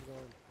going.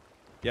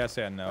 Yes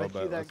and no, Let's see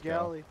but that let's go.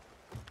 galley.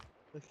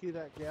 Let's see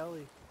that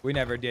galley. We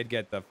never did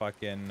get the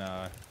fucking,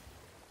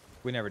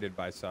 we never did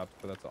buy sup,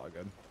 but that's all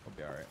good. We'll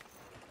be alright.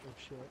 Oh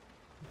shit.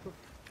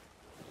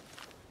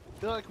 I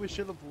feel like we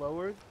should have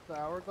lowered the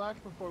hourglass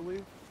before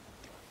we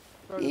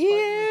started fighting this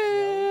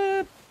galley.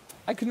 Yeah.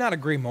 I could not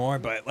agree more,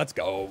 but let's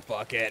go.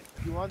 Fuck it.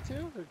 You want to?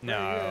 They're No.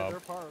 yeah,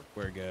 they're par.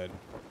 We're good.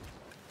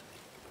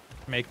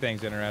 Make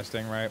things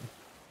interesting, right?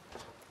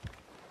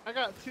 I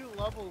got 2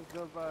 levels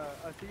of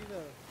Athena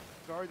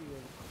Guardian.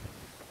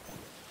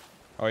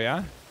 Oh yeah?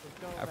 Let's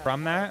go with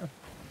From part. that?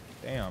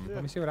 Damn. Yeah.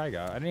 Let me see what I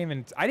got.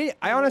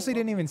 I honestly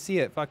didn't even see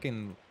it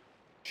fucking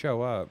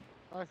show up.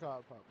 I saw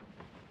it pop.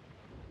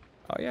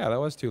 Oh yeah, that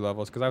was 2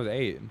 levels because I was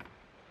 8.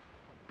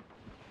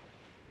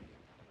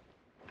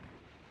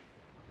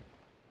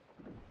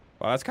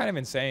 Wow, that's kind of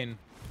insane.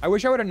 I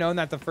wish I would have known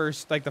that the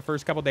first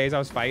couple days I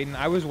was fighting,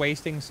 I was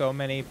wasting so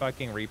many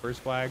fucking Reaper's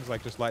flags,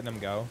 like just letting them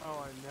go.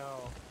 Oh, I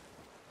know.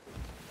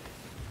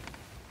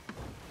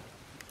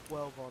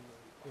 12 on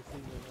the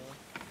Athena now.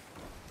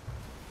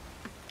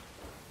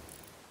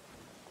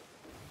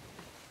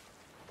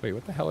 Wait,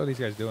 what the hell are these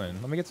guys doing?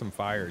 Let me get some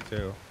fire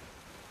too.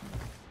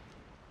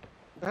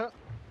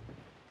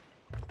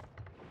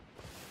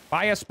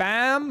 Fire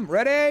spam,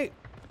 ready?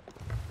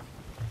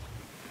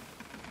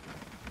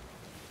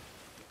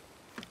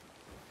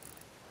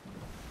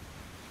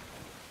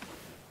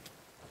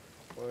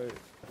 Wait.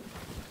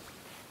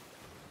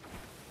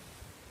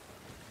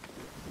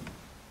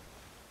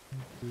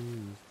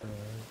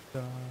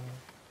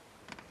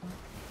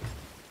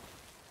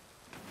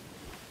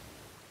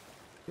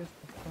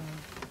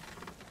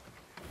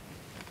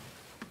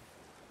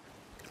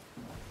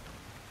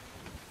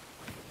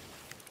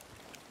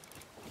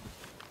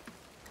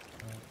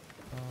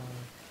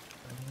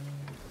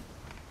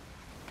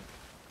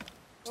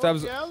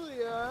 Stubbs,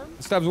 Galleon.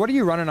 Stubbs, what are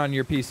you running on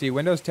your PC?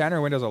 Windows 10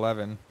 or Windows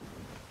 11?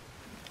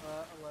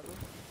 11.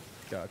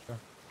 Gotcha.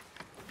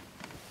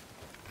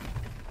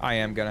 I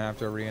am gonna have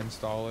to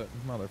reinstall it,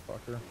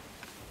 motherfucker.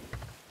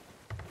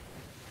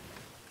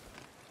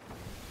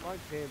 Mine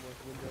came with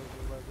Windows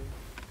 11.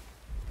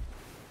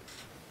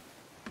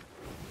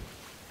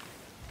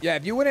 Yeah,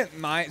 if you wouldn't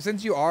mind,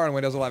 since you are on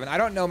Windows 11, I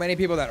don't know many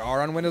people that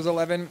are on Windows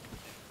 11.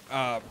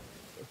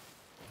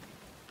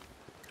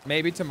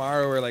 Maybe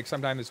tomorrow or like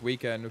sometime this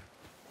weekend.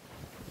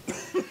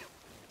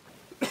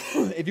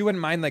 If you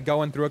wouldn't mind like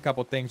going through a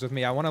couple things with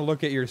me, I want to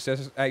look at your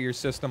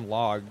system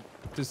log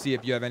to see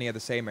if you have any of the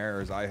same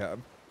errors I have.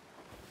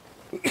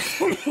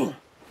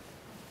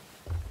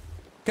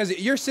 Because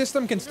your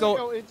system can still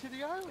Go into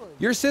the island.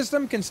 your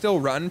system can still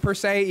run per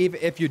se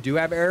if you do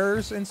have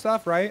errors and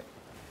stuff, right?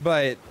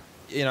 But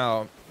you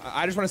know,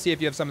 I just want to see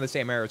if you have some of the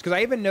same errors because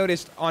I even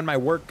noticed on my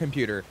work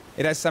computer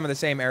it has some of the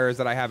same errors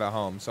that I have at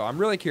home. So I'm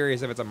really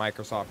curious if it's a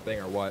Microsoft thing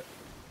or what.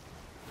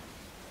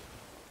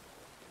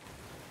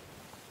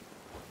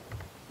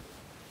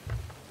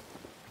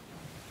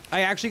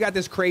 I actually got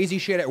this crazy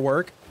shit at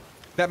work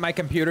that my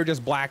computer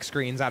just black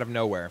screens out of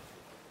nowhere.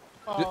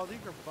 Oh, these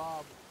are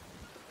Bob.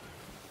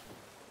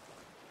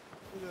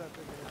 Look at that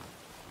thing here.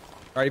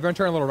 All right, if you want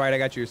to turn a little right, I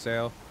got you a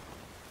sale.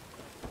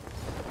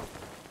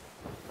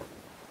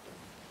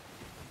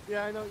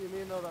 Yeah, I know what you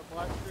mean though, that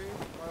black screen.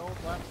 My old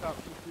laptop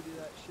used to do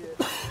that shit.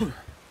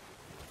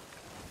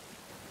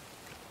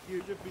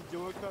 You'd just be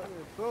doing something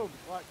and boom,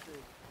 black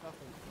screen.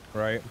 Nothing.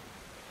 Right.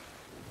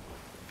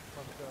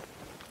 Fucked up.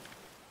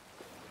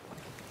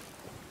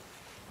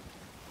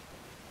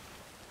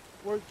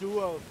 We're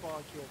duo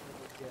spawn kill for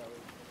this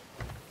galley.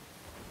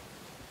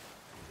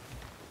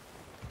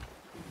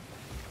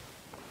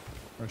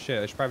 Oh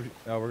shit, I should probably.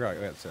 Oh, we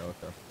got sale.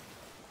 Okay.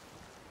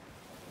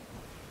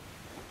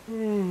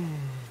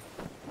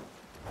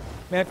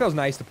 Man, it feels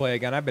nice to play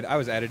again. I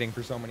was editing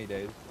for so many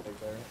days. Right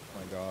there. Oh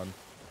my god.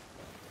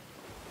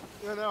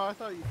 Yeah, no, I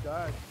thought you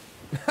died.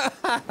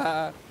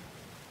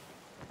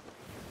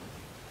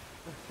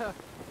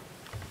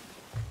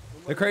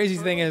 The crazy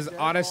thing is,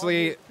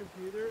 honestly,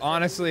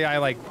 I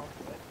like.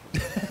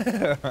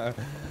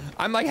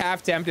 I'm like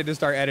half tempted to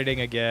start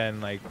editing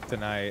again, like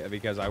tonight,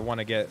 because I want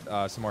to get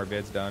some more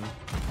vids done.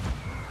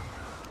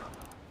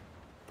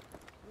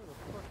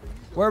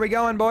 Where are we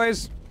going,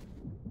 boys?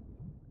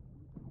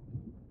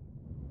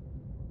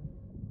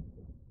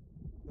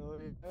 Oh,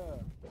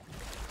 yeah.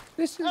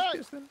 This is Hey!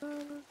 just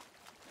another.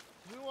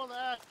 We want to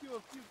ask you a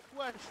few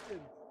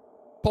questions.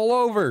 Pull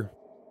over.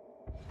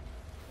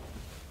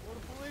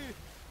 What the police?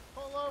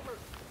 Pull over.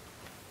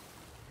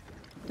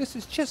 This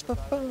is just for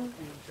fun.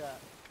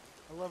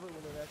 I love it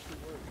when it actually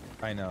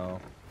works. I know.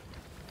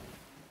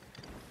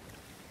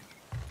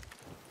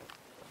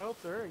 I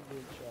hope they're in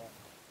game chat.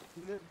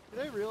 Do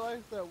they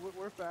realize that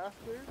we're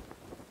faster?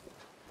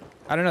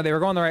 I don't know. They were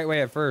going the right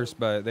way at first,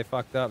 but they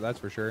fucked up. That's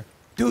for sure.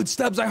 Dude,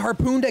 Stubbs, I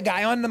harpooned a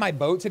guy onto my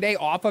boat today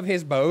off of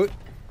his boat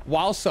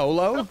while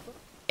solo.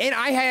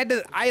 And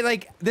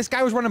this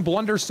guy was running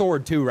Blunder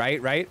Sword too,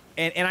 right?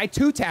 And I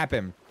 2-tap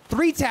him,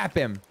 3-tap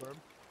him,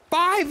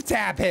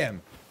 5-tap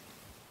him.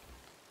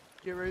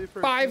 Get ready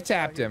for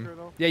 5-tapped him.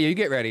 Yeah, you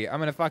get ready. I'm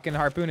gonna fucking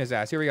harpoon his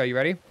ass. Here we go. You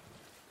ready?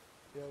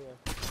 Yeah.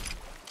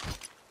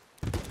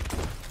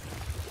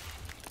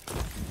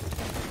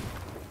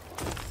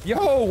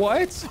 Yo,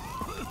 what?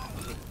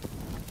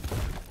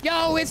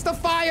 Yo, it's the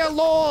Fire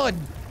Lord.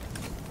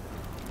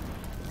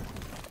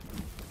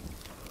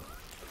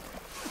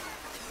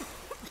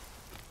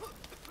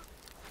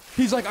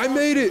 He's like, I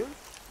made it.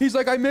 He's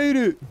like, I made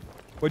it.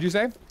 What'd you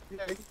say? Yeah,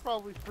 he's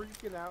probably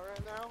freaking out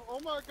right now. Oh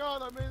my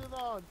god, I made it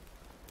on.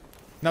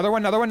 Another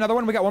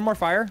one. We got one more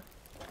fire.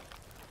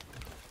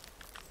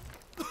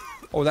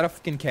 Oh, is that a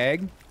fucking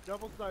keg?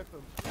 Double snipe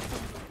him.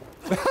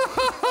 He's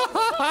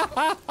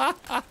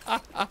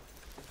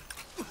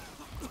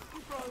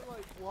probably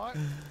like, what?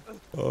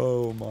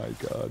 Oh my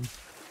god.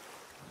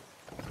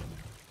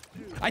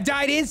 Dude, I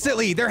died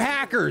instantly. They're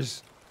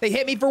hackers. They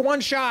hit me for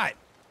 1 shot.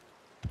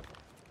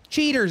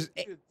 Cheaters.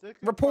 dude, this is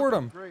Report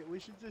fucking them. Great. We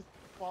should just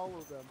follow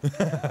them. See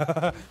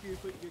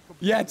if we can get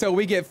Yeah, completed. till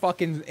we get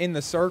fucking in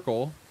the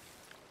circle.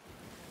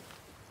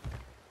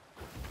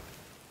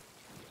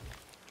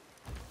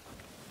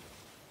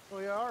 Oh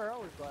yeah, our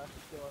hourglass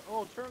is still.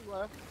 Oh, turn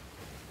left.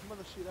 I'm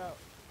gonna shoot out.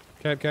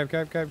 Cab.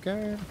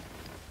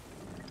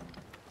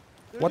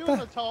 They're What doing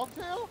the- a tall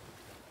tail?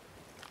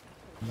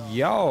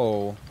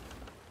 Yo.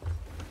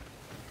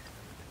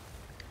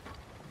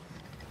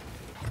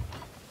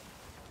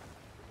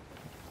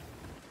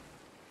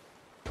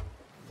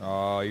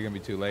 Oh, you're gonna be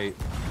too late.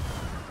 You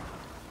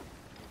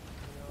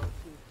know,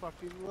 it's too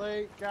fucking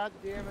late. God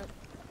damn it.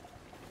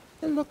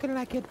 You're looking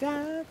like you're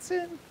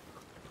dancing.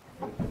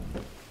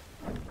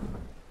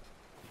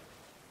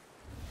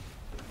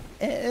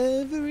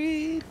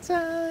 Every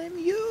time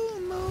you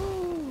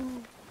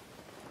move.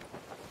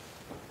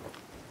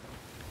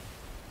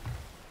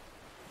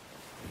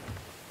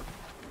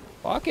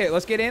 Fuck it,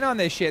 let's get in on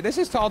this shit. This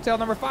is Tall Tale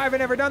number 5. I've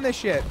never done this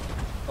shit.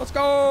 Let's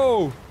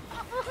go.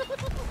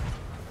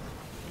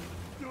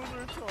 Doing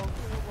their tall tail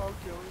while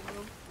killing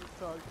them. It's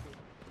toxic.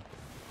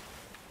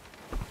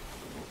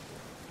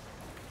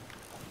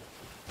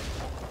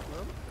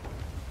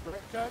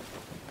 Brett cut.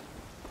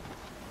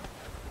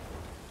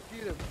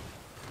 Get him.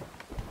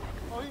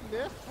 Oh, he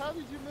missed? How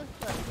did you miss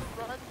that? He was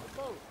riding the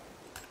boat.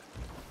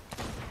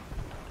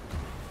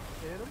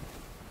 Hit him.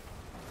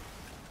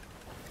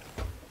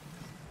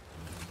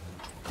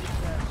 Get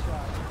that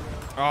shot,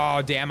 bro.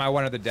 Oh, damn, I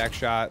wanted the deck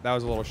shot. That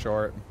was a little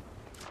short.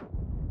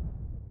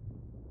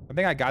 I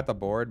think I got the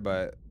board,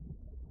 but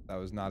that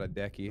was not a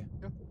decky.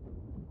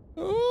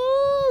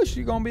 Ooh,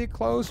 she gonna be a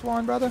close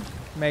one, brother.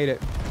 Made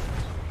it.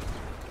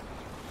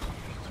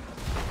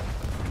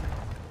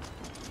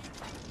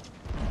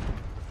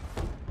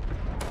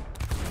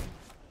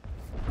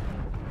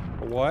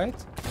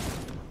 What?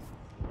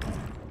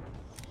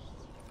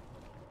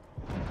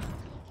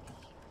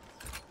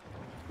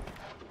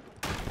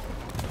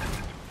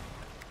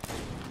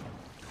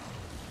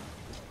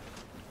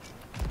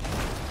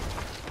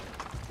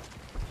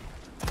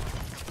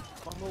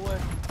 On the way.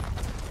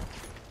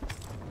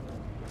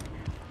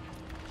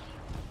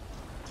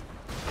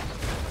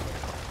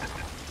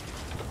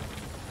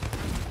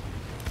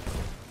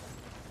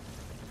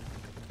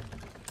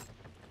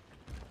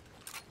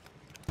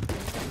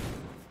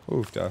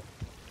 Oofta.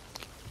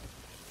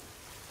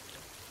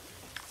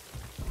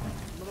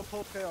 I'm gonna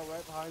pull tail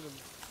right behind him.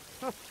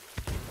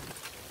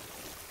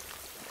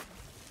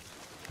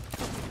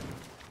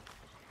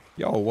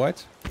 Yo,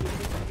 what? Get you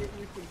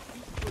some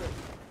feet grip.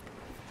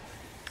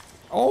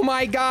 Oh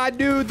my god,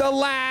 dude, the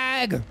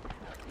lag!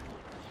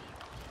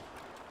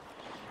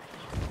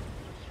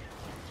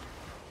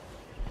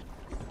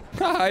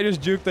 I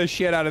just juked the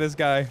shit out of this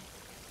guy.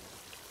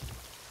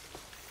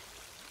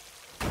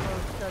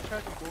 I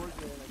tried to board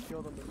you and I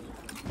killed him.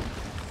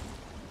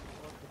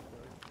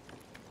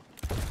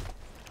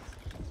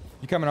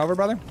 You coming over,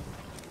 brother?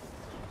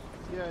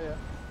 Yeah, yeah.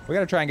 We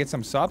gotta try and get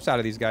some subs out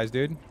of these guys,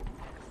 dude.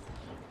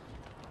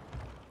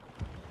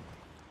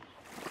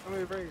 I'm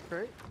gonna bring a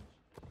crate.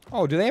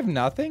 Oh, do they have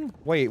nothing?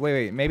 Wait, wait,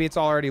 wait. Maybe it's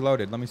already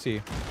loaded. Let me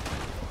see.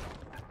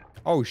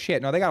 Oh,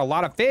 shit. No, they got a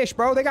lot of fish,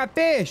 bro. They got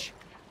fish.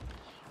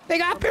 They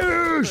got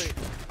fish.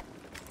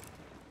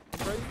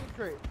 I'm ready to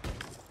crate.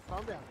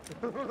 Calm down.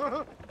 I'm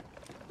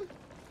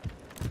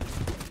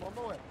on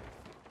my way.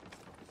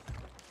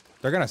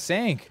 They're gonna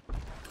sink.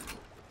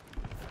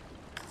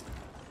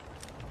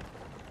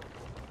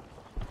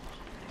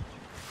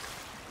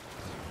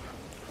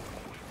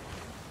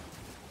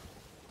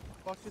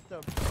 Bucket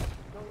them.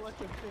 Don't let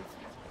them think.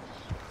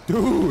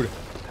 Dude.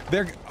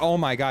 They're... Oh,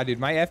 my God, dude.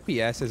 My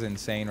FPS is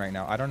insane right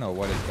now. I don't know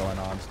what is going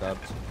on,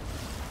 Stubbs.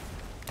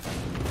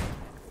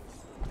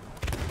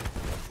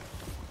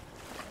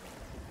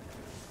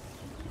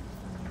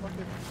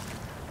 Bucket.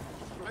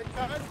 Right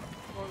side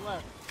or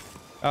left?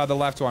 The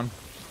left one.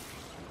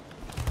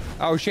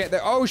 Oh, shit.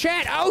 Oh,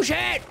 shit. Oh,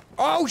 shit.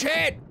 Oh,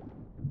 shit.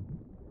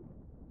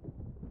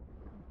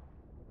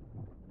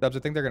 Stubbs, I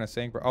think they're gonna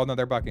sink, bro. Oh, no,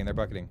 they're bucketing. They're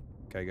bucketing.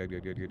 Okay, good,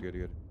 good, good, good, good,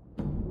 good.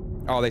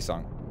 Oh, they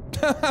sunk.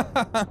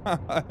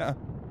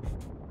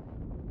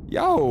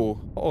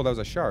 Yo! Oh, that was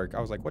a shark. I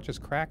was like, what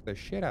just cracked the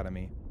shit out of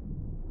me?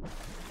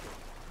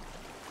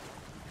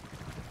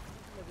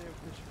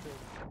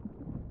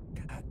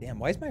 God damn,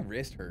 why is my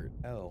wrist hurt?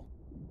 Oh.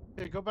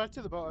 Hey, go back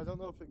to the boat. I don't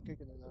know if it's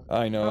kicking or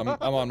not. I know,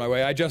 I'm on my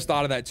way. I just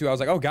thought of that too. I was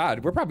like, oh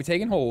God, we're probably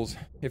taking holes.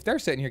 If they're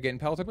sitting here getting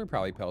pelted, we're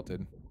probably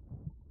pelted.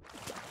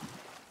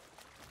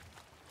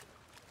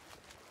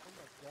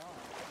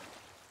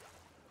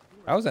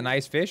 That was a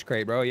nice fish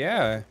crate, bro.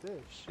 Yeah.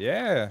 Fish.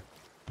 Yeah.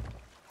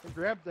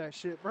 Grab that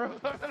shit, bro.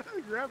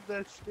 Grab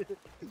that shit.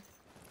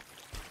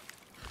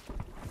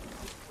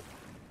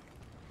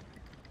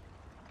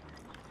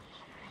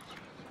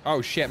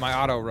 Oh shit, my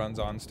auto runs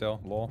on still.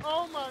 Lol.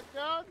 Oh my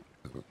God.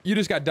 You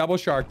just got double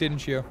shark,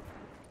 didn't you?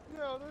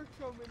 No, there's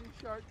so many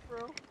sharks,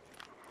 bro.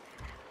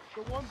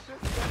 The one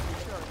fish got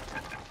the shark.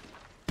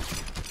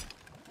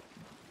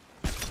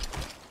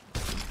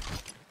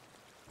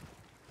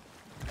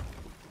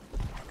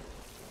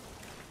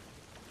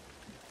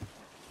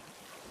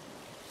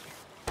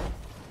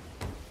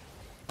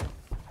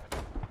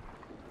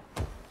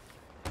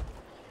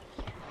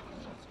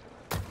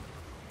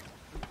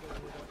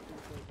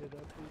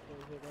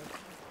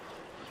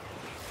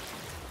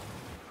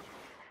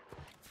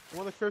 I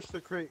want to fish the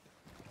crate.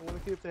 I want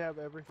to see if they have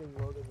everything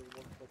loaded in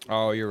one fucking.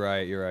 Oh, you're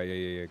right. You're right. Yeah,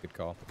 yeah, yeah. Good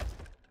call.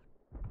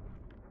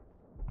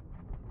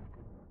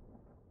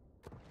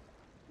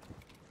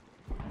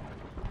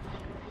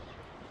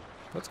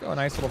 Let's go.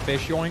 Nice little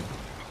fish yoink.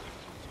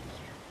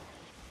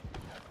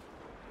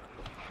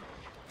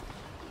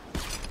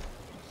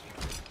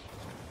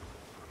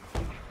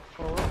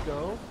 Oh, let's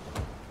go.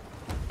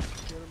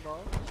 Get him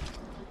off.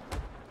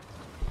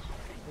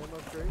 Get him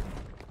up crate.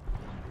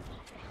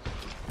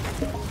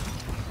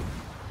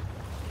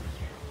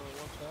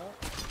 What's that?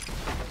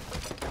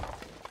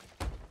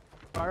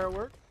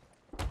 Firework.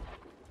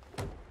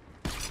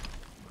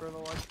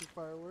 Colonel likes the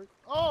firework.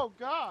 Oh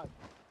God!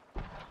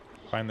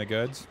 Find the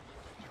goods.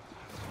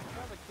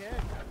 Not a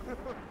keg.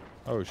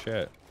 Oh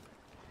shit.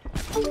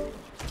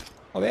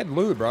 Oh, they had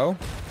loot, bro.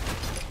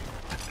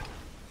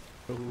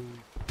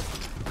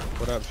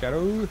 What up,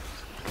 Shadow?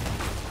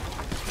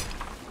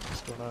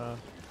 What's going on?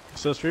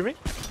 Still streaming?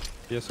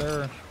 Yes,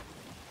 sir.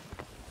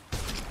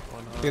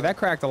 Dude, that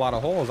cracked a lot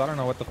of holes. I don't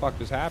know what the fuck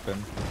just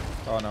happened.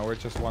 Oh no, we're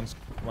just one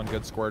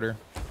good squirter.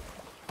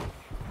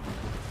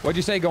 What'd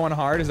you say? Going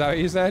hard? Is that what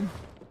you said?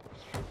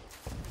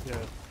 Yeah.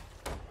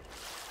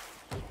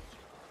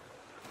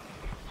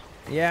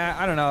 Yeah,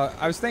 I don't know.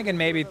 I was thinking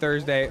maybe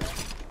Thursday.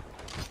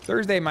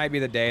 Thursday might be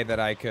the day that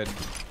I could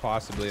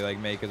possibly like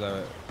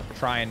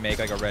try and make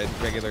like a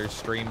regular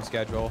stream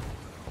schedule.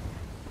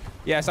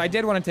 Yes, I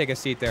did want to take a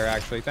seat there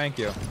actually. Thank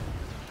you.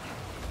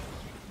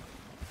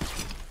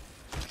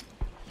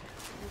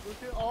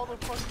 Look at all the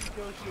fucking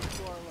ghost ships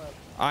to our left.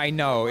 I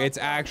know, it's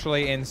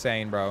actually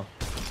insane, bro.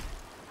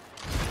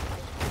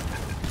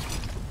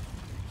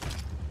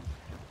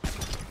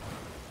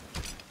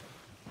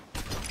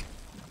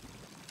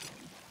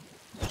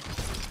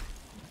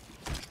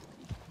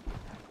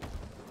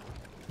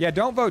 Yeah,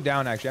 don't vote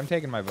down, actually. I'm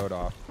taking my vote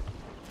off.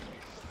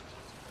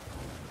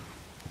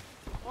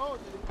 Oh,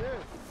 they did.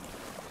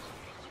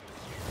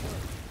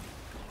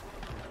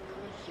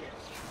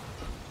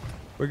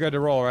 We're good to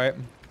roll, right?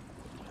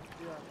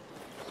 Yeah.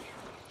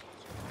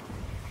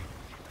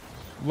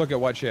 Look at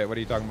what shit? What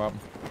are you talking about?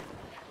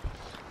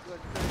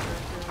 Look, right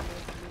there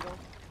in the middle.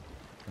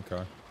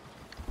 Okay.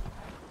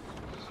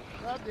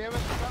 God damn it,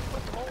 stop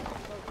putting holes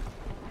in